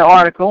 back to the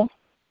article.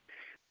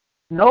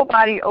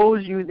 Nobody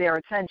owes you their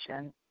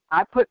attention.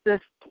 I put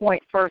this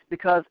point first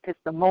because it's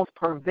the most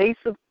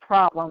pervasive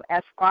problem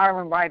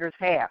aspiring writers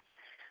have.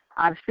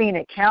 I've seen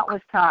it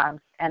countless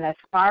times, an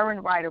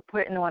aspiring writer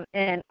putting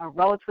in a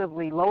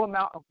relatively low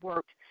amount of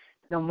work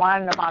than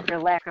whining about their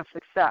lack of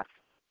success.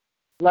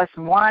 Less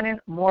whining,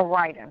 more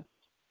writing.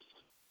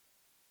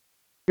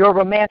 Your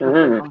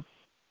romanticism.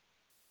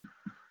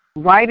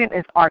 Writing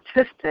is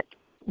artistic.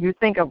 You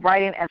think of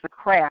writing as a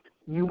craft.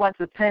 You want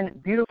to pen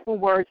beautiful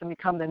words and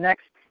become the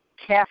next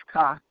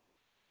Kafka.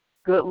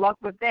 Good luck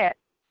with that.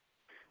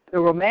 The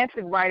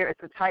romantic writer is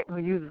the type who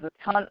uses a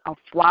ton of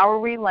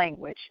flowery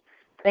language,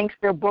 thinks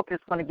their book is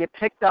going to get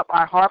picked up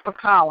by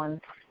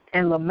HarperCollins,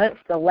 and laments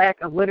the lack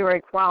of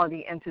literary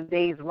quality in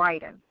today's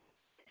writing.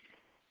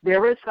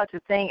 There is such a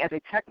thing as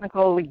a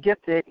technically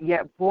gifted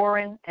yet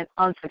boring and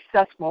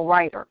unsuccessful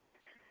writer.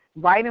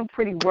 Writing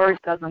pretty words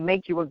doesn't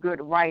make you a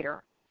good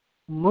writer.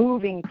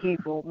 Moving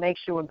people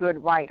makes you a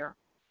good writer.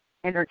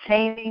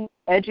 Entertaining,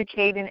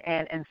 educating,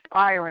 and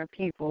inspiring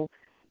people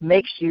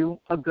makes you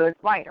a good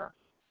writer.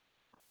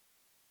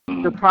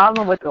 The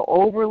problem with the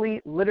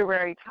overly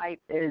literary type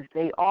is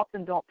they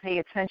often don't pay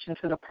attention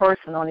to the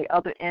person on the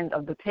other end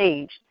of the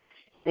page.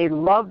 They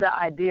love the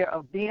idea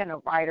of being a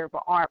writer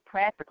but aren't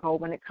practical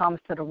when it comes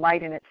to the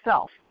writing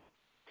itself.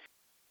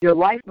 Your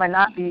life might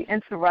not be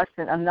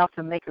interesting enough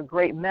to make a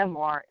great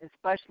memoir,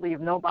 especially if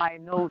nobody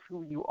knows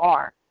who you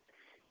are.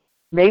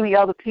 Maybe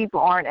other people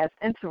aren't as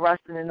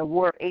interested in the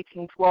War of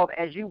 1812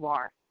 as you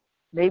are.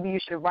 Maybe you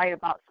should write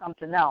about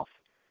something else.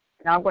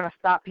 Now I'm going to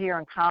stop here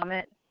and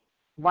comment.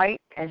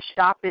 Write and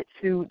shop it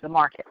to the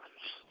market.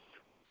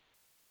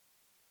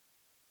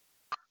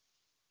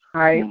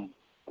 All right,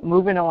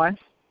 moving on.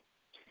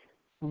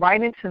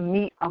 Writing to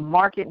meet a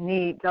market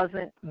need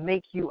doesn't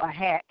make you a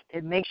hack.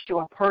 It makes you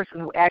a person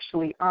who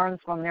actually earns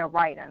from their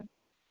writing.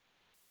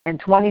 In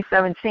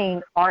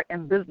 2017, art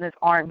and business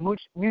aren't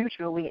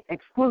mutually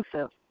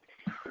exclusive.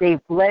 They've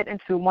bled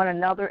into one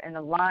another and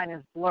the line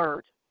is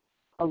blurred.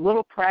 A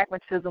little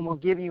pragmatism will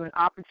give you an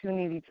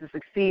opportunity to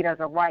succeed as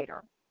a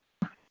writer.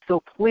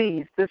 So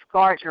please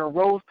discard your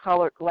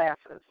rose-colored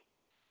glasses.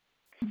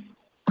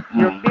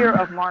 Your fear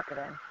of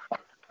marketing.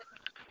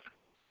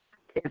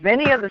 If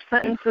any of the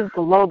sentences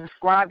below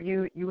describe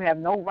you, you have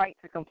no right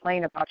to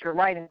complain about your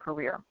writing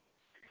career.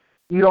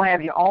 You don't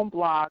have your own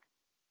blog.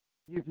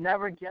 You've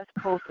never guest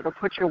posted or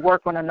put your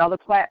work on another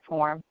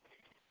platform.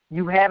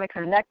 You haven't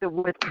connected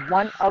with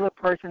one other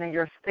person in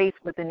your space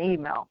with an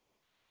email.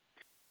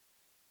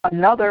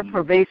 Another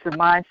pervasive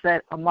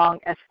mindset among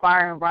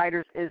aspiring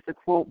writers is the,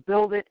 quote,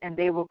 build it and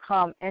they will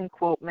come, end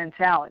quote,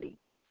 mentality.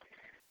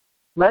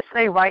 Let's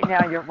say right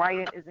now your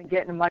writing isn't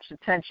getting much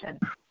attention.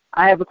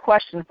 I have a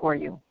question for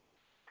you.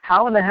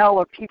 How in the hell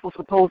are people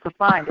supposed to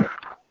find it?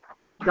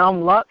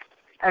 Dumb luck?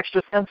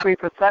 Extrasensory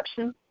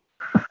perception?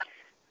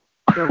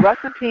 The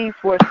recipe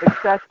for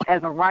success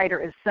as a writer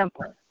is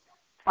simple.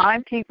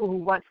 Find people who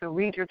want to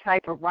read your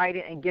type of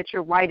writing and get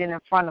your writing in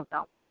front of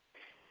them.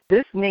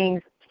 This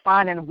means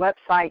finding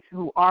websites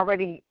who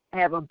already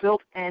have a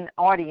built-in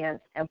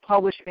audience and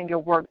publishing your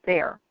work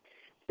there.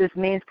 This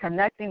means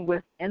connecting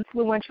with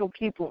influential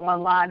people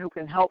online who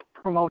can help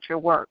promote your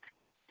work.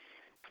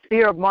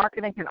 Fear of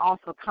marketing can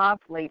also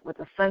conflict with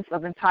a sense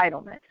of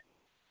entitlement.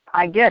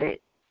 I get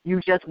it.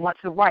 You just want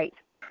to write.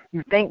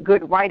 You think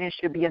good writing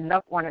should be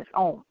enough on its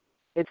own.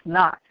 It's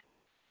not.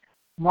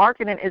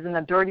 Marketing isn't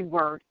a dirty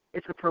word.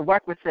 It's a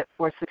prerequisite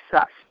for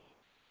success.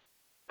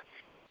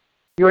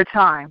 Your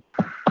time.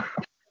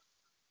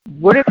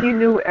 What if you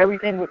knew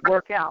everything would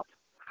work out?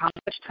 How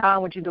much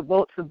time would you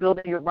devote to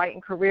building your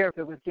writing career if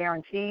it was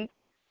guaranteed?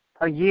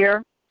 A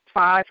year,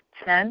 5,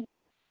 10?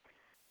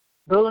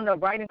 Building a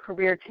writing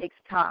career takes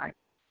time.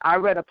 I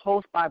read a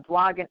post by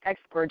blogging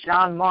expert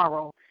John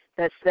Morrow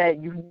that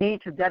said you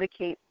need to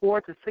dedicate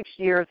 4 to 6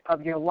 years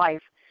of your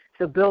life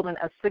to building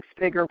a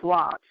 6-figure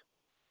blog.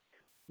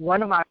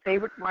 One of my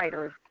favorite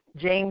writers,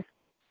 James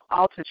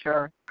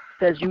Altucher,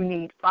 says you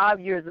need 5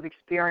 years of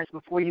experience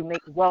before you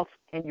make wealth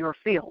in your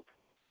field.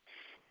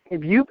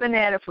 If you've been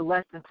at it for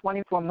less than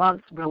 24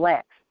 months,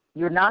 relax.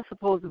 You're not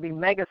supposed to be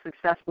mega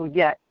successful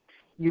yet.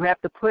 You have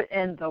to put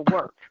in the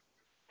work.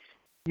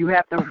 You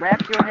have to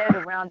wrap your head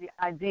around the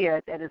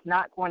idea that it's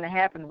not going to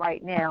happen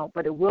right now,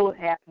 but it will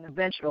happen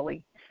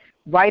eventually.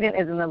 Writing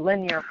isn't a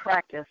linear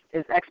practice,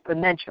 it's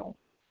exponential.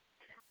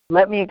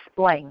 Let me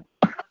explain.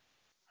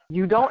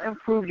 You don't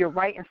improve your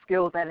writing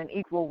skills at an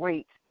equal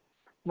rate.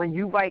 When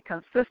you write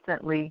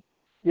consistently,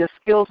 your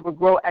skills will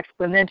grow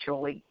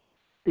exponentially.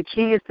 The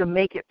key is to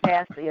make it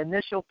past the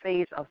initial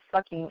phase of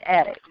sucking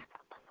at it.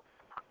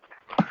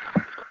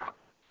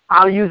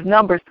 I'll use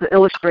numbers to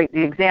illustrate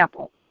the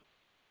example.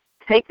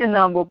 Take the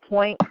number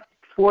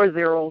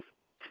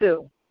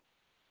 0.402.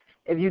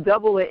 If you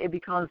double it, it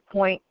becomes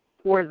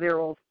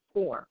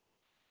 0.404.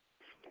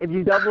 If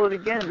you double it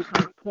again, it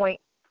becomes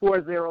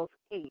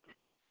 0.408.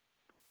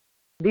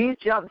 These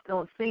jumps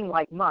don't seem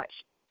like much.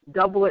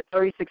 Double it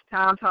 36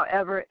 times,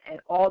 however, and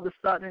all of a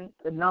sudden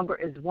the number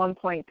is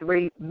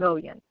 1.3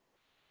 million.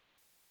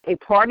 A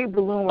party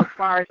balloon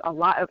requires a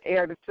lot of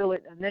air to fill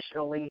it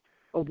initially,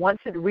 but once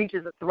it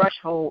reaches a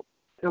threshold,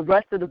 the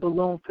rest of the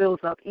balloon fills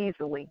up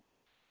easily.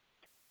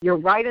 Your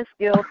writing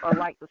skills are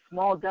like the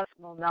small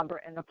decimal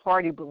number in a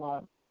party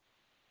balloon.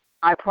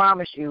 I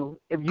promise you,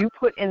 if you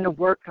put in the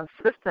work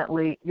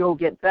consistently, you'll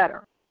get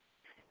better.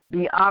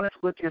 Be honest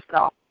with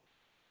yourself.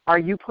 Are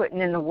you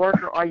putting in the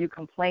work or are you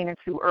complaining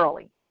too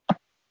early?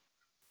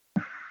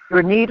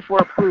 Your need for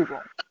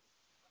approval.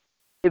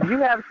 If you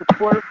have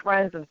supportive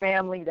friends and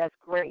family, that's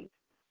great.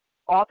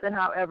 Often,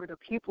 however, the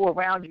people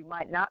around you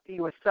might not be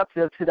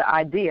receptive to the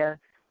idea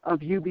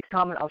of you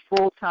becoming a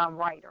full-time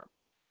writer.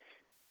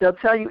 They'll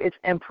tell you it's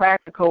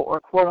impractical or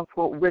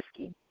quote-unquote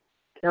risky.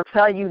 They'll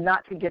tell you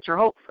not to get your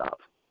hopes up.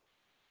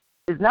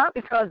 It's not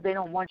because they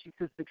don't want you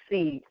to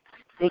succeed.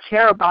 They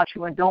care about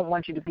you and don't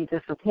want you to be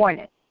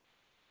disappointed.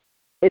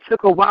 It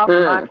took a while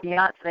for my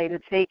fiancé to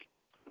take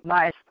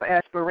my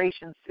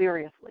aspirations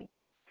seriously.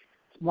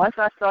 Once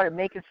I started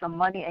making some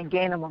money and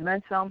gaining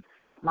momentum,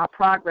 my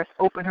progress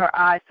opened her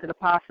eyes to the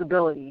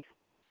possibilities.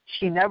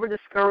 She never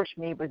discouraged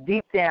me, but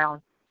deep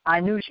down, I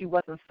knew she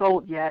wasn't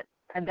sold yet,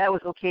 and that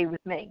was okay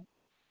with me.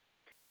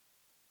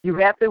 You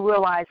have to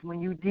realize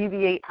when you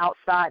deviate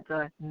outside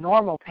the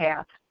normal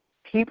path,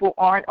 people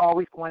aren't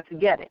always going to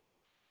get it.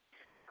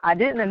 I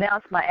didn't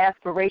announce my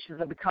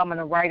aspirations of becoming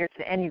a writer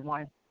to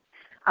anyone.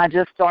 I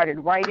just started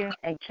writing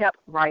and kept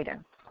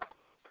writing.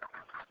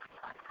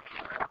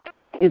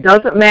 It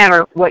doesn't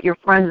matter what your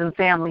friends and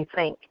family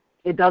think.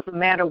 It doesn't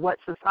matter what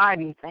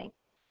society thinks.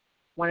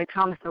 When it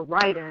comes to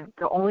writing,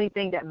 the only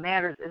thing that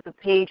matters is the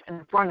page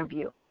in front of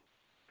you.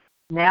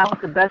 Now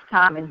is the best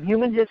time in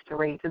human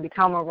history to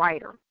become a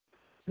writer.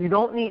 You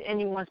don't need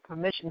anyone's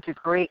permission to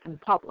create and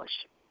publish.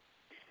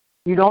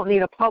 You don't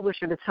need a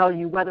publisher to tell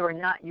you whether or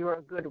not you're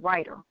a good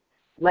writer.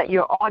 Let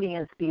your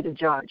audience be the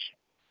judge.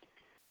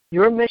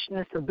 Your mission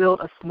is to build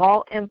a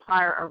small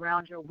empire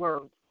around your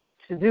words.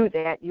 To do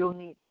that, you'll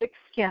need thick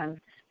skin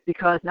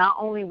because not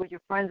only will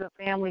your friends and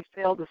family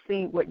fail to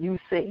see what you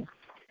see,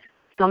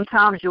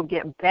 sometimes you'll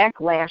get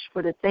backlash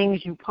for the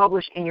things you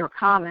publish in your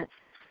comments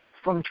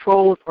from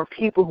trolls or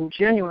people who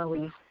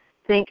genuinely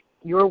think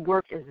your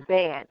work is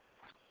bad.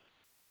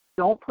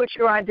 Don't put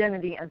your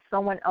identity in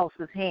someone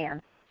else's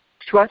hands.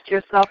 Trust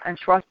yourself and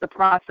trust the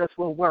process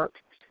will work.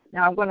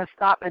 Now I'm going to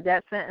stop at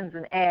that sentence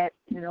and add,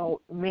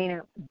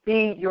 meaning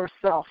be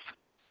yourself.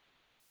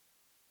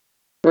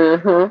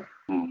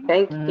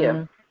 Thank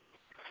you.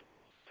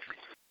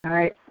 All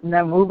right,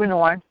 now moving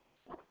on.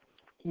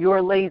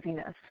 Your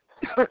laziness.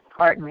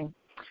 Pardon me.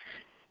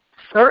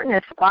 Certain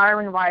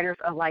aspiring writers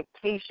are like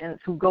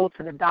patients who go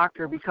to the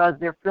doctor because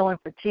they're feeling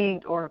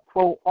fatigued or,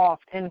 quote, off,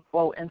 end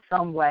quote, in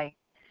some way.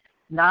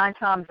 9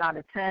 times out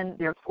of 10,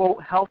 their,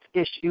 quote, health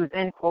issues,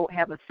 end quote,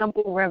 have a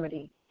simple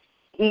remedy.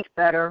 Eat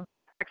better,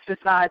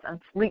 exercise, and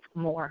sleep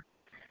more.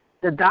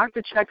 The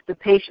doctor checks the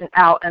patient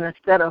out, and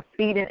instead of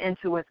feeding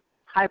into his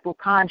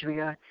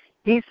hypochondria,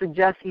 he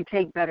suggests he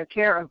take better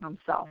care of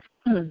himself.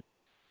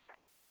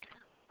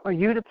 Are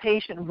you the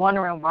patient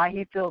wondering why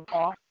he feels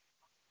off?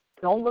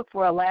 Don't look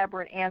for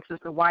elaborate answers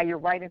to why your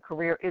writing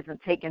career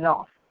isn't taking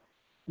off.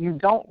 You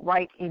don't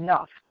write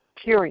enough,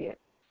 period.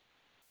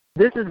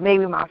 This is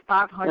maybe my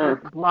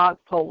 500th blog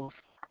post.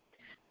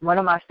 One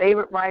of my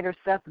favorite writers,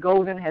 Seth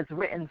Godin, has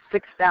written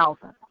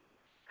 6,000.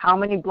 How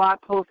many blog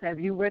posts have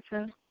you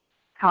written?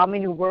 How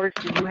many words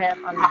do you have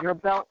under your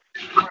belt?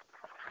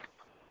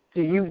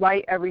 Do you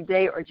write every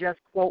day or just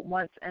quote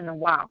once in a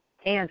while,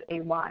 end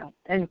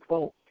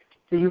quote?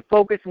 Do you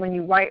focus when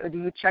you write or do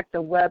you check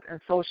the web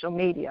and social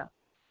media?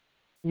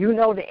 You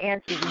know the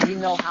answers and you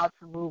know how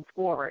to move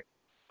forward.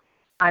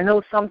 I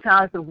know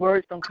sometimes the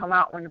words don't come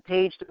out on the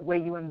page the way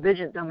you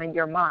envisioned them in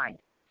your mind.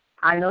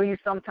 I know you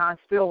sometimes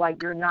feel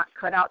like you're not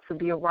cut out to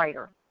be a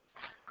writer.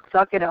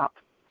 Suck it up.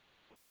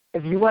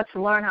 If you want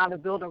to learn how to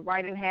build a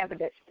writing habit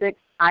that sticks,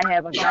 I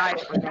have a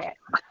guide for that.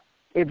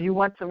 If you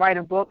want to write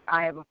a book,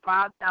 I have a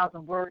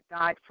 5,000-word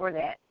guide for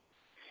that.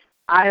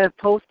 I have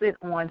posted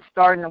on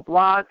starting a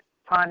blog,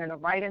 finding a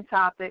writing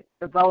topic,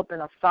 developing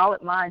a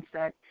solid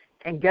mindset,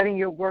 and getting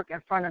your work in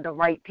front of the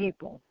right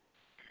people.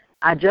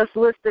 I just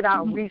listed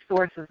out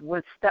resources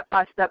with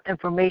step-by-step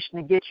information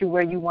to get you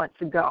where you want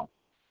to go.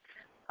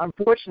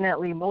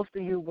 Unfortunately, most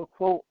of you will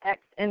quote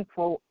X, end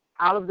quote,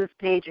 out of this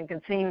page and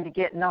continue to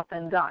get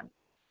nothing done.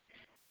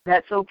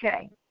 That's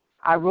okay.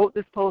 I wrote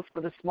this post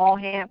for the small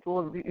handful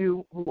of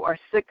you who are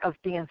sick of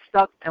being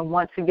stuck and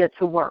want to get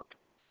to work.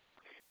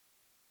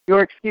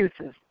 Your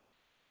excuses.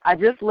 I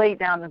just laid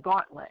down the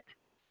gauntlet.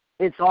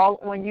 It's all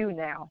on you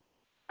now.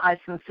 I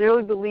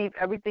sincerely believe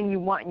everything you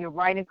want in your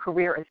writing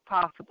career is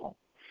possible.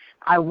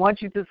 I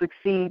want you to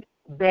succeed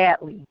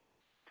badly,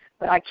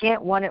 but I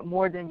can't want it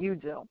more than you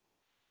do.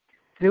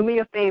 Do me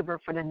a favor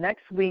for the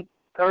next week,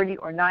 30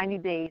 or 90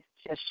 days,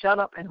 just shut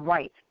up and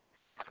write.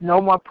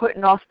 No more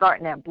putting off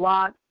starting that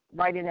blog,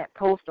 writing that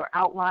post, or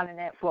outlining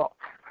that book.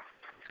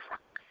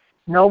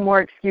 No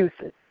more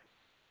excuses.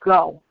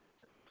 Go.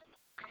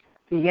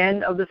 The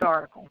end of this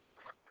article.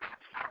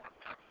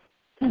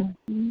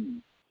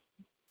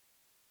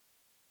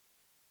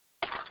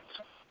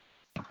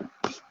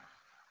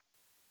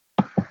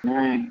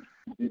 Right.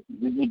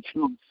 The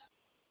truth.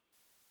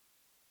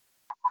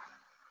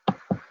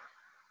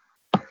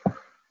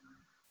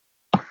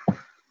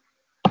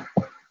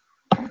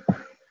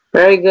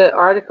 Very good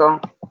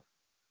article.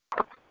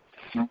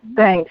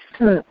 Thanks.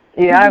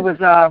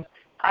 Yeah,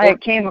 I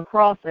came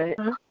across it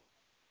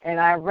and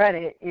I read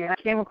it. Yeah,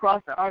 I came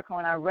across the article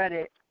and I read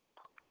it,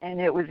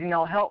 and it was,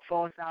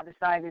 helpful, so I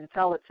decided to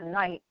tell it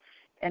tonight.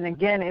 And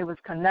again, it was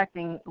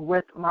connecting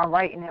with my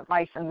writing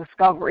advice and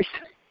discoveries.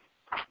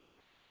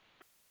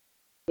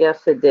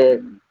 Yes, it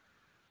did.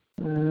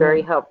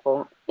 Very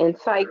helpful.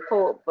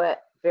 Insightful,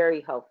 but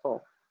very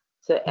helpful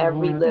to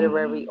every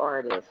literary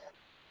artist.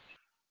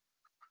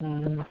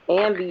 And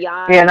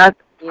beyond,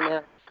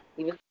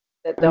 even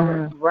that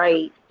don't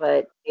write,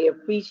 but they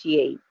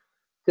appreciate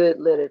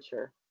good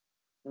literature.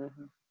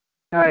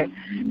 Right.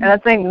 And I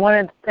think one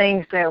of the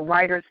things that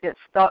writers get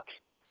stuck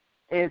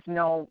is,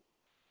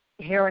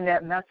 hearing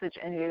that message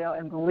and,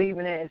 and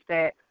believing it, is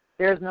that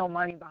there's no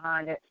money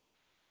behind it.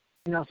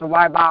 So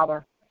why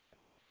bother?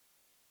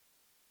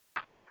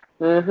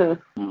 Yeah,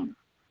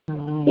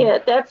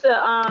 that's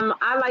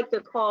I like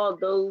to call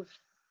those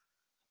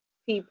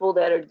people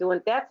that are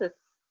doing, that's a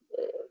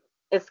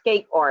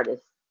escape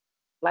artist.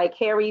 Like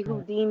Harry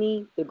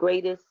Houdini, the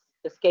greatest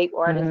escape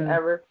artist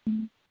ever,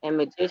 and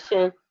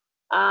magician.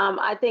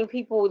 I think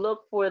people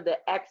look for the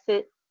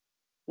exit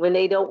when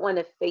they don't want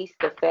to face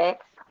the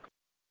facts.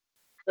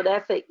 So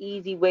that's an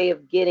easy way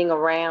of getting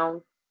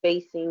around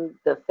facing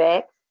the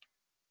facts.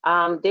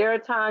 There are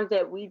times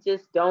that we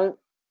just don't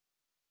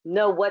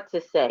know what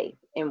to say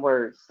in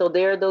words. So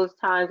there are those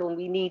times when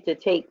we need to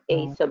take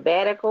a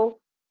sabbatical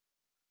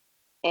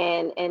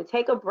and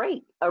take a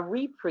break, a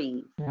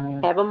reprieve,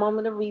 have a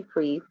moment of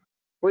reprieve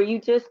where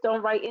you just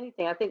don't write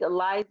anything. I think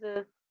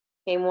Eliza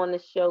came on the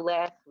show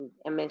last week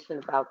and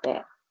mentioned about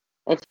that.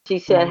 And she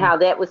said how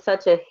that was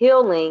such a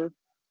healing,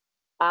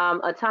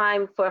 a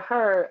time for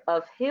her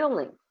of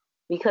healing,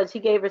 because she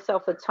gave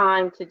herself a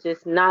time to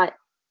just not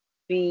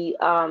be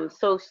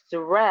so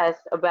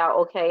stressed about,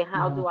 okay,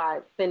 how do I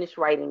finish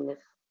writing this?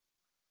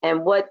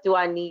 And what do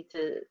I need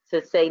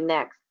to say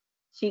next?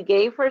 She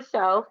gave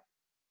herself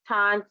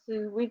time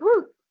to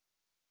regroup,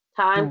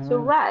 time to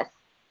rest,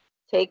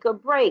 take a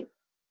break.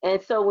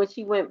 And so when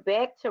she went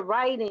back to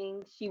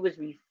writing, she was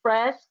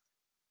refreshed.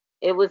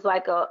 It was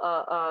like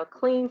a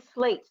clean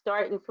slate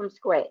starting from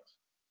scratch.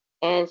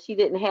 And she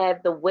didn't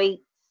have the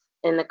weights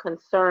and the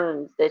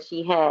concerns that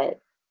she had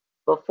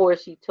before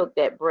she took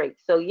that break.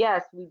 So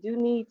yes, we do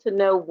need to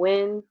know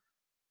when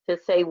to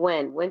say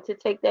when to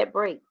take that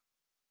break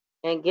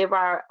and give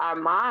our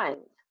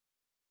minds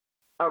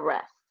a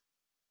rest.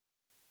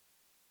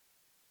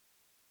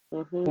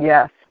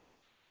 Yes.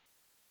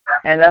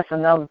 And that's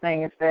another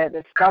thing, is that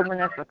the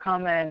stubbornness will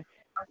come in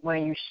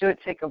when you should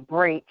take a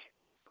break,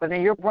 but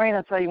then your brain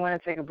will tell you when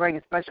to take a break,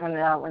 especially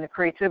when the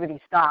creativity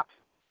stops.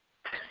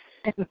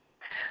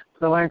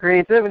 So when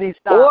creativity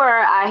stops, or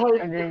I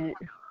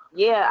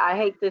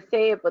hate to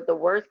say it, but the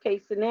worst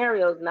case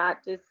scenario is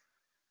not just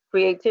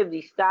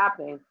creativity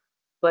stopping,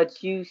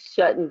 but you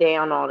shutting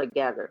down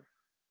altogether.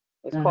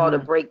 It's called a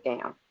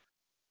breakdown.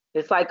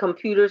 It's like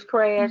computers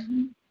crash.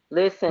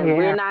 Listen,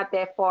 we're not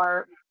that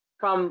far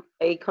from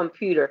a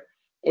computer.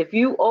 If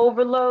you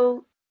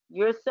overload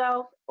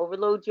yourself,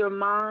 overload your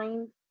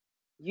mind,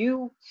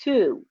 you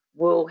too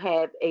will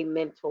have a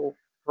mental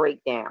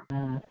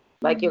breakdown.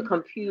 Like your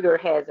computer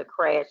has a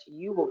crash,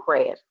 you will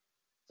crash.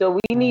 So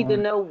we need to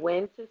know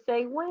when to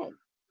say when.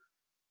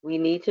 We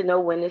need to know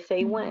when to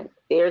say when.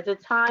 There's a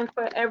time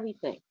for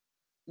everything.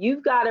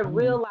 You've got to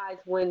realize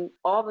when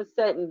all of a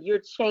sudden you're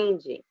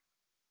changing.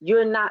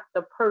 You're not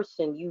the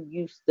person you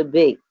used to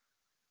be.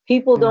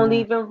 People don't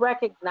even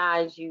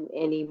recognize you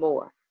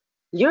anymore.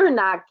 You're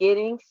not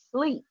getting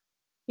sleep.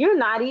 You're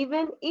not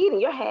even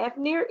eating. You're half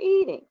near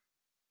eating.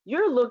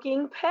 You're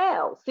looking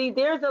pale. See,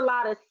 there's a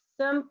lot of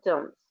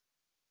symptoms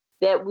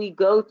that we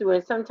go through,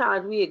 and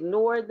sometimes we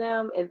ignore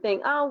them and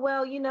think, oh,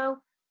 well,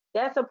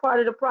 that's a part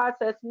of the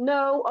process.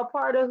 No, a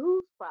part of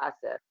whose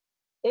process?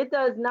 It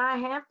does not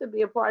have to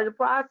be a part of the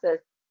process.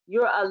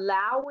 You're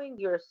allowing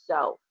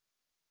yourself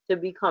to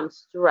become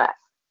stressed.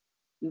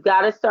 You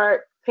got to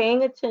start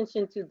paying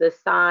attention to the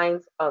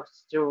signs of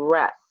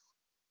stress,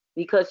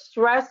 because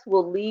stress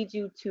will lead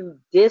you to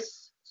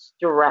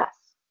distress.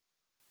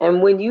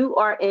 And when you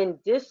are in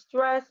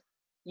distress,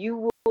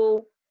 you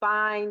will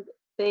find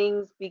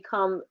things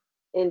become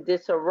in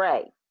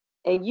disarray.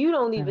 And you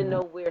don't even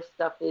know where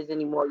stuff is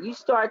anymore. You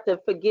start to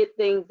forget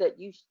things that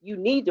you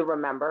need to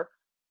remember.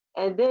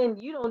 And then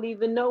you don't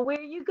even know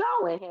where you're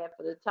going half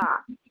of the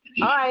time.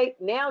 All right,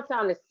 now it's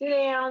time to sit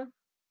down,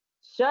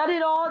 shut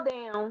it all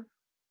down,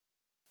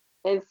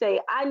 and say,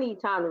 I need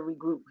time to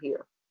regroup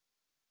here.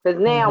 Because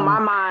now my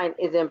mind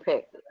is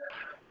impacted.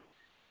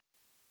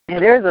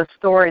 And there's a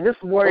story. This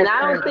warrior. And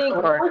I don't think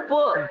no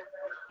book,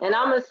 and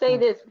I'm going to say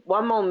this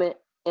one moment,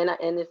 and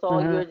it's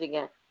all yours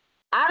again.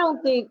 I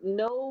don't think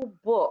no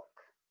book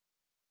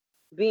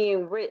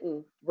being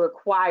written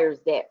requires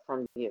that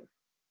from you.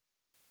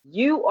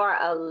 You are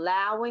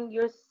allowing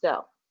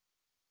yourself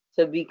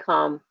to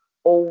become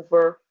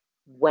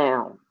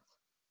overwhelmed.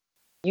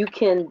 You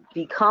can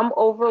become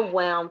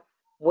overwhelmed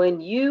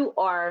when you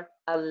are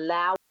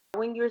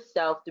allowing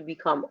yourself to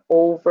become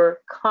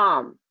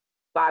overcome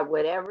by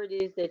whatever it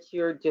is that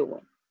you're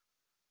doing.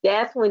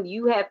 That's when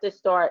you have to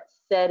start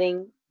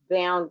setting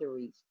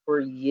boundaries for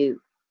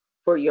you,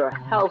 for your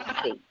health's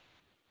sake,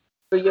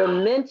 for your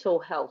mental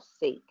health's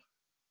sake.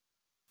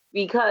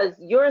 Because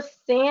your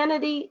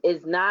sanity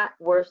is not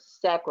worth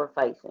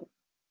sacrificing.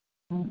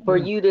 For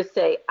you to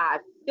say, I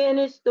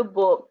finished the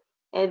book,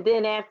 and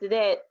then after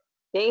that,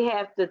 they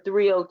have to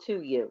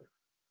 302 you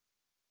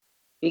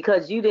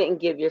because you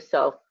didn't give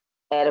yourself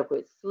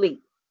adequate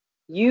sleep.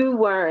 You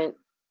weren't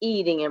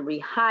eating and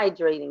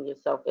rehydrating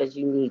yourself as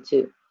you need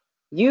to.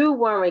 You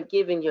weren't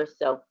giving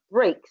yourself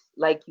breaks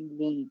like you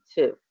need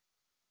to.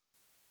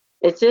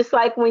 It's just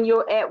like when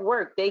you're at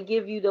work, they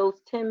give you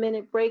those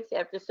 10-minute breaks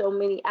after so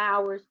many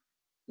hours.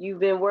 You've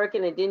been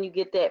working, and then you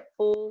get that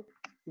full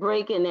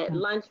break and that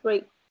lunch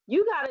break.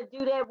 You got to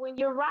do that when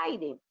you're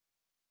writing.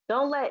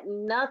 Don't let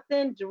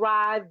nothing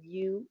drive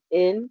you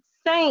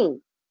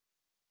insane.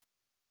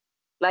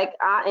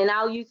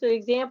 I'll use the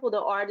example,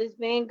 the artist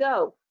Van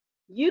Gogh.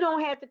 You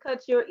don't have to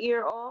cut your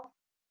ear off.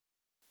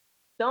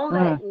 Don't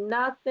let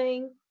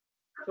nothing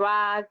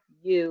drive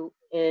you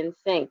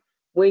insane.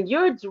 When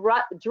you're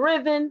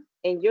driven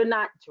and you're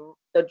not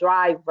the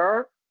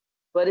driver,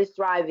 but it's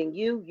driving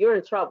you, you're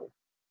in trouble.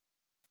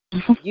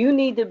 You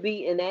need to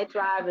be in that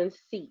driving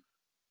seat.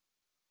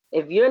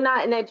 If you're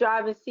not in that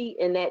driving seat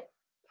and that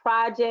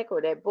project or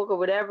that book or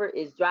whatever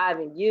is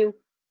driving you,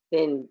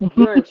 then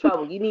you're in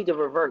trouble. You need to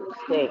reverse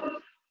things.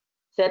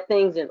 Set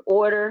things in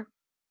order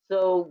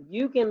so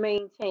you can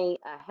maintain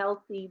a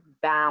healthy,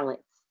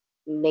 balanced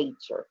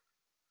nature.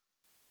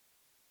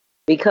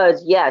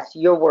 Because, yes,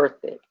 you're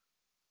worth it.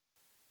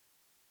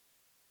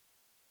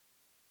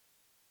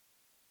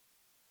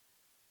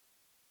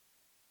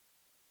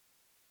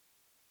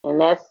 And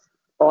that's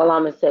all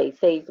I'm going to say.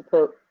 Sage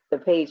the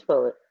page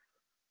poet.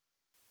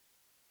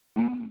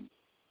 All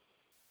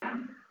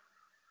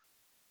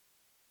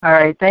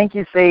right. Thank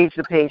you, Sage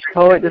the page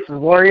poet. This is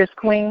Warriors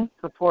Queen,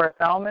 Sephora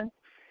Salmon.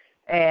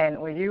 And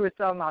when you were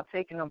talking about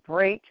taking a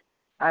break,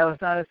 I was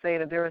going to say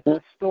that there was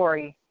a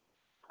story.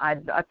 I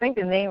think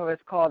the name of it is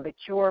called The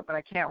Cure, but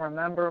I can't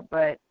remember.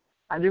 But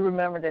I do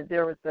remember that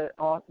there was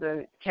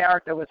the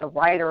character was a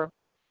writer,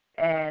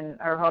 and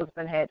her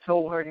husband had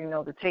told her,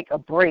 to take a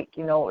break,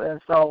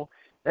 and so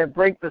that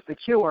break was the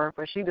cure,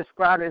 but she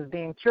described it as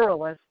being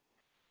cureless.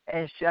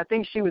 And I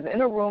think she was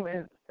in a room,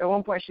 and at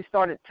one point she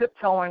started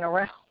tiptoeing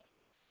around.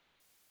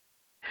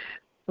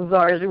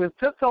 She was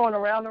tiptoeing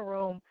around the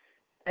room,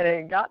 and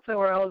it got to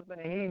her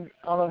husband, and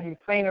I don't know if he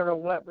fainted or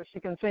what, but she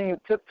continued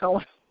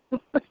tiptoeing.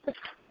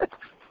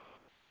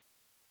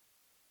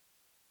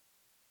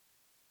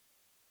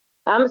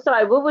 I'm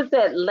sorry, what was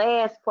that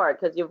last part?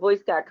 Because your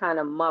voice got kind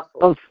of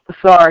muffled. Oh,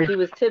 sorry. She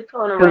was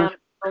tiptoeing around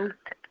the room.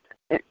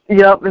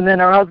 Yep, and then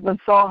her husband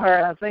saw her,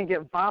 and I think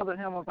it bothered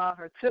him about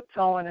her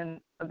tiptoeing, and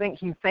I think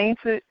he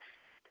fainted,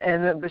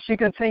 but she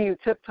continued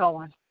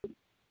tiptoeing.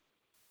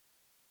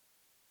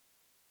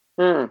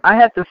 I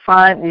have to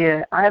find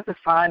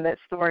that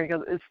story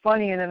because it's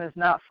funny and then it's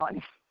not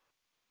funny.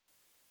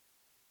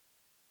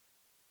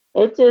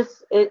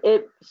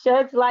 It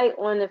sheds light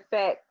on the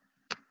fact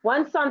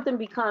once something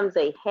becomes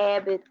a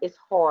habit, it's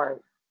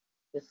hard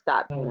to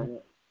stop doing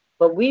it.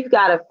 But we've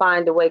got to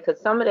find a way, because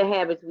some of the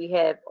habits we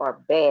have are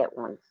bad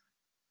ones,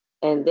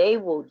 and they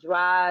will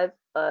drive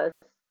us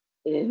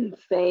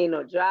insane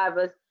or drive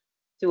us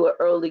to an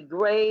early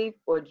grave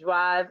or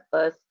drive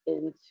us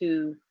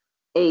into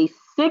a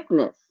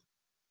sickness.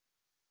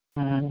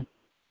 And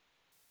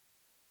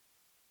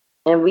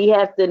we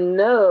have to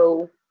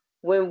know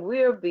when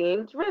we're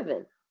being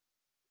driven.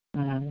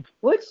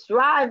 What's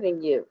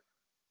driving you?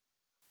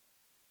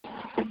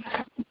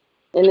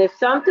 And if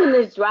something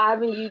is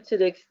driving you to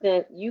the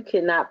extent you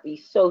cannot be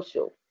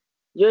social,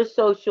 your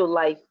social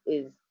life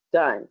is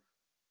done.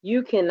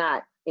 You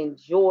cannot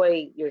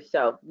enjoy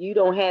yourself. You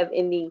don't have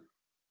any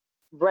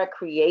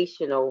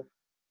recreational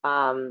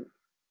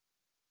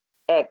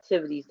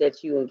activities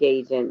that you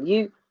engage in.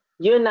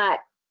 You're not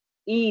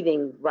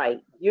eating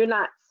right. You're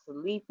not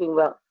sleeping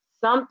well.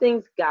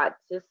 Something's got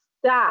to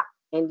stop,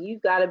 and you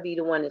got to be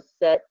the one to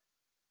set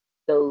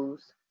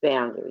those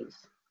boundaries.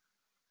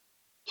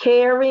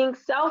 Caring,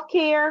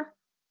 self-care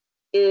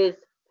is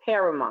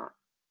paramount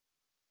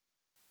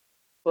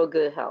for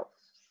good health.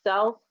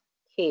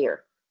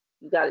 Self-care.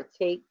 You got to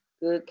take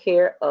good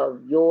care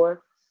of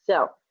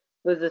yourself.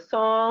 There's a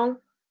song,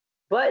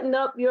 Button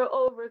Up Your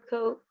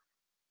Overcoat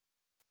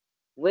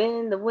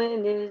when the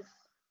wind is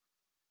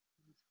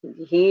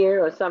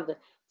here or something.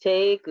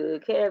 Take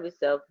good care of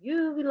yourself.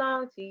 You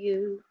belong to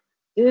you.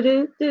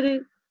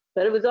 Do-do-do-do.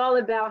 But it was all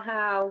about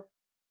how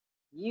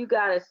you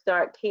got to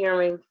start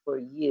caring for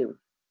you.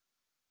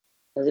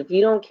 Because if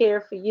you don't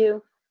care for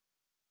you,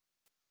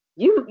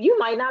 you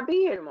might not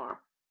be here tomorrow.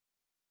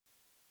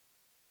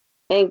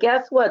 And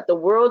guess what? The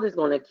world is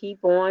going to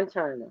keep on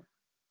turning.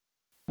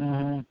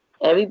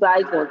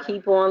 Everybody's going to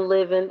keep on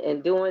living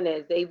and doing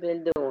as they've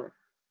been doing.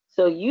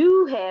 So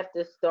you have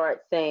to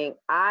start saying,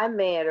 I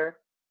matter,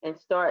 and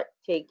start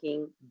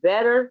taking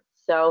better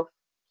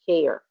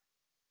self-care.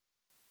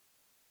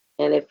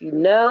 And if you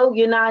know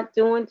you're not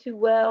doing too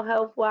well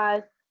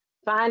health-wise,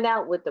 find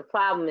out what the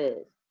problem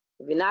is.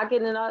 If you're not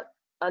getting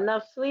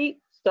enough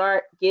sleep,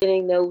 start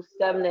getting those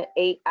 7 to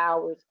 8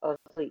 hours of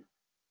sleep.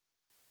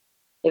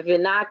 If you're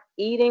not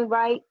eating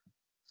right,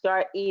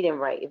 start eating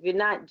right. If you're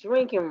not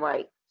drinking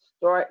right,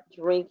 start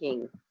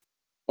drinking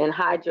and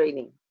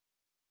hydrating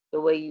the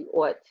way you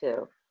ought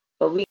to.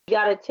 But we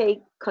got to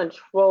take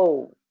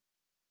control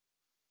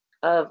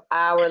of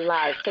our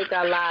lives, take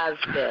our lives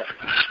back.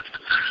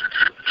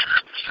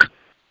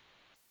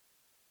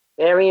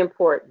 Very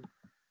important.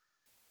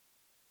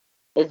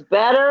 It's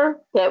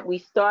better that we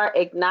start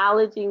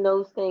acknowledging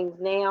those things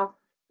now,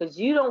 because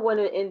you don't want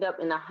to end up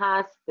in a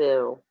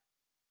hospital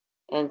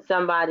and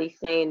somebody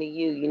saying to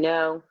you, you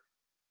know,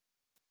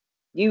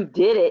 you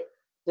did it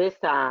this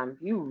time.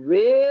 You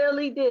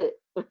really did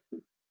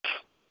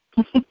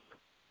it.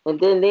 And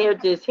then they're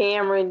just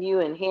hammering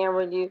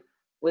you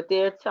with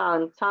their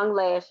tongue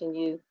lashing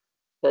you,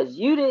 because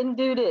you didn't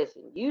do this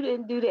and you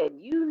didn't do that.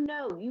 You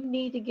know you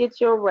need to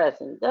get your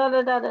rest and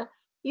da-da-da-da.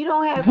 You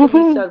don't have to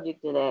be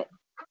subject to that.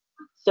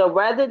 So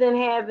rather than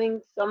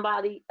having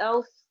somebody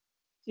else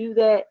do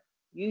that,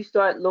 you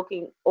start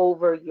looking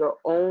over your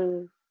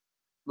own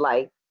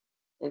life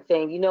and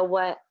saying, you know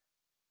what?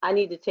 I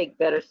need to take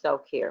better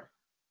self-care.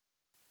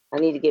 I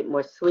need to get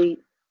more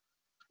sleep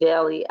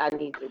daily. I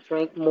need to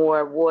drink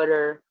more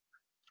water,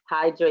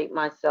 hydrate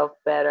myself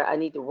better. I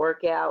need to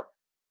work out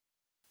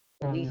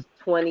at least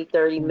 20,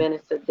 30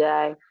 minutes a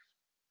day.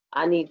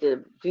 I need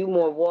to do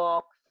more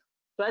walks,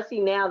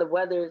 especially now the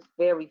weather is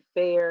very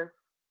fair.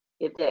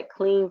 Get that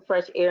clean,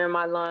 fresh air in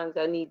my lungs.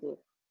 I need to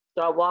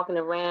start walking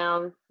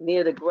around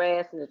near the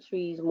grass and the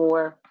trees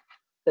more,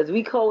 because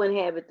we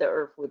co-inhabit the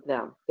earth with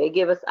them. They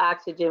give us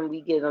oxygen,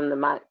 we give them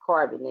the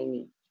carbon they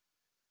need.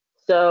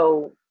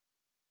 So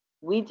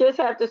we just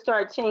have to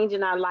start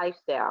changing our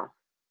lifestyle.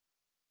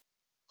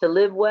 To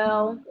live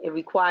well, it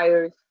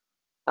requires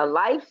a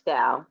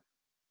lifestyle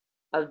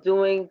of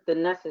doing the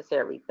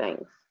necessary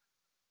things.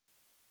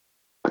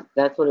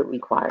 That's what it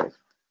requires.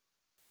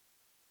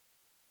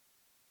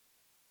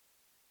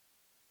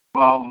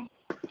 Well,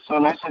 so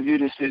nice of you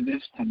to say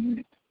this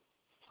tonight.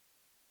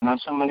 Not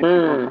so many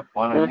people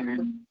want to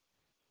hear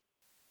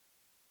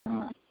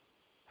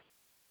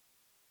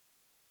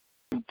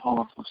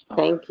powerful stuff.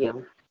 Thank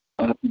you.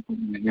 A lot of people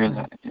want to hear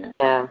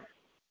that.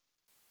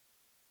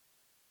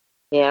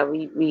 Yeah,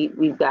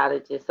 we've got to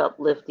just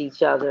uplift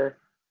each other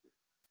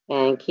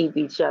and keep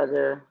each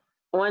other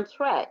on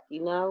track,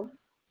 you know.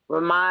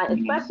 Remind,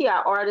 especially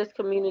our artist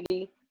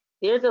community,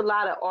 there's a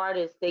lot of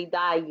artists, they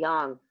die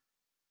young.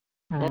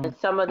 And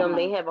some of them,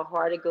 they have a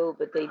heart of gold,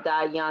 but they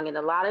die young. And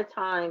a lot of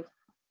times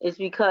it's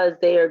because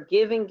they are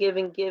giving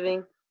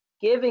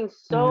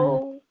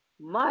so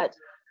much,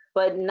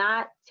 but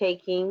not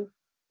taking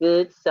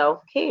good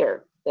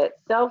self-care. That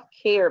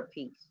self-care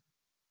piece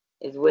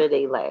is where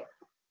they lack.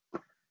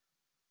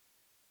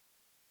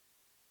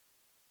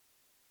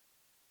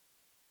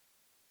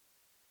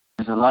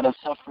 There's a lot of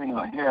suffering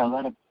out here.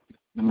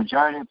 The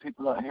majority of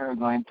people out here are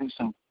going through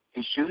some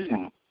issues,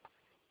 and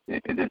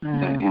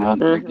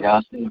the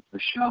gals for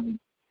sure.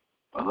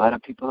 A lot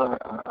of people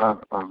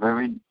are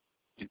very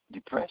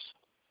depressed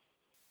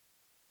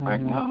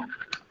right now.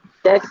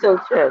 That's so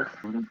true.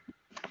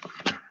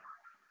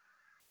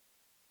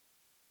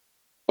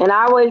 And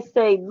I always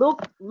say,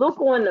 look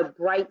on the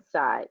bright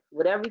side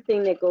with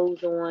everything that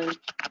goes on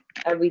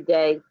every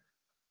day.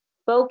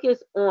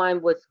 Focus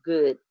on what's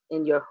good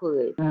in your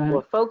hood,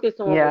 or focus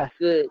on what's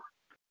good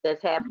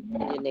that's happening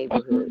in your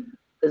neighborhood,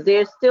 because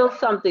there's still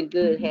something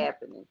good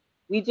happening.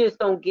 We just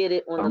don't get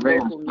it on the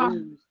local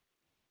news.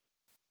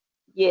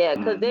 Yeah,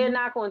 because they're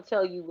not going to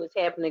tell you what's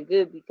happening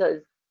good,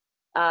 because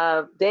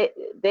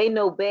they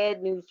know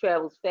bad news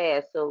travels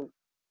fast. So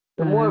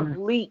the more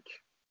bleak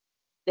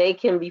they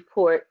can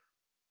report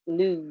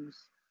news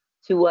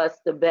to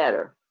us, the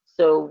better.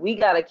 So we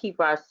got to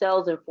keep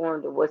ourselves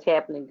informed of what's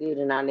happening good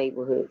in our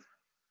neighborhoods.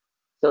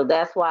 So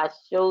that's why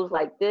shows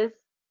like this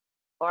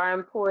are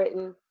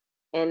important.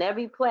 And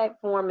every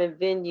platform and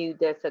venue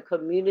that's a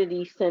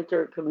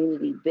community-centered,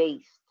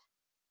 community-based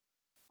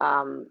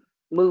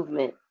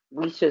movement,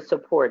 we should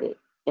support it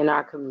in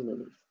our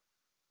communities.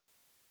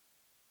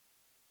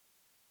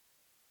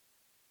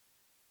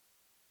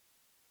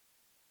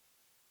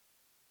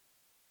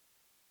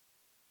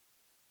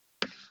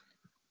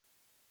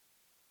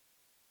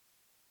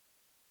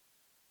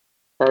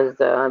 Because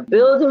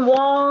building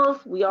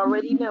walls, we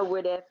already know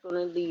where that's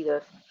going to lead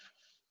us.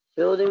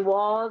 Building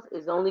walls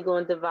is only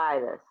going to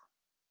divide us.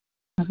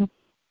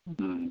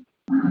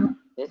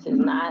 This is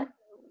not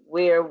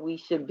where we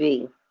should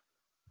be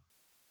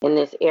in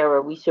this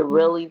era. We should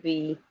really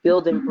be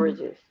building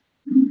bridges,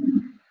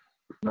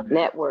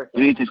 networking.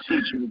 We need to see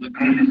each other.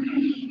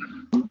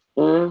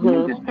 We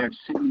need to start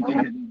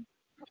seeing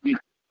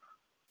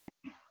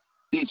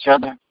each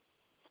other.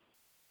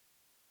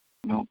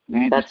 No, we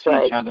need to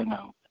see each other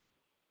now.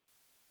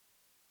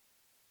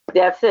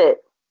 That's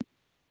it.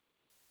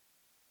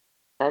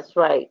 That's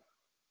right.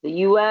 The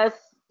U.S.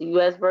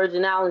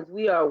 Virgin Islands,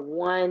 we are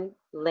one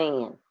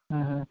land,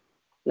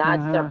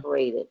 not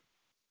separated.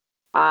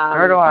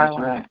 Turtle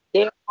Island.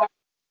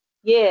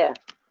 Yeah.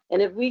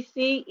 And if we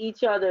see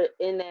each other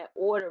in that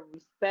order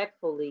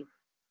respectfully,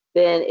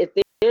 then if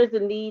there's a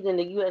need in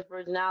the U.S.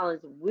 Virgin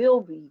Islands,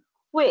 we'll be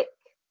quick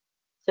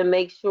to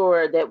make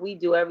sure that we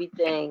do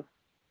everything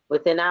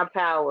within our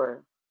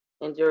power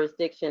and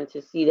jurisdiction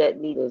to see that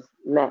need is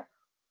met.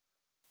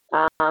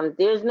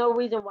 There's no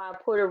reason why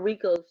Puerto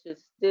Rico should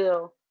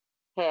still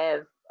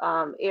have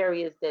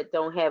areas that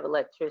don't have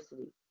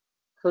electricity,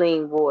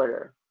 clean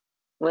water,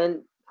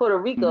 when Puerto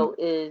Rico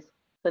is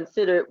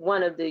considered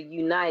one of the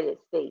United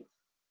States.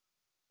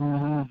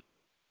 And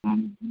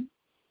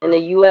the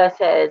U.S.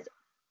 has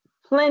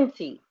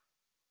plenty.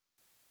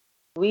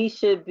 We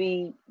should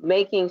be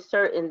making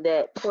certain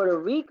that Puerto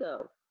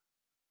Rico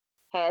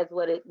has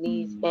what it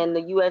needs, and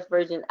the U.S.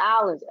 Virgin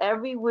Islands,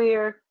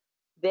 everywhere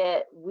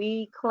that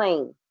we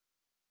claim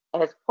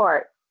as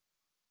part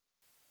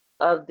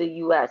of the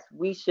U.S.,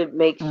 we should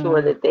make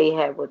sure that they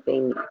have what they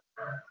need.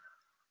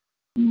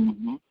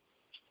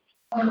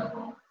 It's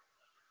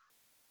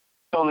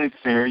only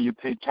fair you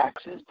pay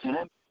taxes to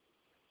them.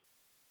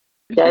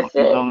 That's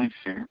it. It's only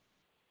fair.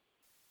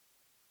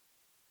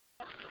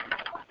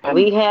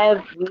 We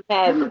have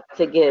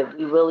to give.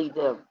 We really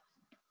do.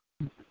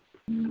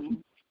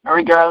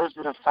 Regardless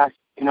of the fact,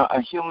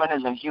 a human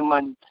is a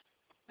human,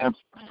 and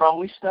from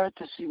we start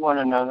to see one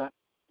another,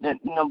 then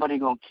nobody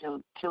gonna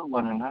kill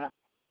one another,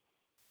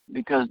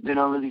 because they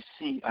don't really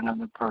see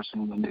another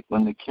person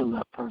when they kill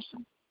that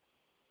person.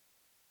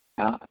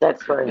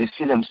 That's right. They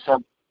see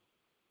themselves.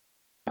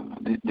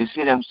 They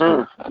see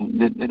themselves, and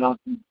they don't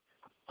see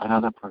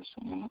another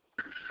person.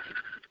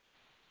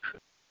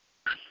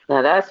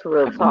 Now that's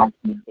real talk.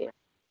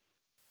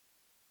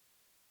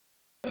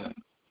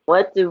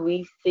 What do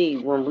we see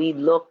when we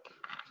look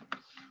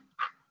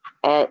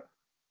at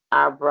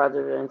our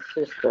brother and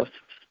sister?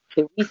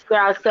 If we see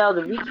ourselves,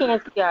 if we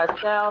can't see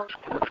ourselves,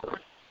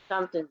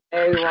 something's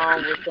very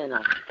wrong within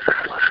us.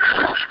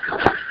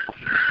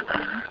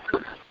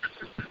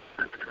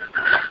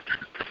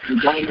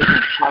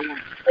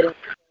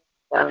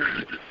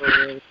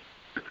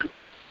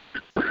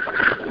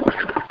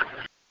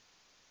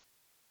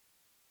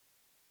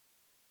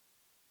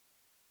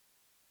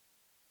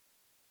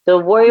 The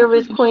warrior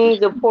is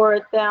queen, the poor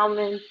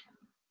Thalmans.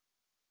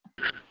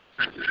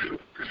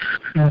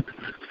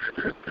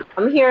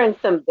 I'm hearing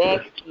some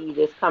backseat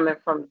is coming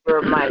from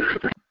your mic.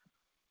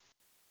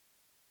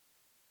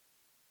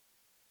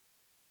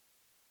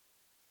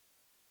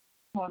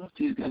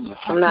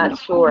 I'm not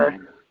sure.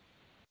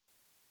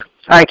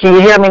 All right, can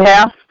you hear me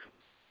now? All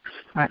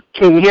right,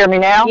 can you hear me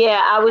now?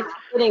 Yeah, I was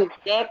getting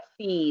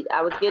backseat.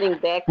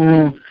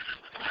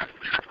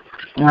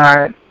 All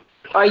right.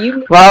 Are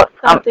you moving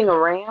something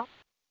around?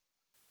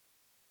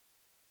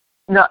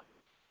 No.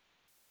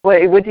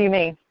 Wait, what do you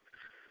mean?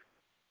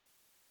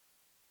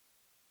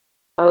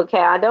 Okay,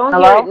 I don't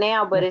hear it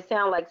now, but it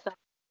sounds like something.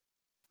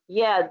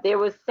 Yeah, there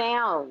was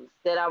sounds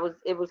that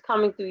it was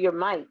coming through your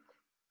mic.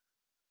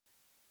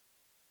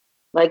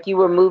 Like you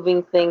were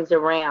moving things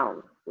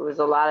around. There was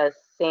a lot of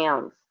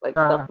sounds, like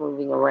stuff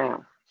moving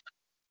around.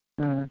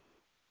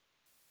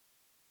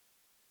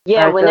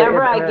 Yeah,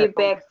 whenever I get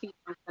backseat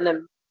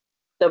on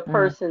the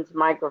person's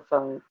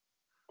microphone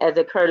as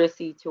a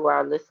courtesy to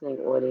our listening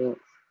audience.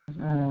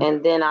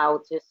 And then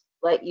I'll just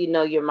let you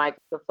know your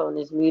microphone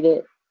is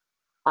muted.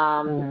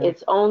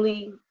 It's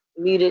only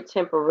muted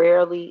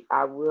temporarily.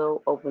 I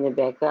will open it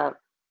back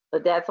up,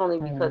 but that's only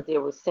because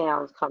there was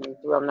sounds coming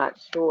through. I'm not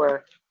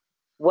sure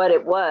what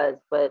it was,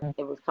 but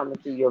it was coming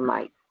through your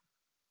mic.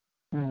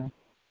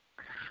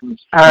 All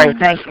right,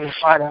 thank you,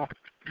 Fido.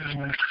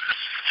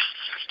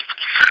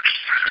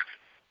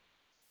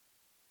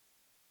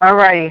 All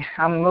righty,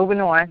 I'm moving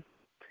on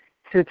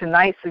to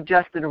tonight's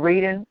suggested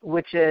reading,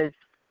 which is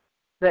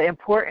The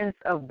Importance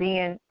of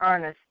Being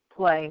Earnest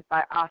play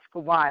by Oscar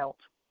Wilde.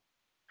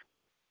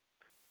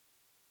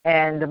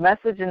 And the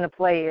message in the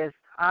play is,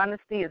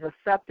 honesty is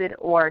accepted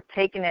or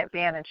taken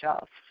advantage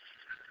of.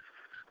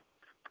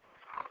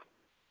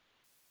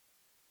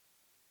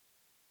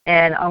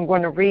 And I'm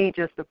going to read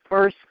just the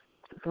first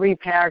 3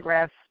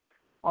 paragraphs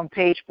on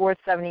page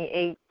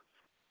 478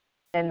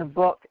 in the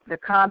book, The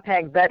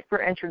Compact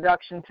Bedford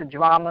Introduction to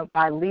Drama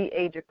by Lee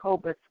A.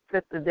 Jacobus,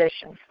 5th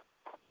edition.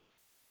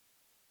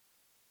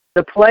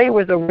 The play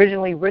was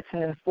originally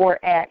written in 4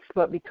 acts,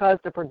 but because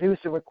the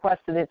producer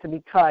requested it to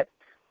be cut,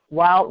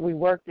 Wilde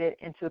reworked it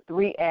into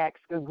 3 acts,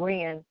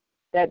 agreeing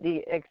that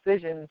the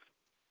excisions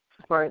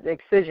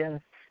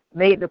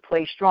made the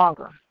play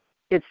stronger.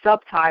 Its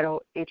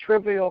subtitle, A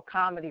Trivial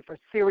Comedy for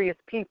Serious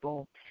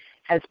People,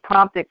 has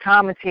prompted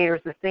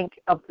commentators to think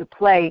of the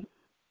play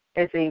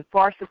as a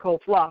farcical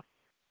fluff,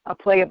 a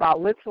play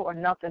about little or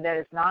nothing that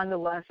is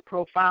nonetheless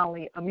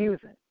profoundly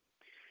amusing.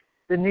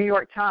 The New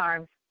York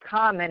Times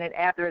commented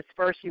after its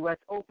first U.S.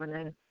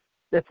 opening,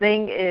 the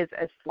thing is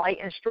as slight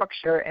in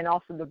structure and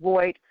also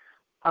devoid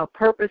of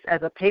purpose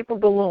as a paper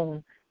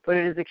balloon, but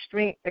it is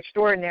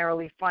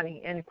extraordinarily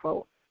funny, end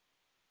quote.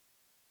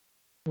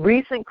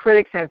 Recent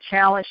critics have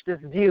challenged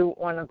this view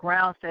on the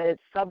grounds that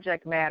its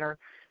subject matter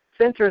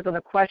centers on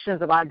the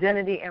questions of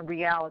identity and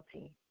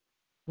reality.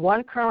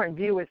 One current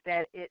view is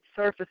that its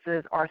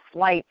surfaces are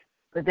slight,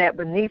 but that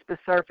beneath the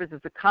surface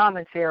is a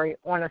commentary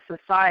on a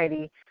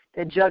society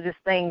that judges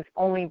things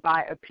only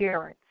by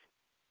appearance.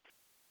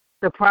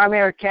 The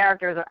primary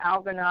characters are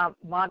Algernon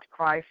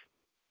Moncrief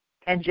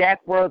and Jack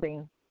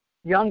Worthing,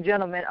 young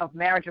gentlemen of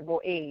marriageable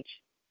age.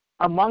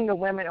 Among the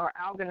women are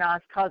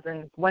Algernon's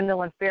cousin,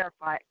 Gwendolyn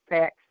Fairfax,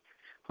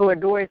 who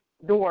adores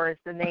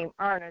the name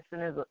Ernest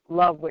and is in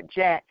love with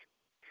Jack,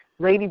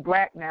 Lady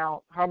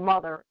Bracknell, her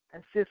mother,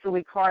 and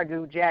Cicely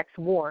Cardew, Jack's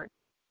ward.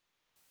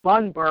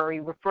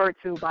 Bunbury, referred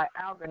to by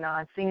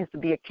Algernon, seems to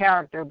be a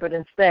character, but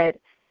is instead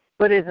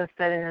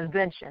an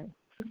invention.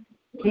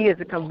 He is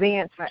a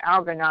convenience for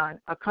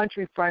Algernon, a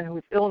country friend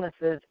whose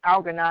illnesses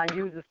Algernon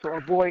uses to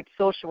avoid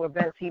social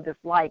events he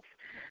dislikes,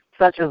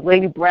 such as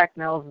Lady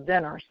Bracknell's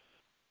dinners.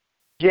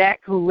 Jack,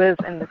 who lives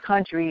in the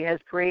country, has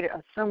created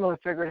a similar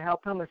figure to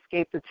help him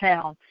escape the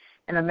town,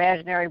 an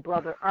imaginary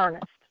brother,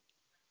 Ernest.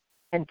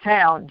 In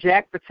town,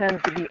 Jack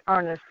pretends to be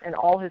Ernest, and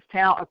all his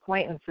town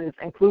acquaintances,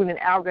 including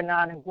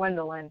Algernon and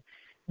Gwendolyn,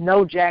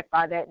 know Jack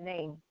by that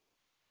name.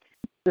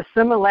 The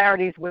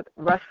similarities with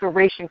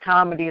Restoration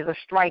comedies are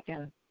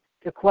striking.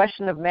 The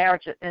question of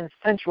marriage is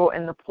central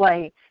in the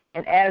play,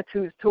 and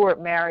attitudes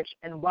toward marriage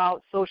and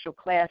Wilde's social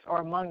class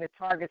are among the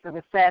targets of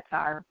his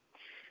satire.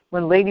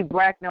 When Lady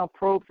Bracknell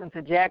probes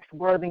into Jack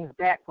Worthing's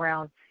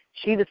background,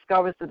 she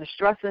discovers the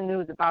distressing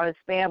news about his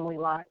family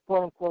line,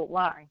 quote-unquote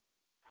line.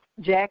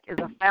 Jack is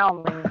a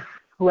foundling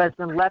who has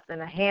been left in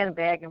a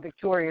handbag in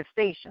Victoria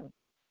Station.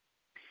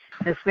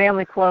 His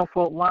family,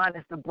 quote-unquote line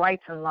is the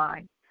Brighton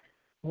line.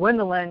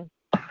 Gwendolyn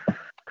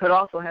could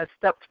also have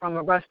stepped from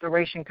a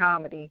Restoration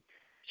comedy.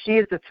 She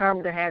is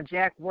determined to have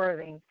Jack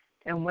Worthing,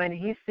 and when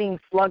he seems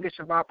sluggish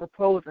about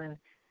proposing,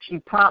 she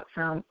prompts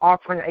him,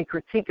 offering a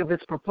critique of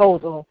his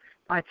proposal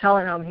by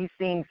telling him he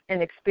seems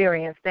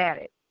inexperienced at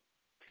it.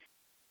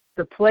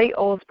 The play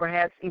owes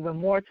perhaps even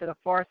more to the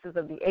farces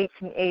of the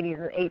 1880s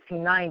and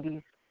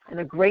 1890s, and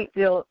a great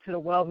deal to the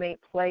well-made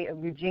play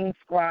of Eugene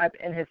Scribe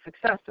and his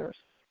successors.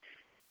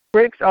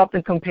 Critics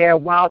often compare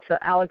Wilde to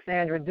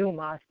Alexandre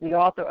Dumas, the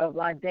author of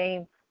La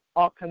Dame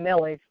aux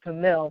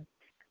Camille,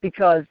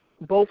 because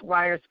both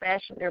writers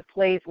fashioned their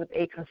plays with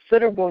a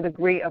considerable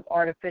degree of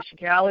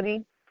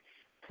artificiality,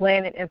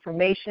 planting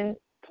information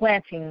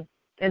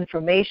in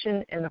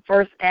the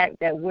first act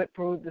that would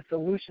prove the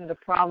solution to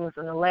problems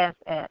in the last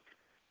act.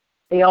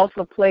 They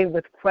also play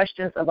with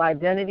questions of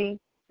identity,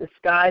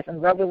 disguise,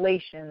 and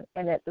revelation,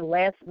 and at the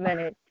last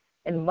minute,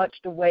 in much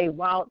the way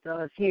Wilde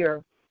does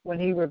here when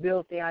he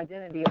reveals the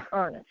identity of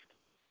Ernest.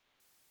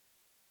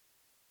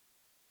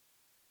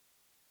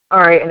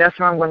 All right, and that's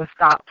where I'm going to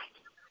stop.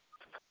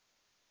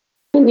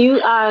 Can you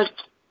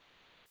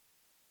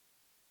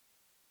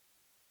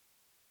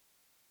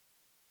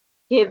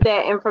give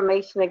that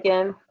information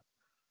again?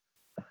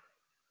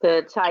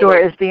 The title, sure,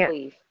 it's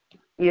please.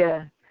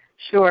 Yeah,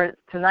 sure.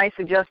 Tonight's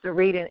suggested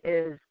reading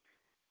is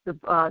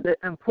The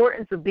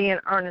Importance of Being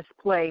Earnest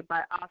play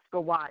by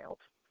Oscar Wilde.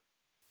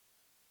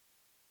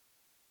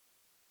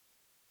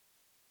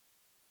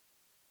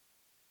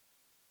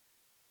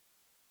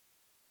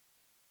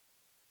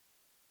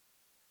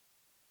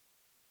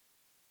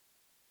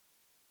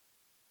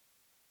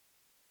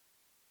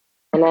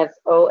 And that's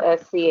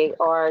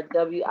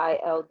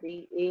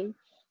OSCARWILDE.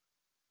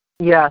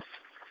 Yes.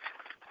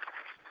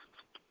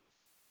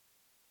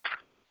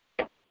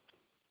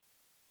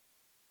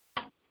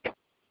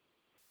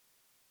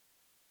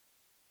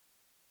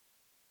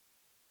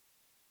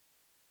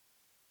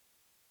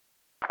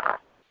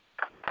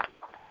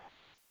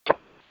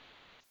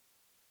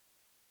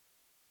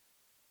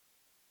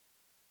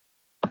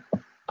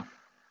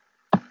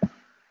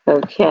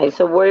 Okay,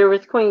 so Warrior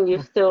is Queen,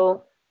 you're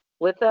still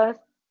with us?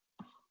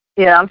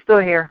 Yeah, I'm still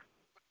here.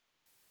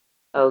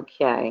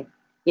 Okay.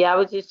 Yeah, I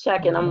was just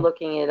checking. I'm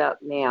looking it up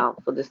now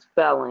for the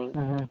spelling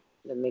to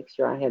make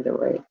sure I had it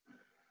right.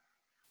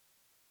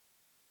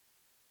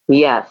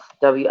 Yes,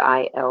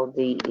 Wilde.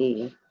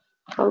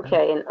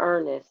 Okay, and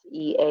Ernest,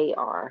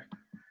 EAR.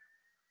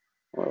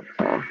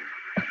 Okay.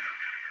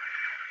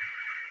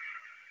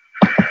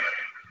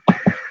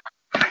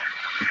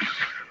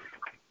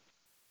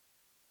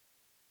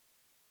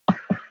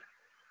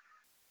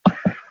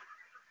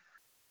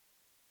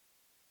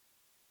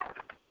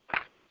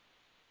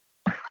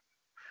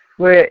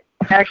 Where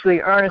actually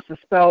Ernest is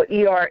spelled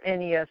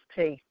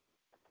ERNEST.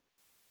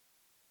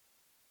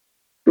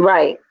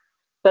 Right.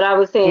 But I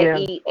was saying Yeah.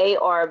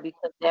 EAR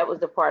because that was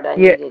the part I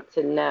needed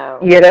to know.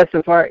 Yeah, that's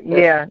the part.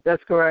 Yeah,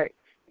 that's correct.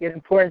 The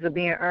importance of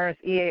being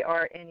earnest,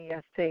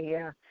 EARNEST.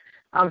 Yeah.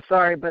 I'm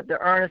sorry, but the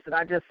earnest that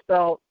I just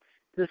spelled,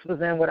 this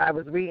was in what I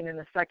was reading in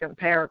the second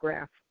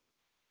paragraph,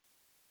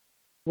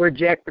 where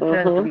Jack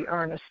pretends to be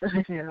earnest.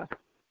 Yeah.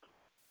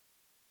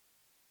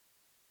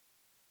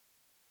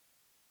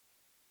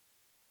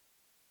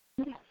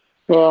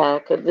 Yeah,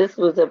 because this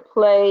was a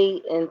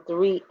play in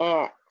 3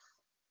 acts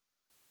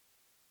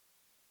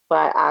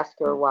by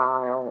Oscar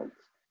Wilde.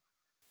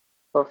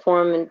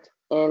 Performed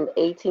in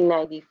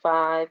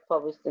 1895,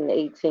 published in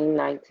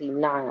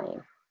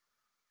 1899.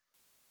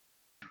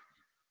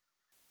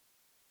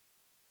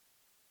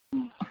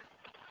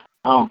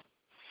 I'm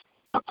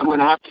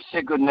gonna have to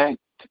say good night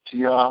to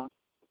y'all.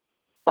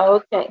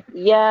 Okay.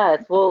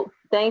 Yes. Well,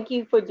 thank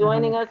you for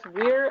joining us.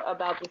 We're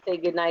about to say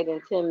goodnight in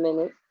 10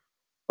 minutes,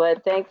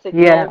 but thanks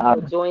again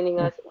for joining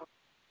us on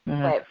the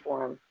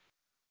platform.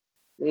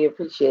 We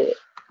appreciate it.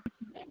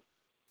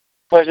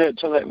 Pleasure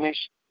to let me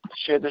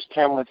share this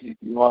time with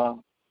you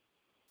all.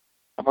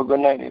 Have a good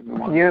night,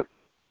 everyone. Yep.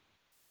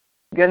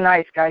 Good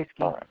night, Skysky.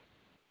 All right.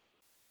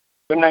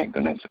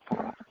 Good night,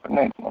 Sephora. Good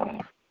night,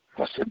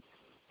 Blessed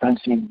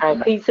Francine. All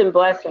right, peace and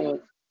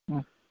blessings.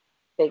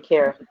 Take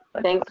care.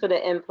 Thanks for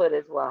the input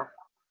as well.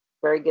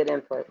 Very good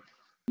input.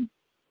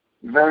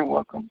 You're very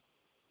welcome.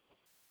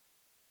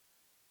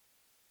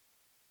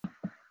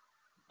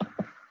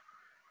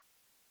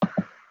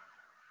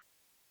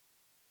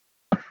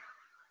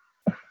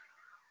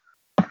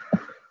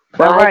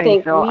 Well, I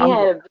think we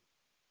had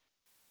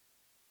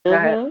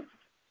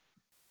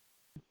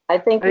I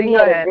think we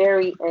had a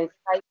very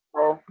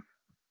insightful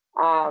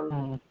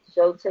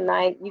show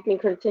tonight. You can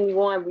continue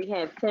on. We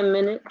have 10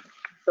 minutes,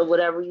 so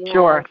whatever you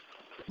have,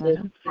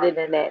 just put it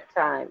in that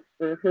time.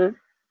 All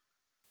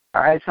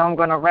right, so I'm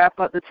going to wrap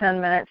up the 10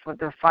 minutes with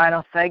the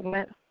final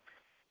segment,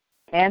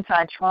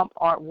 Anti-Trump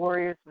Art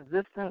Warriors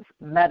Resistance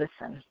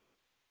Medicine.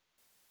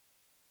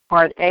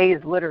 Part A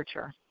is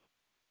literature.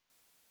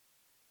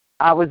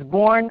 I was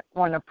born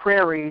on the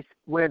prairies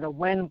where the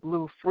wind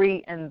blew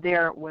free and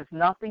there was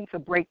nothing to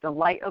break the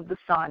light of the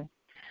sun.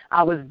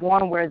 I was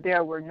born where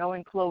there were no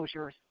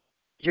enclosures.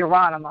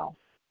 Geronimo.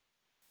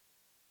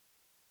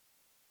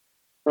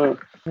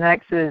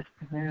 Next is,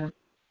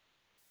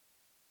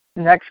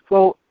 next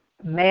quote,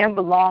 man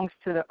belongs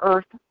to the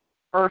earth.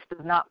 Earth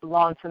does not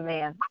belong to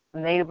man.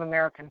 Native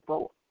American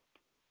quote.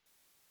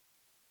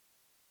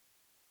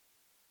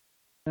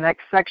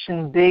 Next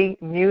section B,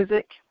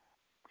 music.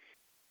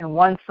 And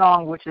one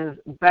song, which is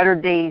Better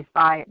Days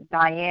by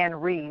Diane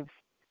Reeves.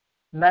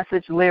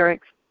 Message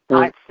lyrics,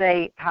 I'd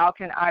say, how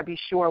can I be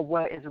sure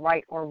what is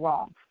right or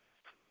wrong?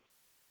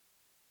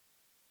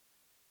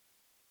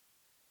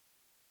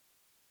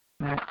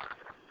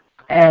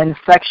 And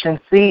section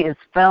C is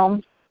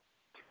film,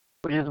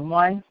 which is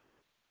 1,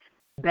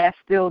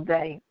 Bastille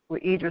Day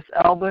with Idris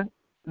Elba.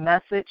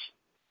 Message,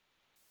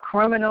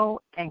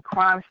 criminal and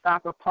crime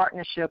stopper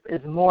partnership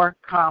is more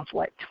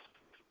conflict.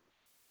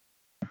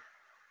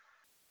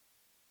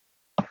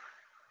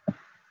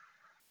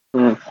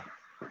 The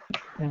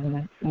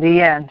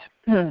end.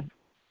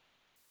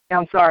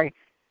 I'm sorry.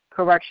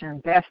 Correction.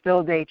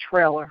 Bastille Day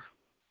trailer.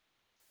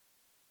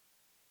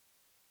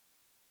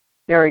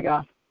 There we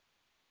go.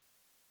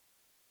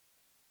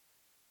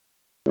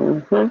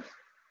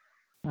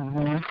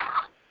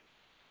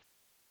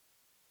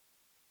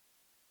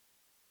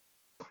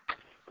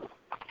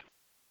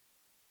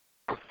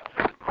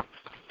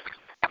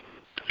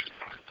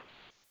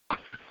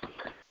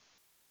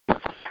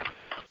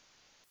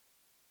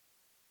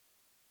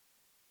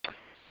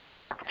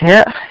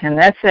 Yeah, and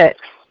that's it.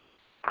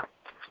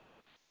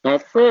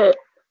 That's it.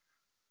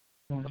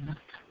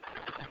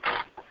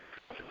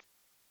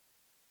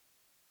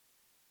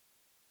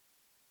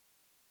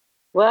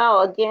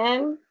 Well,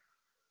 again,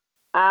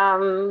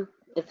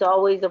 it's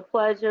always a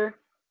pleasure.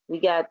 We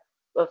got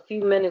a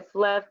few minutes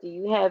left. Do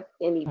you have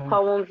any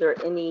poems or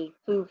any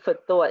food for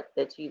thought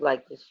that you'd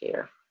like to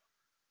share?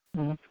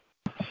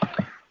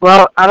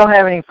 Well, I don't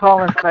have any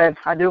poems, but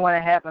I do want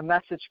to have a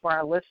message for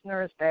our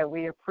listeners that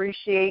we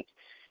appreciate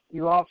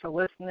you all for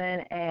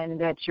listening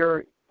and that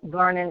you're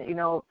learning,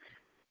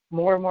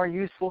 more and more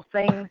useful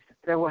things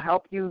that will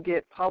help you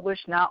get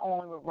published, not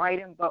only with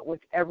writing, but with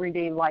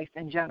everyday life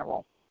in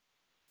general.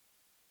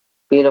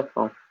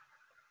 Beautiful.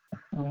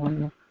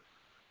 Mm-hmm.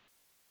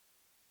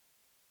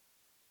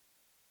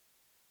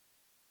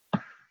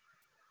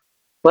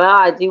 Well,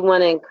 I do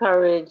want to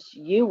encourage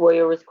you,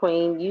 Warriors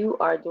Queen. You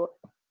are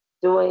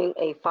doing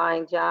a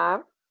fine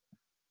job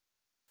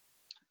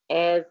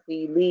as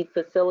the lead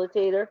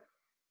facilitator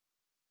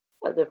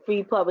of the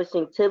Free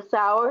Publishing Tips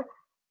Hour.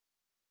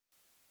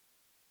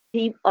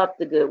 Keep up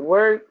the good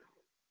work.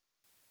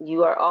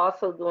 You are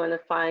also doing a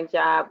fine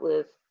job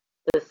with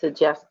the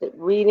suggested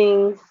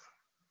readings,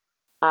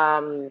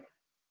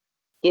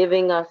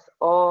 giving us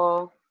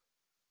all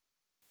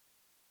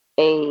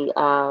a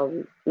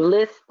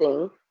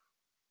listing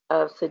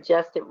of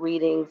suggested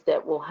readings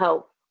that will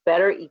help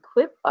better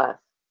equip us,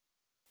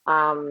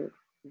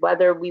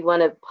 whether we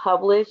want to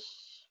publish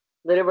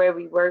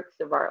literary works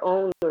of our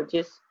own or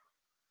just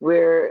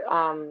we're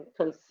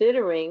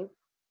considering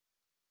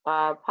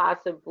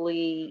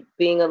possibly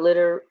being a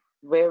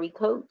literary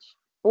coach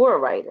for a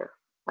writer.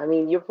 I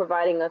mean, you're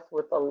providing us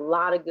with a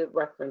lot of good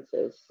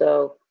references.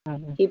 So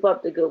keep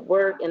up the good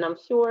work. And I'm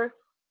sure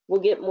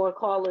we'll get more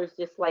callers,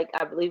 just like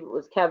I believe it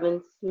was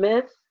Kevin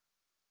Smith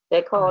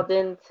that called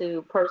in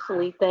to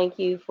personally thank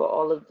you for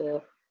all of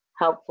the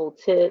helpful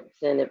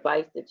tips and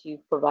advice that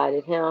you've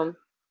provided him.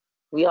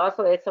 We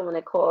also had someone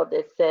that called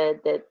that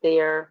said that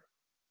they're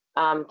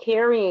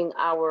carrying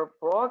our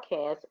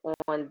broadcast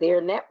on their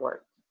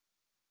network.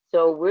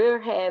 So we're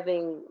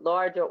having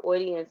larger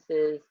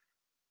audiences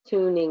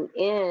tuning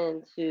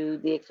in to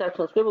the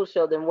Exceptional Scribble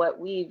Show than what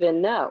we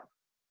even know.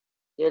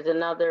 There's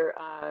another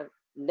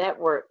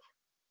network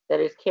that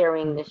is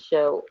carrying the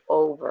show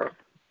over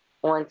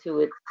onto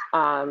its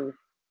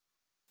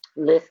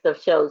list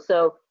of shows.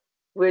 So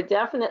we're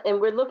definitely,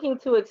 and we're looking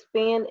to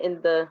expand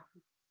in the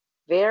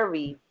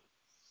very,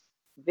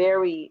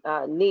 very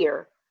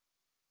near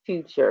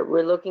future.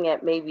 We're looking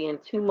at maybe in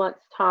 2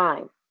 months'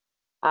 time.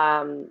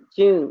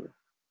 June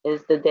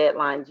is the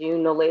deadline,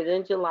 June, no later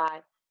than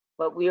July.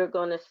 But we are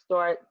going to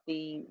start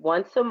the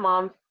once a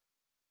month,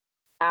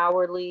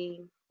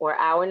 hourly or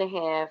hour and a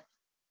half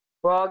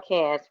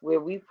broadcast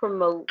where we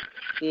promote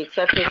the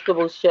Exceptional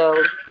Scribble Show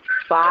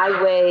by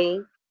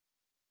way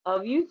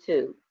of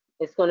YouTube.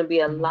 It's going to be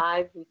a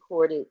live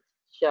recorded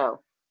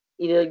show,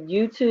 either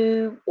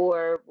YouTube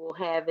or we'll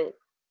have it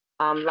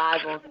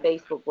live on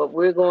Facebook. But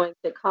we're going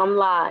to come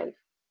live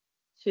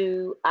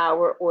to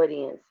our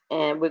audience,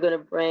 and we're going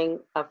to bring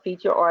a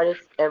feature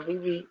artist every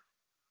week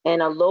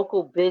and a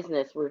local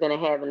business we're going to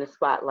have in the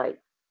spotlight.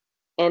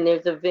 And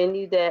there's a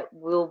venue that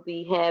will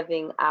be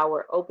having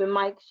our open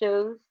mic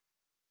shows,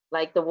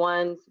 like the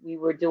ones we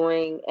were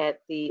doing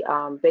at the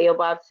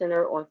Baobab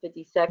Center on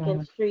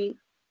 52nd Street.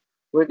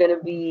 We're going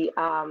to be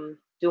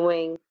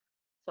doing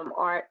some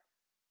art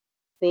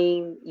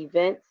themed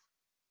events,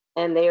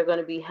 and they are going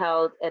to be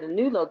held at a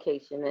new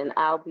location, and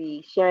I'll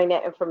be sharing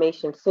that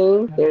information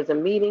soon. There's a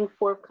meeting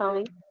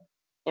forthcoming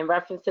in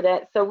reference to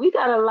that. So we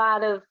got a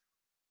lot of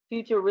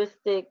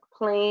futuristic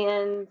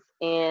plans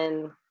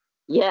and,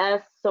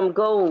 yes, some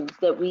goals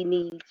that we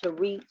need to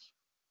reach.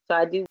 So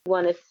I do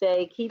want to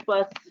say, keep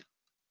us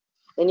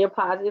in your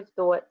positive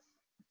thoughts.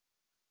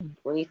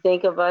 When you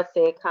think of us,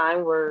 say a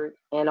kind word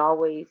and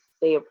always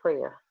say a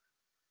prayer,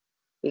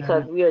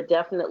 because we are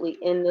definitely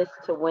in this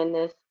to win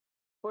this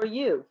for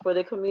you, for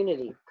the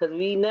community, because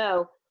we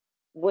know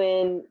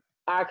when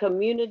our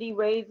community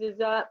raises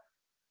up,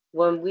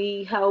 when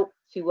we help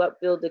to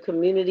upbuild the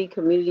community,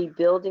 community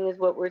building is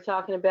what we're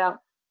talking about,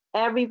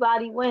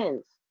 everybody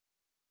wins.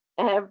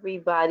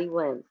 Everybody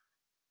wins.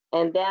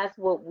 And that's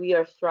what we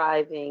are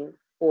striving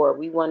for.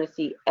 We want to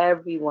see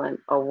everyone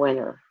a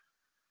winner.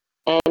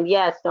 And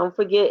yes, don't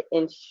forget,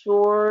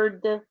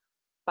 insured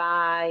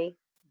by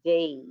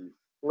Dave,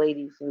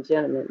 ladies and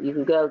gentlemen. You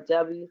can go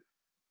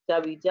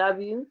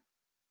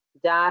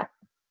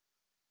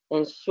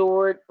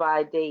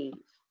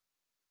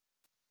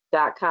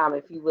www.insuredbydave.com.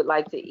 If you would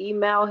like to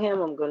email him,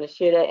 I'm going to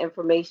share that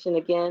information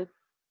again.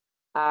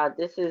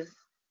 This is,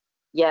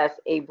 yes,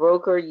 a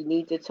broker you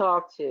need to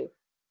talk to.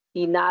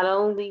 He not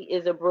only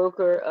is a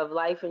broker of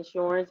life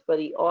insurance, but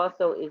he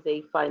also is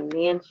a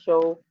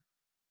financial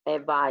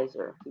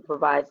advisor. He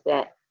provides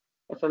that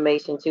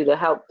information to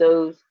help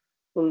those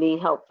who need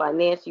help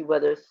financially,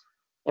 whether it's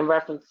in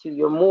reference to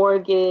your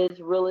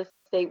mortgage, real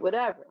estate,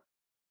 whatever.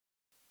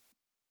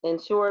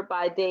 Insured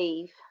by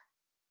Dave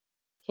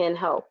can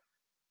help.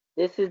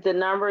 This is the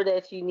number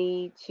that you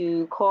need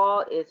to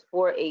call. It's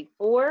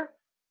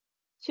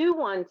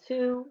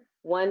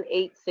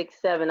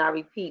 484-212-1867. I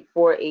repeat,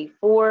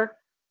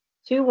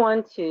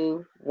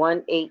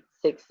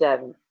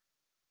 484-212-1867.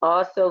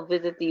 Also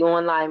visit the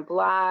online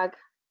blog,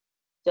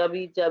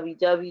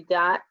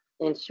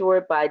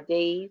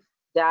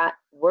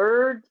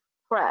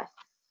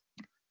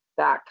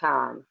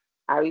 www.insuredbydave.wordpress.com.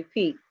 I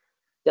repeat,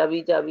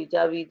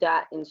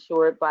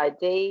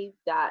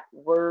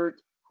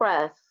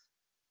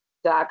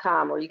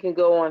 www.insuredbydave.wordpress.com. Or you can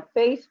go on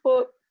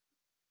Facebook,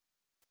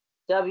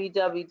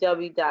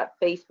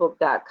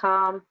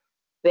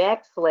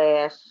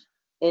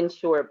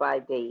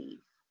 www.facebook.com/insuredbydave.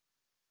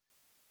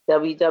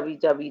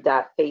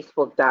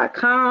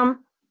 www.facebook.com/insuredbydave.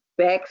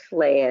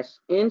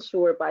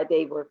 /insured by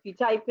Dave. Or if you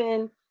type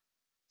in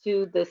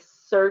to the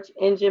search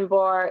engine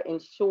bar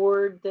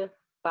insured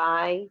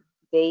by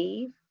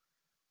Dave,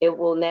 it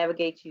will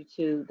navigate you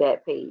to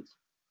that page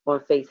on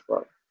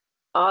Facebook.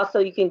 Also,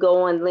 you can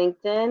go on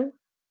LinkedIn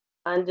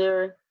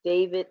under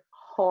David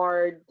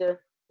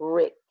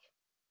Hardrick.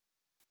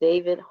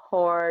 David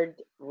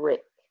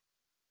Hardrick,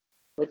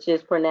 which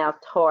is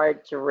pronounced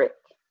Hardrick,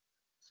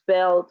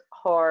 spelled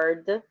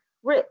Hardrick.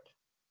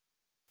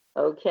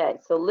 Okay,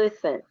 so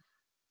listen.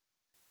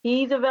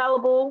 He's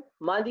available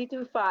Monday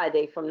through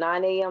Friday from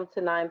 9 a.m.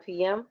 to 9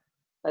 p.m.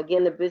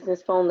 Again, the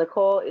business phone to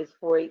call is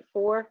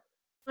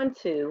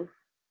 484-212-1867,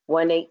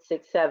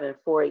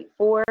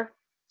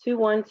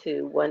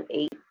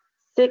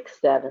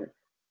 484-212-1867.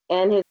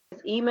 And his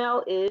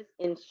email is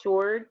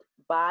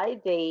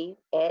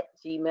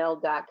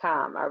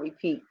insuredbydave@gmail.com. I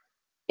repeat,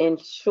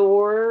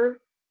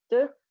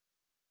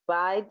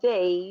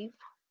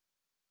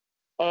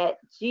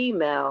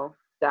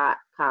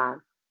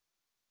 insuredbydave@gmail.com.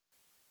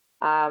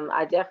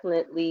 I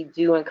definitely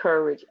do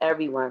encourage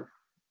everyone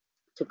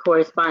to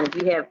correspond. If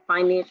you have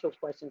financial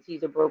questions,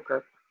 he's a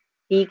broker.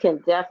 He can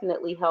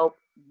definitely help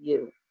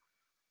you.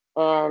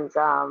 And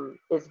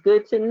it's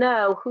good to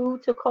know who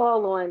to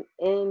call on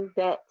in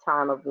that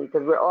time of need,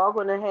 because we're all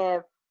going to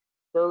have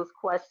those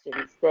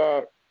questions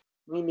that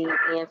we need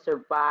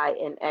answered by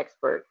an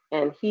expert.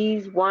 And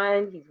he's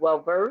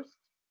well-versed,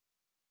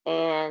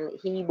 and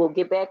he will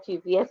get back to you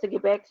if he has to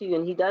get back to you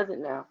and he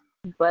doesn't know.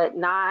 But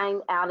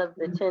 9 out of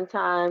the 10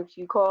 times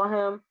you call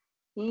him,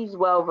 he's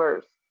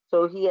well-versed.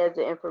 So he has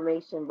the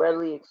information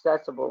readily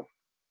accessible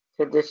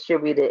to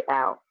distribute it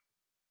out.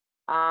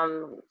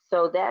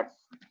 So that's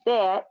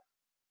that.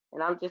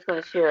 And I'm just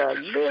going to share a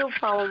little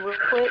poem real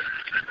quick.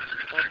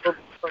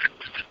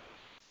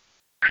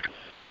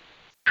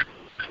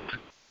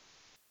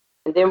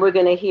 And then we're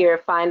going to hear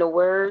final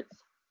words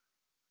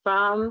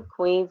from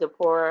Queen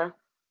Zipporah,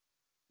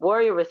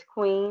 Warrioress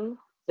Queen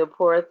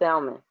Zipporah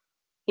Thelman.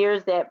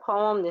 Here's that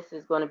poem. This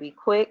is going to be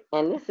quick,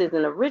 and this is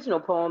an original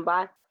poem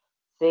by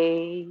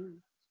Sage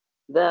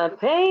the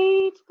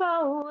Page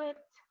Poet.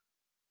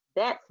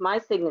 That's my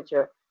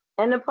signature.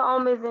 And the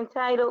poem is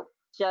entitled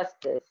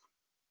Justice.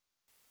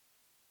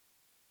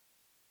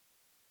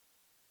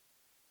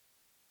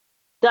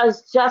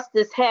 Does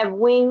justice have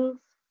wings?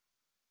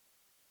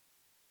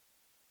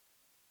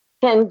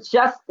 Can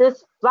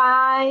justice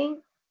fly?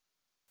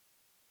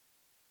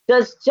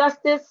 Does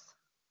justice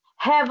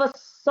have a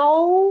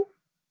soul?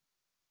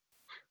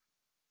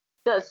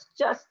 Does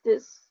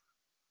justice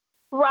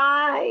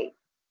cry?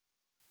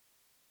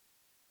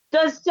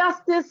 Does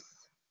justice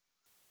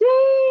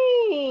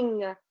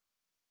sing?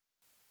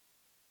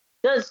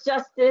 Does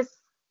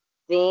justice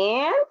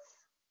dance?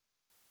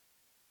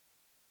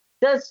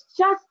 Does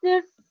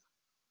justice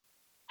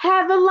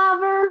have a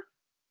lover?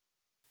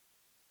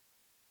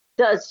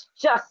 Does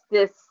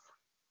justice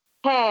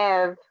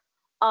have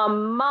a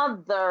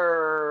mother?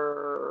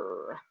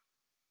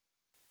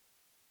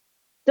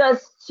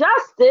 Does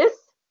justice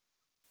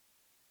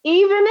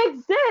even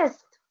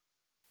exist?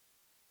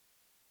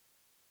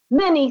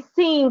 Many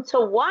seem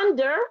to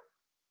wonder.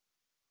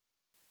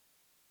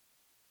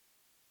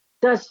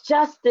 Does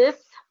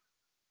justice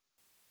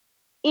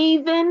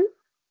even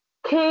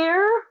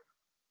care?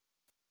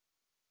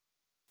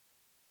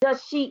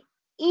 Does she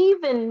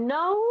even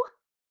know?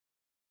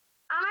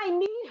 I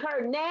need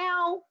her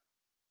now.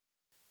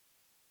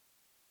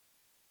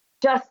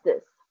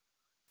 Justice.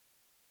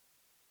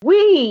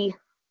 We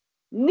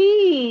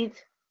need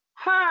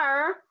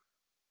her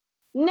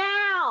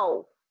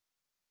now.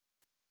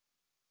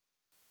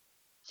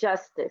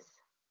 Justice.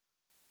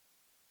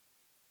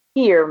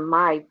 Hear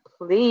my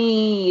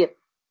plea.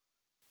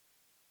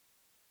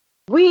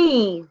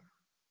 We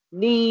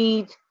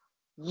need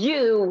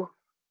you.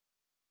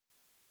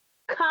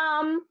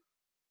 Come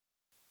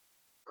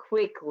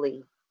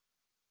quickly.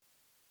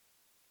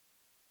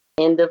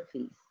 End of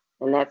peace.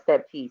 And that's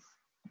that piece.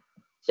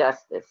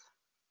 Justice.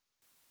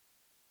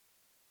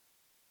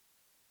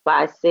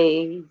 By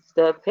Sage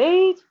the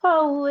Page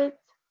Poet.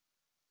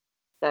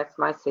 That's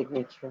my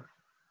signature.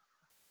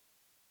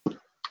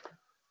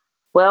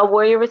 Well,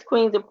 Warrioress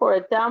Queen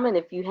Zipporah Thelman,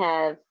 if you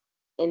have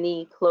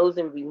any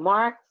closing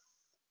remarks,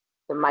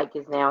 the mic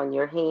is now in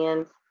your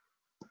hands.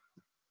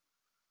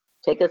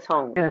 Take us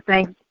home. Yeah,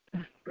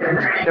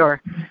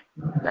 sure.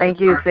 Thank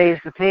you, Sage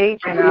the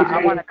Page. And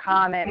I want to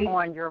comment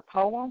on your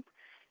poem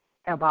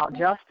about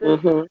justice.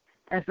 Mm-hmm.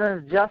 And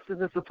since justice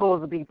is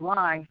supposed to be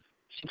blind,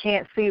 she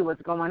can't see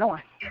what's going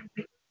on.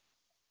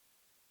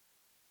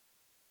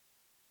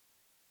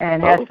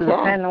 And has to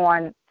depend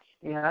on,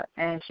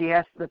 and she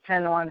has to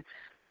depend on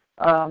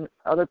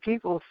other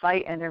people's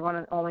sight, and they're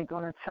only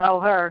going to tell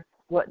her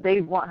what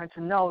they want her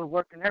to know to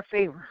work in their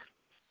favor.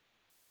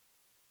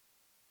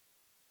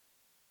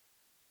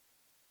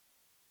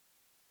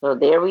 So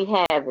there we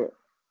have it.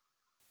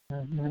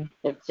 Mm-hmm.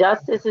 If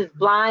justice is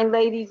blind,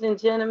 ladies and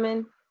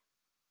gentlemen,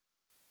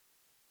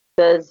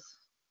 does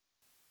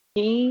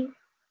she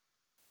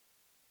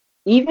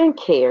even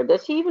care?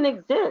 Does she even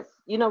exist?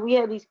 We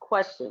have these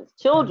questions.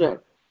 Children,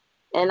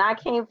 And I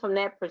came from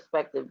that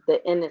perspective,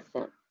 the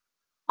innocent.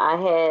 I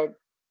had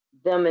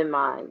them in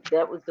mind.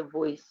 That was the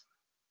voice,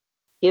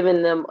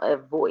 giving them a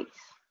voice.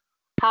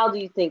 How do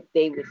you think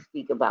they would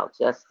speak about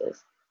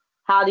justice?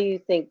 How do you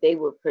think they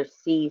would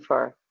perceive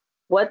her?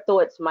 What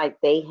thoughts might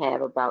they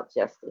have about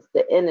justice?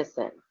 The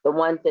innocent, the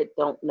ones that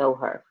don't know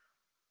her,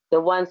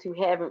 the ones who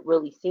haven't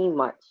really seen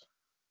much,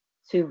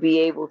 to be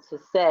able to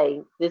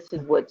say, this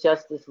is what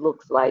justice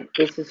looks like,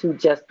 this is who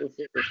justice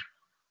is.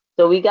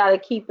 So we got to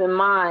keep in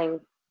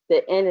mind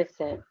the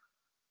innocent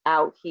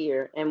out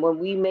here. And when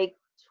we make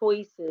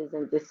choices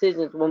and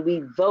decisions, when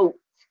we vote,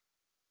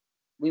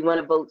 we want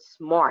to vote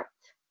smart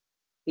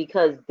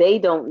because they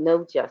don't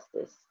know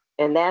justice.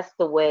 And that's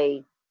the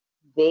way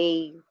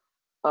they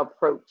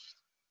approached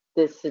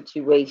this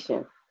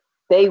situation.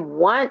 They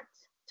want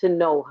to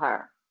know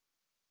her.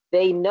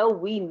 They know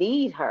we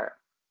need her.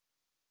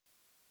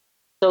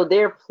 So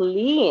they're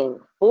pleading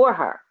for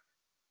her,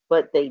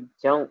 but they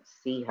don't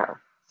see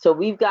her. So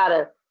we've got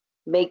to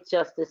make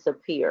justice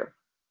appear.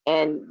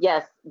 And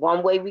yes,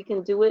 one way we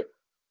can do it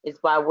is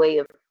by way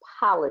of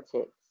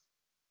politics.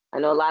 I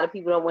know a lot of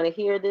people don't want to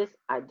hear this.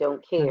 I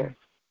don't care. Mhm.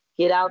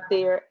 Get out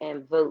there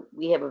and vote.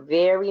 We have a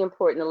very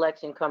important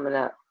election coming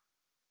up.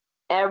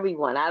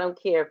 Everyone, I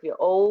don't care if you're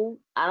old,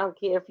 I don't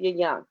care if you're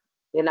young.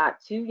 You're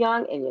not too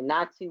young and you're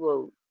not too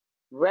old.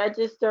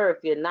 Register if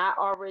you're not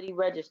already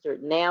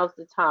registered. Now's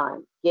the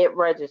time. Get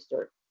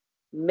registered.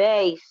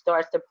 May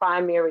starts the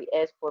primary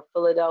as for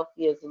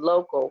Philadelphia's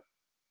local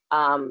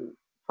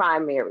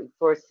primary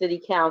for city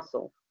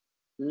council.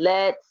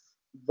 Let's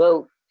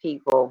vote,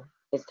 people.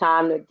 It's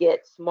time to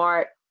get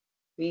smart,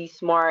 be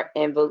smart,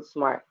 and vote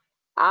smart.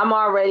 I'm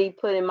already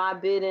putting my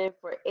bid in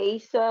for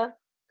Asa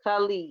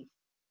Khalif.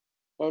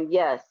 And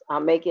yes,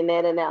 I'm making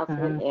that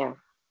announcement Mhm. now.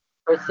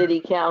 For city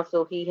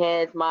council, he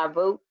has my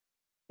vote.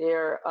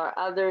 There are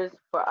others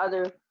for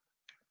other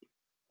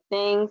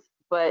things,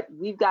 but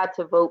we've got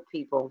to vote,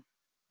 people.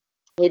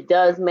 It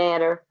does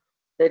matter.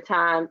 The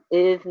time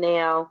is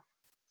now.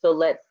 So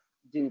let's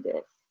do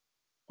this.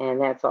 And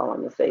that's all I'm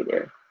going to say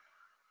there.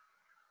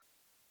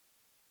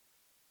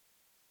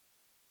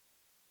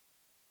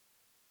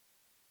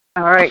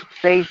 All right,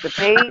 save the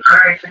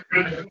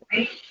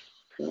page.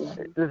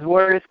 This is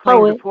Warriors Queen's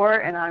Poet.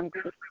 Report, and I'm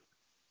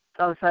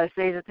sorry,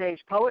 save the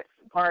page poet.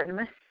 Pardon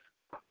me.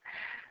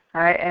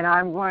 All right, and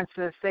I'm going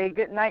to say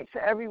good night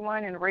to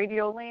everyone in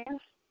Radio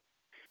Land.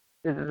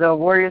 This is the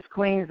Warriors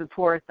Queens of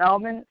Taurus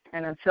Elman,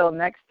 and until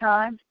next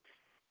time,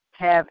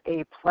 have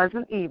a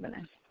pleasant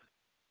evening.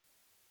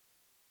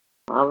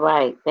 All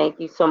right. Thank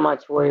you so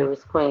much,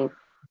 Warriors Queen.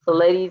 So,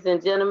 ladies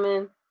and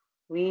gentlemen,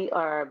 we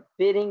are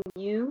bidding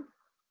you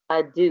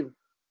adieu.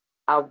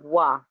 Au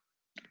revoir.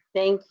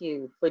 Thank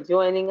you for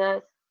joining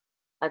us.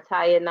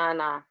 Ataya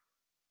Nana.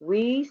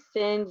 We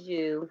send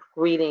you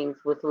greetings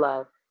with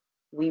love.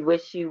 We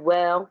wish you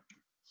well.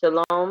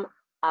 Shalom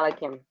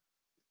Aleichem.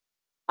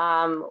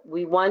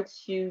 We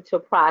want you to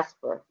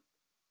prosper.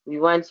 We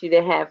want you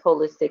to have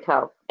holistic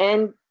health.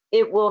 And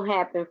it will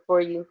happen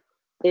for you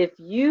if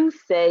you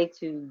say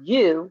to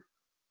you,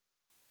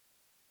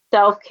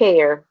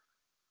 self-care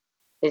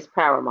is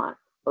paramount.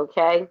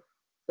 Okay?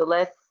 So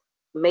let's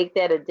make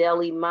that a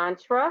daily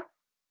mantra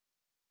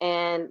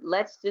and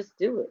let's just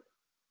do it.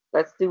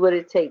 Let's do what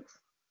it takes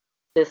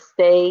to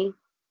stay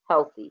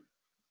healthy.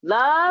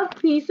 Love,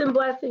 peace, and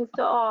blessings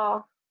to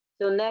all.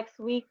 Till next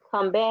week,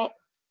 come back.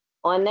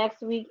 On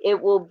next week, it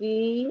will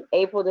be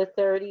April the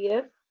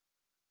 30th.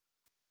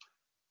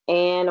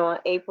 And on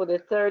April the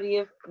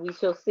 30th, we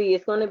shall see.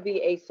 It's going to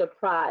be a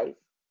surprise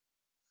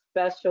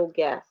special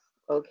guest.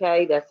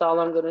 Okay? That's all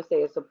I'm going to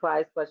say, a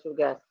surprise special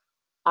guest.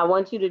 I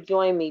want you to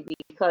join me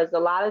because a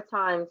lot of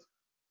times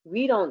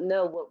we don't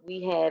know what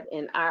we have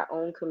in our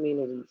own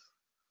communities.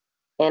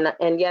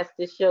 And yes,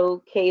 this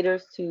show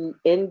caters to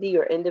indie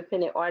or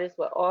independent artists,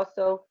 but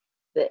also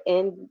the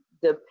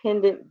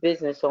independent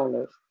business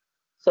owners.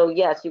 So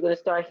yes, you're going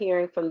to start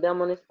hearing from them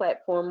on this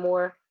platform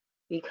more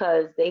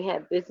because they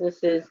have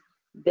businesses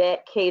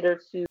that cater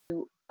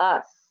to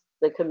us,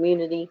 the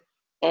community,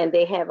 and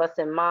they have us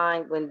in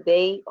mind when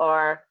they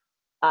are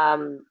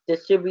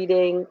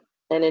distributing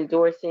and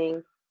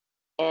endorsing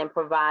and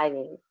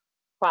providing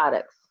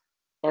products.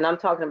 And I'm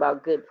talking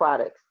about good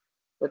products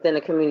within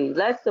the community.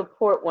 Let's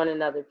support one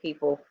another,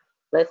 people.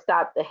 Let's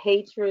stop the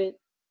hatred,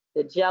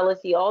 the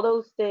jealousy, all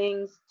those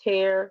things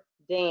tear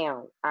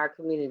down our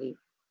community.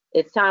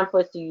 It's time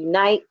for us to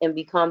unite and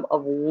become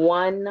of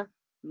one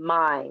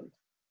mind.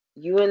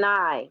 You and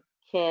I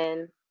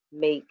can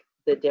make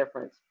the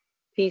difference.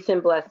 Peace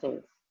and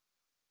blessings.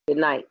 Good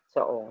night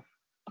to all.